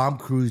 The Tom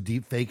Cruise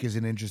deep fake is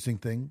an interesting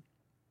thing.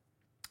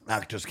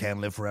 Actors can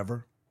live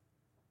forever.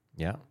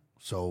 Yeah.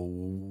 So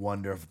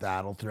wonder if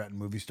that'll threaten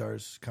movie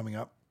stars coming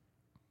up.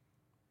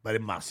 But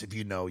it must. If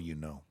you know, you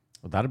know.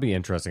 Well, that'd be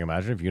interesting.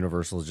 Imagine if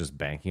Universal is just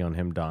banking on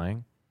him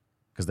dying.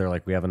 Because they're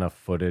like, we have enough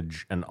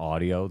footage and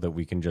audio that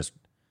we can just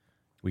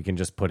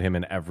put him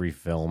in every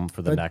film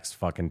for the But- next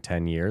fucking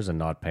 10 years and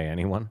not pay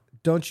anyone.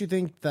 Don't you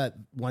think that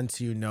once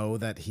you know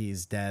that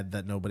he's dead,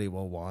 that nobody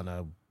will want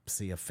to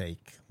see a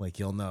fake? Like,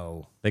 you'll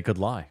know. They could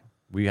lie.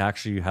 We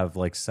actually have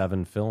like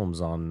 7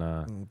 films on.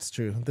 It's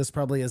true. This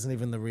probably isn't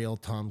even the real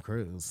Tom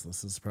Cruise.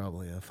 This is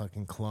probably a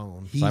fucking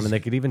clone. Simon, they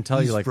could even tell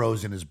he's you like,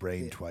 frozen his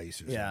brain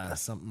twice. Or Yeah,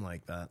 something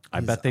like that. I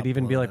He's bet they'd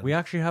even be like, uploaded. we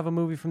actually have a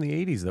movie from the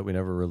 80s that we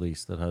never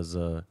released that has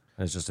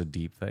just a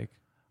deep fake.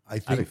 I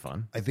think, That'd be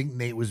fun. I think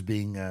Nate was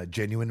being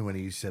genuine when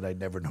he said, I'd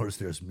never noticed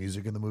there was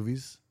music in the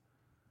movies.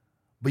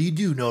 But you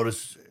do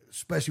notice,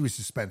 especially with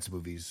suspense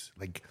movies,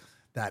 like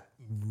that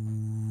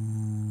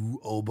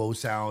oboe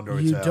sound. Or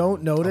You it's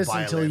don't a notice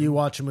until violin. you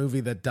watch a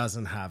movie that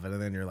doesn't have it,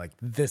 and then you're like,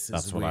 "This is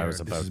That's weird." what I was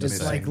about to It's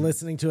say. like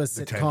listening to a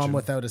sitcom tension.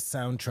 without a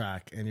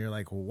soundtrack, and you're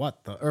like,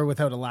 "What the?" Or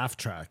without a laugh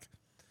track.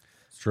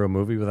 It's true. A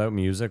movie without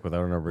music,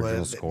 without an original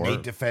Well, score.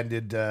 Nate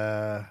defended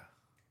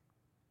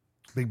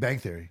Big Bang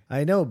Theory.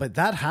 I know, but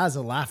that has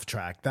a laugh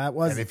track. That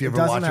was. And if you it ever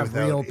doesn't watch it have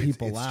without, real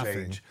people it's laughing.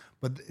 strange.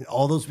 But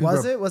all those people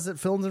Was are- it? Was it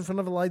filmed in front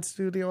of a live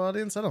studio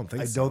audience? I don't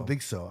think I so. don't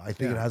think so. I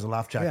think Yeah. it has a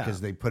laugh track Yeah.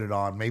 because they put it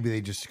on. Maybe they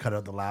just cut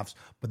out the laughs.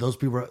 But those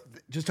people are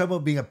just talk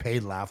about being a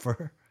paid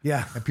laugher.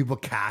 Yeah. And people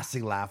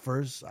casting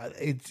laughers.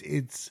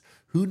 It's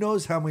who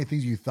knows how many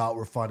things you thought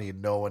were funny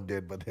and no one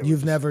did. But they were You've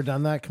just- never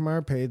done that,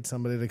 Kamar? Paid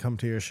somebody to come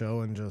to your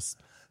show and just.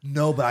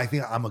 No, but I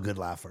think I'm a good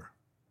laugher.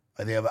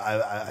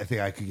 I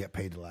think I could get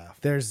paid to laugh.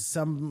 There's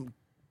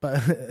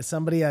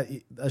somebody at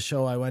a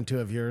show I went to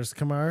of yours,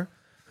 Kamar,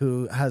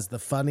 who has the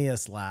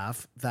funniest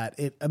laugh that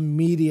it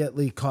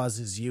immediately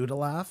causes you to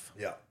laugh,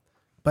 Yeah.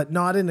 but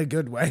not in a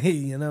good way.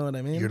 You know what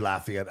I mean? You're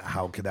laughing at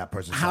how can that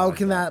person? sound How like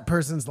can that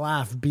person's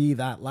laugh be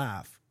that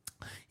laugh?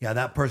 Yeah,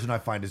 that person I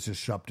find is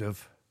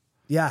disruptive.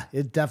 Yeah,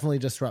 it definitely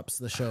disrupts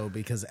the show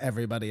because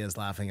everybody is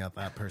laughing at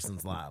that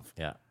person's laugh.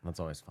 Yeah, that's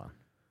always fun.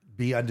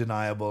 Be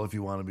undeniable if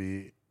you want to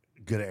be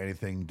good at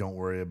anything. Don't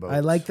worry about. I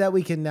like that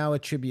we can now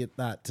attribute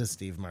that to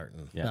Steve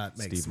Martin. Yeah, that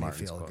makes Steve me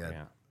Martin's feel quote, good.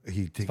 Yeah.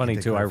 He Funny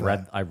too. I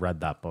I read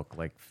that book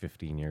like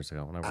 15 years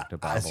ago when I worked at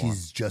as Babylon.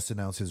 he's just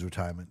announced his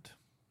retirement.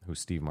 Who's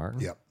Steve Martin?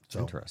 Yep. So-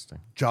 Interesting.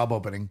 Job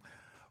opening.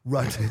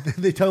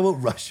 They talk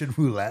about Russian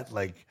roulette,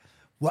 like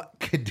what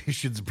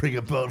conditions bring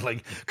about,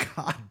 like,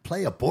 God,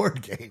 play a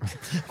board game.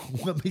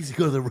 What makes you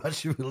go to the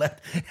Russian roulette?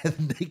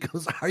 And Nate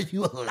goes, are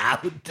you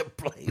allowed to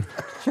play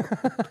Russian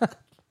roulette?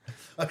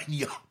 I mean,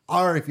 you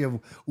are if you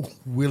have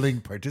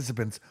willing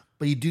participants,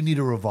 but you do need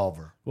a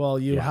revolver. Well,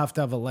 you have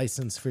to have a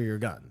license for your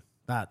gun.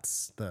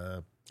 That's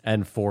the.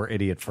 And 4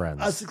 idiot friends.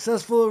 A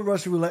successful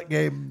Russian roulette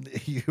game,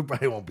 you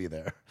probably won't be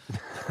there.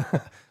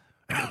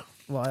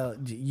 Well,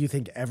 do you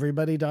think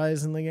everybody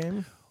dies in the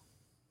game?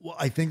 Well,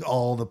 I think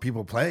all the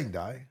people playing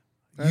die.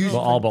 well,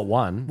 all but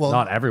one. Well,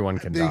 Not everyone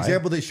can the die.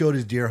 example they showed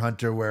is Deer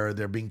Hunter, where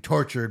they're being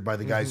tortured by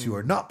the guys who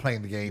are not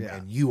playing the game,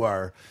 and you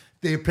are.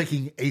 They're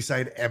picking A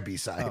side and B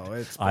side. Oh,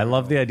 it's. I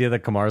love the idea that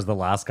Kamar's the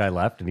last guy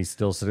left and he's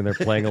still sitting there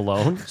playing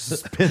alone.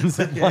 Spins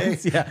at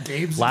once. Yeah.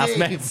 Games, Last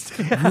man. games.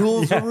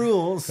 Rules are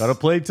rules. Gotta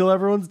play till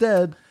everyone's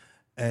dead.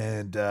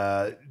 And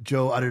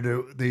Joe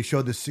uttered they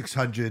showed the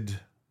 600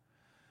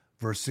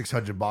 versus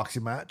 600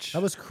 boxing match.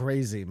 That was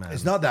crazy, man.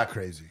 It's not that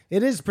crazy.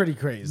 It is pretty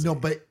crazy. No,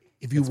 but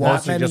if you That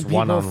watch many just people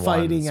one-on-ones.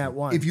 fighting at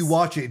once. if you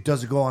watch it, it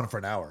doesn't go on for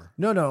an hour.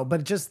 No,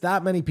 but just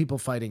that many people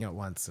fighting at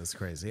once is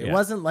crazy. It Yeah.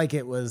 wasn't like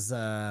it was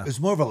It's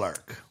more of a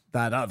lark.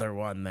 that other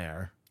one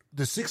there.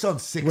 The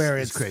 6-on-6 Where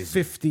is it's crazy.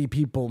 50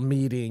 people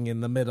meeting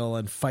in the middle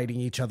and fighting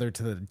each other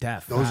to the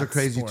death. Those are That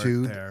crazy sport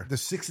too. there. The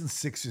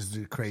 6-on-6 is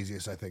the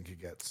craziest I think it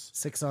gets.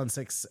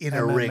 6-on-6 In a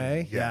MMA? ring, yeah.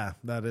 Yeah,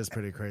 that is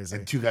pretty crazy.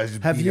 And two guys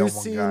just Have beat you on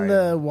one seen guy.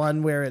 the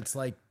one where it's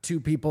like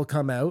two people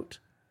come out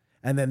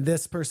and then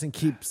this person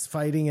keeps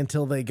fighting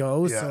until they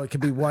go? Yeah. So it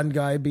could be one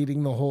guy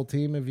beating the whole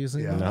team. Have you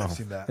seen Yeah, that? I've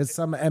seen that. It's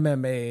some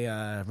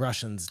MMA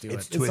Russians do It's it.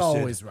 It's twisted.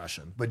 always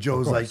Russian. But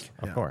Joe's like,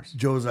 Of course.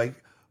 Joe's like,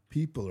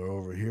 people are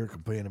over here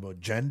complaining about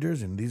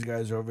genders, and these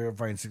guys are over here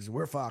fighting six.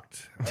 We're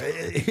fucked.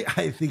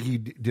 I think he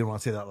didn't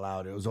want to say that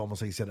loud. It was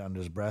almost like he said it under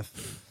his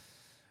breath.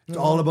 It's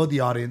all about the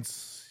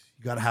audience.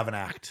 You got to have an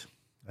act.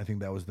 I think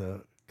that was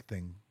the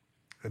thing.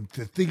 And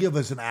to think of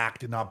as an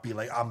act and not be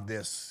like, I'm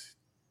this.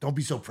 Don't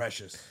be so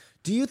precious.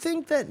 Do you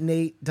think that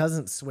Nate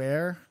doesn't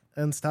swear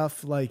and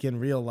stuff like in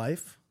real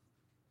life?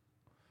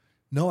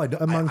 No, I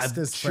don't. Amongst I'm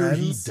his sure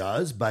he friends?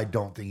 does, but I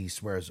don't think he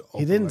swears. He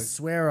openly. didn't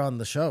swear on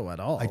the show at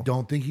all. I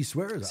don't think he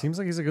swears. Seems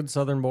like he's a good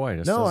Southern boy.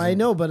 Just No, I doesn't-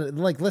 know, but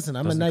like, listen,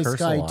 I'm a doesn't nice curse a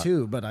guy lot.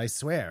 too, but I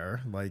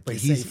swear. Like,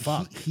 But you say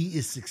fuck he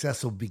is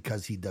successful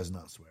because he does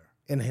not swear.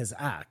 in his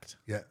act.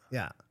 Yeah.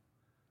 Yeah.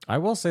 I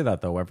will say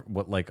that though.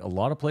 What like a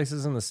lot of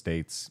places in the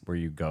States where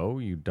you go,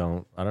 you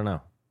don't. I don't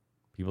know.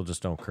 People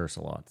just don't curse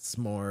a lot. It's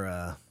more,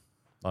 A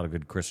lot of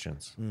good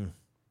Christians.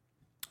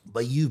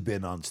 But you've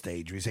been on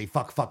stage where you say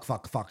fuck, fuck,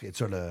 fuck, fuck. It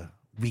sort of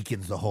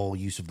weakens the whole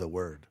use of the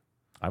word.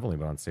 I've only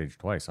been on stage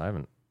twice. I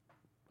haven't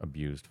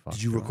abused. Fuck.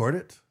 Did you record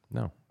it?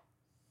 No.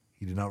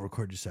 You did not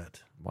record your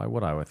set. Why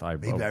would I?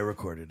 Maybe I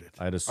recorded it.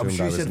 I'd I'm assumed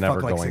sure I you was said never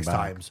fuck like going 6 back.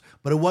 times,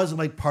 but it wasn't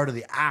like part of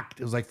the act.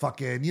 It was like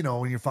fucking, you know,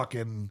 when you're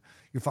fucking,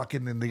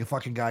 and the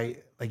fucking guy,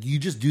 like you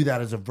just do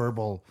that as a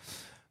verbal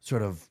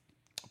sort of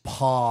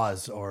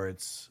pause or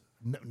it's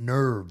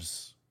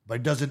nerves, but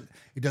it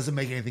doesn't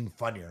make anything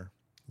funnier.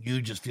 You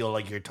just feel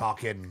like you're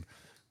talking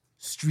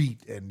street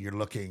and you're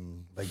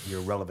looking like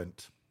you're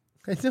relevant.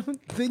 I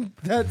don't think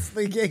that's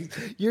the case.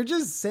 You're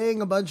just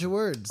saying a bunch of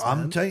words. I'm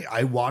man. telling you,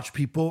 I watch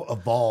people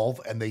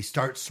evolve and they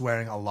start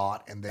swearing a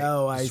lot and they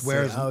I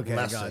swears see. Okay,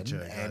 lessen.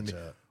 gotcha. And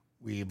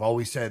we've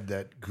always said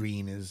that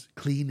clean is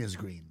green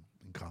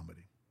in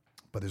comedy,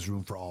 but there's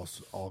room for all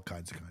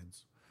kinds of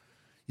kinds.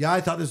 Yeah,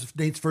 I thought this was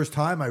Nate's first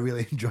time. I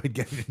really enjoyed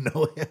getting to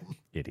know him.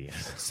 Idiot.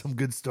 Some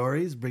good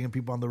stories, bringing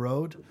people on the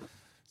road.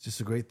 It's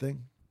just a great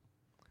thing.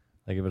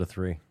 I give it a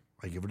 3.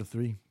 I give it a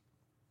 3.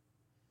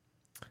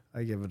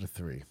 I give it a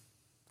 3.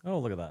 Oh,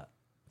 look at that.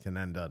 Can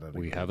end on it.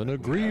 We have an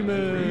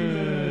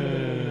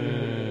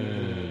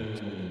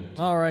agreement.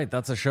 All right,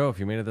 that's a show. If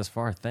you made it this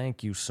far,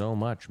 thank you so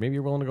much. Maybe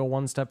you're willing to go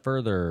one step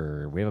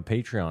further. We have a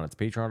Patreon. It's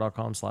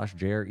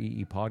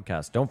patreon.com/JREE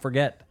podcast. Don't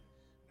forget,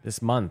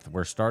 this month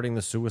we're starting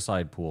the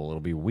suicide pool.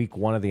 It'll be week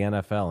 1 of the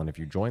NFL. And if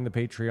you join the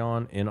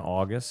Patreon in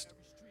August,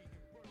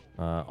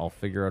 I'll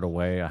figure out a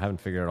way. I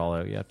haven't figured it all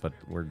out yet, but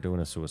we're doing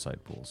a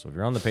suicide pool. So if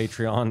you're on the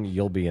Patreon,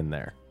 you'll be in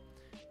there.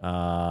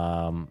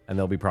 And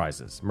there'll be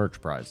prizes, merch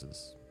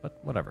prizes, but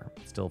whatever,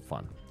 still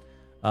fun.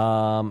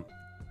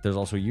 There's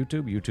also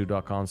YouTube,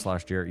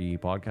 youtube.com/JREE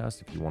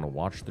podcast. If you want to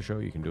watch the show,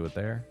 you can do it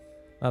there.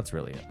 That's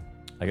really it.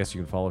 I guess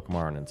you can follow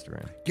Kamar on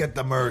Instagram. Get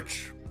the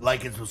merch,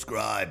 like and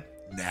subscribe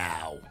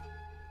now.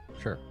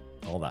 Sure,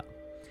 all that.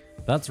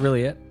 That's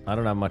really it. I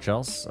don't have much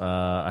else.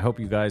 I hope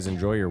you guys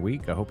enjoy your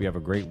week. I hope you have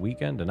a great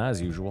weekend, and as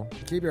usual,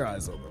 Keep your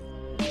eyes open.